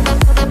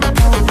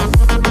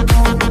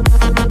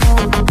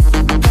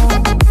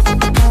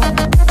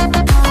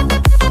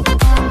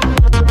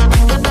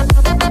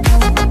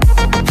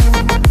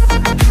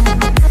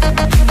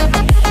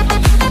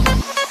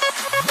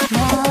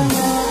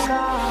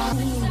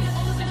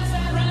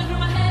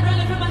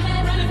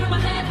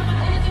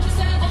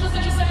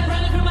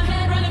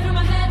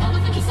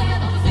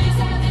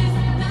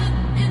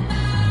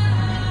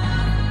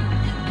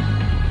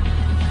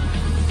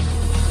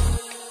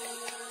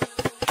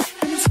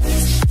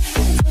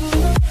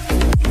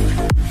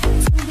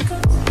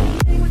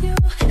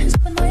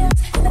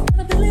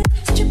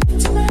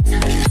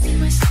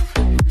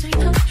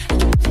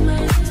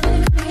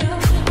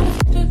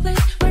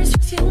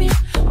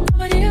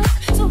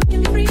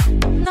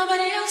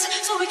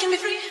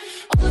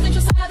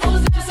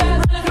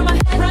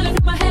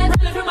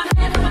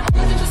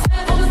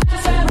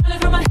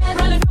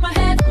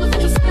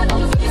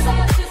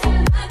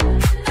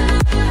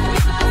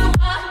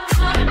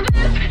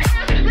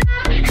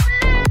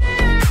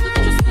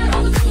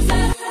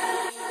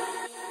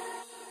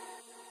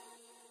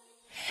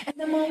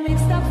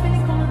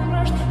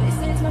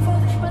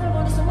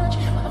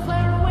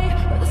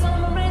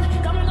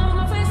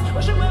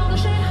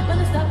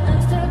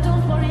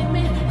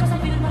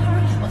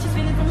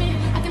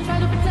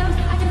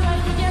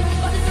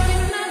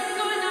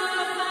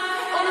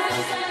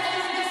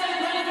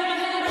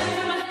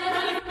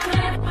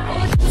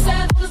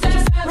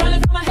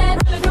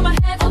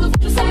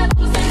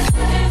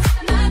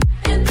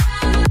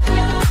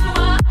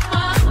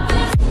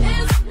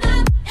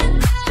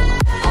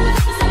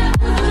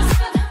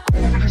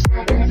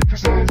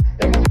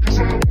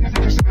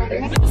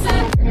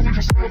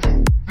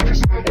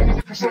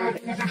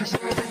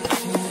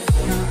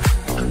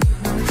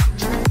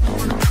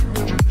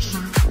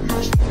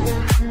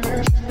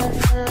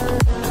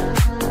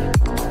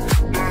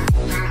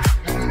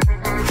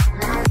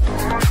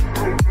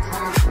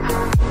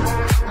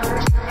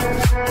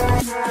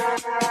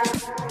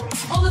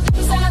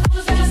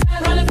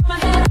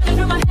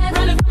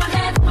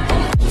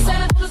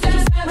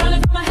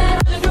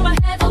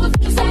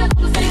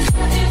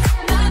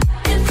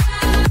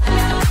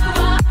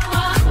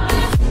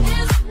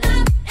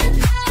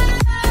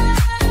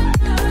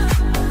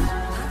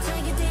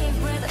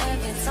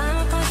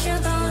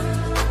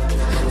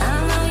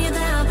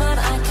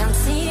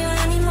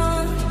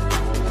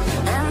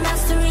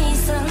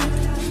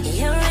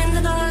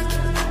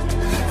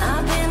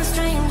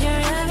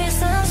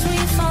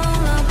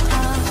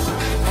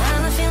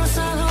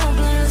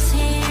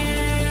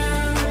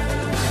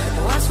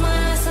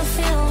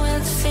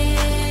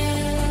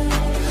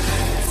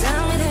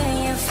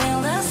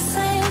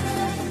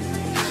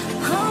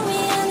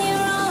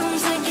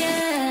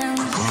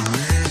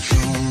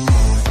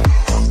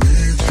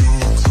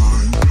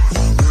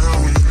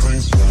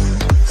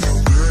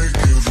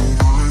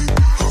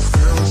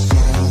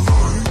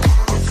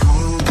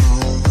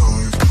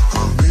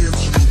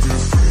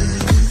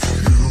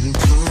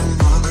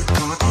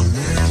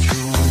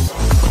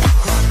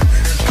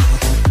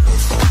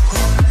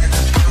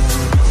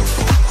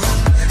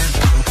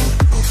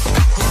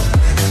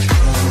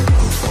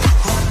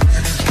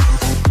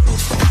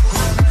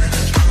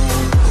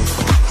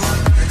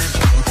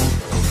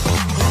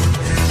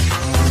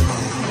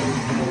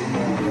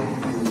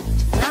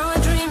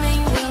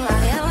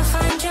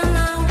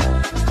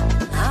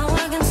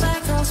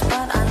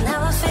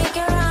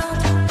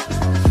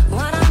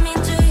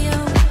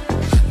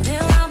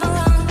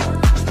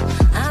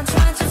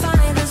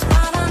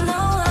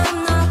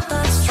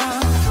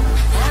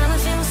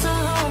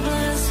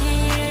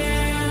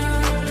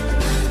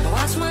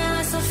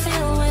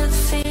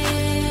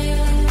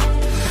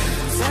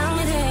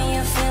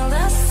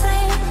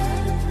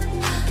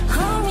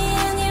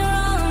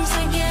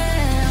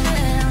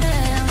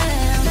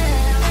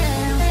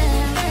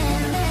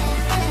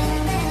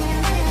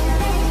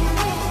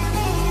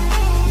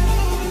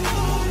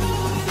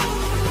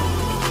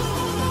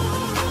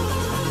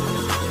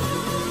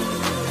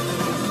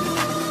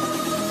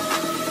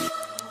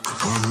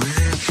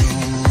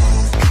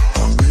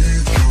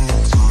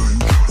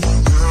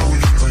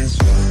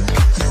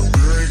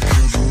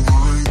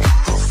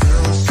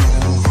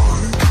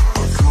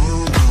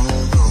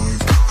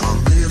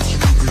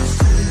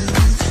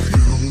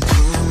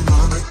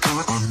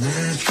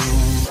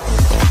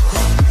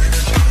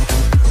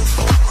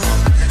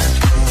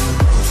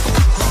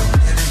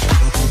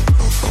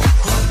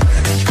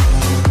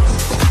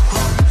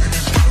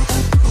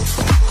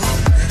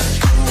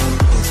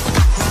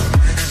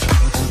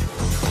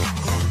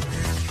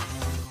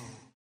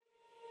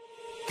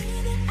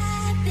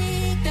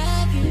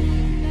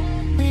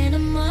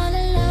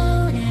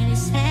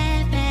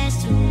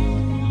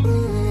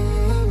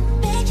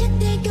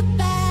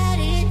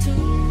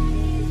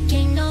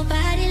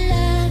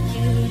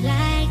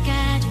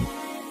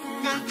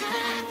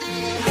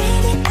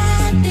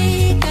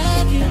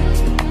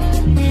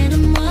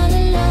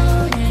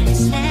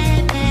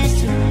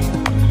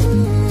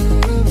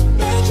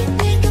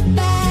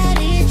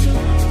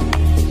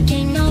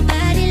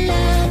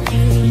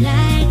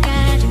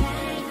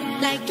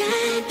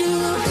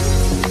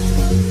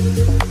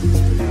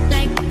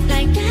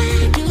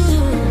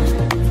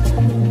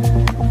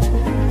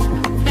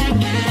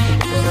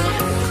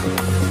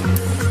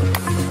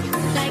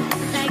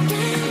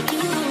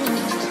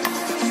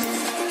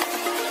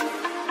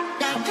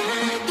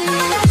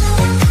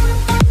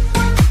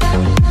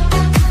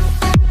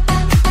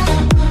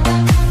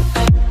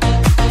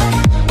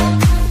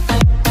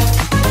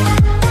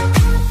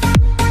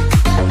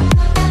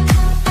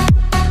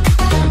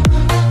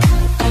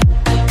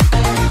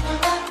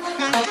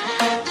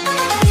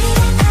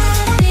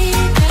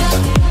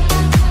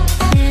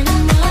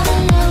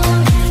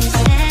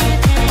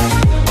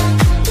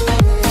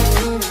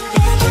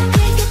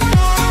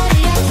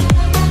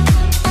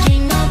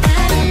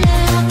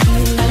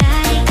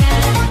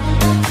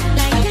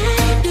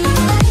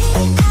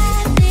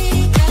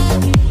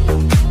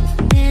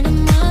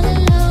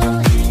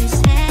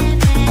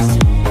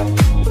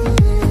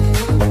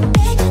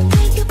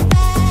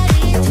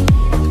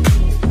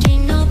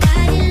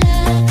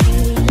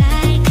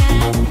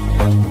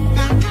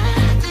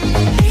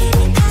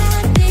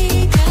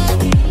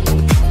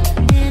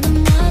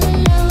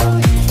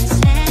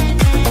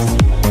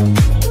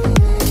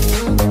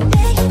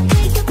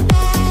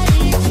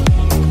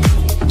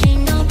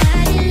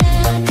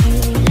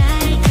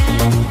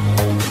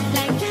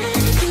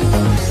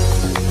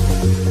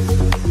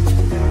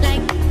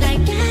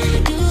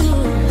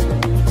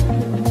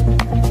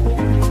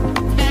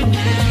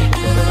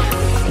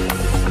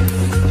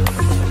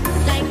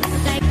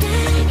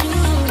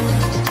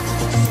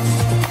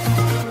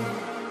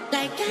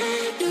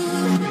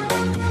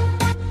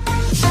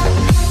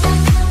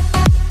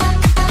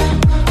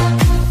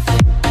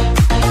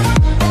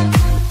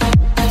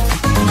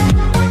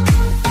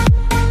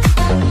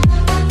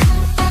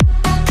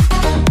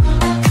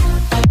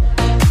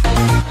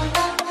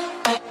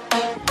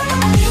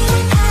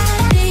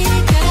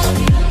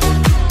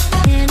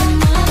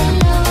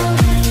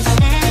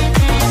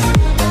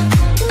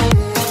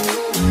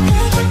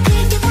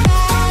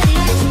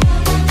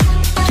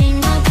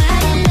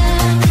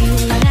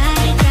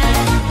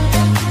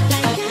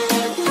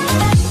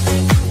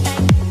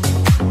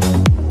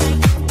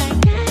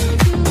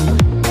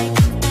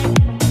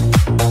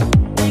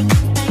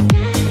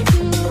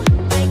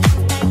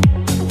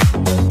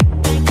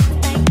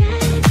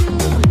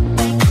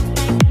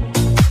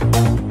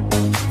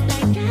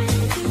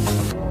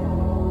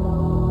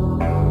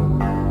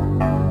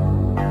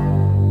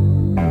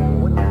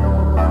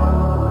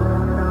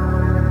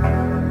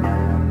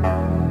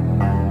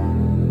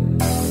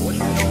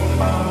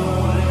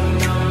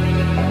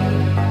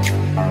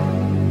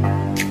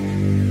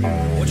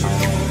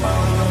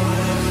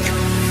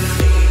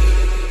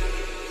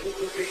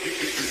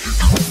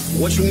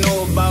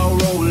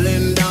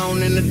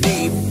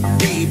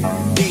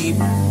 deep,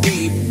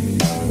 deep.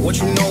 What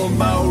you know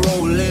about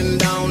rolling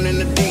down in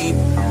the deep,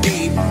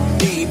 deep,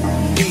 deep,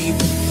 deep?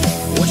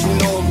 What you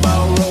know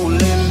about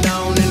rolling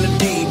down in the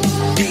deep,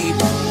 deep,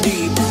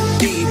 deep,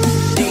 deep,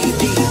 deep,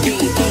 deep,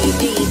 deep, deep,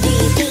 deep,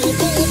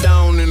 deep,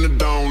 down in the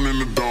down in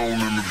the down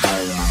in the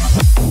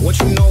down. What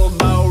you know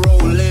about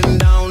rolling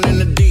down in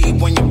the deep?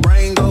 When your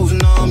brain goes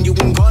numb, you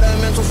can call that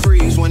mental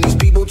freeze. When these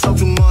people talk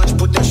too much,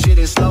 put that shit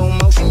in slow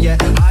motion. Yeah,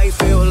 I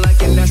feel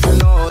like an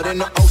astronaut in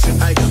the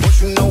ocean. Ay,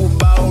 what you know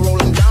about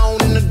rolling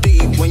down in the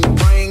deep? When your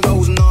brain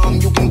goes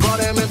numb, you can call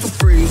that mental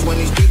freeze. When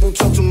these people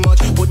talk too much,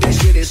 put that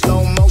shit in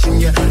slow motion.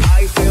 Yeah,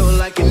 I feel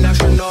like an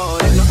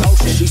astronaut in the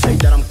ocean. She say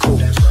that I'm cool.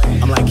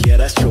 I'm like, yeah,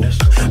 that's true.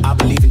 I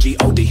believe in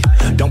G-O-D,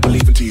 don't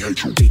believe in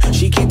T-H-U-D.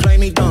 She keep playing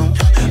me dumb,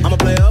 I'm a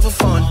player for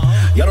fun.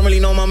 Y'all don't really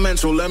know my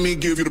mental, let me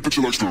give you the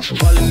picture like this.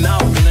 Falling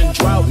out in a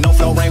drought, no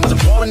flow, rain was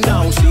pouring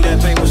down. See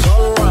that pain was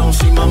all around,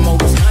 see my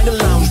mode was kinda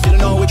lounge. Didn't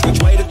know which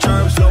way to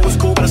turn, flow was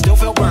cool, but I still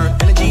felt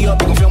burnt. Energy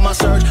up, you can feel my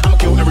surge, I'ma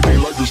kill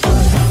everything like this.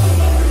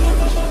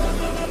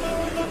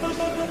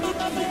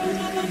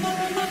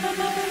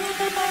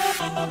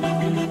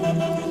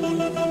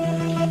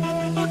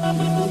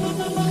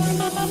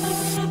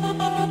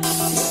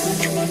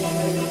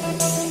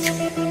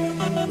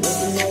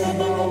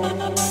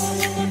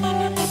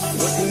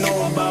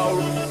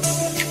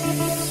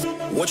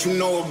 What you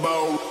know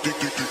about?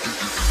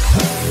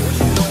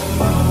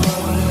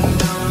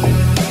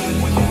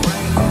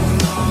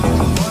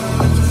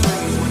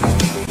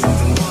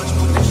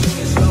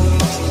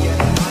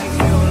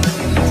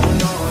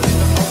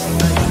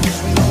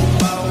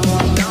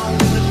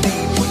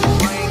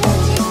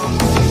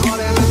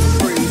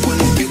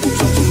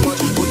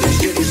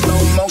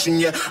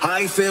 Yeah,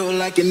 I feel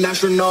like an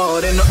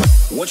astronaut in the.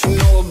 What you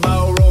know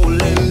about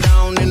rolling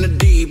down in the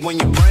deep? When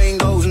your brain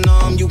goes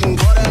numb, you can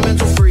call that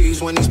mental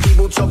freeze. When these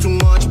people talk too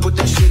much, put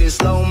that shit in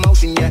slow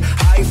motion. Yeah,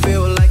 I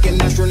feel like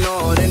an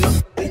astronaut in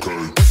the. Okay.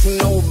 What you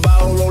know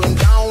about rolling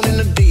down in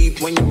the deep?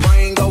 When your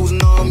brain goes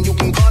numb, you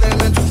can call that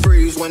mental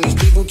freeze. When these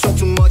people talk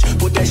too much,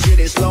 put that shit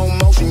in slow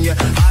motion. Yeah,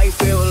 I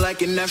feel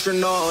like an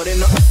astronaut in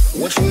the.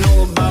 What you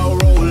know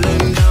about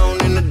rolling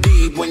down in the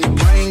deep? When your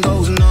brain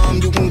goes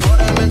numb, you can call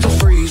that mental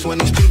freeze. When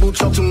these people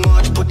talk too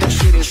much, put that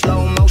shit in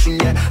slow motion.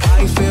 Yeah,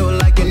 I feel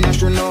like an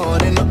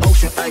astronaut in the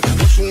ocean. Ay,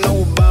 what you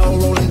know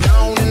about rolling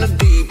down in the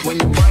deep? When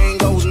your brain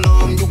goes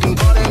numb, you can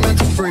call that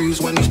mental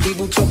freeze. When these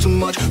people talk too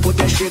much, put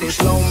that shit in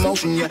slow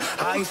motion. Yeah,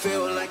 I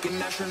feel like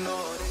an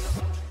astronaut,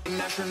 an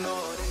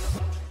astronaut,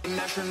 an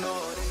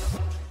astronaut,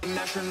 an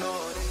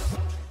astronaut,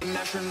 an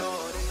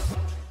astronaut,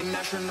 an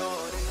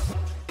astronaut,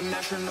 an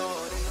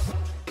astronaut,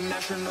 an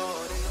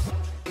astronaut,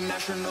 an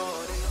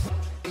astronaut,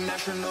 an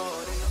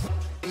astronaut.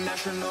 An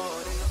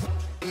astronaut,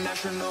 an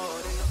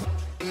astronaut,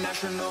 an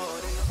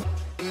astronaut,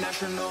 an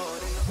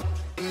astronaut,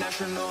 an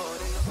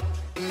astronaut,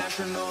 an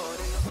astronaut,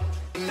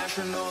 an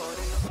astronaut,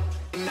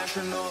 an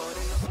astronaut,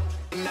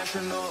 an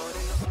astronaut,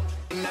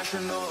 an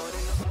astronaut,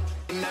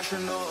 an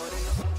astronaut.